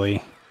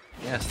 usually.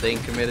 Yeah, staying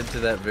committed to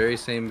that very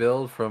same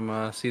build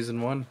from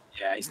Season 1.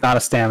 Yeah, he's not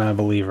a stamina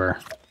believer.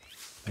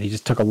 He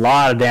just took a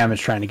lot of damage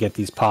trying to get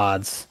these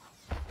pods.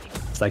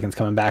 Saiken's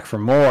coming back for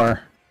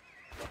more.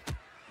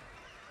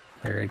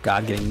 Lariat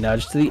God getting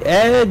nudged to the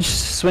edge.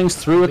 Swings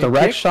through with a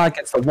red shot,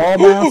 gets the wall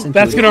bounce.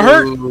 That's going to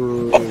hurt.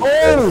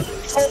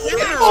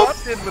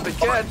 Interrupted with a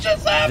catch.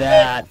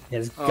 That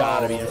has got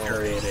to be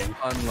infuriating.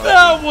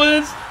 That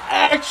was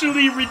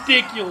actually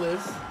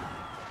ridiculous.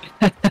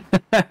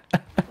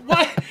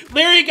 Why?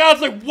 Larry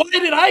God's like, why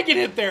did I get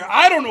hit there?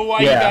 I don't know why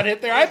he got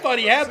hit there. I thought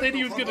he had it.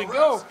 He was going to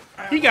go.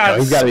 He got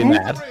He's got to be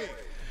mad.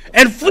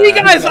 And Flea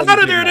Guy's out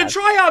of there in a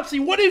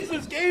triopsy. What is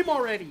this game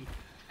already?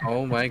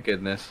 Oh my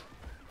goodness.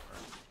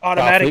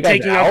 Automatic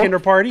taking out Kinder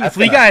Party.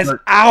 Flea Guy's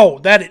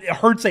out. That it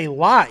hurts a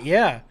lot,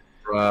 yeah.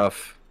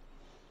 Rough.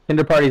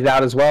 Kinder Party's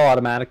out as well.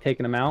 Automatic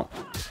taking him out.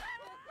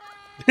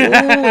 Ooh,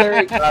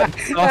 Larry God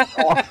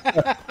off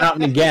the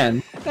mountain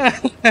again.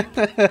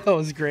 That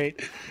was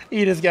great.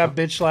 He just got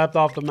bitch slapped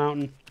off the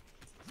mountain.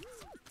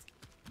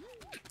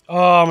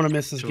 Oh, I'm going to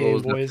miss this game,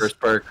 boys. First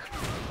perk.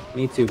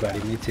 Me too, buddy.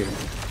 Me too.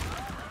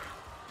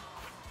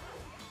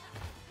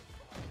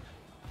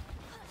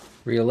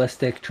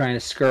 Realistic, trying to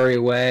scurry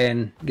away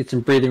and get some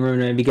breathing room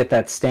to maybe get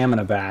that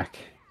stamina back.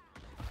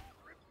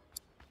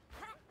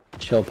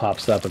 Chill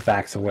pops up, but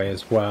backs away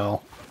as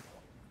well.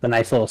 The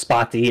nice little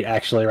spot to eat,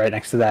 actually, right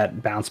next to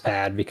that bounce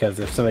pad, because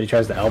if somebody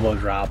tries to elbow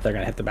drop, they're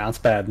going to hit the bounce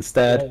pad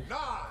instead.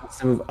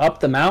 Let's move up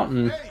the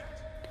mountain.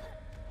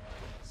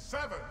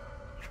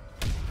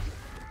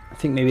 I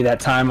think maybe that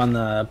time on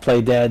the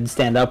play dead,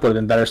 stand up would have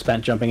been better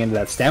spent jumping into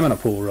that stamina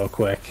pool real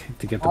quick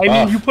to get the buff.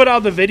 I mean, you put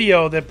out the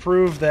video that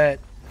proved that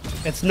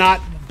it's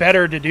not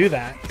better to do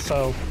that,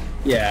 so...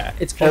 Yeah,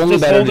 it's only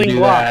better to do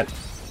that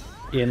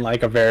in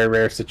like a very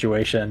rare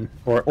situation,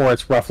 or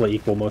it's roughly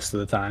equal most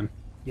of the time.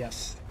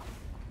 Yes.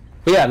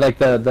 But yeah, like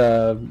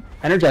the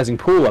energizing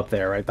pool up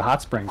there, right? The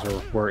hot springs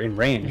were in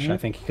range. I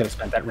think he could have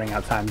spent that ring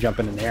out time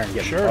jumping in there and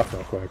getting the buff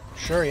real quick.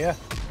 Sure, yeah.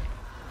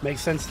 Makes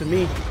sense to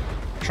me.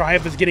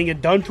 Triumph is getting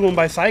it done to him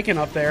by Saiken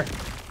up there.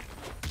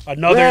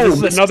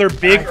 This is another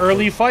big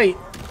early fight.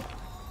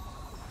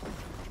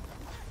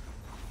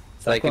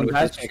 Saiken with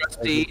his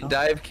trusty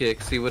dive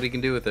kick. See what he can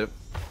do with it.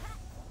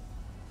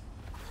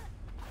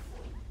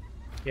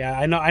 Yeah,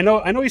 I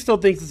know. He still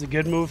thinks it's a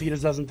good move. He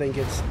just doesn't think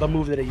it's the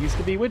move that it used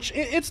to be, which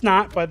it's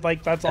not. But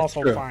like that's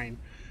also true. fine.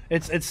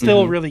 It's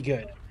still really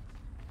good.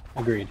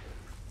 Agreed.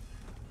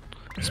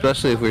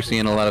 Especially if we're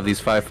seeing a lot of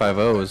these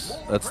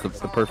 5-5-0s. That's the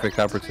perfect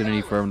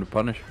opportunity for him to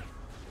punish.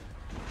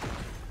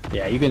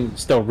 Yeah, you can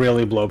still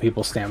really blow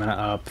people's stamina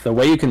up. The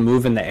way you can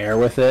move in the air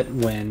with it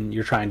when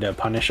you're trying to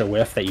punish a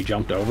whiff that you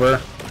jumped over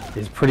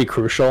is pretty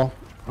crucial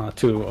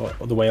to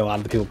the way a lot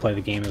of the people play the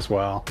game as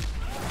well.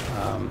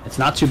 It's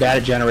not too bad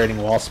at generating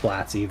wall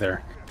splats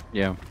either.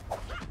 Yeah.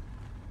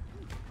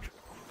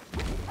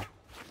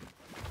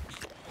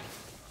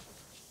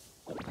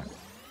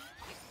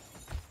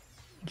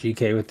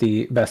 GK with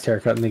the best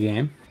haircut in the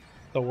game.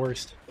 The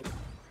worst.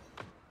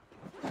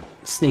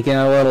 Sneaking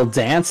a little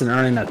dance and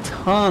earning a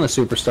ton of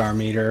superstar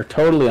meter.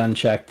 Totally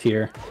unchecked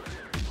here.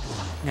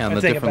 Yeah, on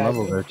the different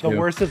level there too. The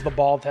worst is the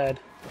bald head.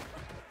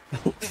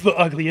 It's the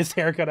ugliest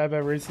haircut I've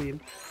ever seen.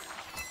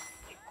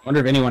 Wonder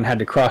if anyone had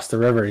to cross the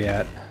river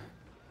yet.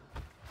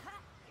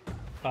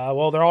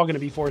 Well, they're all going to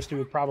be forced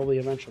to probably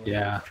eventually.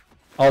 Yeah.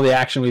 All the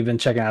action we've been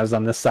checking out is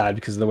on this side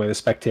because of the way the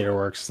spectator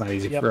works. It's not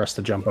easy for us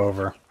to jump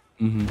over.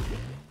 Mm-hmm.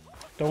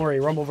 Don't worry,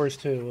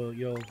 Rumbleverse 2,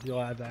 you'll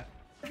have that.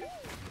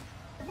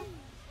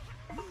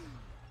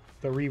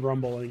 The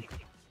re-rumbling.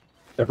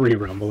 The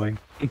re-rumbling.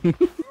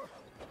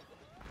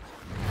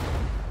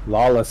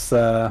 Lawless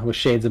with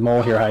Shades of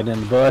Mole here hiding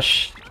in the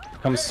bush.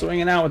 Comes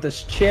swinging out with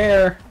this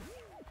chair.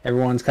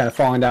 Everyone's kind of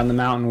falling down the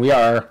mountain. We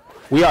are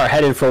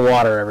headed for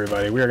water,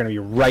 everybody. We are going to be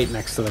right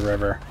next to the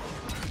river.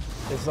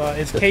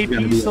 Is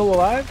KP still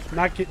alive?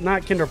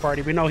 Not Kinder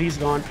Party. We know he's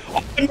gone.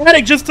 Oh,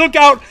 Medic just took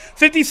out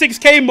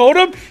 56k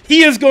modem.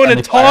 He is going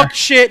to talk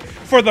shit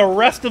for the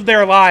rest of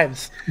their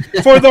lives.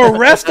 For the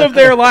rest of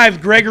their lives,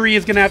 Gregory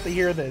is going to have to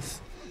hear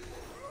this.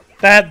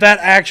 That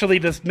actually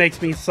just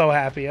makes me so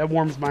happy. It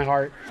warms my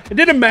heart. It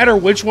didn't matter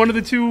which one of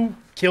the two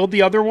killed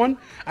the other one.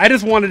 I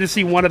just wanted to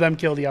see one of them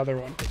kill the other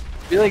one. I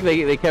feel like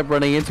they kept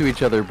running into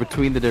each other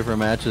between the different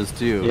matches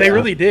too. They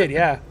really did,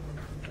 yeah.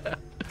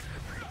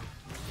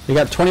 We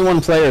got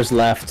 21 players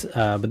left,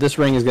 but this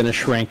ring is going to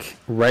shrink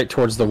right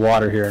towards the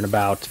water here in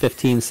about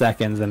 15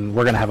 seconds, and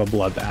we're going to have a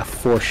bloodbath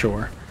for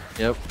sure.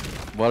 Yep.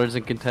 Water's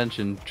in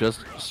contention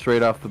just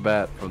straight off the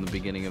bat from the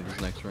beginning of this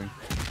next ring.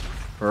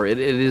 Or it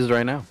is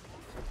right now.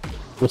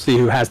 We'll see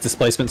who has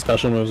displacement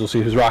special moves. We'll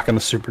see who's rocking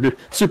the super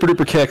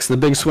duper kicks, the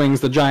big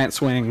swings, the giant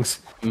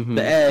swings,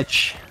 the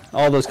edge.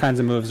 All those kinds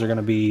of moves are going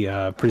to be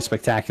pretty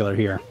spectacular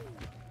here.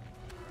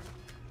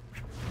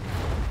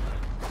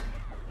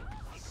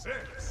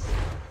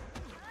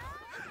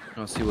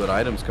 I'll see what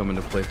items come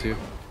into play too.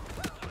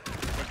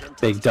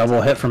 Big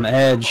double hit from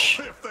Edge.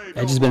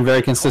 Edge has been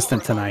very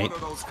consistent tonight.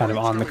 He's kind of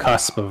on the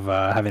cusp of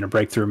having a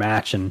breakthrough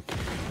match and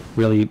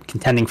really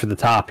contending for the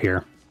top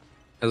here.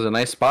 That was a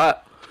nice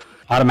spot.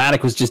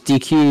 Automatic was just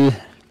DQ'd.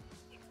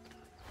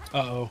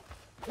 Uh-oh.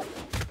 So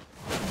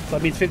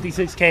that means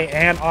 56K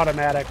and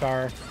Automatic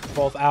are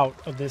both out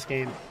of this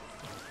game.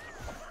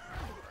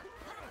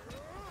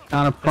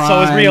 Prime.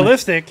 So is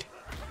Realistic.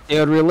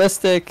 Yeah,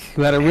 Realistic,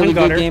 who had a really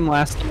good game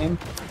last game.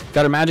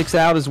 Gutter Magic's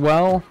out as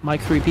well.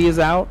 Mike 3P is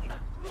out.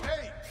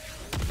 8,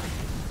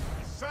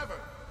 7.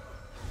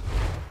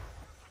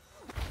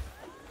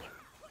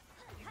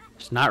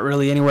 There's not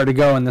really anywhere to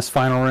go in this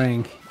final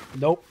ring.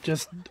 Nope,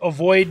 just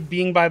avoid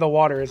being by the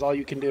water is all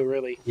you can do,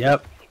 really.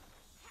 Yep.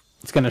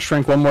 It's going to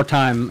shrink one more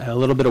time a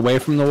little bit away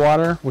from the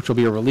water, which will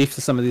be a relief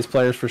to some of these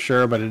players for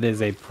sure, but it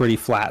is a pretty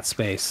flat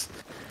space.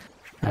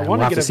 I We'll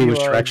have to see which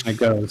direction it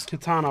goes.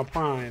 Katana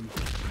Prime,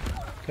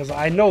 because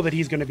I know that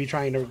he's going to be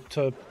trying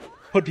to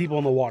put people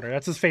in the water.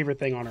 That's his favorite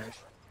thing on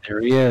Earth.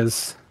 There he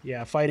is.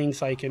 Yeah, fighting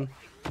Saiken.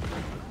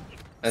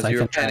 As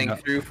you were panning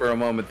through for a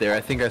moment there, I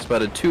think I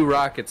spotted 2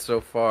 rockets so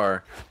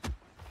far.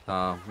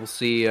 We'll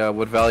see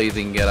what value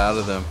they can get out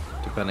of them,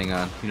 depending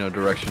on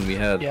direction we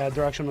head. Yeah,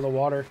 direction of the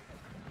water.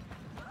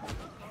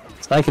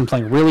 Saiken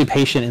playing really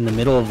patient in the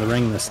middle of the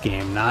ring this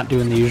game, not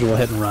doing the usual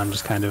hit and run,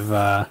 just kind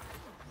of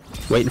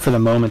waiting for the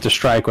moment to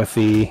strike with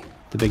the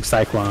big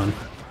cyclone.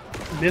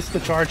 Missed the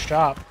charge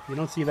chop. You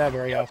don't see that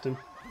very often.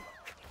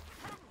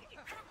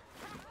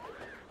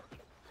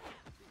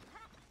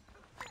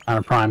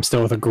 Prime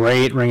still with a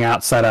great ring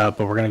out setup,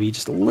 but we're going to be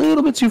just a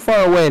little bit too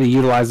far away to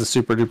utilize the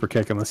super duper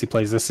kick unless he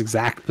plays this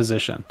exact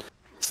position.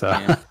 So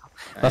Yeah.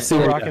 let's see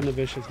what he Rocking the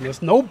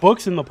viciousness. No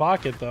books in the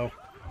pocket though.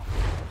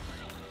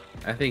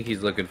 I think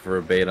he's looking for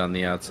a bait on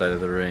the outside of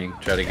the ring.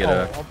 Try to get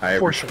a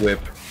Irish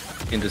whip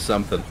into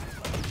something.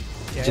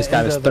 Yeah, just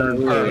got his third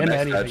into next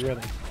anything, touch.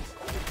 really.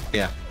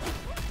 Yeah.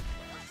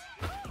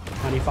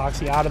 Honey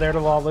Foxy out of there to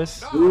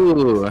Lawless.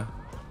 Ooh.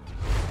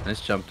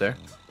 Nice jump there.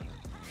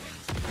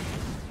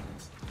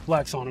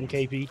 Flex on him,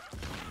 KP.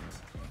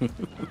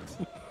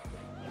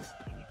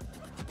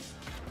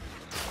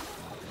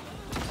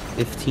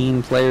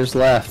 15 players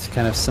left,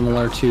 kind of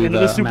similar to Into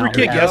the super Mount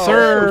kick, Red. yes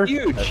sir.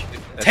 Huge.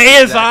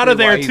 Tay is out of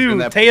there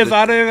too. Tay is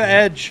out of the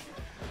edge.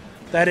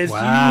 That is huge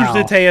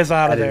that Tay is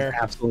out of That there. is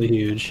absolutely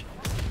huge.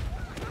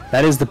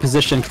 That is the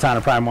position Katana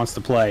Prime wants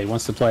to play. He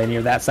wants to play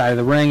near that side of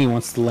the ring. He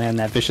wants to land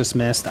that vicious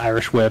mist,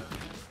 Irish whip,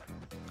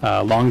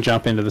 long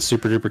jump into the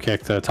super duper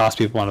kick to toss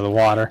people into the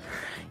water.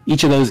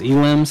 Each of those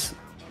elims,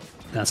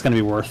 that's going to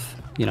be worth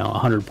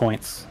 100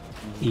 points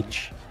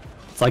each.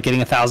 It's like getting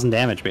 1,000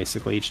 damage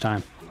basically each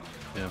time.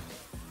 Yeah.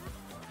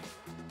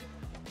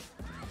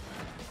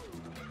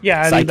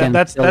 Yeah, I mean,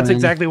 that's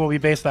exactly what we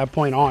base that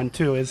point on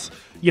too. Is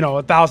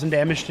 1,000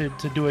 damage to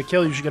do a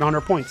kill, you should get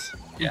 100 points.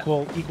 Yeah.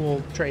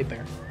 Equal trade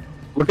there.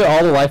 Look at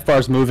all the life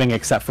bars moving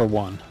except for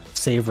one.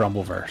 Save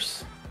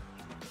Rumbleverse.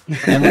 Save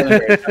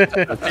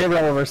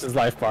Rumbleverse's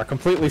life bar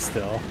completely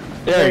still.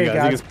 There he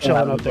goes. He's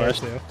chilling up there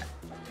too.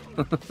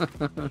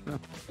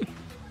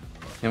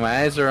 And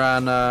my eyes are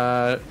on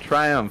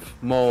Triumph,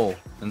 Mole,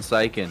 and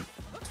Saiken.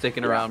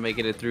 Sticking around,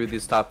 making it through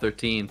these top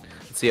 13.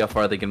 Let's see how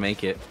far they can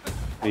make it.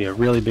 Be a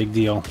really big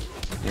deal.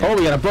 Yeah. Oh,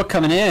 we got a book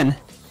coming in.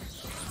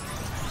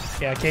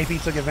 Yeah,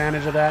 KP took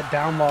advantage of that.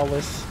 Down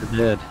Lawless. It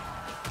did.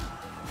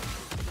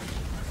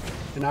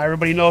 And now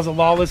everybody knows that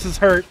Lawless is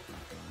hurt.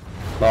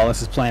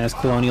 Lawless is playing as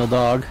Colonial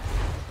Dog.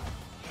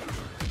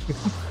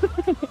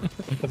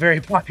 A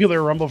very popular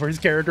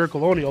Rumbleverse character,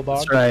 Colonial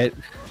Dog. That's right.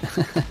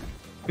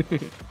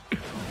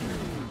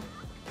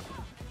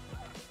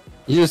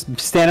 You just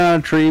stand on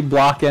a tree,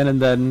 blocking,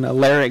 and then a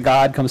lariat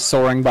god comes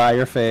soaring by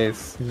your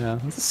face.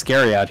 It's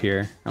scary out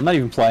here. I'm not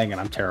even playing it.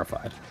 I'm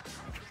terrified.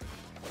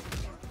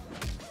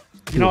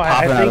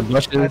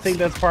 I think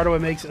that's part of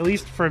what makes, at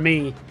least for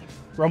me,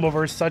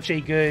 Rumbleverse such a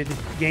good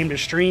game to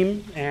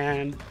stream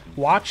and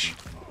watch.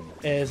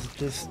 Is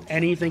just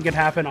anything can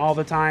happen all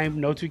the time.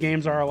 No two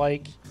games are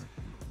alike.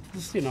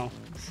 Just,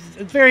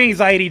 it's very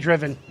anxiety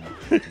driven.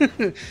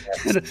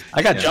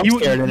 I got jump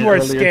scared in it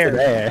earlier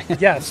today.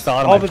 Yes,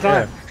 all the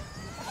time.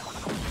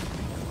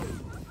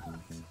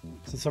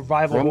 It's a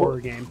survival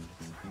horror game.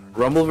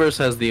 Rumbleverse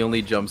has the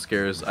only jump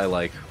scares I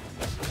like.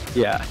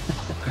 Yeah.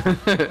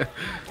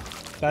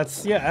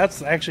 That's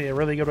actually a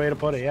really good way to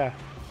put it. Yeah.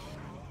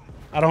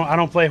 I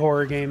don't play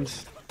horror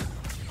games.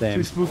 Same.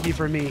 Too spooky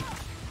for me.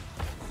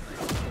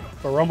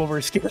 But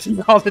Rumbleverse scares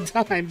me all the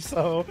time,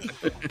 so.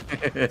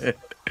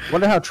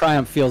 Wonder how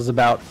Triumph feels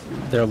about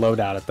their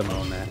loadout at the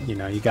moment.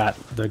 You got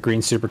the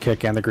green super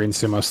kick and the green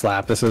sumo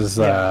slap. This is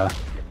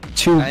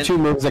two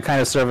moves that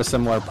kind of serve a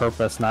similar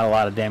purpose. Not a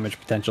lot of damage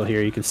potential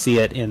here. You can see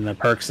it in the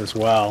perks as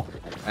well.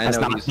 That's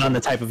not done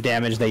the type of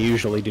damage they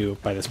usually do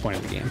by this point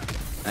in the game.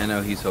 I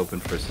know he's hoping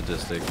for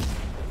sadistic.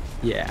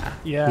 Yeah.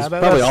 Yeah. He's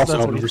probably also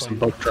hoping for some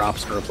book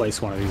drops to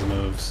replace one of these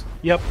moves.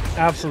 Yep,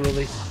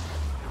 absolutely.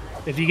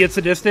 If you get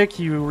sadistic,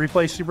 you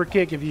replace super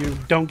kick. If you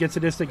don't get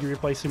sadistic, you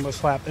replace sumo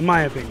slap. In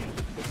my opinion,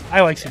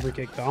 I like super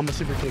kick though. I'm a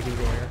super kick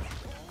enjoyer.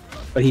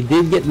 but he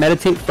did get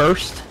meditate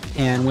first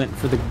and went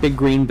for the big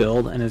green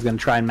build and is going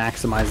to try and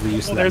maximize the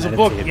use of that there's a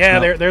book. meditate. Yeah,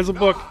 No. there's a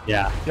book.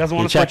 Yeah. He doesn't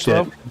want He to switch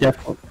checked though.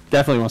 it.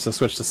 Definitely wants to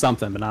switch to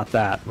something, but not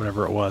that,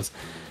 whatever it was.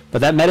 But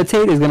that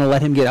meditate is going to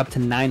let him get up to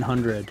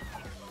 900,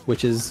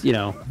 which is, you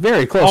know,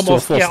 very close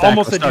Almost, to a full stack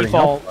almost of a starting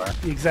default.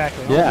 health bar.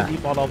 Exactly. Yeah. Almost a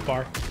default health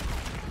bar.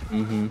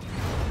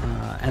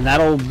 And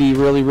that'll be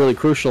really, really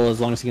crucial as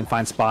long as he can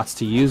find spots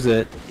to use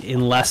it,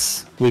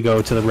 unless we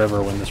go to the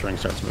river when this ring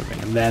starts moving.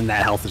 And then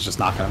that health is just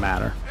not going to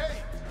matter.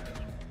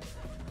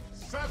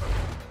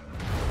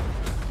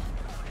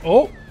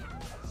 Oh,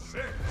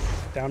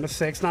 down to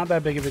 6. Not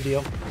that big of a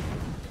deal.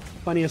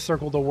 Plenty of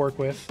circle to work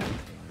with.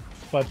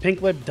 But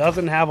Pink Lip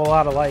doesn't have a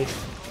lot of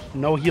life.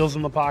 No heals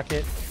in the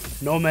pocket.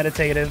 No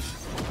meditative.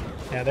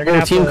 Yeah, they're gonna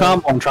have team to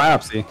combo on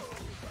Triopsy.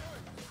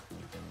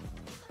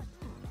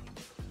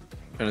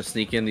 Trying to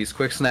sneak in these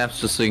quick snaps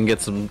just so you can get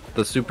the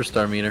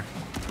superstar meter.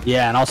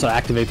 Yeah, and also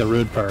activate the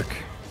Rude perk.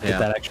 Get Yeah.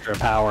 that extra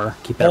power.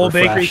 Keep that Bull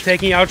refreshed. Bakery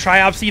taking out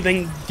Triopsy,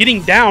 then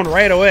getting down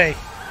right away.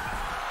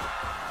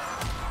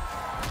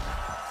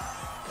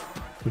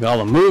 Look at all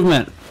the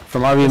movement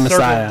from RV and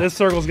Messiah. This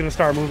circle's gonna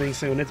start moving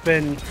soon. It's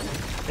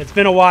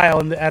been a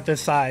while at this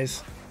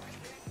size.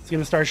 It's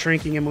gonna start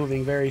shrinking and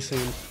moving very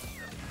soon.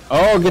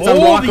 Oh, gets Oh,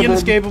 unblockable. the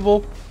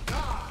inescapable.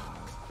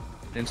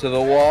 Into the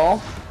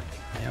wall.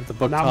 Yeah, the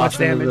book Not toss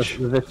much into damage.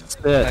 The vicious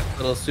spit. Nice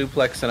little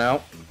suplexing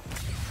out.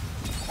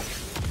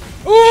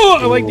 Ooh,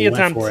 I like the Went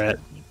attempt. for it.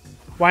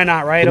 Why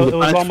not, right? Ooh, It the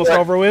was punch almost for it.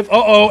 over with.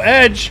 Uh-oh,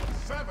 Edge.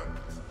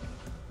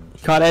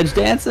 Caught Edge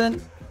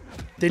dancing.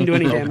 Didn't do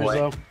any Oh, damage, boy.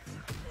 though.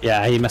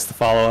 Yeah, he missed the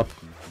follow-up.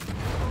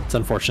 It's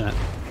unfortunate.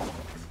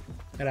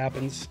 It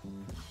happens.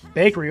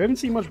 Bakery. We haven't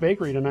seen much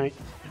Bakery tonight.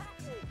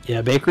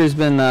 Yeah, Bakery's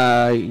been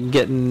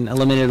getting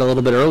eliminated a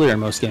little bit earlier in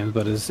most games,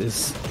 but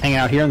is hanging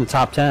out here in the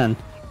top 10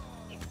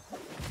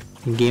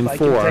 in game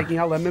Viking 4. taking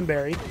out Lemon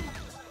Berry.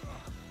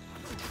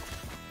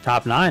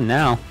 Top 9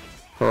 now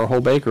for a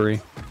whole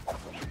Bakery.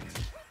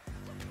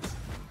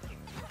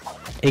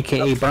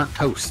 AKA Burnt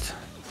Toast.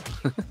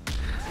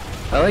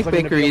 I like Looking to be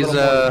a Bakery's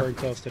little more burnt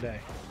toast today.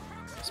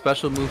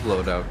 special move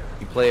loadout.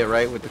 You play it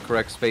right with the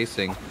correct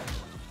spacing.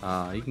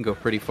 You can go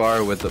pretty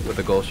far with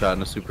a goal shot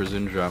and a super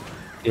zoom drop.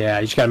 Yeah,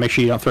 you just gotta make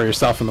sure you don't throw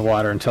yourself in the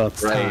water until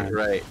it's time.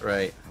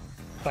 Right.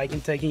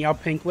 Viking taking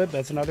out Pink Lip.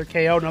 That's another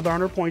KO, another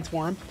 100 points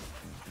for him.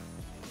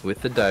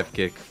 With the dive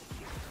kick.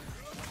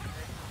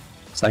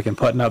 It's like in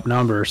putting up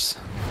numbers.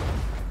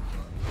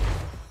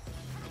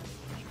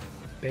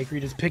 Bakery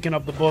just picking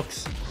up the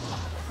books,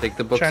 Take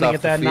the books trying to off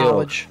get the that field.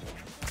 knowledge.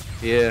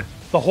 Yeah.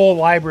 The whole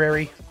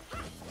library.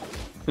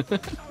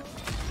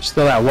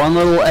 Still that one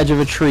little edge of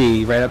a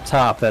tree right up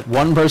top that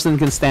one person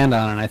can stand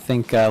on, and I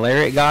think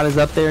Lariat God is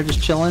up there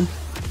just chilling.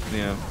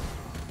 Yeah.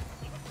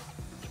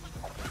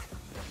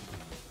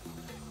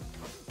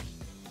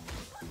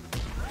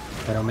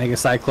 That Omega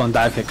Cyclone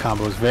dive kick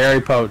combo is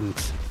very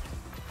potent.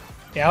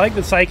 Yeah, I like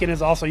that Sykin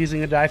is also using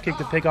the dive kick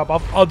to pick up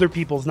off other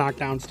people's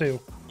knockdowns, too.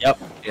 Yep.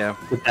 Yeah.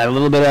 With that a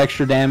little bit of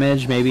extra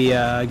damage, maybe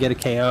get a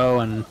KO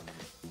and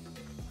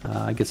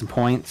get some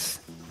points.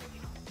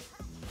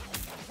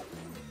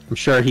 I'm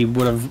sure he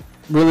would have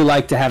really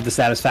liked to have the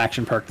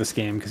satisfaction perk this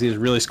game because he was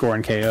really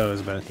scoring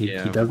KOs, but he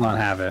does not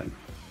have it.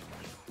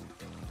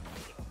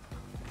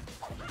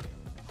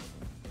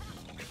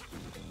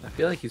 I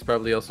feel like he's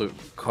probably also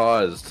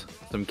caused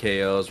some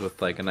KOs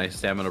with like a nice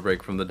stamina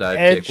break from the dive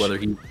Edge. kick, whether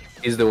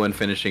he's the one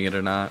finishing it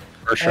or not.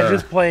 For sure. Edge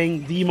is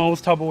playing the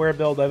most Tupperware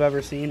build I've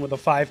ever seen with a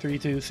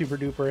 5-3-2 Super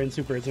Duper and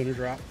Super Incinerator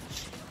drop.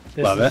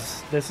 Love it.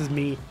 This is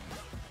me.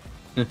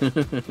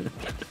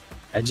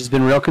 Edge has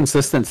been real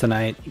consistent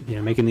tonight, you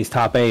know, making these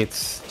top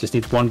 8s. Just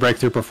needs one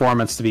breakthrough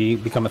performance to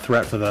become a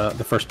threat for the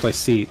first place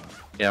seat.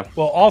 Yeah.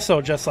 Well,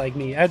 also just like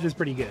me, Edge is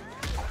pretty good.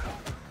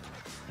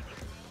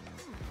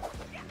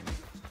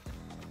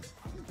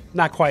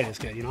 Not quite as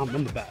good, you know.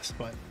 I'm the best,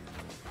 but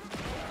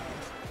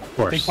Of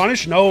course. big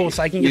punish. No,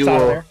 Sykin gets You out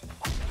of will- there.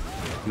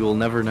 You will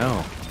never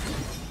know.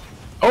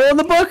 Oh, in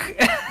the book!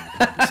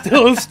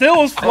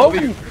 Still is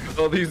floating.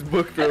 All these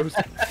book throws.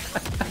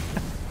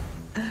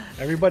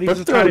 Everybody's Book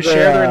just trying to throws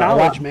share are, their a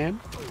knowledge, lot- man.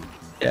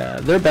 Yeah,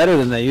 they're better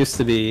than they used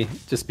to be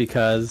just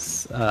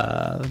because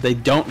they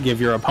don't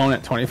give your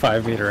opponent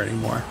 25 meter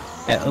anymore.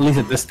 At least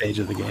at this stage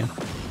of the game.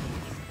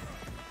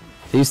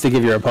 They used to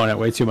give your opponent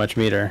way too much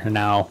meter, and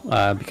now,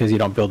 because you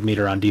don't build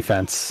meter on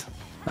defense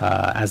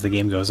as the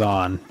game goes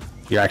on,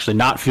 you're actually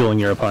not fueling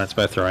your opponents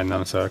by throwing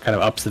them, so it kind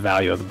of ups the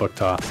value of the book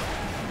toss.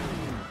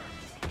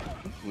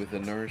 With a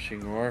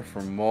nourishing roar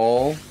from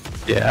Mole.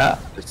 Yeah.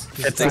 Just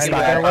Just sticking trying to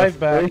get their life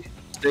back.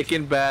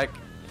 Sticking back,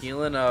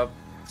 healing up,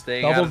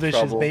 staying Double out of vicious,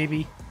 trouble.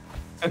 baby.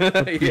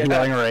 Healing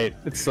Yeah. rate.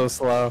 It's so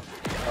slow.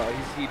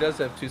 He does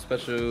have 2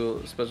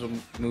 special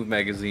move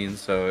magazines,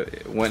 so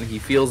when he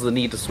feels the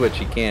need to switch,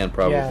 he can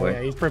probably.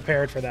 Yeah, he's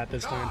prepared for that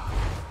this time.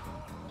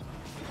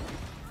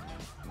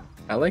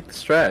 I like the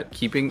strat,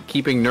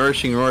 keeping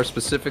nourishing roar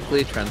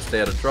specifically, trying to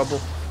stay out of trouble.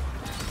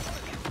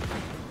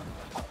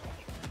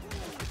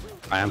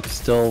 I'm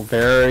still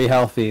very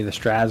healthy. The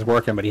strat's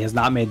working, but he has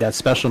not made that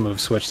special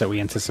move switch that we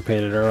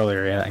anticipated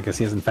earlier yet. I guess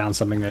he hasn't found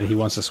something that he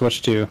wants to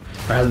switch to, or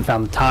hasn't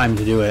found the time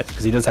to do it,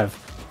 because he does have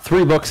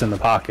 3 books in the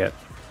pocket.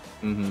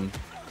 Mm-hmm.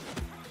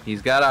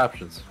 He's got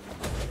options.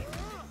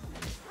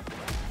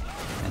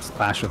 And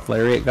splash with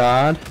Lariat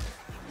God.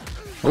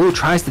 Oh,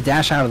 tries to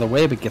dash out of the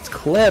way, but gets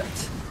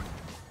clipped.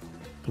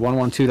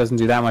 1-1-2 doesn't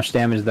do that much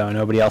damage, though.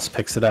 Nobody else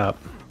picks it up.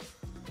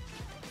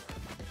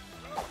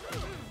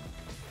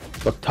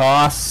 Book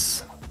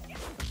toss.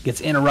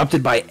 Gets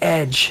interrupted by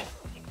Edge.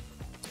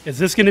 Is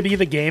this going to be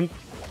the game?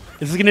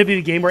 Is this going to be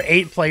the game where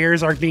 8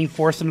 players are being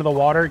forced into the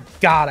water?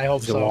 God, I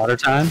hope Is it so. water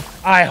time?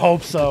 I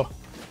hope so.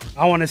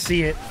 I want to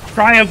see it.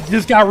 Triumph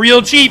just got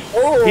real cheap.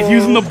 He's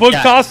using the book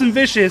toss and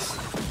Vicious.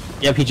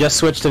 Yep, he just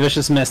switched to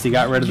Vicious Mist. He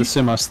got rid of the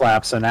sumo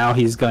slap, so now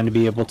he's going to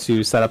be able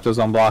to set up those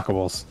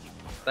unblockables.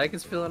 Dyke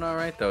is feeling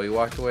alright though. He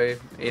walked away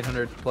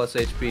 800 plus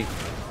HP.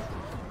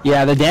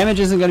 Yeah, the damage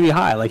isn't going to be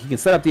high. Like, he can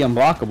set up the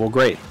unblockable,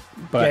 great.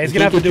 But Yeah, he's going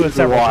to have to do it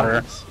several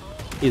times.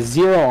 He has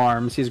 0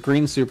 arms. He has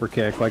green super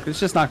kick. Like, it's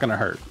just not going to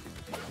hurt.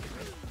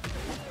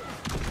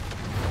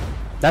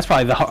 That's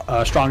probably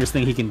the strongest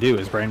thing he can do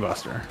is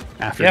Brainbuster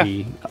after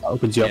he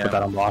opens you up with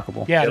that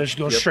unblockable. Yeah, just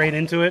go straight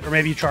into it, or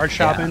maybe charge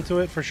shop into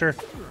it for sure.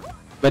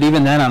 But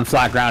even then, on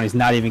flat ground, he's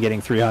not even getting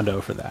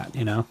 300 for that,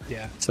 you know?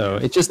 Yeah. So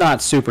it's just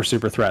not super,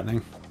 super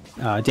threatening,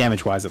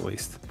 damage-wise at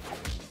least.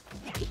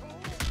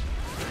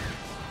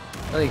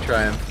 I think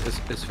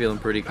Triumph is feeling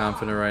pretty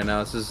confident right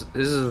now. This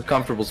is a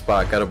comfortable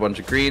spot. Got a bunch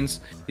of greens.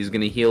 He's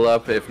gonna heal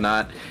up. If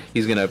not,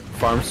 he's gonna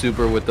farm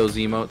super with those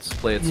emotes.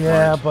 Play it smart.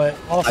 Yeah, but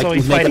also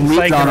he's making fighting weak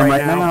Psyche on him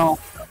right now.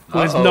 Who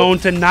is Uh-oh. known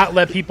to not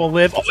let people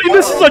live. Oh, and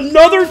this is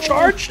another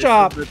charge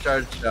chop. The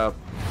charge chop.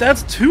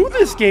 That's 2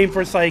 this game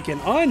for Psyche. It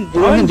wasn't just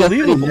that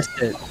he Unbelievable.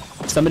 missed it.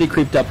 Somebody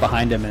creeped up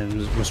behind him and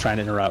was trying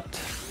to interrupt.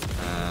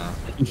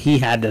 He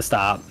had to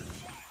stop.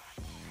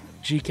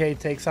 GK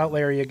takes out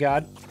Lariat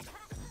God.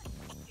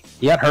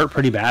 He got hurt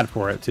pretty bad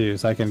for it, too.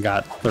 Syken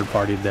got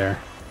third-partied there.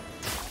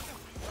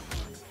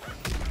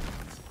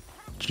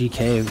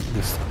 GK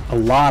with a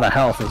lot of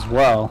health as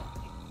well.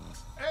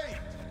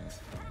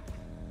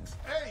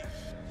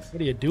 What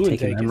are you doing,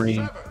 Taking memory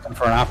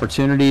for an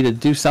opportunity to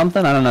do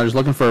something. I don't know. Just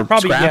looking for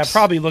Probably, scraps, yeah,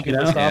 probably looking you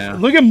for know? stuff. Yeah.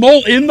 Look at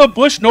Mole in the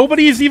bush.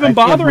 Nobody's even I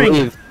can't bothering.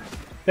 believe-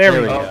 There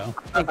There we we go.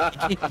 go.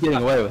 He's getting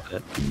away with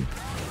it.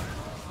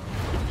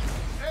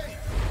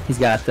 He's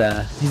got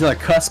he's on the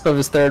cusp of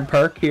his 3rd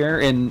perk here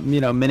in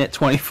minute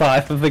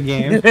 25 of the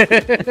game.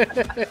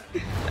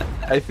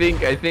 I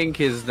think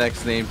his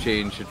next name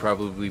change should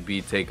probably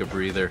be Take a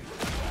Breather.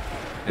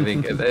 I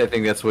think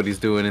that's what he's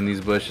doing in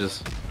these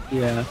bushes.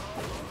 Yeah.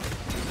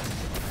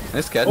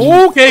 Nice catch.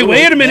 Okay, Ooh,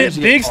 wait a minute. managed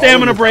to Big get all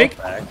stamina of his break.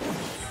 health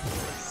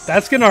back.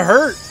 That's gonna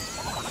hurt.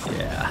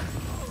 Yeah.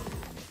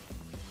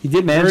 He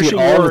did manage to Nourishing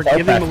get all Roar, of his health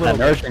give him back a from that little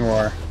bit. Nourishing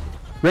Roar.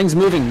 Ring's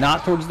moving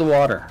not towards the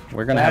water.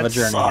 We're going to have a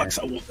journey sucks.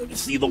 here. I wanted to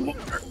see the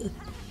water.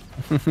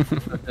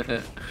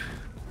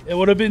 It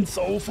would have been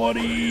so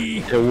funny.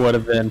 It would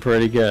have been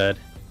pretty good.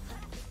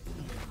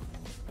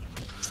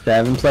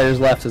 7 players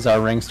left as our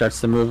ring starts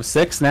to move.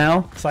 6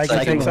 now. Psyche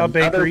Psyche takes with out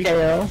another Bakery.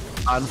 KO.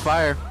 On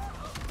fire.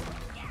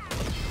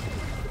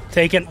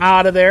 Taken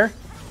out of there.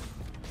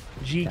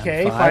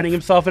 GK Down 5. finding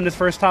himself in his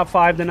first top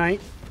 5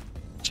 tonight.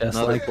 Just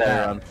Another like player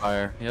that. on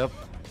fire. Yep.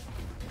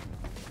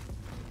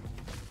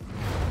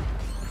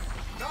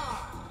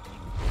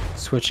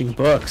 Switching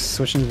books.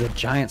 Switching to the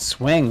giant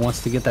swing.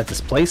 Wants to get that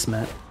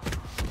displacement.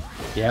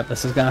 Yep,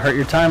 this is going to hurt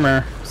your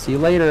timer. See you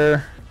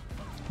later.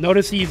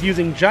 Notice he's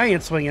using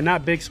giant swing and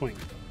not big swing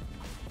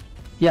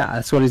Yeah,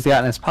 that's what he's got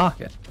in his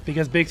pocket.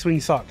 because big swing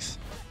sucks.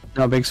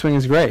 No, big swing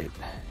is great.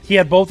 He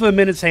had both of them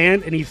in his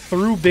hand and he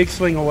threw big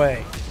swing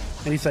away.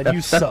 And he said, "You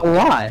That's suck." a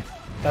lie.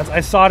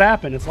 I saw it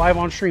happen. It's live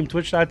on stream,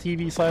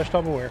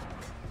 twitch.tv/Doubleware.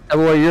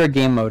 Well, you're a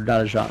game mode,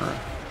 not a genre.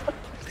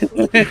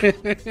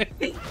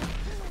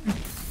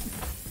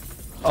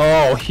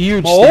 Oh,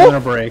 huge Mole? stamina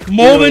break.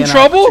 Mole Really in an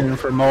trouble? opportune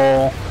for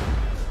Mole.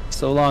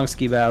 So long,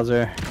 Ski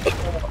Bowser.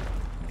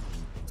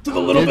 Took a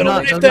little Did bit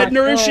not- of does that not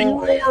nourishing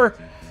go. roar.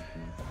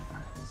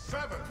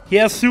 He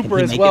has super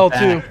he as make well it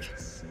too. back?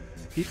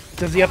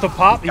 Does he have to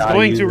pop? He's Gotta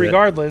going use to it.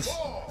 regardless.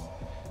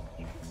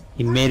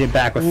 He made it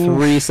back with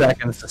 3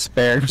 seconds to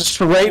spare.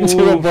 Straight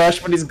into a bush,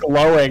 but he's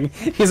glowing.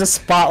 He's a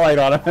spotlight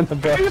on him in the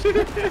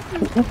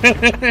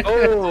bush.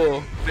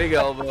 Oh, big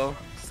elbow.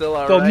 Still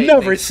alright. They'll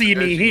never Thanks see to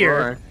me Nourishing here.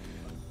 Roar.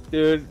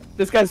 Dude,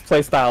 this guy's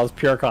playstyle is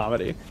pure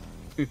comedy.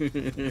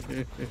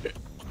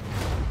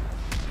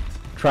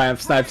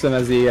 Triumph snipes him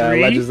as he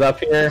 3, ledges up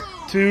here.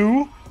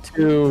 2.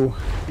 2.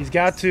 He's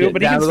got 2, Get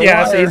but he down can. to the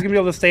Yeah, so wire. he's gonna be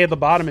able to stay at the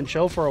bottom and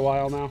chill for a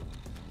while now.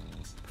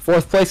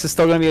 4th place is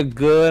still going to be a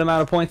good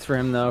amount of points for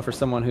him, though, for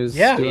someone who's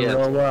Yeah. doing Yeah.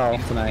 real well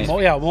tonight. Mole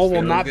will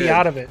Feeling not be good.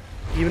 out of it,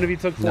 even if he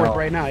took 4th No.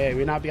 right now. Yeah, he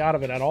would not be out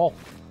of it at all.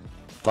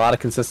 A lot of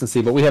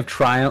consistency, but we have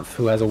Triumph,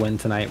 who has a win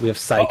tonight. We have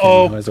Syken,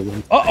 Uh-oh. who has a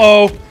win.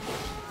 Oh,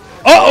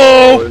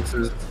 This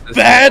is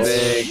that's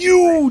big.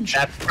 huge.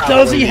 That's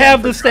Does he probably-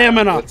 have the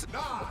stamina? What's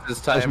his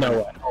There's timer? no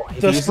way. Oh,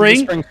 If The he uses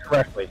spring?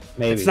 correctly,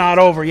 maybe. It's not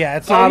over. Yeah,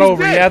 it's Oh, not he's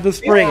over. good. He had the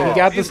spring. He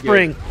got the He's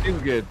spring. good.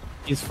 He's good.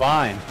 He's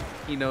fine.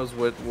 He knows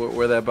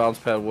where that bounce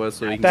pad was,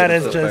 so he can That get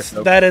is himself just back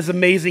up. that is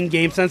amazing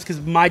game sense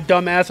because my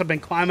dumb ass have been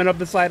climbing up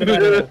the side of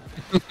that hill.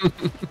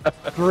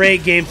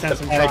 Great game sense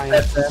from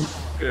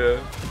Triumph. Yeah.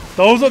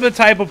 Those are the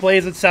type of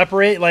plays that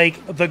separate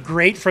like the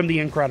great from the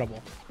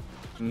incredible.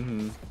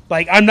 Mm-hmm.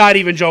 Like I'm not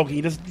even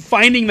joking. Just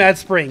finding that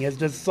spring is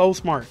just so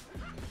smart.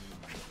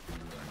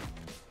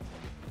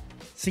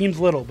 Seems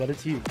little, but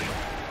it's huge.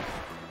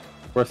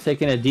 Worth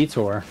taking a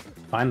detour.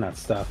 Find that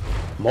stuff.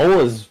 Mole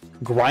is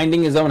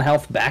grinding his own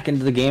health back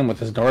into the game with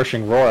his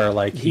nourishing roar.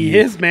 Like He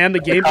is, man. The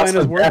game plan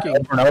is working.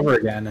 over and over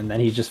again, and then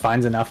he just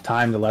finds enough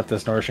time to let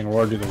this nourishing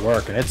roar do the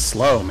work. And it's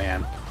slow,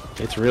 man.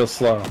 It's real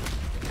slow.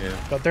 Yeah.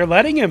 But they're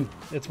letting him.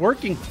 It's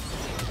working.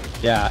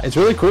 Yeah, it's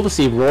really cool to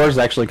see roars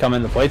actually come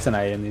into play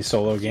tonight in these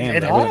solo games.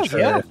 It I wasn't has, sure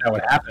yeah. if that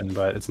would happen,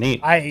 but it's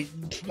neat. I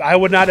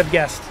would not have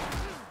guessed.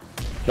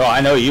 No,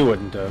 I know you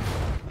wouldn't have.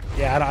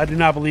 Yeah, I do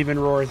not believe in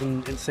roars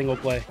in single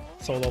play,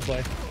 solo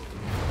play.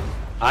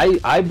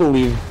 I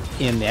believe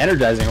in the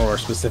energizing roar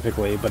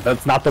specifically, but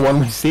that's not the one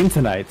we've seen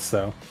tonight.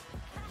 So,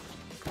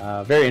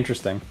 very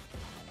interesting.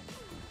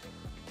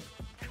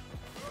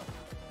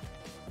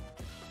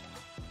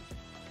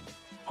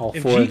 All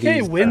If four of GK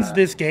these, wins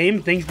this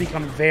game, things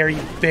become very,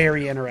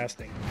 very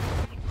interesting.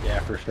 yeah,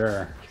 for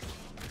sure.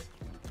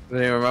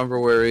 Do you remember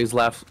where he's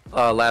last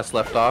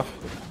left off?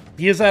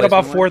 He is at Place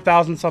about one?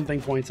 4,000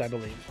 something points, I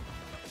believe.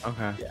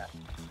 Okay. Yeah.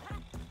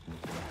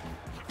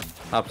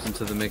 Hops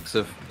into the mix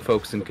of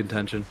folks in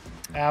contention.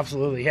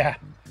 Absolutely, yeah.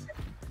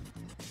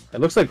 It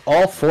looks like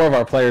all four of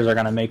our players are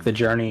going to make the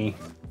journey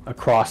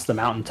across the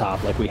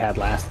mountaintop like we had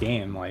last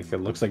game. Like, it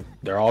looks like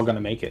they're all going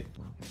to make it.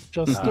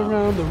 Just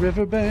around the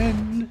river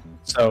bend.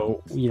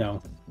 So, you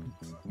know,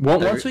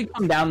 once we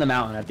come down the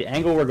mountain, at the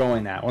angle we're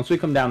going at, once we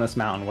come down this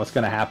mountain, what's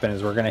going to happen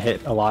is we're going to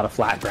hit a lot of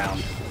flat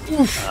ground.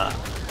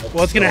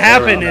 What's going to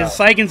happen is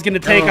Sykin's going to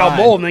take out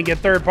Mole and then get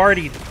third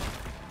partied.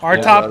 Our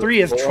top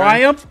three is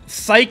Triumph,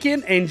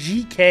 Sykin, and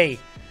GK.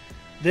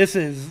 This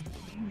is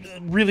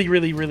really,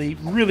 really, really,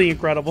 really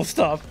incredible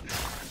stuff.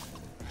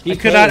 I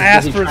could not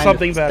ask for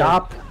something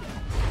better.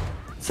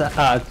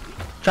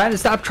 Trying to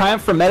stop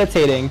Triumph from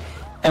meditating,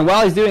 and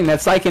while he's doing that,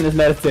 Sykin is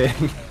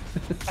meditating.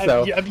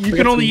 So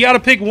You got to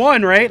pick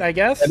one, right? I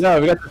guess. No,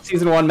 we got the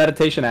season 1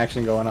 meditation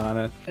action going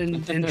on.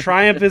 And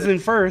Triumph is in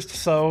first,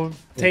 so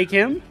take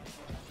him.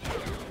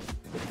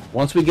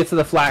 Once we get to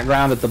the flat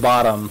ground at the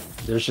bottom,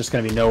 there's just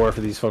going to be nowhere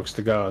for these folks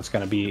to go. It's just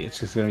going to be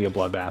a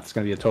bloodbath. It's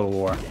going to be a total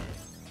war.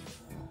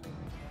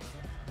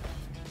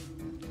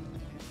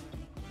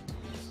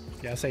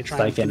 Yeah, say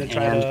Triumph's Sykin going to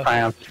try and to.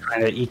 Triumph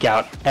trying to eke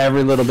out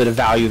every little bit of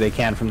value they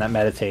can from that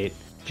meditate.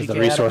 Because the GK had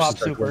a resources pop are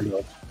super.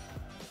 dwindled.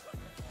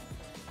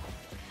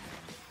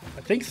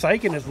 I think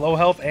Sykin is low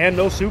health and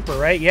no super,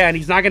 right? Yeah, and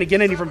he's not going to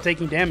get any from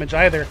taking damage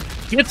either.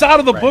 Gets out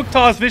of the book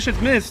toss, Vicious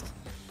Mist.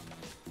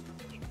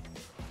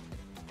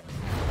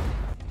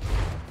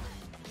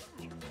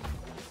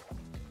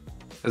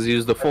 Has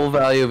used the full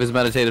value of his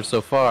meditative so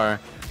far.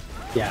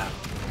 Yeah.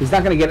 He's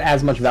not going to get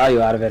as much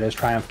value out of it as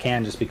Triumph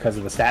can just because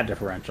of the stat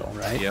differential,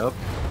 right? Yep.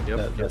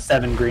 Yep. The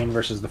 7 green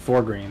versus the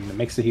 4 green. That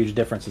makes a huge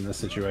difference in this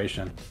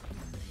situation.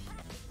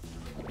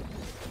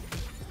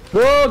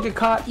 Whoa, get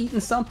caught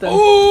eating something.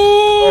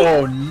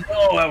 Oh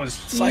no, that was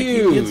Sykin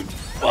huge.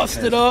 gets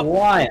busted up.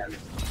 Flying.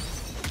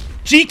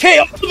 GK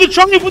up to the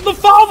Triumph with the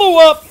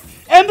follow-up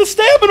and the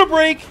stamina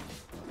break.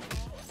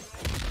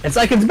 It's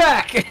like it's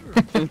back.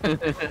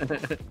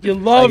 You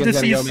love to Sykin's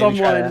see gonna go maybe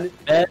try someone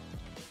that.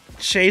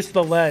 chase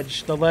the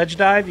ledge. The ledge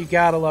dive, you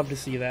gotta love to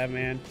see that,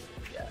 man.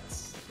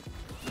 Yes.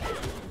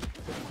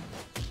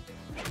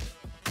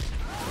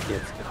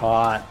 Gets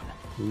caught.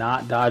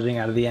 Not dodging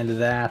out of the end of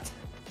that.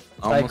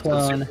 Almost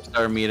Cyclone. a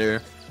superstar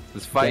meter.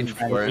 Is fighting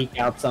Trying for to it. eke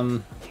out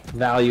some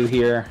value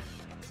here.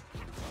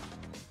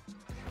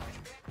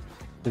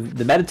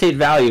 The meditate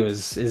value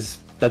is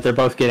that they're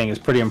both getting is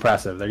pretty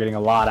impressive. They're getting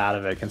a lot out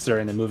of it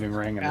considering the moving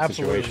ring and the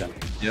Absolutely. situation.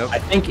 Yep. I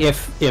think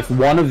if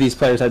one of these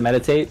players had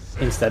meditate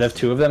instead of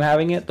 2 of them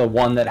having it, the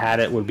one that had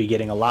it would be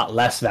getting a lot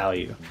less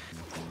value.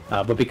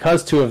 But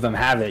because 2 of them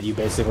have it, you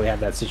basically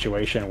have that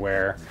situation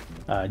where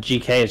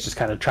GK is just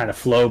kind of trying to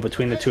flow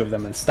between the 2 of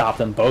them and stop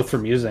them both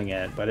from using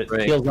it. But it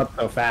heals up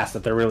so fast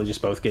that they're really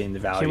just both getting the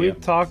value. Can we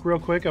talk real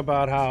quick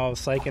about how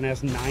Sykin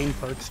has 9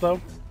 perks, though?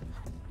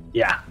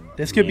 Yeah.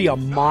 This could be a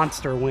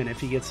monster win if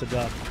he gets the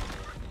dub.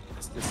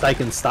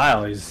 Sykin's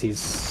style, he's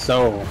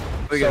so...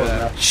 Look at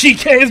that.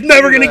 GK is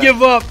never going to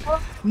give up.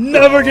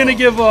 Never going to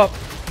give up.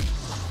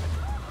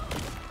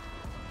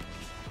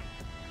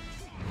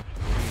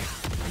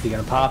 Is he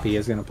going to pop? He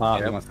is going to pop.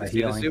 He Yep. wants that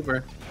See the healing.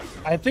 super.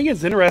 I think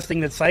it's interesting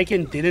that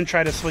Sykin didn't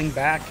try to swing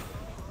back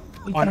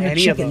on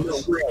any of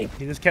those.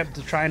 He just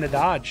kept trying to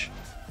dodge.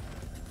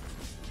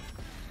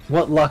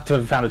 What luck to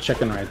have found a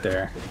chicken right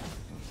there.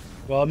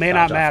 Well, it may Dodge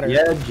not off matter.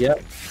 the edge,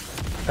 yep.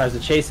 Tries to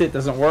chase it,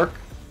 doesn't work.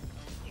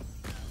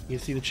 You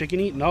see the chicken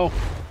eat? No.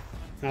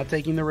 Not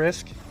taking the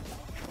risk.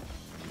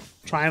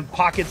 Triumph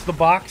pockets the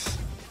box.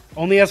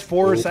 Only has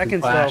 4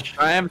 seconds though.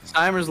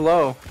 Timer's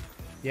low.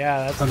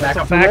 Yeah, Come that's back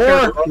a up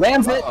factor. more.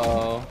 Lands it.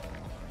 Oh.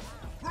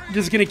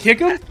 Just gonna kick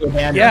him?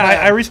 Abandon Yeah,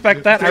 it. I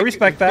respect that. I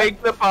respect that.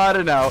 Take the pot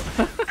and out.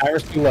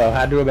 Timer's too low.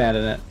 Had to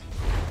abandon it.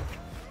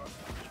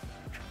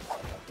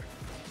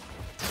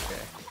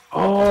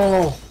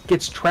 Oh,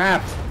 gets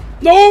trapped.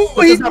 No,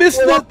 he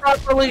missed it.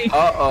 Properly.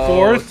 Uh-oh.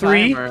 4,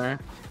 3. Timer.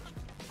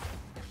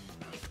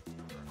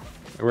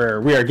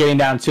 We are getting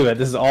down to it.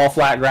 This is all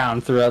flat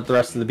ground throughout the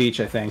rest of the beach,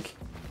 I think.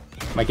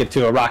 Might get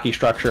to a rocky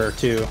structure or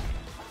two.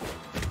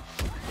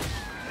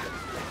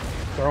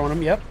 Throwing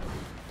him, yep.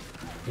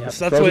 Yep.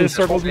 That's the way the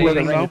circle's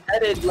moving, though.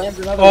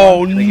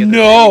 Oh, Oh,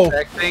 no.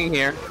 Exact thing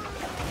here.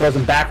 Throws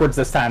him backwards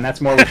this time.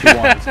 That's more what you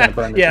want. It's gonna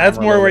burn the Yeah, that's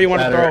timer a more little where bit you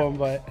want to better. throw him,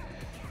 but...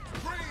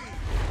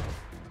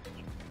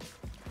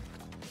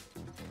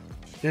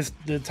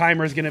 The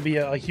timer is going to be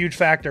a huge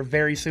factor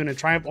very soon, and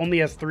Triumph only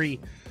has 3.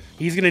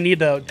 He's going to need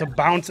to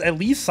bounce at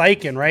least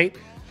Sykin, right?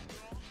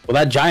 Well,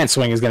 that giant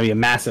swing is going to be a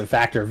massive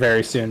factor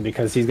very soon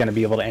because he's going to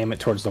be able to aim it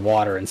towards the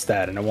water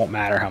instead, and it won't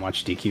matter how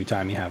much DQ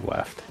time you have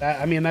left.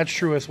 I mean, that's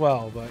true as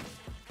well, but...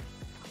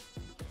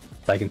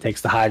 Sykin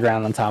takes the high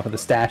ground on top of the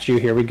statue.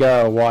 Here we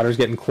go. Water's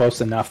getting close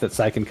enough that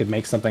Sykin could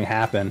make something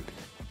happen.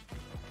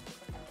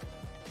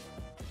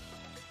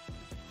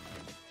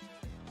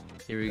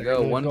 Here we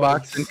go. One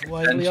box in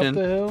slightly up the contention.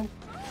 hill.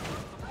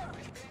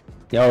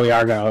 Yeah, we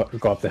are going to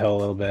go up the hill a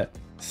little bit.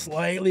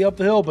 Slightly up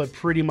the hill, but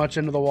pretty much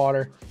into the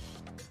water.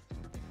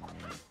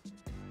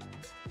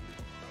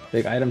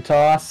 Big item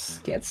toss.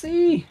 Can't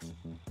see.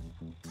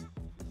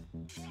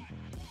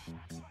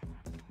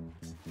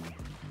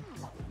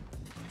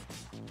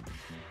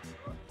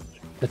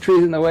 The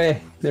tree's in the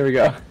way. There we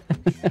go.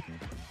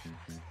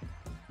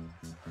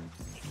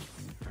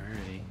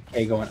 Alrighty.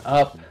 Okay, going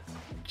up.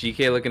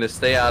 GK looking to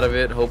stay out of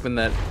it, hoping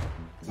that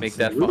make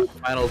that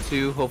final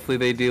 2. Hopefully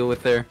they deal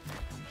with their.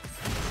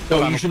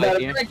 Oh, you should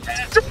not here.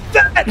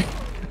 That!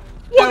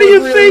 What are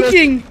you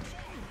thinking?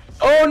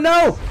 Oh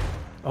no!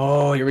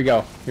 Oh, here we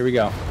go. Here we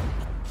go.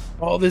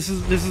 Oh, this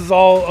is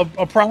all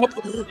a problem.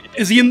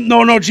 Is he in? No,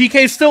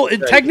 GK's still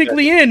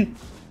technically in.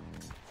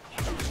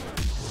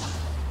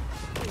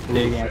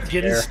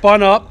 Getting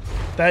spun up.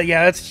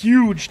 That's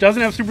huge.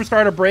 Doesn't have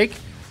superstar to break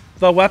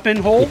the weapon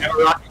hold.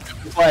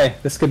 Play.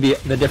 This could be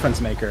the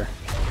difference maker.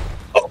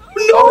 Oh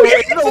no! He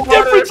gets the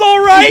difference.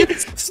 All right.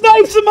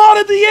 Snipes him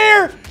out of the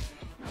air.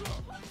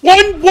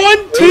 1,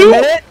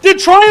 2. Did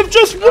Triumph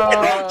just win?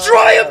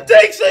 Triumph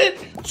takes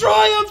it.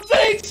 Triumph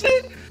takes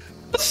it.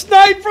 The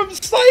snipe from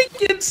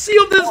Sykin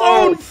sealed his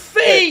own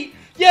fate.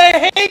 You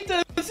hate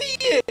to see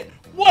it.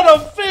 What a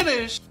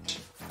finish.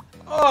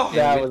 Oh.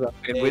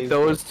 And with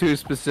those 2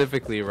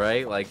 specifically,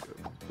 right? Like,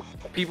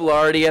 people are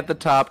already at the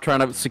top trying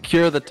to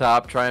secure the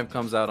top. Triumph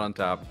comes out on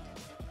top.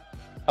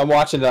 I'm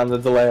watching it on the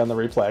delay on the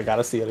replay. I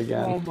gotta see it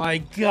again. Oh my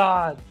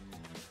god.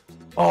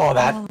 Oh,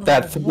 that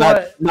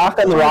knock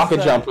on the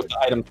rocket jump with the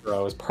item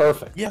throw is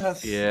perfect.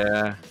 Yes.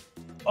 Yeah.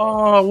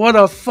 Oh, what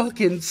a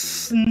fucking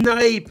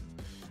snipe.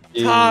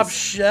 Top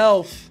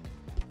shelf.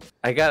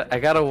 I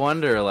gotta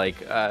wonder, like,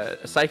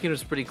 Sykin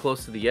was pretty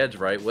close to the edge,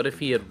 right? What if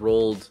he had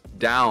rolled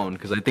down?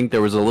 Because I think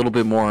there was a little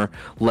bit more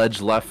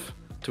ledge left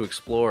to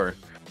explore.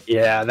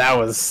 Yeah, that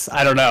was,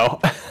 I don't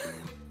know.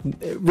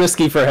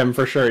 Risky for him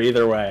for sure,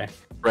 either way.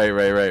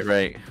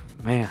 Right.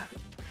 Man,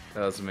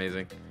 that was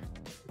amazing.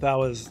 That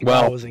was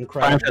incredible.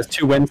 Triumph has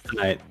 2 wins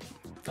tonight.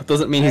 That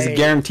doesn't mean he's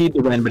guaranteed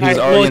to win, but he's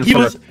Well, already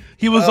in first.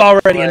 he was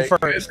already in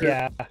first,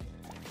 yeah.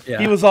 Yeah.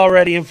 He was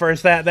already in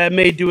first. That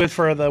may do it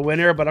for the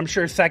winner, but I'm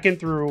sure 2nd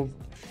through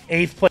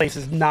 8th place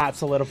is not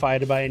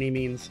solidified by any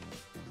means.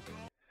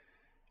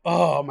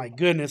 Oh my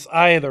goodness,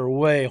 either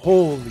way.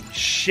 Holy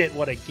shit,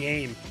 what a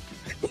game.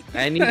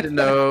 I need to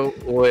know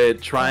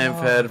what Triumph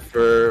had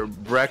for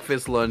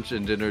breakfast, lunch,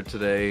 and dinner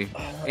today,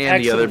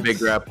 and the other big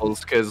grapples,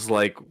 because,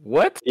 like,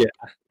 what? Yeah.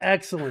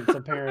 Excellence,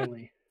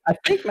 apparently. I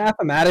think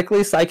mathematically,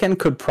 Sykin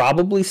could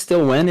probably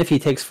still win if he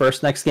takes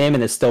first next game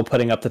and is still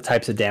putting up the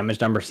types of damage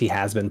numbers he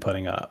has been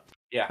putting up.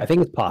 Yeah. I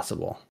think it's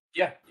possible.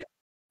 Yeah.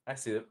 I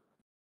see it.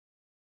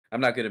 I'm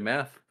not good at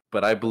math,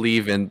 but I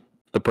believe in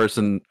the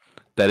person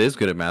that is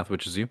good at math,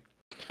 which is you.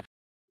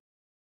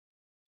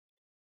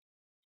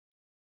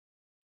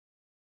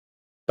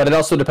 But it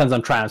also depends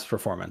on Triumph's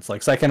performance.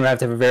 Like, Sykin would have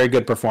to have a very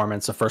good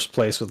performance, a first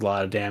place with a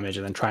lot of damage,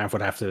 and then Triumph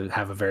would have to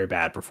have a very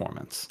bad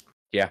performance.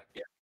 Yeah.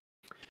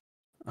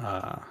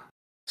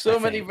 So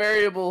many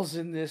variables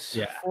in this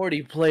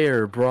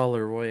 40-player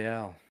Brawler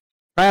Royale.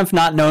 Triumph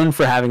not known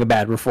for having a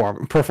bad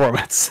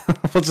performance.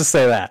 We'll just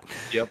say that.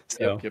 Yep.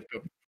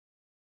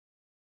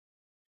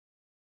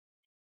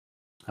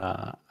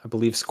 I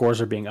believe scores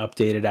are being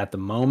updated at the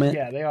moment.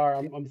 Yeah, they are.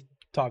 I'm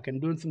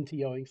doing some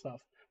TOing stuff.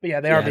 But yeah,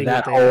 they are being updated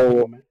at the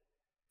moment.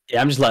 Yeah,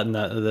 I'm just letting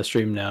the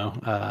stream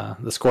know.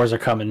 The scores are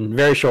coming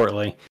very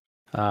shortly.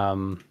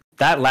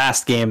 That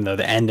last game, though,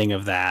 the ending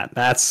of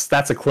that's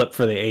a clip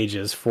for the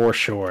ages for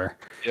sure.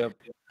 Yep.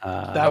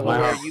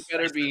 You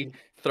better be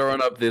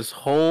throwing up this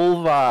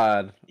whole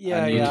VOD on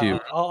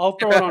YouTube. I'll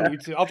throw it on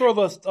YouTube.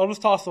 I'll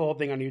just toss the whole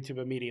thing on YouTube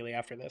immediately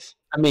after this.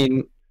 I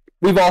mean,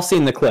 we've all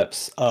seen the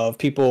clips of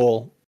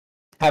people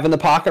having the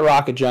pocket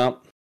rocket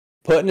jump,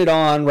 putting it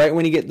on right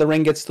when the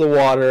ring gets to the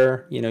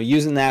water,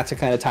 using that to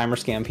kind of timer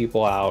scam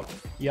people out.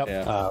 Yep.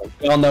 Yeah.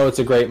 We all know it's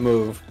a great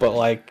move, but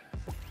like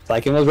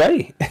Saiken was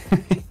ready.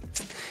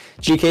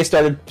 GK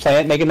started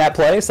making that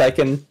play.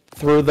 Saiken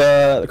threw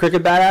the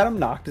cricket bat at him,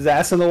 knocked his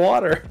ass in the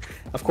water.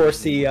 Of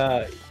course, he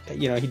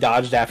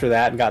dodged after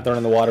that and got thrown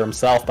in the water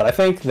himself. But I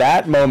think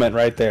that moment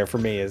right there for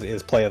me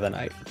is play of the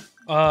night.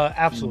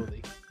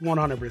 Absolutely,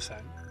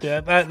 100%.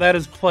 Yeah, that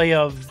is play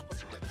of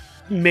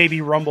maybe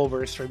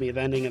Rumbleverse for me. The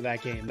ending of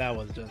that game, that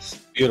was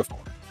just beautiful.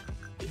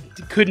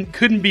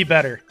 Couldn't be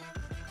better.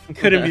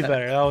 Couldn't be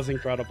better. That was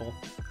incredible.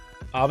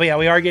 But yeah,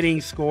 we are getting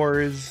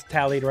scores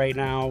tallied right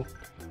now.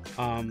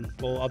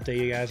 We'll update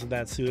you guys with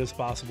that as soon as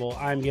possible.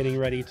 I'm getting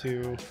ready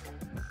to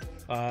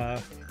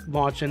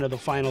launch into the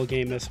final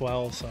game as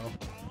well, so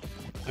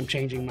I'm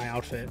changing my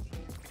outfit.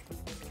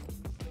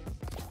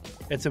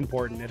 It's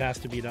important. It has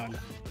to be done.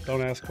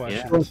 Don't ask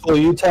questions. Yeah.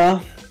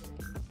 Utah.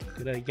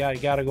 You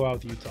gotta go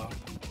out with Utah.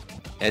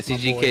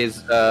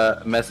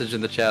 SCGK's message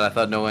in the chat. I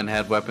thought no one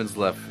had weapons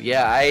left.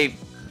 Yeah,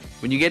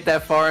 when you get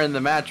that far in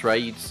the match,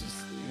 right? You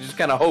just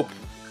kind of hope.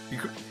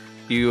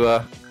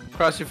 You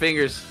cross your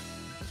fingers.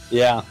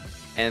 Yeah.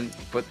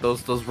 But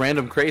those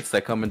random crates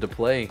that come into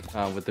play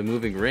with the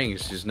moving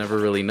rings, you just never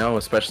really know.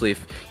 Especially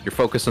if you're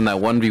focused on that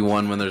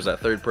 1v1 when there's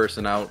that third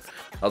person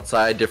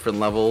outside, different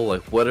level.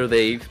 Like, what are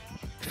they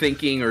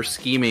thinking or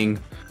scheming?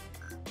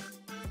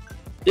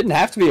 Didn't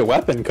have to be a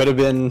weapon. Could have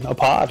been a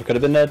pod. Could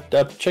have been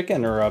a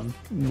chicken or a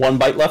one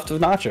bite left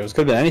of nachos.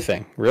 Could have been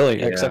anything,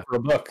 really, except for a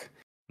book.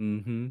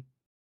 Mm-hmm.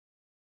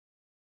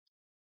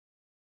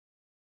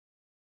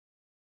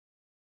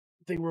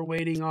 I think we're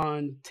waiting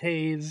on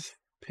Tay's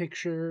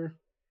picture,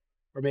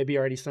 or maybe I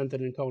already sent it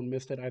and Cone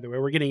missed it. Either way,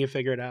 we're getting it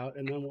figured out,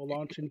 and then we'll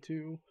launch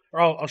into,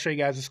 or I'll show you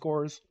guys the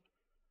scores,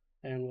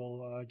 and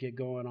we'll get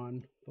going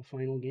on the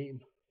final game.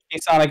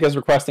 Sonic is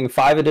requesting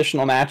 5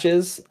 additional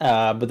matches,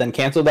 but then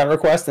canceled that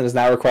request and is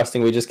now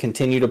requesting we just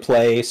continue to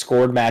play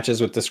scored matches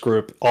with this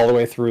group all the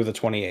way through the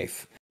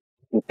 28th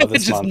of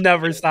this just month.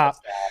 Never stop.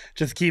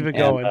 Just keep it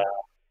going.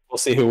 We'll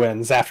see who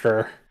wins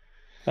after.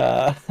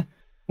 What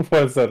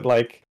is it,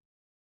 like?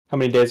 How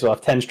many days we'll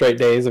have? 10 straight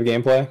days of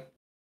gameplay?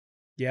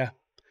 Yeah.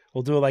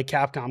 We'll do it like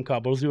Capcom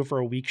Cup. We'll do it for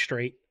a week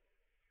straight.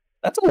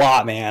 That's a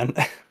lot, man.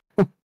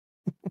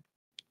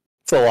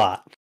 It's a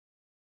lot.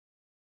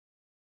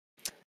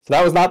 So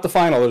that was not the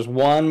final. There's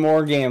one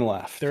more game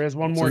left. There is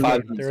one more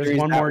game. There is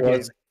one more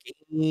game.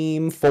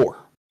 Game 4.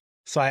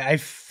 So I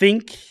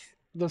think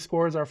the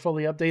scores are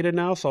fully updated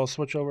now, so I'll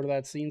switch over to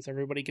that scene so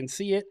everybody can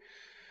see it.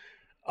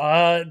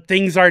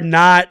 Things are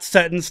not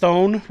set in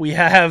stone. We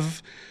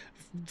have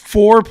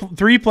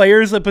 3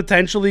 players that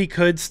potentially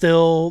could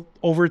still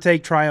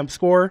overtake Triumph's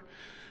score.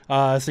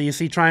 So you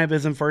see Triumph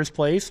is in first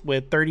place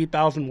with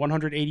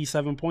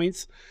 30,187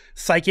 points.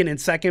 Saiken in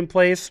second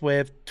place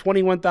with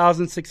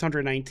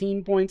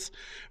 21,619 points.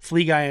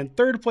 Flea Guy in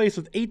third place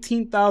with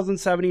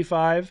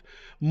 18,075.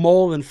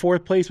 Mole in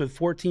fourth place with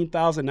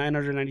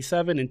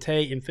 14,997. And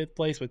Tay in fifth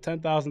place with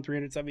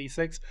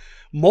 10,376.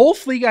 Mole,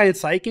 Flea Guy, and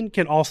Saiken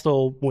can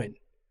also win.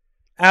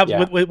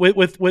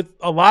 With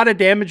a lot of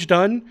damage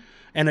done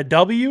and a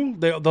W,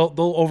 they'll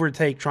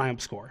overtake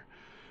Triumph's score.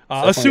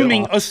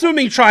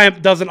 Assuming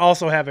Triumph doesn't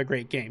also have a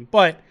great game,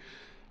 but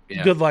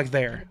good luck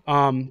there.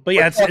 But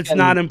yeah, it's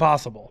not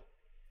impossible.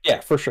 Yeah,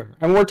 for sure.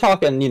 And we're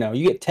talking, you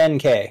get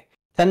 10K,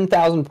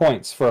 10,000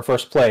 points for a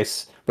first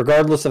place,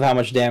 regardless of how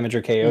much damage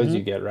or KOs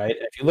you get, right?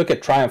 If you look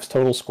at Triumph's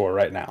total score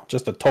right now,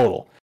 just a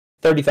total,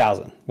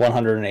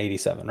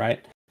 30,187,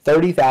 right?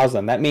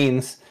 30,000. That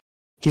means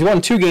he's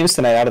won 2 games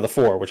tonight out of the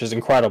 4, which is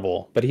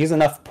incredible, but he's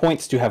enough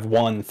points to have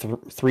won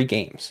 3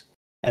 games.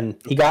 And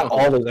he got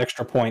all those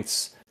extra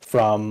points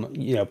from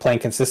playing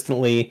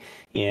consistently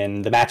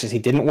in the matches he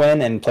didn't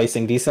win and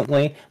placing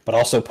decently, but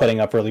also putting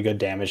up really good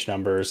damage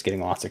numbers,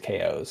 getting lots of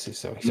KOs.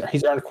 So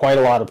he's earned quite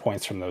a lot of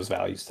points from those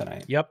values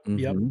tonight. Yep.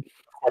 Of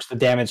course, the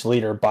damage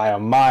leader by a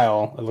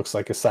mile, it looks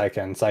like, is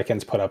Saiken.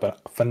 Saiken's put up a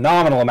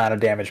phenomenal amount of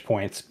damage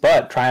points,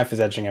 but Triumph is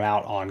edging him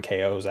out on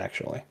KOs,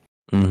 actually.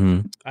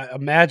 I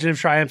imagine if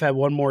Triumph had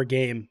one more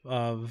game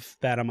of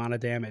that amount of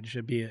damage,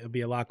 it'd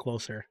be a lot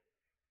closer.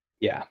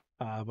 Yeah.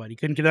 But he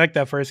couldn't connect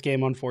that first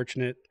game,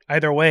 unfortunate.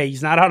 Either way,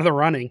 he's not out of the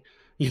running.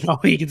 He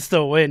can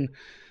still win.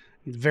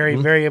 He's very,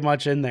 very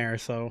much in there.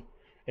 So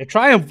if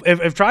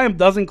Triumph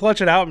doesn't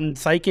clutch it out and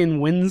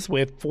Saiken wins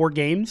with 4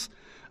 games,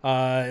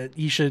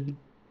 he should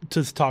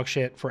just talk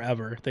shit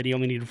forever that he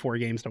only needed 4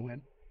 games to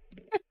win.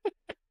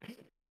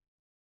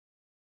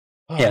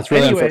 Yeah, it's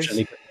really unfortunate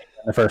he couldn't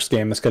make the first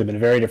game. This could have been a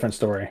very different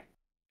story.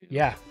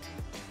 Yeah.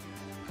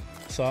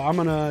 So I'm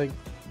going to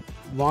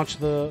launch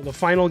the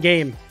final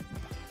game.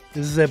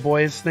 This is it,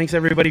 boys. Thanks,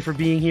 everybody, for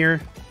being here.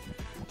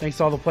 Thanks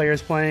to all the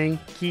players playing.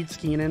 Keats,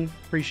 Keenan,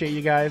 appreciate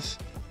you guys.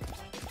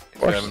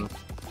 Of course.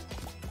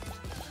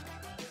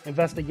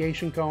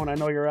 Investigation Cone, I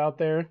know you're out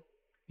there.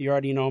 You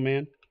already know,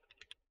 man.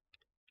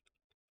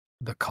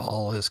 The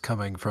call is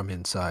coming from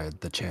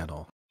inside the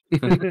channel.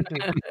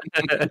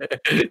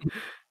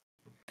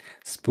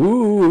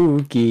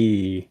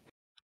 Spooky.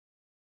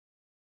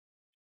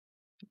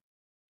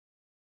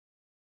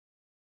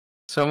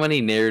 So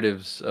many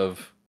narratives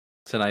of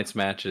tonight's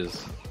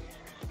matches.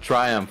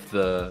 Triumph,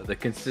 the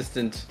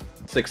consistent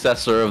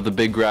successor of the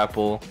Big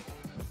Grapple.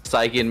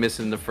 Saiken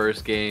missing the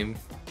first game.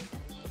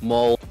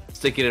 Mull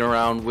sticking it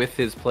around with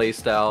his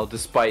playstyle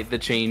despite the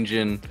change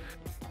in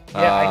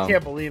I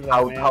can't believe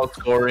that, man. how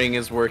scoring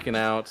is working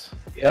out.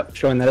 Yep,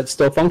 showing that it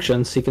still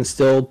functions. He can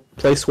still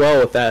place well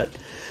with that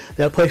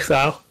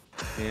playstyle.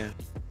 Yeah.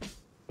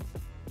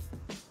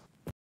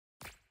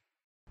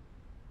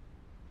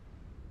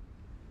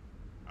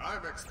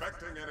 I'm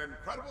expecting an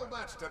incredible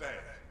match today.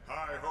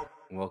 I hope.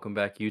 Welcome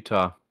back,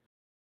 Utah.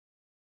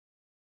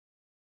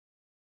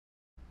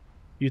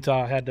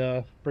 Utah had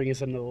to bring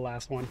us into the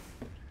last one.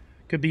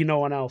 Could be no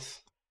one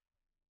else.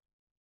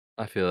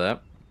 I feel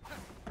that.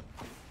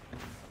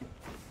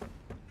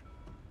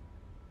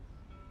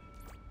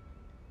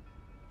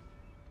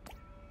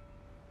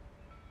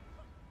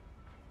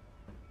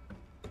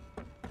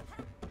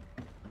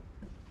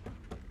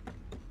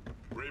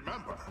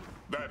 Remember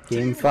that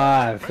Game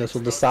 5. This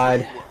will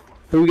decide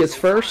who gets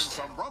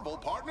first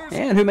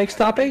and who makes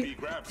top 8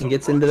 and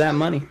gets into that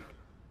money.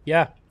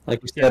 Yeah.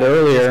 Like we said This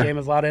earlier, game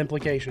has a lot of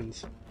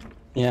implications.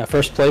 yeah,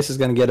 first place is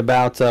going to get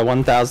about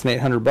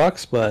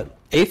 $1,800,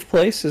 but 8th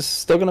place is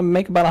still going to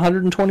make about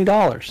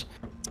 $120.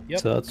 Yep.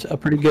 So it's a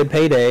pretty good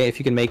payday if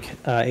you can make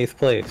 8th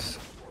place.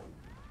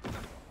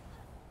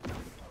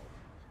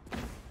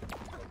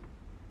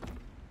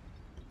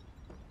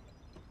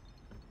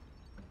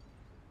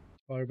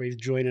 While everybody's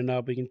joining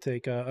up, we can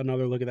take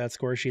another look at that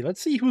score sheet.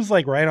 Let's see who's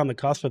like right on the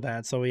cusp of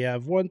that. So we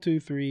have 1, 2,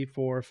 3,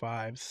 4,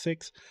 5,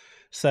 6,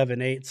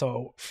 7, 8.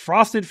 So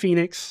Frosted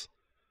Phoenix,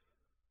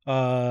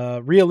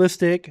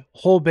 Realistic,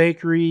 Whole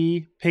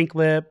Bakery, Pink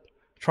Lip,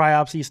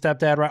 Triopsy,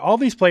 Stepdad, right? All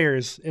these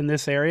players in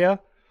this area,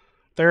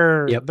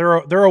 they're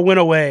a win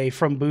away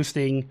from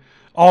boosting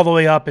all the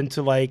way up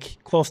into like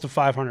close to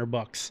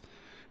 $500.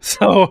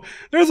 So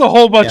there's a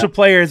whole bunch of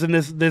players in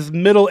this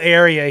middle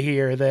area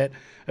here that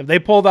if they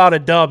pulled out a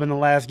dub in the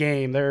last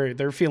game,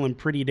 they're feeling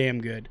pretty damn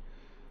good.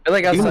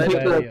 Like outside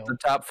of deal. the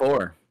top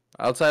 4.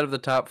 Outside of the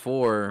top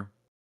 4,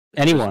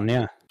 Anyone,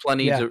 yeah.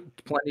 plenty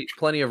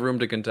of room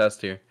to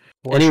contest here.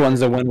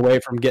 Anyone's a win away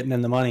from getting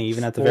in the money,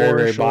 even at the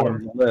very, very bottom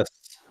of the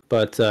list.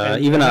 But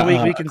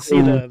we can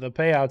see the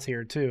payouts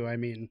here too. I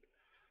mean,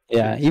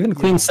 yeah, even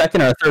clean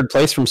second or third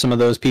place from some of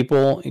those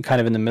people,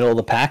 kind of in the middle of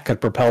the pack, could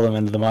propel them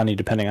into the money,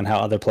 depending on how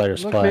other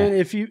players play. Man,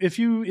 if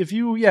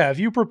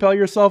you propel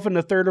yourself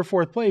into third or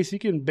fourth place, you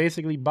can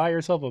basically buy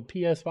yourself a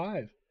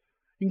PS5.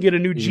 You can get a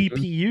new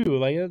GPU.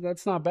 Like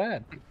that's not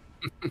bad.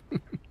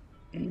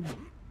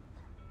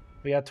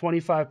 We got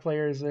 25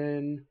 players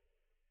in.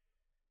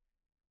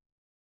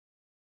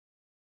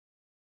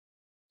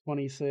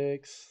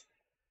 26.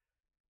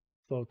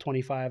 So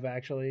 25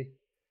 actually.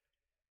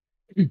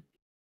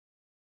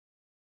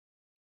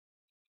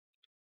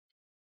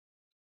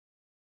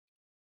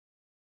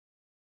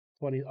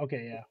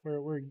 Okay, yeah.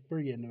 We're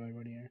getting to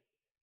everybody here.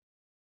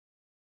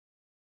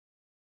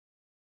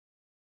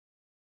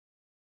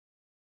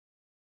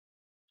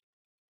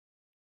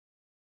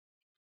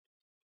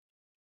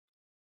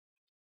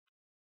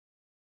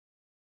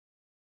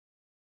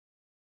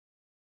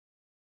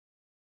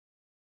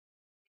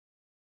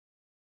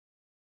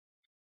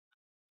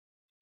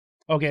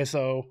 Okay,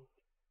 so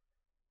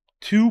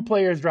 2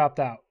 players dropped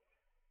out.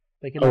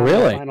 They cannot play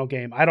the final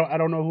game. I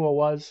don't know who it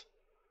was.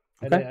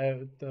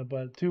 Okay.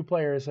 But 2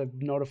 players have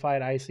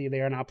notified IC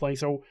they are not playing.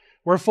 So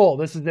we're full.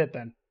 This is it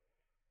then.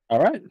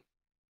 All right.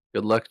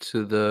 Good luck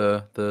to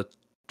the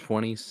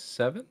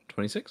 27,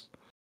 26.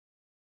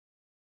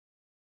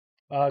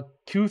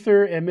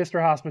 Kuther and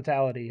Mr.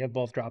 Hospitality have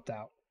both dropped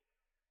out.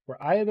 Were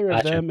either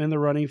of them in the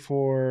running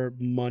for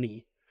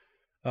money?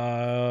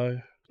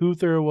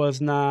 Kuther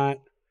was not.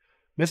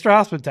 Mr.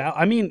 Hospitality.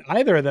 I mean,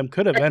 either of them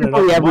could have ended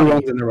up.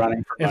 Everyone's in the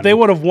running for money. If they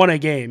would have won a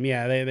game,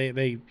 yeah,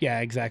 they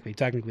exactly.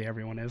 Technically,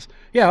 everyone is.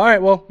 Yeah, all right.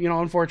 Well,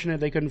 unfortunate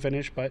they couldn't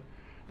finish, but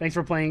thanks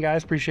for playing,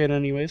 guys. Appreciate it,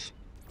 anyways.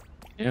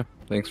 Yeah,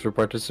 thanks for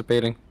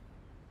participating.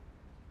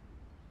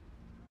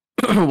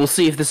 We'll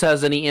see if this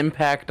has any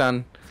impact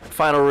on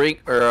final ring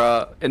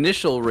or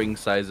initial ring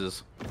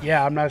sizes.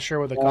 Yeah, I'm not sure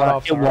what the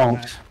cutoffs are. It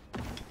won't.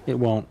 It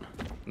won't.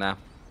 Nah.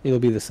 It'll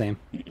be the same.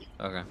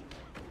 Okay.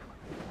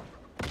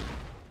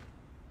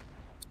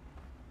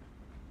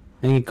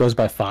 I think it goes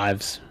by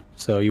 5s,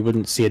 so you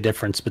wouldn't see a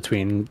difference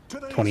between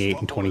 28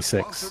 and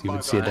 26. You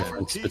would see a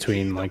difference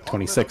between like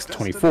 26 and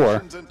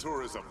 24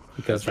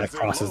 because that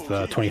crosses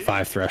the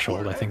 25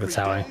 threshold. I think that's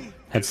how I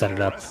had set it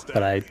up,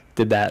 but I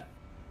did that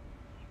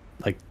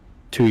like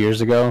 2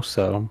 years ago,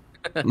 so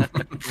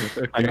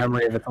my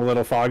memory of it's a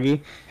little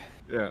foggy.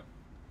 Yeah.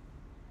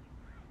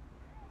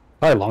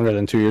 Probably longer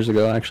than 2 years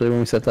ago, actually, when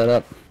we set that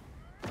up.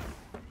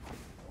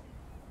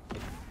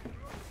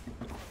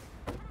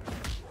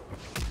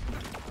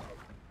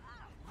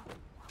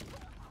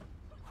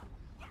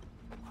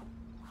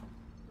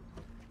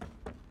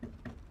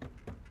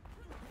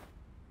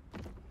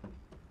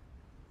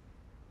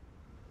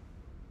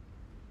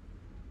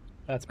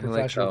 That's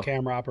professional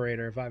camera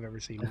operator if I've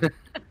ever seen one.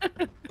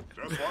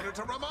 Just wanted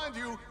to remind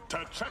you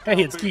to check Hey, out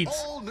it's the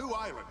Keats. whole new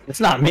island. It's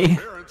not me.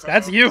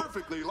 That's you.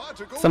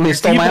 Somebody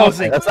stole my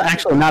T-posing. outfit. That's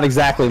actually not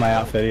exactly my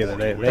outfit either.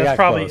 They got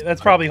clothes. That's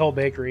probably whole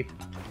bakery.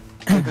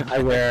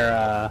 I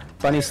wear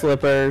bunny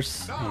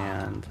slippers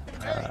and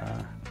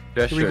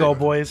Dress Here we shirt. go,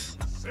 boys.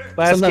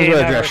 Last sometimes I game wear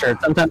a ever. dress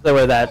shirt. Sometimes I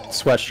wear that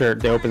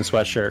sweatshirt, the open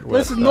sweatshirt. With,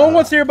 Listen, no one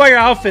wants to hear about your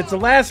outfits. The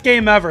last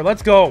game ever.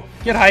 Let's go.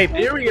 Get hyped.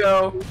 Here we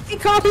go. He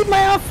copied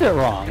my outfit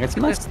wrong. It's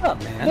messed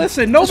up, man.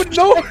 Listen, no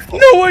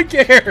one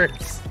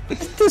cares.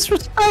 It's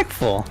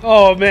disrespectful.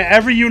 Oh man,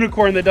 every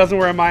unicorn that doesn't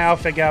wear my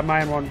outfit got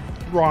mine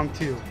wrong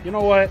too. You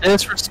know what?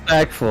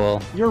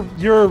 Disrespectful.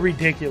 You're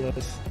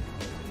ridiculous.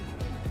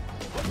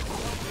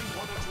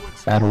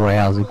 Battle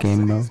Royale's a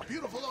game mode.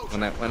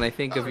 When I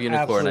think of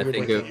unicorn,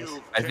 Absolutely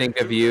I think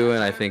of you,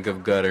 and I think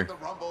of gutter. The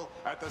Rumble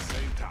at the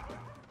same time.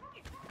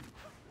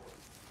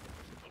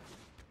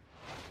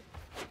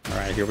 All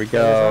right, here we There's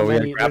go. not We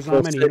many, got there's not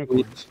Grapple many City.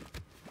 unicorns.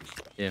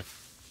 Yeah.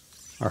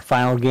 Our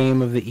final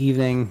game of the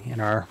evening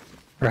and our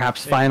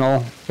perhaps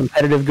final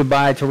competitive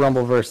goodbye to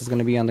Rumbleverse is going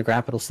to be on the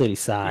Grapple City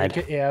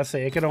side. Yeah, I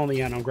say it could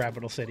only end on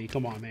Grapple City.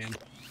 Come on, man.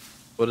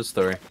 What a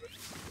story.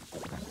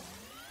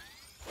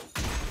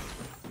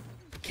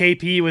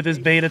 KP with his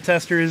beta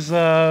testers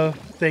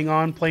thing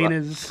on, playing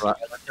his.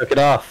 Took it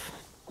off.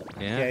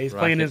 Yeah, he's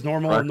playing his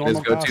normal his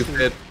go-to costume.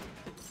 fit.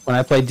 When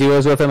I play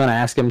duos with him and I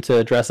ask him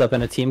to dress up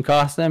in a team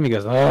costume, he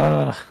goes,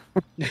 "Oh."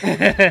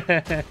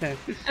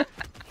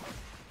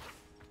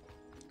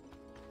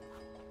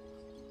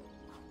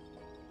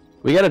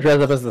 We got to dress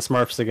up as the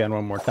Smurfs again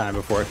one more time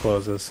before it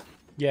closes.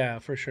 Yeah,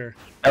 for sure.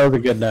 That was a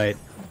good night.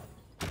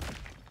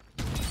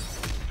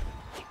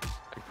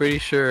 I'm pretty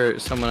sure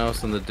someone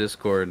else in the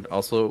Discord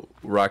also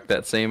rocked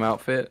that same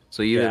outfit.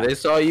 So either Yeah. they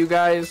saw you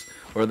guys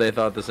or they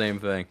thought the same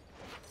thing.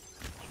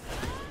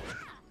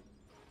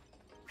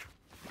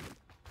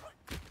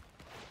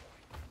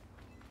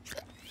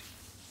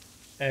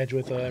 Edge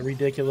with a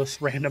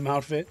ridiculous random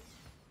outfit.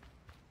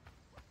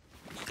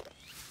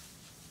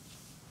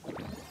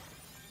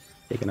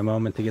 Taking a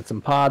moment to get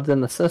some pods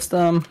in the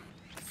system.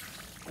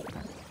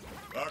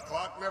 The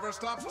clock never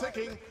stops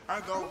ticking,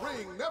 and the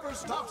ring never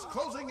stops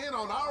closing in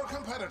on our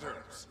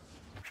competitors.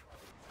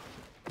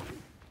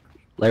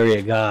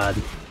 Lariat God.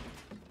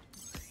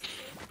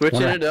 Switching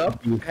Wanna- it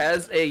up,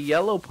 has a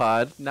yellow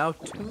pod, now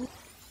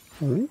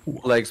 2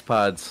 legs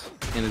pods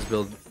in his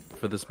build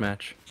for this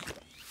match.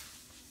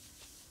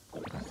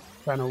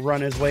 Trying to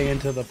run his way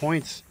into the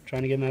points.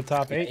 Trying to get in that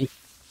top 8.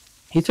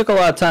 He took a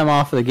lot of time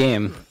off of the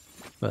game,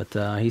 but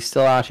he's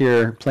still out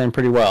here playing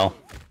pretty well.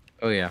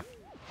 Oh yeah.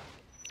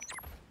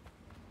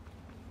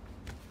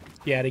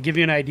 Yeah, to give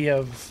you an idea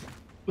of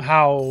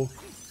how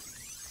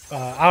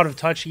out of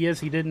touch he is,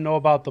 he didn't know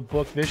about the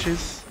book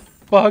Vicious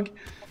bug,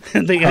 the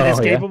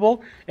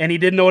inescapable, and he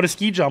didn't know what a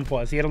ski jump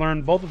was. He had to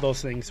learn both of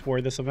those things for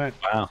this event.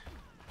 Wow.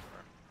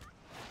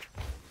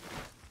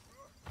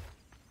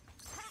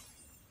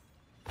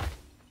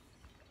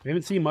 We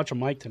haven't seen much of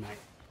Mike tonight.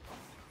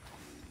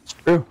 It's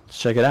true. Let's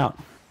check it out.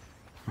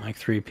 Mike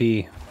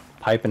 3P,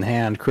 pipe in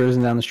hand,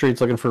 cruising down the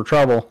streets looking for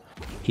trouble.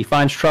 He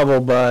finds trouble,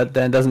 but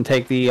then doesn't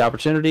take the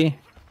opportunity.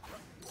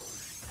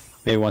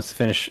 Maybe wants to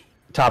finish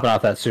topping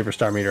off that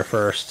superstar meter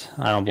first.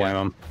 I don't blame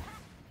him.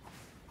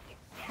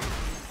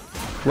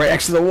 Right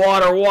next to the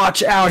water.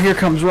 Watch out. Here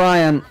comes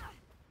Ryan.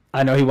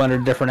 I know he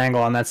wanted a different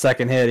angle on that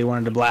second hit. He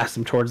wanted to blast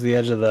him towards the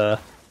edge of the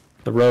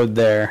road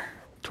there,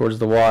 towards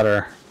the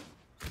water.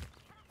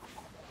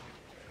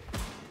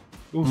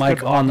 Oof, Mike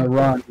good on block. the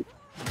run.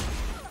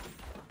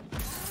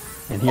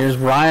 And here's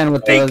Ryan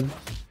with the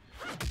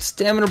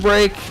stamina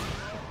break.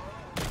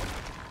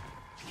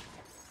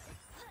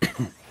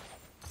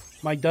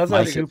 Mike does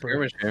have Mike- super.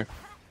 Skirmish here.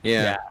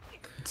 Yeah.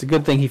 It's a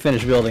good thing he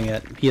finished building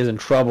it. He is in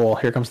trouble.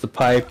 Here comes the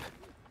pipe.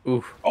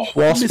 Oof. Oh,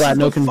 Wall misses splat,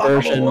 no the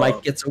conversion. follow-up.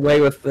 Mike gets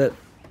away with it.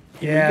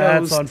 Yeah,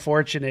 goes. that's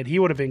unfortunate. He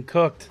would have been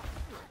cooked.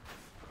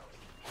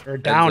 Or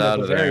down out at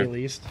the of very there.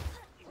 least.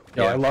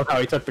 Yo, Yeah. I love how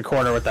he took the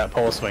corner with that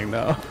pole swing,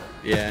 though.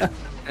 Yeah.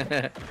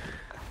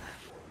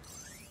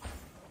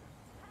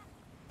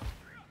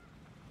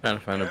 Trying to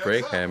find a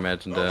break, I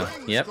imagined.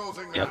 Yep.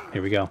 Yep,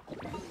 here we go.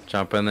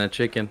 Jump on that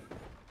chicken.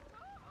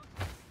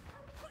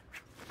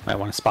 Might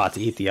want a spot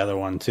to eat the other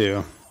one,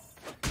 too.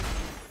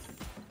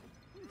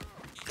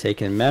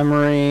 Taking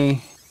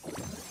memory.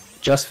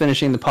 Just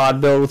finishing the pod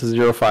build with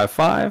a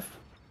 055.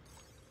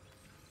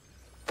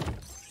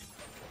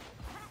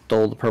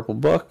 Stole the purple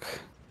book.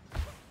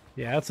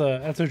 Yeah,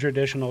 that's a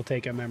traditional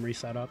take a memory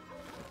setup.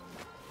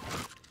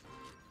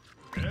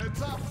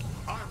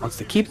 Wants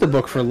to keep the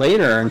book for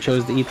later and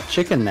chose to eat the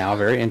chicken now.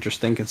 Very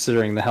interesting,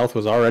 considering the health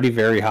was already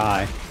very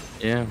high.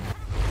 Yeah.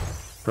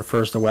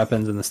 Prefers the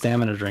weapons and the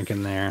stamina drink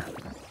in there.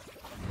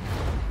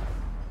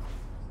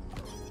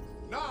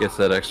 Gets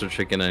that extra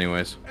chicken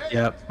anyways.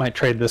 Yep, might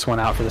trade this one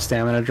out for the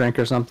stamina drink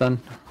or something.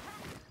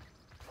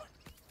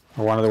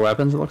 Or one of the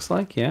weapons, it looks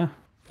like, yeah.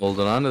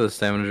 Holding on to the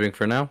stamina drink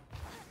for now.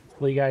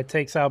 Lee guy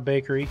takes out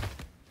Bakery.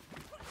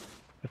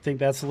 I think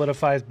that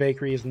solidifies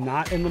Bakery is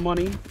not in the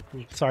money.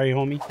 Sorry,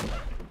 homie.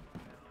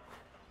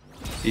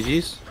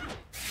 GG's.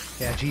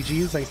 Yeah,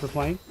 GG's. Thanks for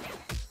playing.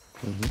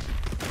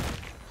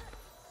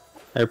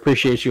 I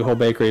appreciate you, whole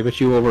bakery, but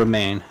you will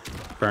remain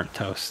burnt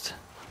toast.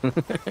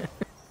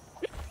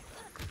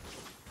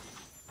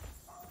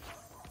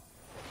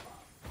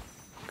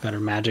 Gutter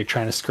Magic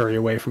trying to scurry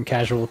away from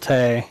Casual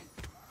Tay.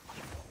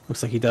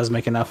 Looks like he does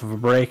make enough of a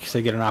break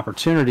to get an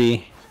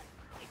opportunity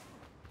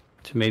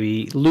to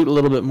maybe loot a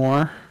little bit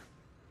more.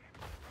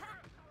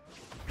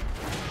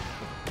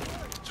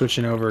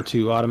 Switching over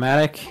to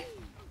Automatic.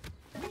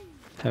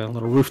 Have a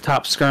little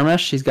rooftop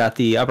skirmish. He's got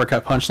the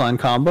uppercut punchline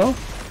combo.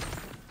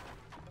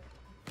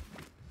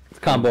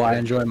 Combo I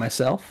enjoy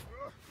myself.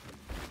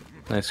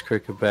 Nice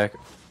cricket back.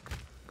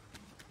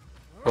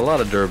 A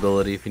lot of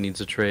durability if he needs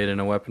a trade in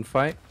a weapon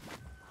fight.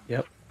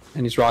 Yep.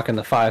 And he's rocking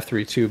the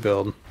 5-3-2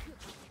 build.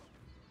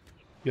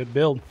 Good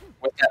build.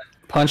 With that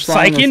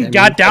punchline. Sykin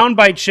got down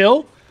by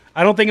Chill.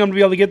 I don't think I'm going to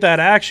be able to get that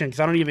action because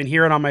I don't even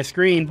hear it on my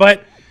screen.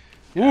 But,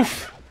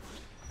 oof.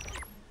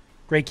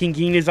 Great King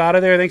Geen is out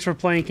of there. Thanks for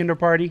playing, Kinder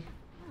Party.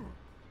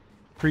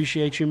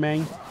 Appreciate you,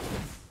 Mang.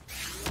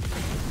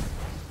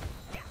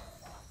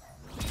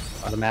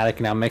 Automatic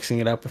now mixing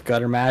it up with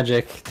Gutter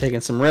Magic, taking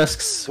some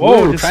risks.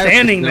 Whoa, Ooh, just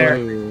standing there.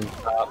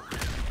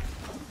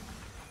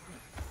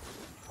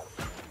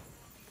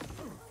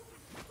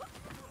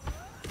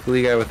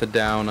 Flea guy with a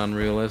down,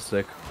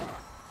 unrealistic.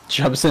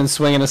 Jumps in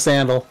swinging a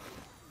sandal.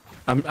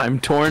 I'm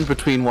torn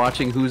between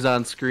watching who's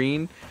on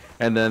screen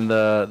and then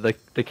the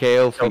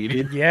KO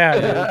feed. Yeah,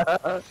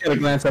 dude. Get a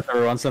glance up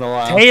every once in a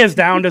while. Tay is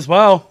downed as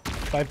well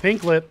by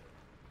Pink Lip.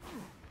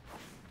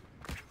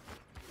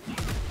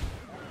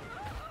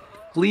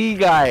 Flea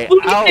guy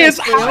Flea is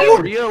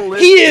out.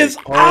 Realistic. He is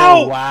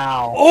out.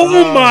 Wow.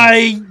 Oh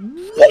my.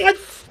 What?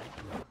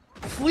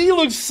 Flea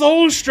looks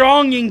so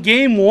strong in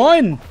game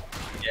 1.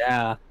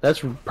 Yeah,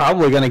 that's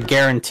probably going to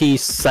guarantee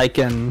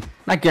Sykin,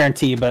 not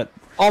guarantee, but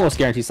almost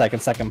guarantee Sykin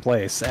second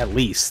place, at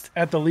least.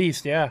 At the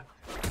least, yeah.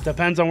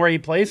 Depends on where he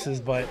places,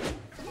 but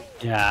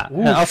Yeah, Oof,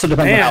 it also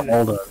depends on man. how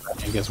old it is, I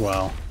think, as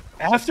well.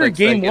 after Like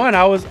game Sykin.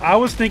 1, I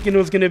was thinking it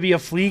was going to be a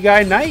Flea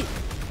guy night.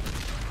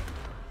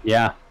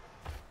 Yeah,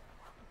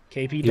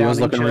 KP he was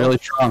down looking Chill. really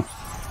strong.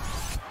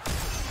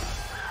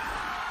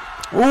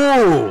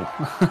 Ooh!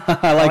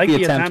 I like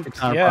the attempt to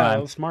counter Yeah, prime.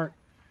 that was smart.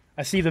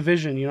 I see the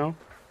vision, you know?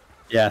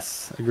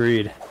 Yes,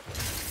 agreed.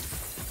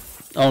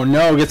 Oh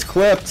no, gets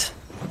clipped.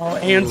 Oh,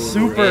 and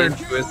super.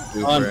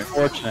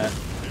 Unfortunate.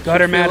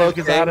 Gutter Magic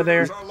okay. is out of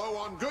there. Are low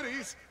on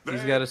goodies.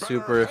 He's got a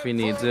super if he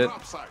needs it.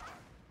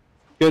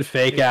 Good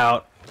fake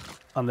out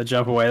on the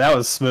jump away. That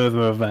was smooth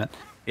movement.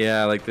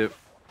 Yeah, like the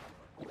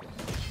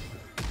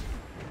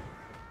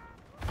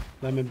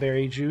Lemon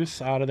Berry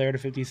Juice out of there to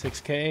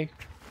 56k.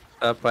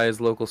 up by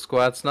his local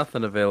squats.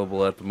 Nothing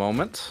available at the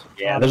moment.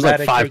 Yeah, there's like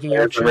Automatic 5 taking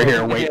out players over Chill.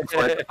 here waiting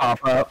for it to pop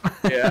up.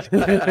 Yeah.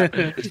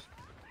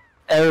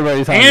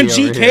 Everybody's on And me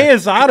over GK here.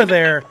 is out of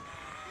there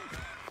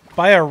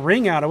by a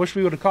ring out. I wish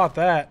we would have caught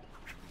that.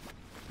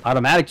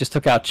 Automatic just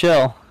took out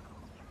Chill.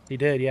 He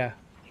did, yeah.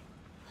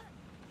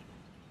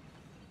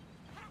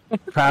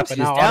 Perhaps But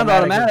he's now down to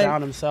Automatic is Automatic.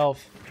 down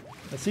himself.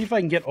 Let's see if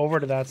I can get over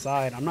to that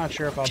side. I'm not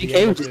sure if I'll be GK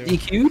able was just to.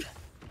 DQ'd?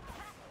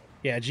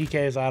 Yeah,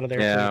 GK is out of there.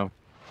 Yeah.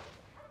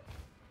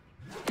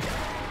 Too.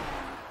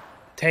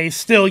 Tay's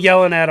still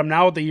yelling at him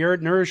now with the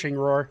nourishing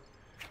roar.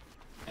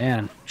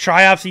 Man.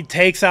 Triopsy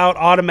takes out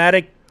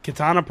Automatic.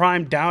 Katana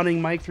Prime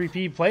downing Mike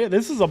 3P. Play it.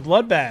 This is a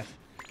bloodbath.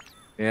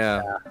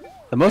 Yeah.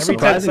 The most Every 10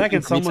 surprising thing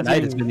seconds, for me someone's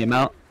tonight has in- been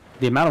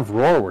the amount of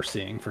roar we're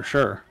seeing, for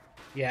sure.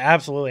 Yeah,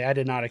 absolutely. I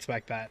did not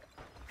expect that.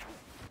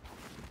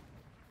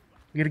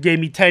 You gave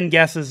me 10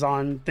 guesses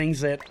on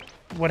things that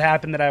would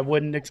happen that I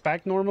wouldn't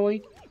expect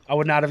normally. I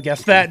would not have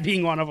guessed that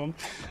being one of them.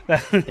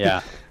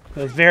 Yeah.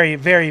 That was very,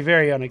 very,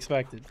 very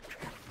unexpected.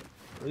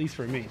 At least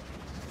for me.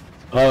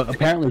 Oh,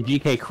 apparently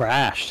GK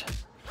crashed.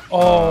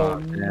 Oh,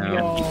 damn.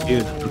 no.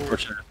 Dude,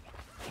 unfortunate.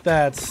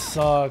 That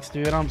sucks,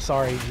 dude. I'm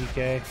sorry,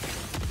 GK.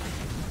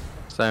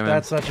 Simon.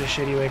 That's such a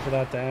shitty way for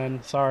that to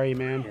end. Sorry,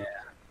 man.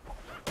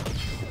 Yeah.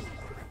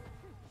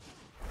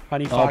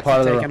 Honey All Fox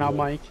part is of the taking out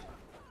rumble. Mike.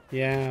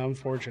 Yeah,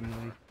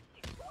 unfortunately.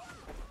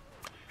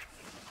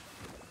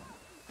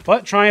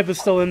 But Triumph is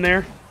still in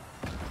there.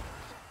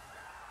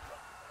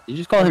 Did you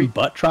just call him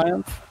Butt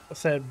Triumph? I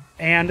said,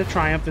 and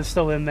Triumph is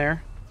still in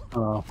there.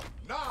 Oh.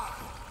 9,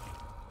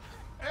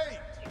 8,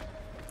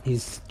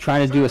 He's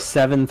trying to do a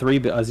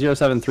 7-3, a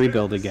 0-7-3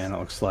 build again, it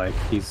looks like.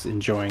 He's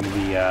enjoying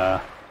the,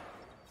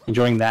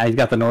 enjoying that. He's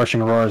got the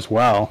Nourishing Roar as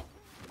well.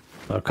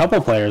 So a couple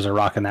players are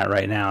rocking that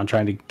right now and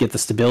trying to get the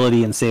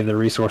stability and save the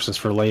resources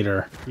for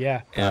later.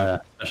 Yeah.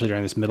 Especially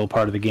during this middle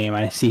part of the game.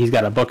 I see he's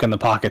got a book in the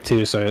pocket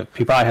too, so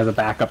he probably has a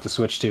backup to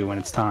switch to when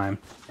it's time.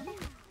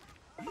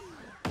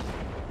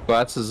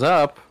 Squats is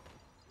up.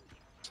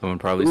 Someone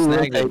probably Ooh,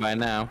 snagged okay. it by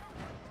now.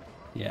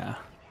 Yeah.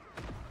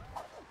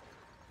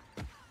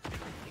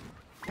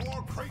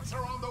 4 crates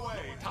are on the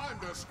way. Time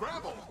to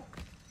scramble.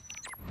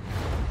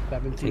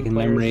 17 Taking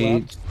players memory,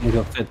 left. maybe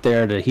he'll fit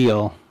there to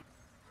heal.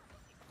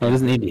 No, he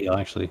doesn't need to heal,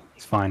 actually.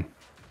 He's fine.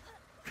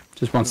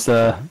 Just wants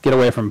to get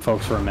away from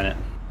folks for a minute.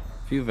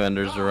 A few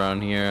vendors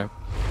around here.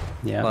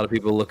 Yeah. A lot of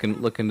people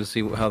looking to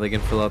see how they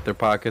can fill out their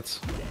pockets.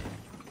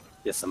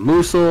 Get some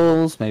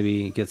moosels,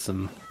 maybe get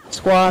some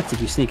squats.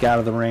 If you sneak out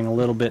of the ring a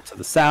little bit to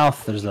the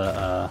south, there's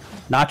a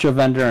nacho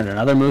vendor and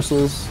another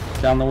moosels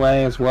down the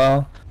way as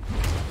well.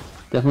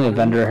 Definitely a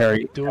vendor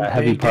Doing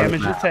heavy big part of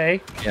damage the to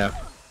Tay. Yeah.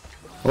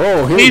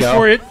 Oh, here we Pays go.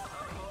 for it.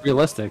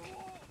 Realistic.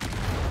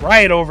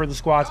 Right over the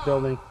squats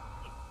building.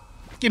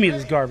 Give me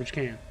this garbage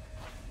can.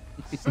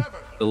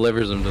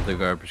 Delivers them to the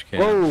garbage can.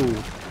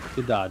 Whoa!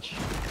 Good dodge.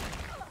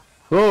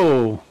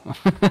 Whoa!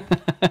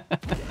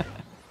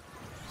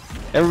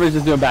 Everybody's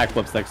just doing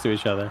backflips next to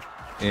each other.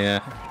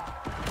 Yeah.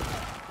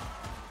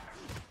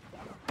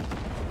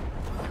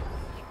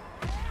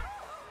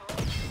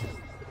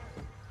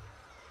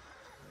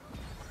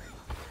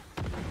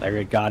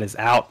 Larry God is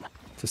out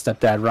to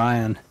stepdad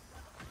Ryan.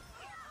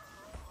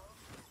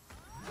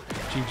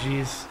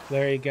 GG's.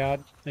 There you go.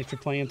 Thanks for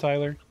playing,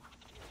 Tyler.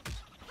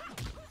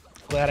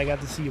 Glad I got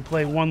to see you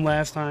play one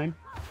last time.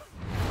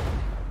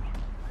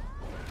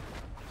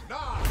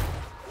 Nine.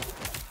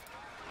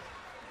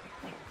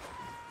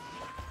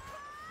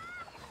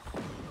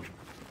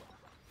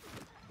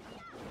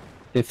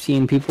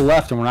 15 people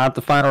left, and we're not at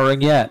the final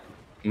ring yet.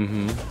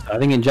 Mm-hmm. I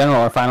think in general,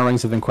 our final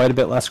rings have been quite a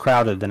bit less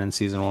crowded than in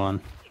Season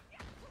 1.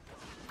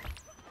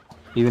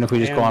 Even if we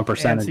just go on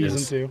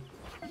percentages. Season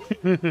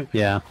 2.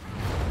 Yeah.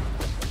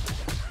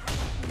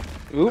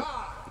 Oop.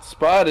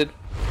 Spotted.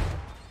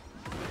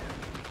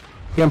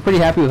 Yeah, I'm pretty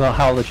happy with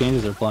how all the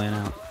changes are playing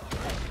out.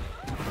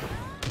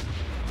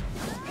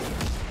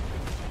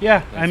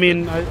 Yeah, I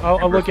mean,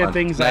 I'll look at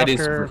things That is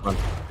after super fun.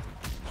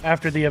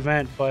 after the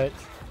event, but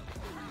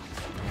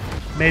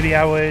maybe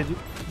I would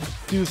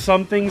do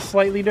something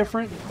slightly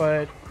different.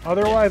 But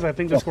otherwise, I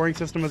think the scoring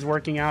system is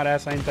working out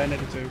as I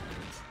intended it to.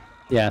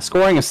 Yeah,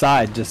 scoring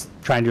aside, just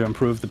trying to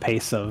improve the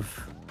pace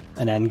of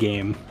an end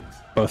game,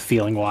 both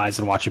feeling-wise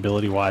and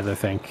watchability-wise, I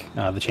think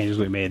the changes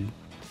we made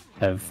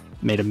have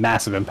made a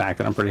massive impact,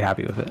 and I'm pretty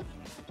happy with it.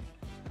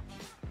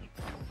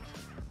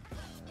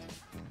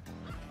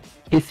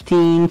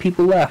 15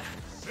 people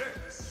left.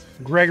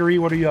 Gregory,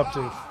 what are you up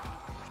to?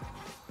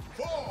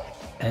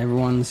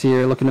 Everyone's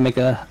here looking to make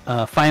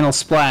a final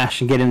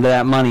splash and get into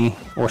that money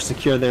or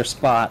secure their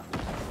spot.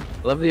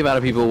 I love the amount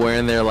of people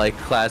wearing their like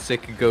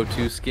classic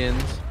go-to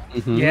skins.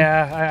 Mm-hmm.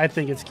 Yeah, I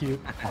think it's cute.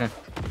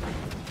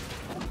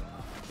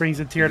 Brings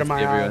a tear to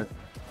my eye.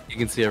 You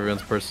can see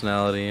everyone's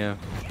personality, yeah.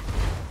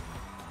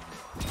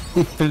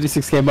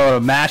 56k mode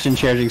of mash and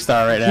charging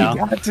star right now. You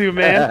got to,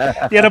 man.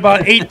 He had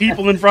about 8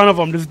 people in front of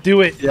him. Just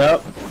do it.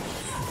 Yep.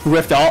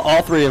 Ripped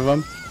all 3 of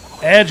them.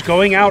 Edge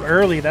going out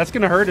early. That's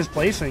going to hurt his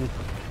placing.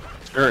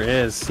 Sure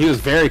is. He was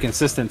very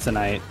consistent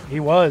tonight. He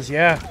was,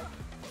 yeah.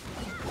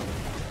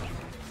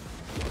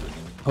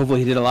 Hopefully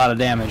he did a lot of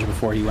damage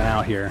before he went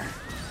out here.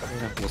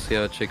 Yeah, we'll see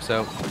how it shakes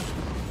out.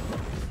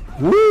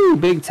 Woo!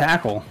 Big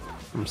tackle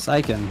from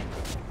Syken.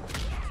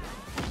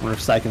 Wonder if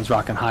Syken's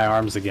rocking high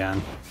arms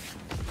again.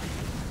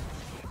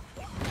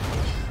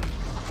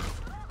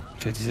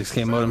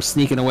 56k modem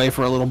sneaking away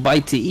for a little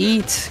bite to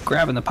eat,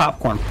 grabbing the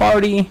popcorn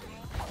party.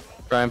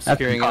 Prime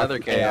securing another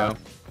KO.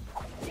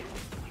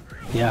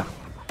 Yeah.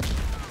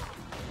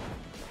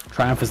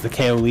 Triumph is the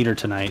KO leader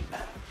tonight.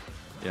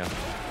 Yeah.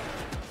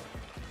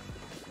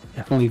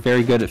 Definitely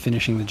very good at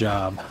finishing the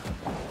job.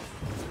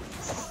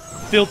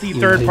 Filthy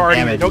Even third his party.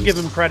 damage Don't give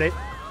is- him credit.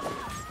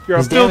 You're a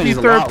His damage filthy is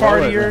a third lot lower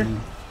partier.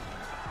 than-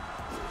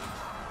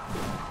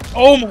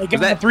 Oh my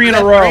god, 3 in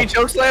a row. 3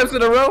 choke slams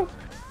in a row?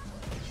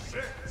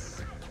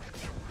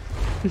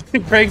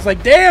 Greg's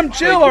like, damn,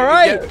 chill,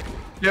 alright.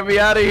 Get me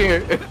out of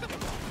here.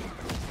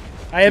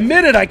 I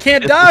admit it, I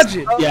can't dodge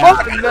it. Yeah.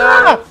 Fuck,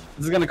 ah!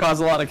 This is going to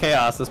cause a lot of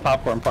chaos, this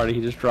popcorn party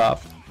he just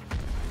dropped.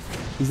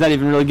 He's not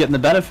even really getting the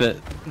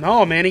benefit.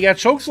 No, man, he got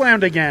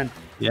chokeslammed again.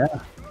 Yeah.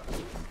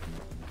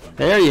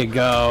 There you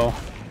go.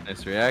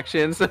 Nice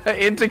reactions.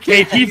 Into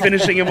KP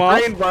finishing him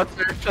off.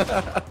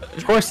 Brainbuster.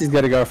 Of course he's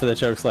going to go for the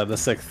choke slam the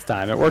 6th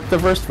time. It worked the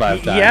first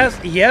 5 times.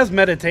 He has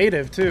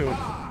meditative too.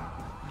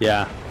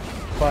 Yeah.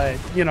 But,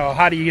 you know,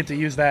 how do you get to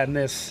use that in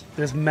this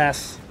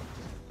mess?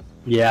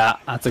 Yeah,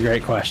 that's a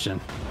great question.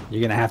 You're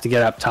going to have to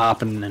get up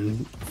top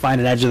and find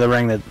an edge of the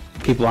ring that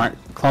people aren't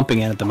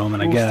clumping in at the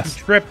moment, I Oof, guess.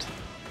 He tripped.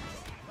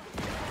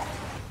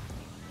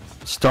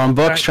 Storm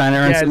Books trying to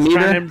earn some it's meter.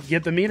 trying to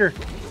get the meter.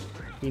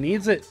 He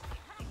needs it.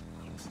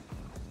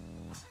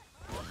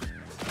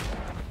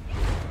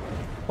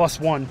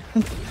 +1.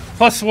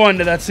 +1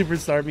 to that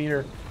superstar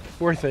meter.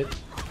 Worth it.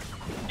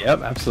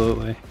 Yep,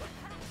 absolutely.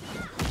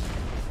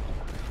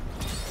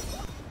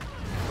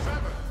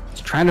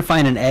 He's trying to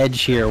find an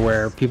edge here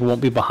where people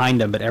won't be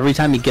behind him, but every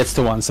time he gets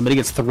to one, somebody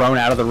gets thrown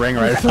out of the ring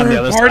right on the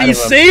other side Party of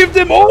him. saved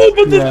him. Oh,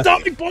 but the Yeah.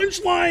 dummy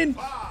punchline.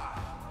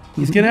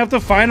 He's gonna have to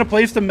find a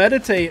place to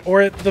meditate,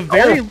 or at the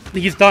very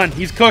he's done.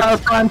 He's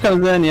cooked. Time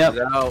comes in, yep.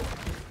 Out.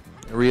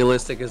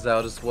 Realistic is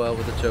out as well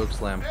with a choke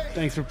slam.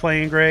 Thanks for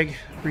playing, Greg.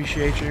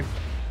 Appreciate you.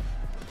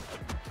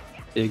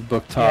 Big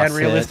book toss. And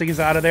Realistic is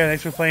out of there.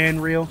 Thanks for playing,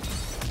 Real.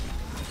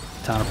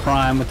 Town of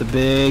Prime with the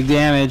big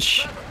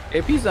damage.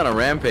 AP's on a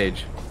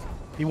rampage.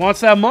 He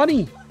wants that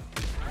money.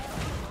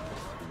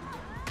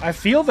 I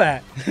feel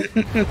that.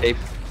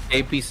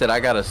 AP said, I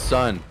got a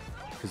son,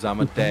 because I'm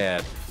a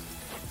dad.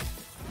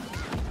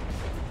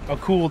 A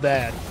cool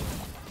dad.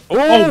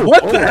 Oh,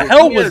 what the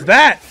hell was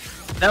that?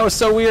 That was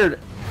so weird.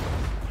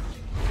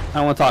 I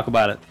don't want to talk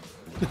about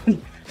it.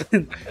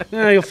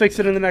 Yeah, you'll fix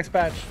it in the next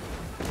patch.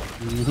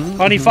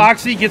 Honey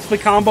Foxy gets the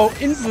combo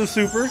into the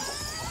super.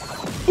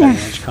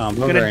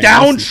 Combo, Gonna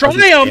down nice.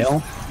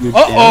 Triumph.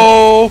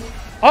 Uh-oh.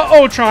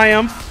 Uh-oh,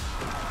 Triumph.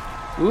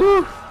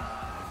 Ooh.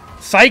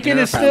 Syken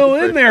is still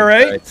in there,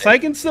 right?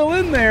 Syken's still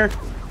in there.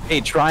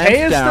 Hey, Triumph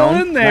Hay is down.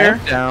 still in there.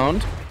 Triumph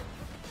down.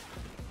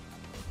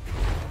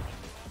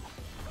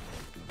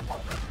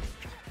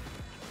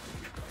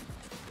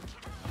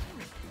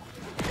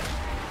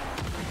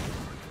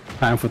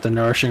 Triumph with the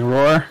nourishing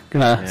roar.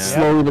 Gonna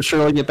slowly but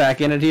surely get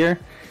back in it here.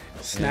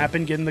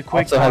 Snapping, getting the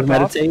quick Also has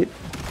knock off. meditate.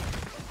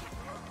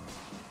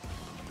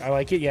 I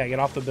like it. Yeah, get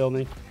off the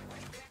building.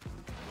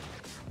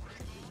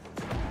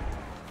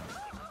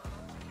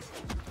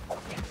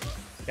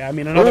 Yeah, I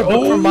mean another.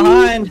 Oh, from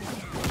behind.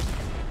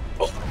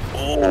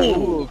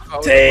 Oh,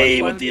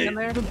 Dave with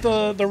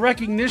the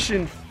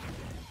recognition.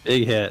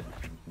 Big hit.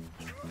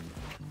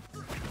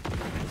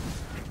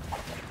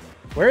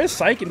 Where is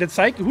Syken?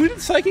 Who did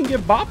Syken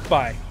get bopped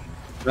by?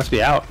 Must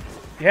be out.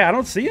 Yeah, I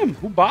don't see him.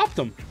 Who bopped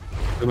him?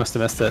 We must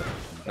have missed it.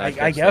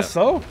 I guess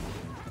so.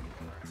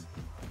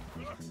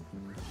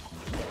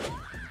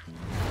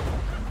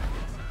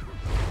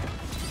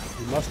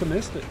 We must have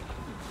missed it.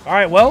 All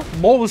right, well,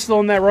 Mole was still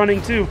in that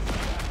running too.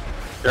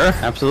 Sure,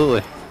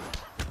 absolutely.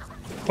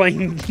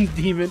 Playing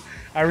Demon.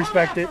 I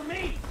respect it.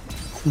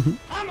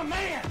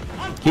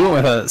 He went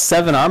with a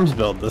 7 arms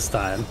build this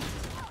time.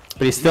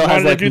 But he still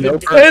has like no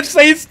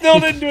he still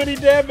didn't do any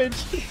damage.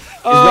 He's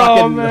Oh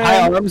rocking man.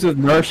 high arms with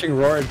nourishing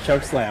roar and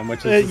choke slam,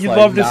 which is just, You'd like,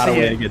 love to not see a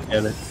way it. to get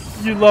damage.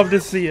 You'd love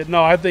to see it.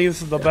 No, I think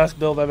this is the best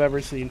build I've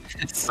ever seen.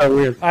 It's so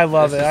weird. I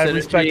love it. I Synergy,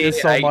 respect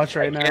this so much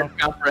right I now. can't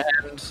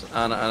comprehend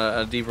on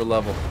a deeper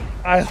level.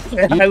 I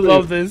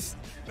love this.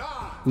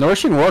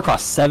 Nourishing roar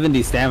costs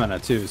 70 stamina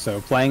too,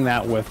 so playing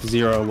that with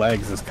 0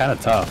 legs is kind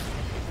of tough.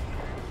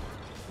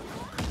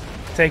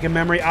 Taking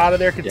memory out of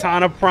there.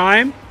 Katana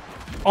Prime.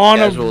 On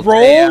Casual a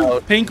roll.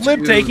 payout Pink Lip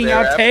to taking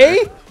out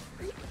thereafter. Tay.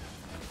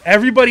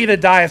 Everybody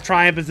that dies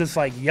Triumph is just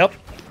like, yep.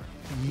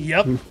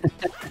 Yep.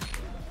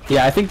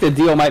 Yeah, I think the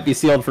deal might be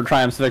sealed for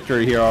Triumph's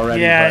victory here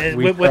already. Yeah, but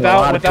we've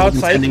without Syken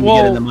Syken, to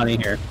get in the money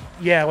here.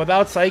 Yeah,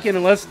 without Syken,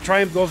 unless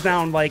Triumph goes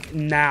down like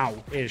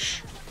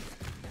now-ish.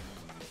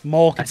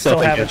 Mole I can still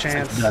think have a it's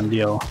chance. a done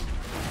deal.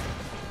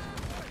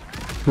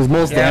 Because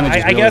Mole's Yeah, damage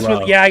is I really guess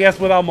low. I guess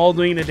without Mole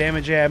doing the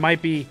damage, yeah, it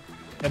might be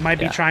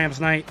Triumph's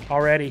night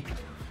already.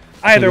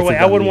 Either it's a way, I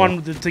done wouldn't deal.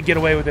 want him to get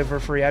away with it for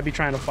free. I'd be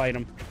trying to fight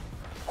him.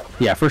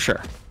 Yeah, for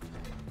sure.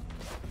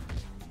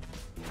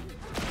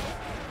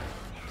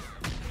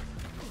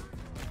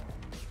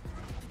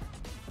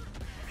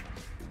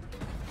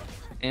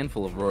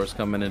 Handful of roars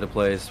coming into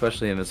play,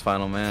 especially in this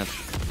final match.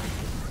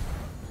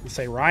 You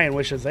say Ryan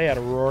wishes they had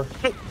a roar.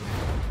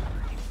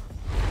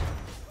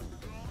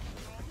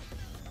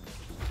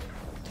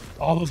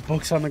 All those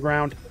books on the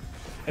ground.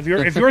 If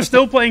you're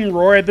still playing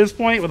Roar at this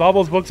point with all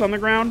those books on the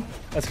ground,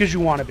 that's because you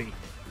want to be.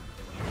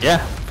 Yeah,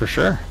 for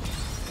sure.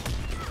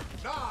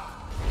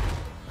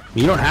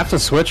 You don't have to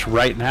switch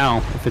right now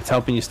if it's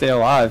helping you stay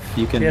alive.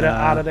 You can Get it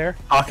out of there.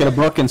 pocket a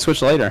book and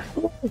switch later.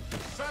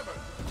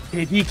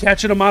 KP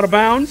catching him out of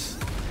bounds.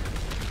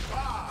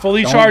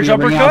 Fully Don't charged be a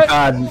ring out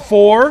uppercut. god.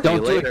 4, Don't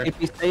do later. it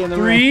if you stay in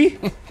the ring.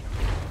 3.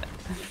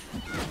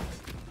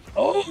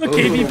 Oh, the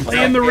KP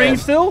playing the ring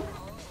still.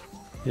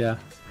 Yeah.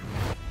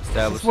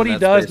 That's what he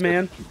does,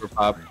 man. Super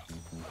pop.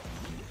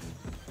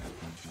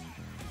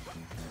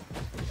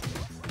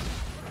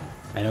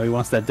 I know he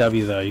wants that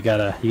W though. You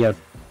gotta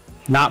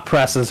not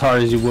press as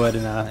hard as you would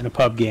in a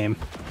pub game.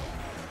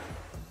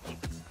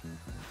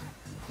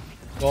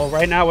 Well,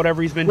 right now,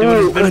 whatever he's been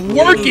doing has been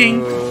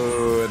working.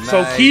 Ooh,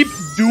 So nice. keep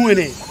doing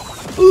it.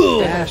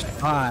 Dashed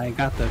high,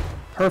 got the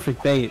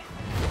perfect bait.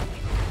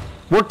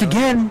 Worked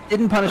again.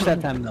 Didn't punish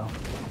that time though.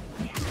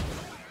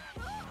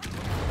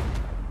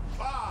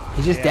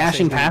 He's just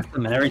dashing past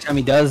him, and every time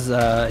he does,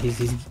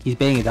 he's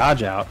baiting a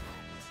dodge out.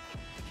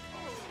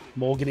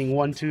 Mole getting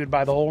 1-2'd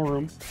by the whole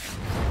room.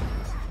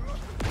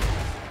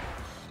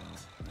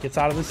 Gets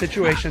out of the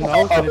situation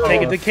though. Gonna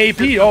take it to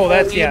KP. Oh,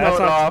 that's that's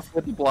not off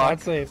with the block.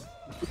 not safe.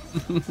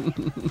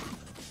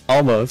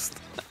 Almost.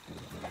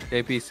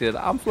 KP said,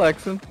 "I'm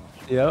flexing."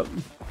 Yep.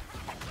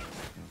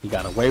 He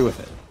got away with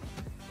it.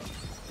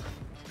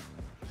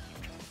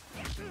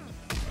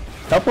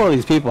 A couple of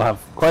these people have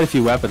quite a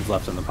few weapons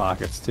left in the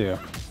pockets too.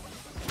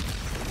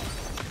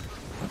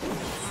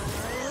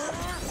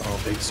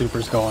 Oh, big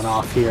super's going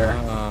off here.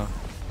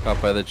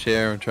 Caught by the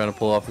chair and trying to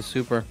pull off the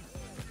super.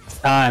 It's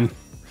time.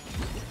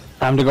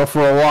 Time to go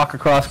for a walk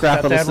across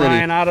Got Grapple that City.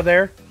 Ryan out of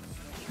there.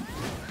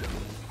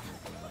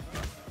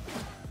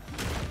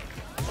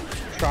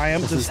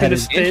 Triumph This is is gonna headed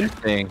spin.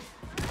 Interesting.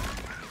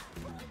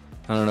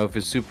 I don't know if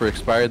his super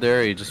expired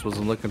there. Or he just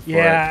wasn't looking for it.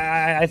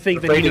 Yeah, I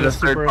think that Afraid he of knew the the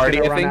third super was party,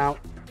 gonna I run think?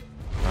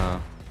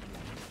 out.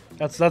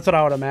 That's what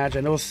I would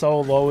imagine. It was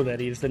so low that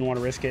he just didn't want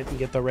to risk it and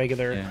get the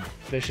regular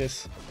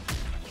vicious.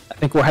 I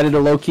think we're headed to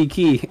low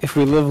key if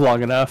we live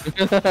long enough.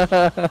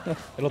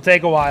 It'll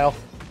take a while.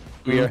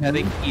 We are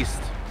heading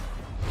east.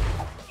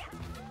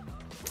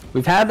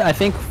 We've had, I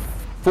think,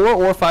 4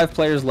 or 5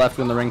 players left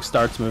when the ring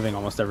starts moving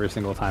almost every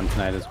single time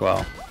tonight as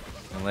well.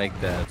 I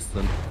like that. It's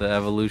the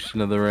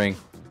evolution of the ring.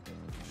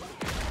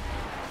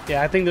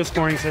 Yeah, I think the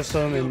scoring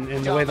system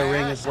and the way the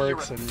ring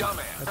works, and I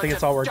think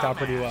it's all worked out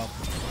pretty well.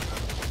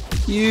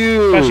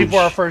 Huge. Especially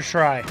for our first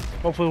try.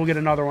 Hopefully we'll get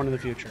another one in the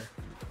future.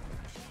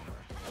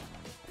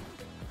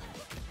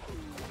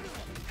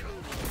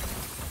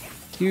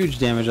 Huge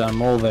damage on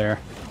Mole there.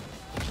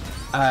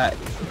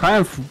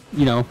 Triumph,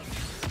 you know,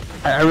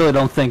 I really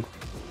don't think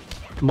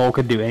Mole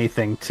could do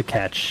anything to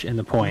catch in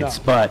the points,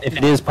 but if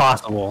it is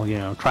possible, you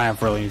know,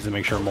 Triumph really needs to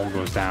make sure Mole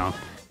goes down.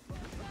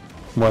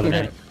 More than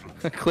anything.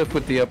 A clip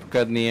with the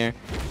uppercut in the air.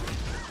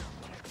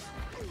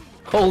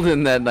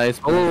 Holding that nice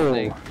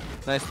thing.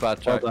 Nice spot,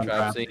 Chuck.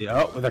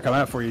 Oh, they're coming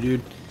up for you,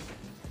 dude.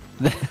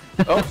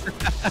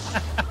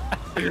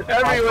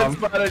 Everyone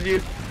spotted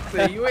you.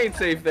 Say, you ain't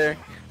safe there.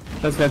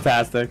 That's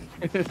fantastic.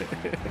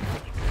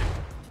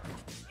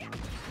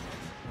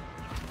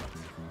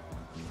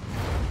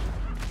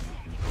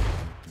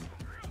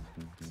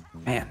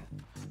 Man,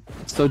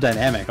 it's so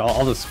dynamic.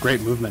 All this great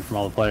movement from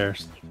all the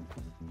players.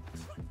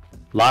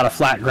 A lot of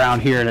flat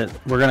ground here that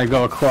we're gonna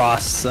go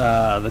across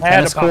the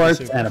tennis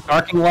courts and a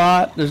parking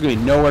lot. There's gonna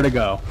be nowhere to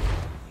go.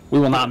 We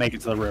will not make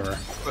it to the river.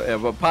 Yeah,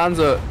 but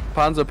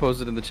Ponza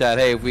posted in the chat,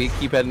 hey, if we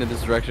keep heading in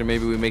this direction,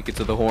 maybe we make it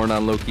to the horn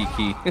on Low-Key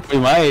Key. We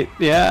might,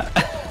 yeah.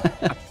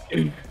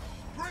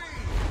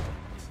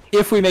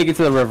 If we make it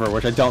to the river,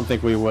 which I don't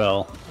think we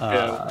will,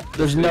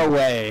 there's no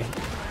way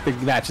the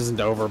match isn't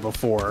over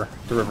before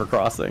the river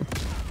crossing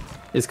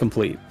is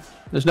complete.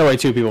 There's no way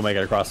 2 people make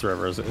it across the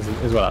river, is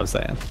what I'm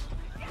saying.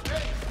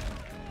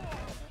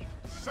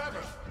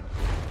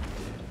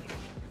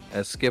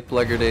 As Skip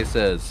Legerday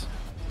says,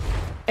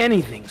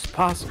 anything's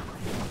possible.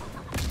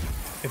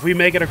 If we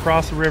make it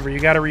across the river, you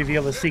got to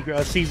reveal a secret,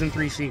 a season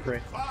 3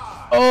 secret.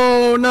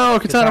 Oh no,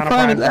 Katana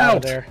Prime is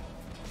out. There.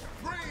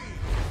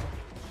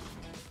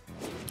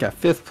 Got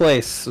 5th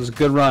place. It was a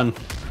good run.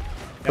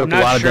 I'm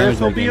not sure if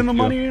he'll be in the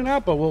money or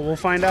not, but we'll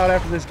find out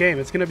after this game.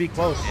 It's gonna be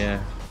close.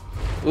 Yeah.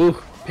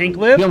 Ooh. Pink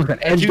lip. He almost got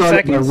edge 2 guard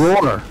seconds. the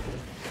roar.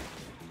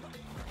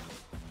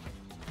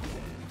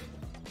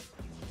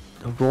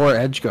 The roar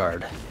edge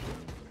guard.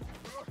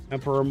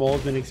 Emperor Mole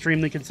has been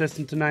extremely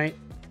consistent tonight.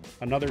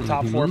 Another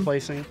top 4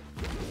 placing.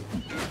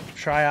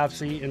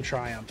 Triopsy and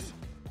Triumph.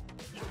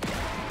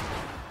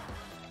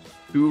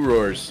 2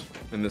 roars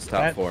in this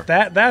top 4.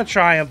 That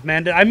Triumph,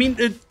 man. I mean,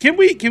 can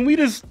we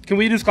just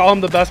call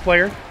him the best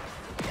player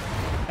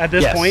at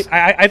this point?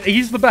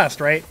 He's the best,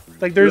 right?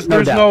 Like there's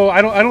no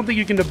I don't think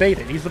you can debate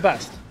it. He's the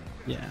best.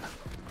 Yeah.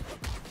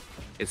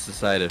 It's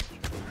decided.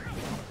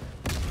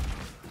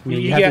 I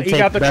mean, you have to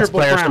take the best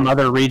players from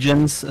other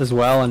regions as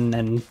well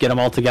and get them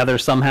all together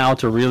somehow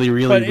to really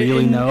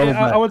know.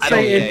 I would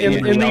say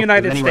in the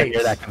United States.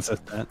 Near that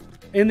consistent.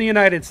 In the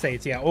United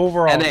States, yeah.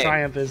 Overall,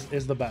 Triumph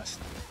is the best.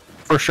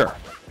 For sure.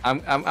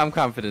 I'm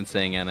confident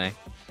saying NA.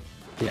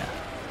 Yeah.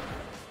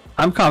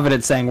 I'm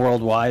confident saying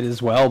worldwide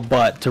as well,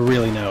 but to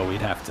really know,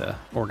 we'd have to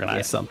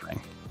organize something.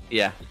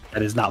 Yeah.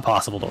 That is not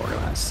possible to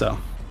organize, so.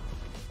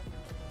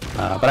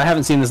 But I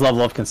haven't seen this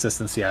level of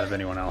consistency out of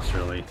anyone else,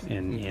 really,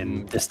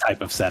 in this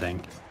type of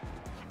setting.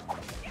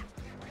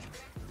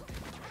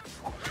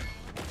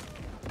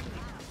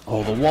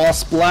 Oh, the wall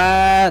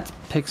splat!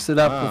 Picks it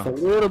up with a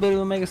little bit of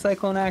Omega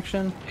Cyclone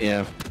action.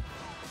 Yeah.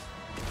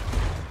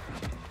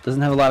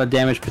 Doesn't have a lot of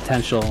damage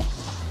potential.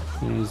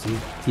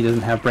 He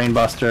doesn't have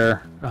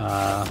Brainbuster.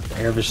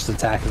 Air Vicious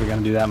attack isn't going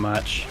to do that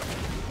much.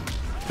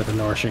 Got the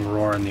Nourishing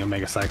Roar and the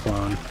Omega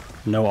Cyclone.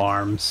 No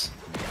arms.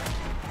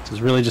 It's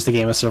really just a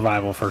game of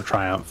survival for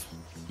Triumph.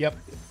 Yep.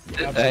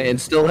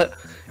 And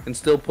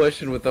still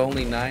pushing with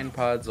only 9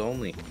 pods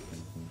only.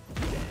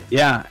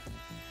 Yeah.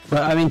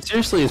 But I mean,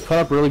 seriously, he's put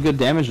up really good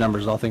damage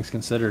numbers, all things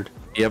considered.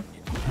 Yep.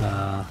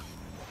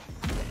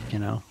 You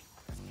know.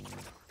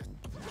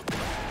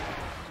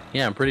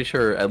 Yeah, I'm pretty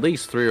sure at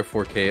least 3 or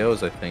 4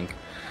 KOs, I think.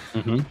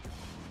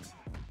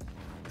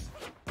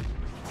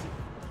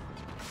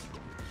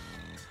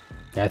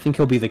 Yeah, I think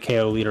he'll be the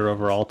KO leader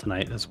overall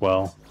tonight as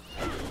well.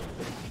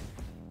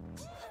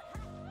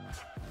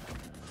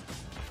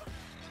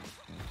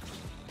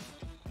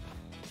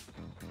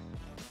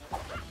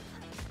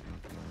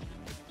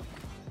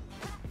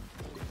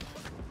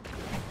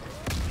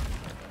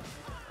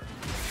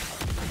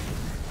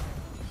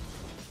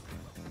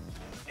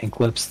 Pink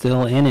Lip's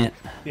still in it.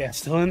 Yeah,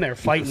 still in there,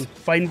 fighting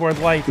for his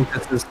life. I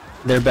think this is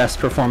their best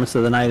performance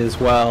of the night as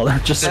well. They're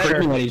just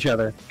screaming at each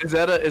other. Is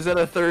that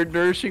a third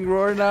Nourishing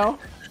Roar now?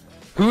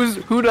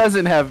 Who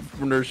doesn't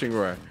have Nourishing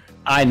Roar?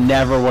 I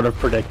never would have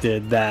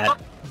predicted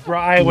that. Bro,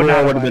 I would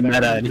not have been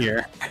meta in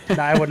here. No,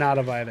 I would not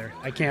have either.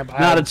 I can't.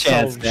 Not a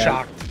chance. So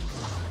shocked.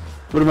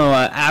 Would have been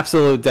my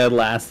absolute dead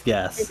last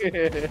guess.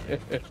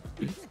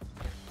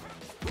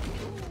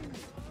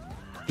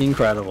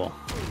 Incredible.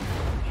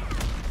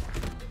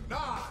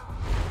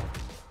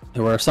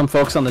 There were some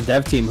folks on the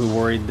dev team who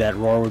worried that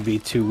Roar would be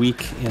too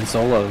weak in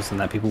solos and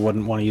that people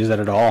wouldn't want to use it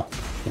at all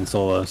in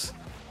solos.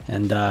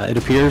 And it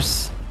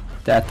appears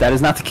that that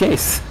is not the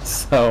case.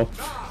 So,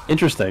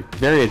 interesting.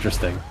 Very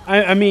interesting.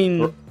 I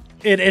mean,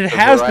 it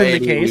has been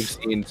the case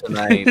we've seen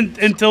tonight.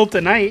 until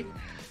tonight.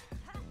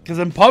 Because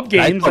in pub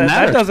games,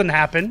 that doesn't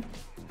happen.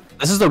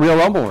 This is the real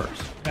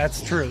Rumbleverse.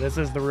 That's true. This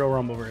is the real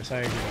Rumbleverse. I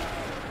agree.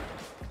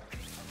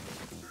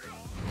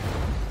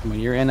 When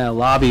you're in a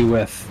lobby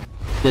with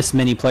this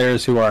many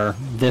players who are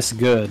this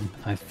good,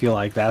 I feel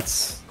like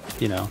that's,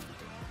 you know,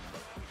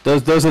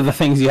 those are the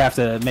things you have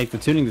to make the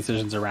tuning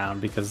decisions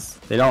around, because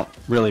they don't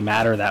really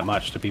matter that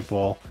much to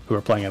people who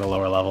are playing at a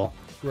lower level.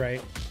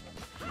 Right.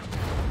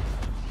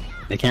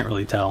 They can't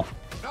really tell.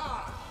 9,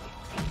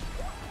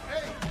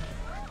 8,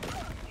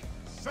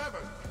 7.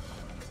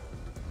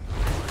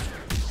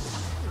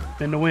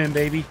 Then to win,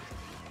 baby.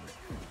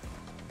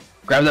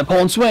 Grab that pole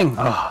and swing.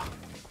 Oh.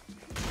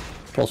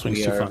 Pole swing's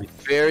We too are funny.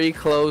 very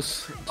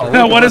close. To What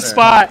a corner.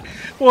 spot!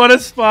 What a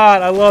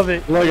spot! I love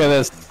it. Look at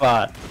this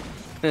spot.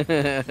 You're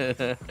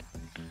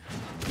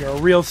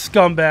a real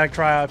scumbag,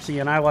 Triopsy,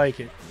 and I like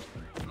it.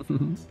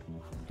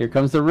 Here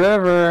comes the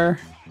river.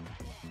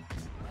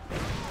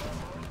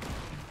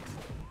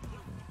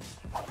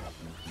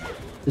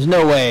 There's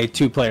no way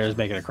two players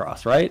make it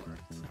across, right?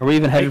 Are we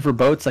even headed for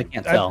boats? I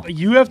can't tell.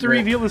 You have to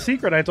reveal the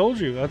secret. I told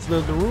you. That's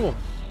the rule.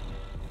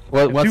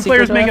 What Two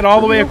players make it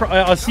all the way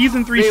across. A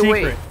season 3 secret.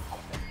 wait.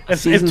 If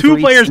Season two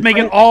 3 players make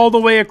it secret? all the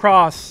way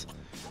across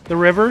the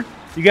river,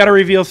 you got to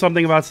reveal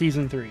something about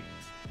season 3.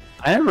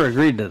 I never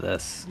agreed to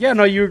this. Yeah,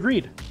 no, you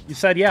agreed. You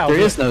said yeah. There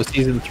is no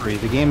season 3.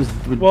 The game's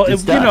Well,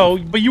 it's you done. know,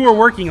 but you were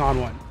working on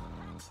one,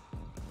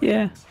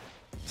 Yeah.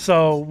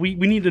 so we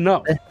need to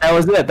know. That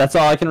was it. That's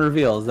all I can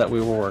reveal is that we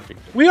were working.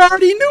 We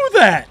already knew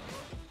that.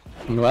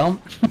 Well,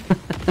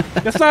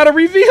 That's not a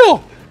reveal.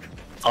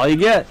 that's all you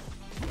get.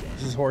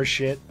 This is horse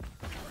shit.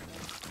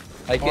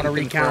 I can wanna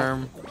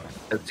recount. confirm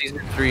that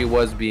season 3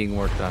 was being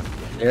worked on.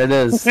 There it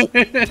is.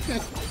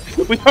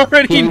 We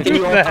already Can knew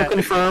you also that.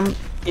 confirm,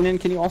 Keenan,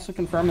 can you also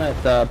confirm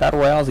that Battle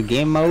Royale is a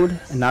game mode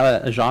and not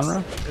a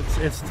genre?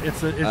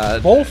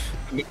 It's both.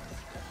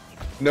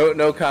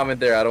 No comment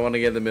there. I don't want to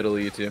get in the middle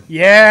of you two.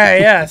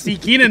 Yeah. See,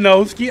 Keenan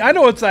knows. I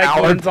know what side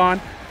Colin's on.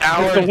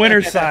 It's the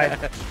winner's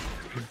side.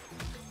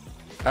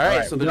 All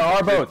right, so there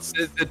are boats.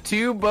 The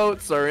two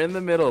boats are in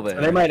the middle there.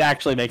 They might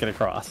actually make it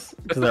across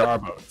because there are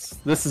boats.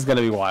 This is going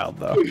to be wild,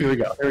 though. Here we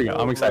go.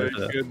 I'm excited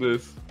for this.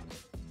 Goodness.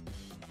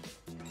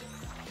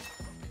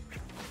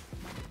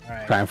 All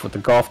right. Triumph with the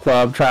golf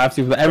club, traps.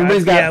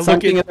 Everybody's got Yeah, look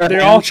something in their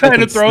they're all hands that trying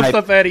to can throw snipe.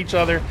 stuff at each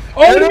other.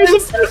 Oh, there's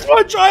the first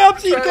one.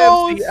 Triopsy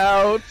goes.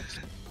 out.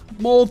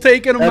 Mole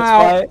taking him That's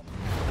out. why.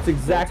 That's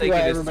exactly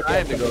why Taking his everybody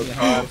time to go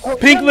across.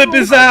 Pink Lip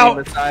is out.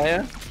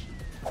 Messiah.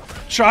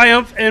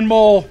 Triumph and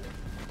Mole.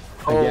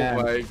 Oh Again.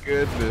 my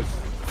goodness.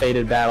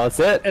 Faded battle. That's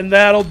it. And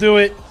that'll do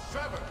it.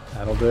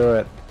 That'll do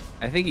it.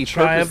 I think he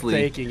Triumph purposely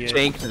taking it.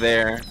 shanked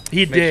there.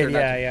 He Make did. sure not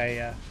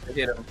Yeah. to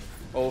hit him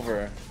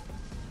over.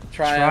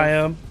 Triumph.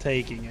 Triumph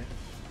taking it.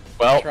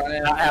 Well,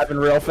 Triumph. not happened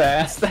real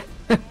fast.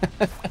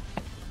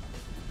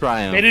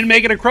 Triumph. They didn't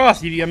make it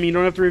across. You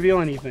don't have to reveal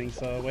anything.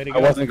 So way to go.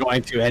 I wasn't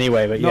going to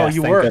anyway, but No, yes,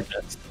 you thank were.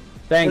 goodness.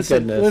 Thank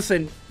goodness.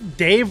 Listen,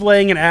 Dave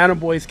Lang and Adam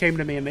Boyce came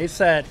to me and they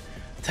said,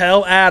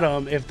 tell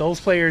Adam if those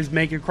players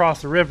make it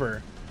across the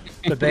river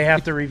that they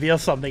have to reveal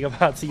something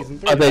about season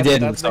 3. But they That's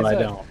didn't, what so they I said.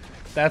 don't.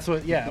 That's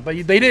what, yeah,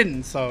 but they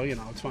didn't, so,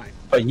 it's fine.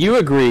 But you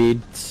agreed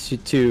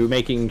to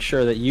making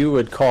sure that you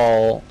would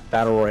call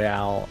Battle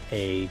Royale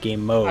a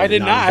game mode. I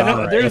did not. I know,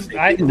 genre, there's if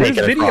they didn't there's make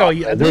it video. across.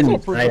 Yeah, I there's no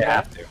didn't. proof I of that.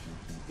 have to.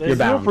 There's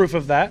no bound. proof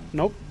of that.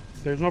 Nope.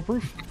 There's no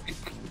proof.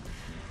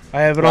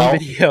 I have it Well, on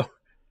video.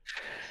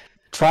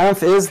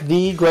 Triumph is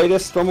the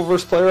greatest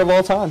Rumbleverse player of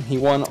all time. He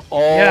won all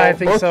Yeah, I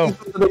think both so.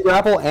 seasons of the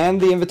Grapple and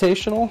the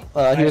Invitational.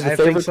 He was I the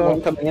think favorite so.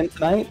 one coming in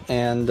tonight,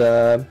 and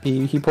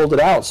he pulled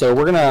it out. So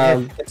we're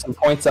gonna get some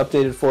points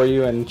updated for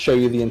you and show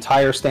you the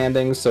entire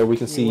standings, so we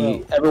can see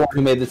will. everyone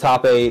who made the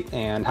top 8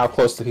 and how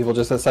close the people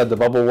just outside the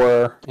bubble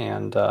were.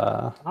 And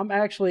I'm going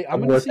work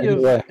to see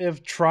anyway.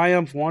 if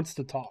Triumph wants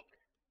to talk.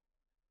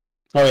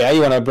 oh yeah,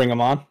 you want to bring him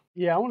on?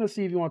 Yeah, I want to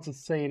see if he wants to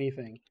say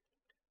anything.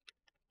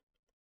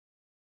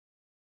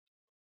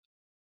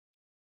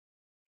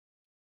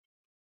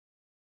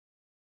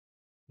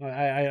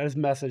 I just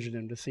messaged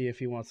him to see if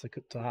he wants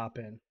to hop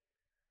in.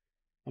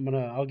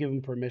 I'll give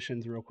him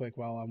permissions real quick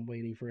while I'm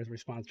waiting for his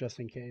response, just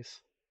in case.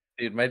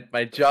 Dude,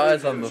 my jaw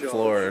is on the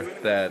floor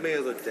that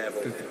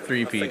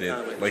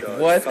three-peated. Like,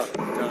 what?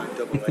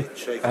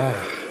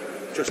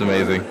 It's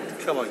amazing.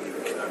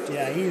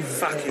 Yeah, he's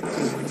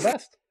the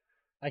best.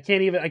 I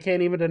can't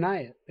even deny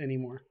it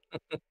anymore.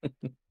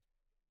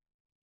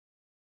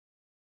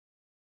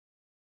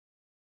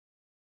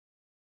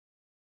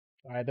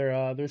 All right,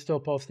 they're still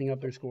posting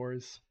up their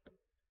scores.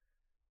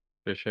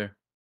 For sure.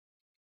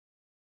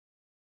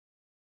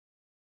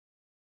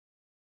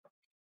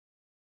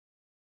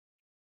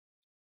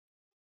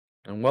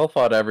 And well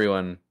fought,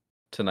 everyone,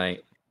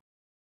 tonight.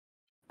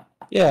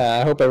 Yeah,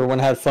 I hope everyone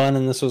had fun,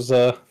 and this was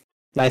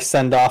nice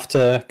send off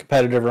to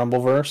competitive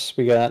Rumbleverse.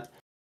 We got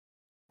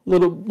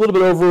little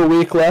bit over a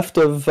week left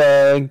of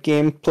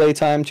gameplay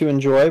time to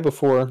enjoy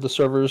before the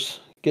servers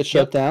get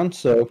shut down.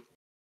 So,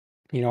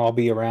 I'll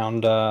be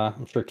around.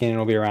 I'm sure Keenan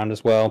will be around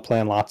as well,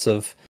 playing lots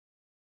of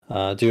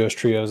duos,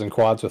 trios, and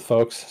quads with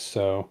folks.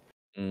 So,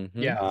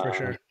 yeah, for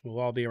sure, we'll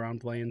all be around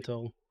playing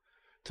till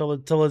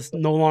it's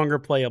no longer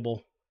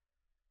playable.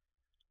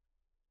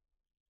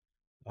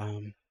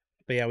 But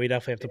yeah, we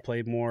definitely have to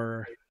play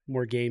more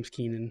games,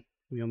 Keenan.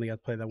 We only got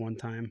to play that one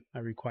time. I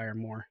require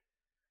more.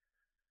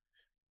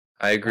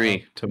 I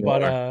agree.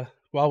 But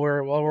while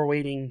we're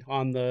waiting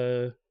on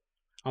the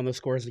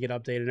scores to get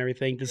updated and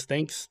everything, just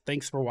thanks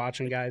for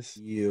watching, guys.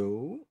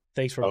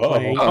 Thanks for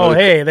playing. Oh,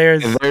 hey,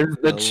 there's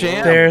the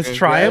champ. There's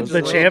Triumph,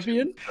 the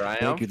champion.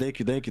 Triumph. Thank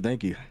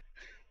you.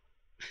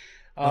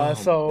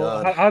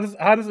 So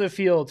how does it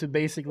feel to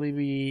basically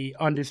be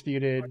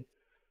undisputed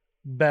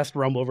best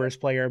Rumbleverse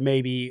player,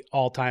 maybe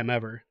all time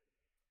ever?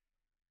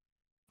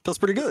 Feels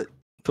pretty good.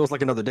 Feels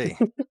like another day.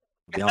 To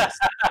be honest.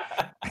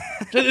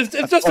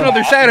 It's just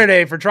another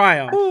Saturday for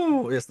Triumph.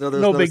 Ooh, it's no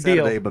another big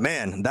Saturday, deal. But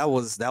man, that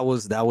was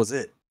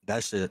it.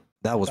 That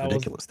was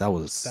ridiculous. That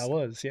was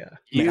yeah.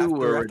 Man,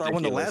 after I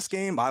won the last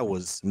game, I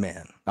was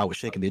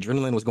shaking. The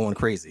adrenaline was going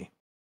crazy.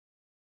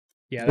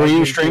 Yeah. Were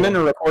you streaming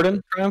or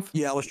recording, Triumph?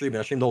 Yeah, I was streaming.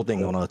 I streamed the whole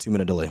thing on a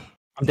 2-minute delay.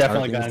 I'm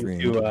definitely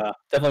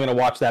gonna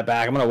watch that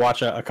back. I'm gonna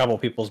watch a couple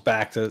people's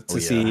back to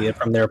see it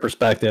from their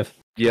perspective.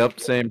 Yep,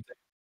 same.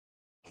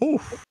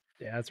 Oof.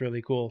 Yeah, that's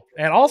really cool.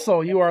 And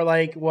also, you are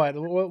like what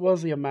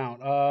was the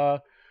amount?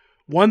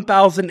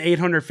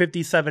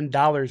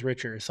 $1,857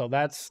 richer. So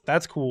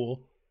that's cool.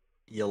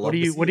 What are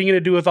you gonna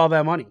do with all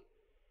that money?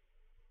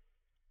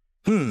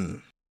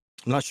 I'm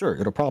not sure.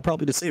 It'll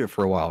probably to save it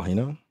for a while. I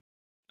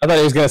thought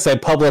he was gonna say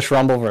publish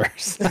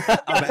Rumbleverse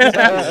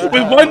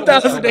with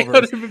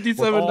 $1,857.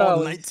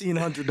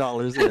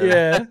 $1,900.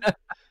 Yeah.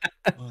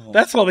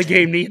 That's all the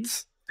game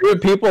needs.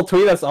 Dude, people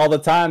tweet us all the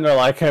time. They're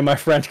like, "Hey, my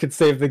friend could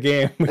save the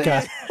game. We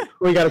got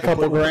a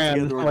couple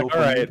grand." I'm like,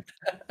 all right.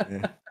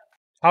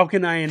 How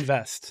can I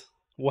invest?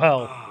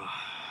 Well,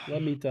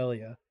 let me tell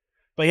you.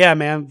 But yeah,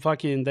 man,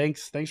 fucking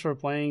thanks for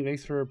playing.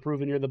 Thanks for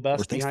proving you're the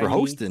best. Thanks for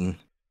hosting.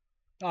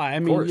 I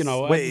mean,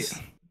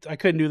 I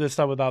couldn't do this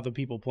stuff without the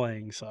people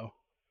playing,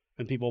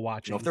 and people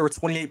watching. If there were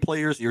 28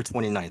 players, you're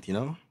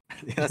 29th.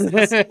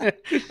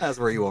 That's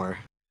where you are.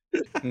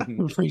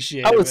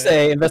 Appreciate it. I would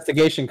say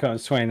Investigation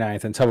Cone's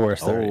 29th and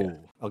Tubbleware's 30th.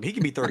 Oh, he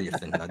can be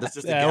 30th then. That's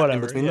just a yeah, gap whatever.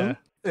 in between them.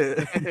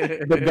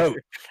 The goat.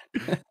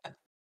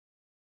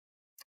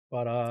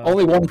 But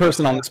only one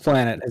person on this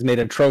planet has made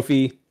a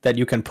trophy that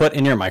you can put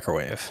in your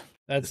microwave.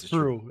 That's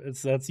true.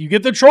 You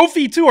get the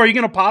trophy too. Are you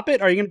gonna pop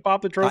it? Are you gonna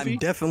pop the trophy? I'm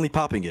definitely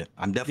popping it.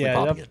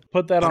 Popping it.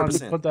 Put that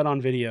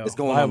on video. It's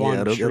going on.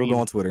 Yeah, it'll go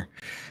on Twitter.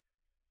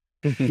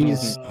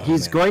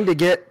 He's going to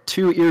get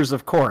 2 ears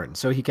of corn,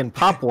 so he can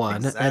pop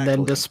one and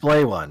then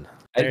display one.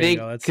 I think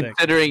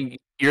considering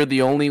you're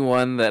the only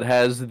one that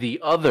has the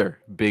other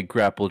big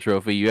Grapple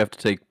trophy, you have to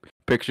take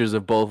pictures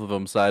of both of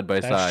them side by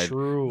side. That's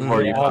true.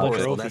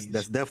 That's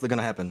definitely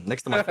gonna happen.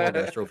 Next to my Fall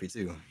Guys trophy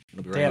too.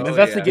 Damn,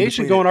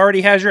 Investigation Going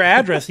already has your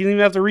address. You don't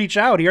even have to reach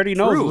out. He already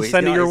knows. We'll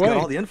send it your way. Got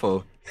all the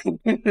info.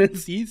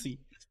 It's easy.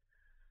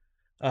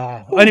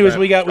 Anyways,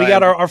 we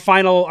got our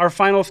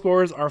final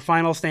scores, our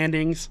final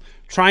standings.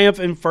 Triumph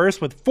in first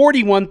with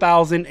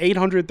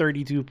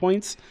 41,832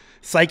 points.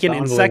 Syken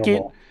in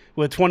second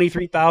with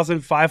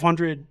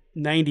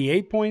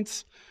 23,598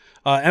 points.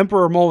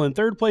 Emperor Mole in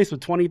third place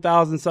with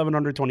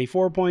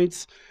 20,724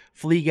 points.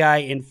 Flea Guy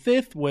in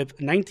fifth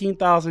with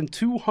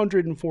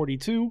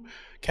 19,242.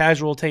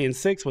 Casual Tay in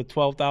sixth with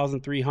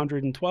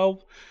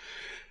 12,312.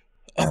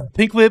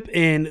 Pink Lip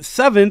in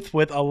seventh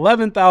with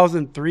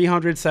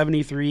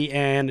 11,373,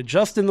 and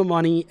just in the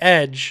money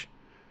Edge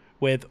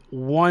with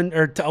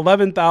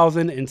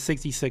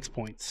 11,066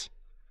 points.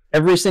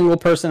 Every single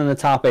person in the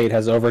top 8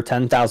 has over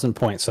 10,000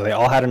 points, so they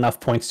all had enough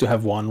points to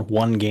have won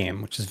one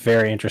game, which is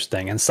very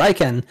interesting. And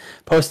Syken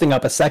posting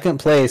up a second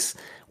place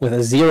with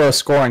a 0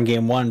 score in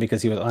game 1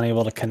 because he was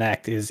unable to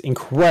connect is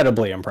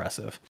incredibly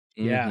impressive.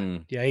 Yeah,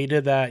 he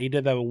did that. He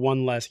did that with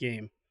one less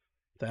game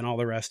than all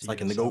the rest of you.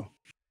 Syken the GOAT.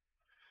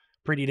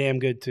 Pretty damn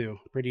good too.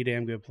 Pretty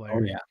damn good player.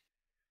 Oh yeah.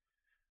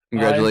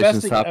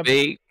 Congratulations, top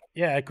 8.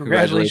 Yeah,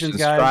 congratulations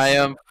guys.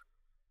 Triumph.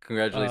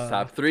 Congratulations,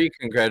 top 3.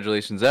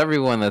 Congratulations,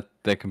 everyone that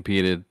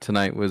competed.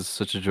 Tonight was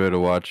such a joy to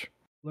watch.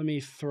 Let me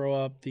throw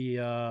up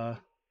the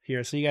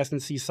here so you guys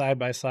can see side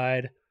by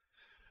side.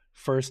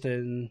 First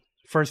through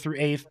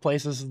 8th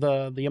places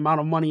the amount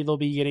of money they'll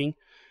be getting.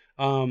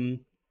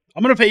 I'm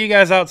gonna pay you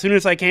guys out as soon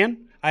as I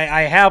can.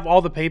 I have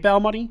all the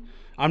PayPal money.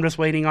 I'm just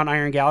waiting on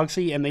Iron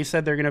Galaxy, and they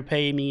said they're gonna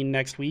pay me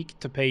next week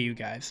to pay you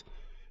guys.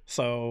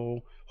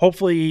 So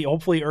hopefully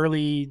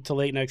early to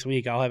late next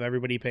week, I'll have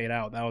everybody paid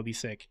out. That would be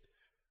sick.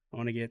 I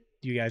want to get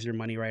you guys your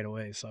money right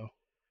away. So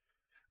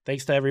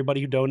thanks to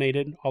everybody who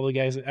donated, all the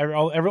guys,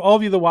 all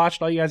of you that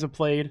watched, all you guys have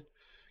played,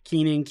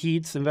 Keenan,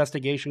 Keats,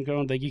 Investigation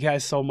Cone. Thank you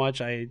guys so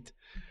much. I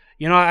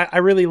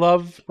really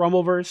love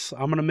Rumbleverse.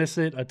 I'm gonna miss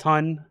it a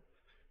ton,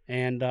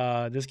 And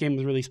this game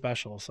was really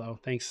special. So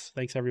thanks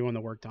everyone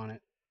that worked on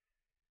it.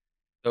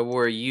 So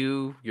were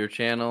you, your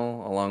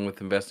channel, along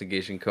with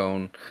Investigation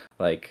Cone,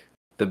 like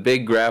the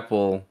Big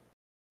Grapple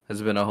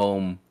has been a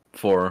home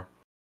for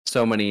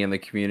so many in the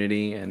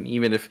community, and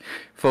even if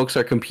folks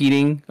are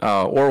competing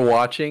or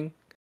watching,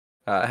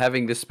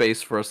 having this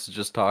space for us to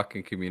just talk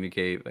and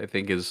communicate, I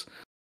think has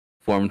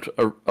formed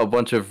a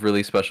bunch of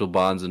really special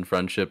bonds and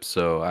friendships.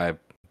 So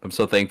I'm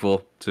so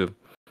thankful to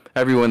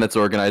everyone that's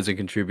organized and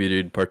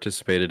contributed,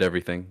 participated,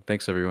 everything.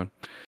 Thanks, everyone.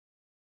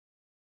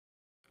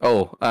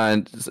 Oh,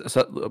 and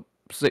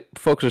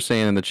folks are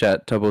saying in the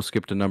chat, Tubbo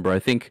skipped a number. I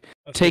think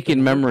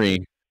Taken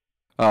Memory.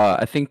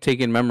 I think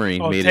Taken Memory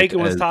made Taken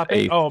it was as top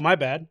 8. Oh, my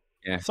bad.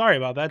 Yeah. Sorry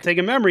about that.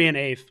 Taken Memory in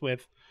 8th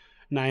with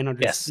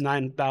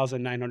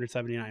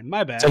 9,979.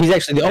 My bad. So he's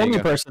actually the only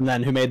person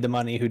then who made the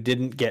money who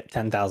didn't get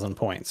 10,000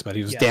 points, but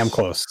he was damn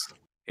close.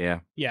 Yeah.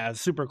 Yeah,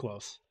 super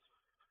close.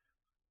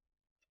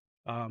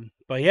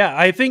 But yeah,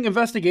 I think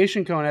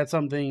Investigation Cone had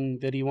something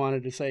that he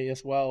wanted to say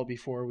as well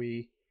before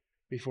we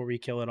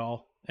kill it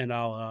all, and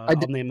I'll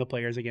name the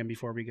players again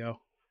before we go.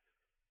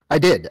 I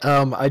did.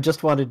 I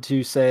just wanted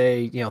to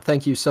say,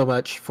 thank you so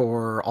much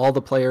for all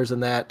the players in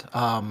that.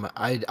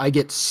 I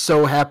get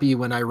so happy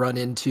when I run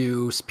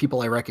into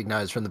people I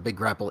recognize from the Big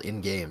Grapple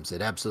in games.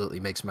 It absolutely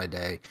makes my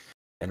day,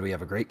 and we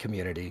have a great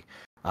community.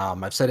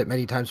 I've said it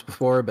many times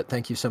before, but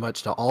thank you so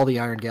much to all the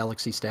Iron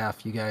Galaxy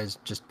staff. You guys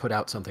just put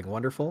out something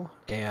wonderful.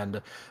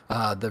 And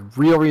the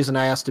real reason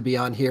I asked to be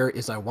on here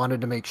is I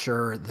wanted to make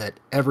sure that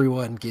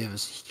everyone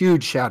gives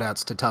huge shout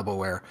outs to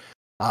Tubaware.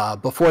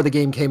 Before the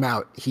game came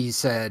out, he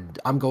said,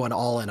 I'm going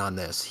all in on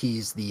this.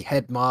 He's the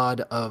head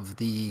mod of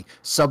the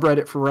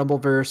subreddit for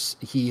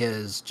Rumbleverse. He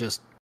has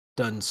just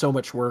done so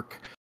much work,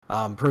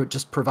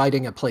 just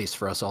providing a place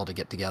for us all to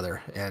get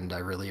together, and I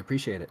really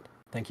appreciate it.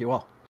 Thank you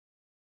all.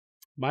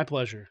 My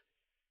pleasure.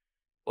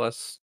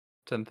 Plus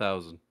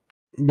 10,000.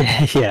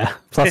 Yeah,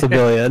 plus a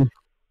billion.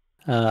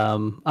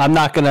 I'm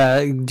not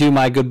gonna do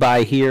my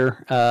goodbye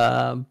here,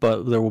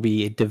 but there will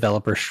be a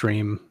developer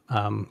stream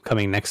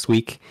coming next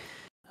week.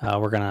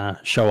 We're gonna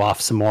show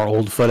off some more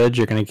old footage.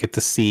 You're gonna get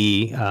to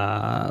see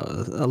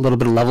a little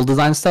bit of level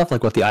design stuff,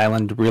 like what the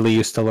island really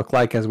used to look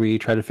like as we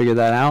try to figure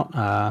that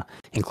out,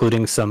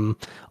 including some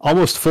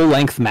almost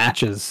full-length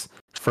matches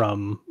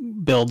from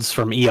builds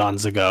from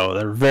eons ago.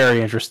 They're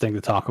very interesting to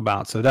talk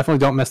about. So definitely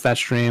don't miss that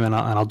stream, and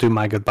I'll do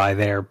my goodbye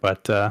there.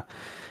 But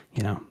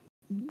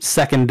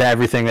second to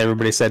everything that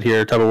everybody said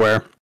here,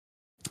 Tupperware.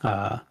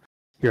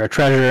 You're a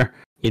treasure.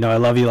 I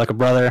love you like a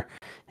brother,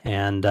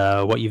 and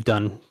what you've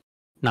done,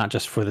 not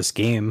just for this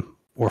game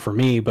or for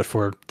me, but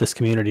for this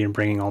community and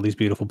bringing all these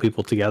beautiful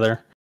people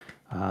together,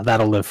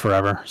 that'll live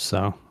forever.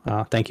 So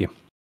thank you.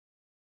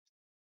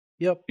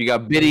 Yep. You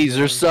got biddies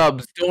or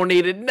subs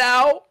donated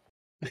now.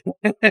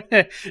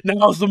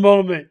 Now's the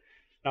moment.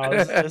 No,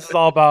 this is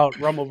all about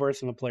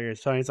Rumbleverse and the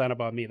players. It's not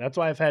about me. That's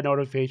why I've had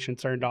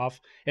notifications turned off.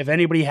 If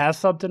anybody has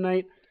sub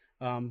tonight,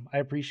 I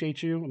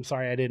appreciate you. I'm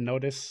sorry I didn't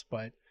notice,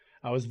 but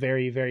I was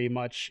very, very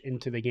much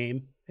into the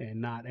game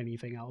and not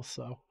anything else.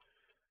 So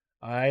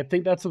I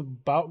think that's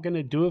about going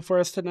to do it for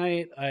us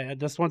tonight.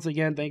 Just once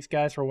again, thanks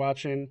guys for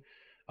watching.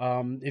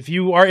 If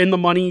you are in the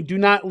money, do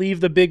not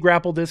leave the Big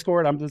Grapple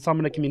Discord. I'm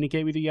going to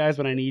communicate with you guys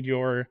when I need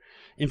your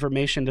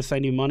information to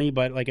send you money.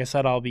 But like I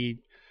said, I'll be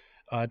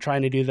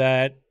trying to do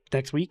that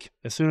next week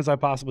as soon as I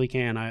possibly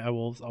can. I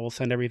will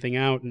send everything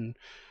out. And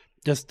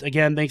just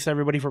again, thanks to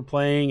everybody for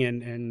playing.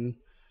 And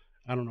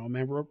I don't know,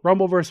 man,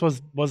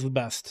 Rumbleverse was the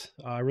best.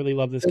 I really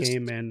love this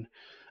game, and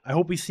I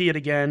hope we see it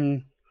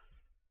again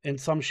in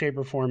some shape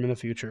or form in the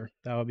future.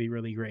 That would be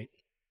really great.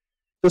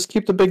 Just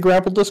keep the Big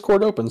Grapple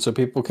Discord open so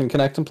people can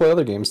connect and play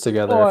other games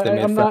together. If they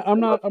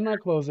I'm not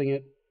closing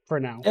it for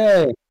now.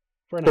 Yay.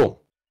 For now.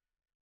 Cool.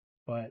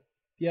 But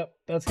yep,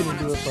 that's gonna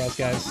do it for us,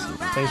 guys.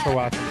 Thanks for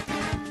watching.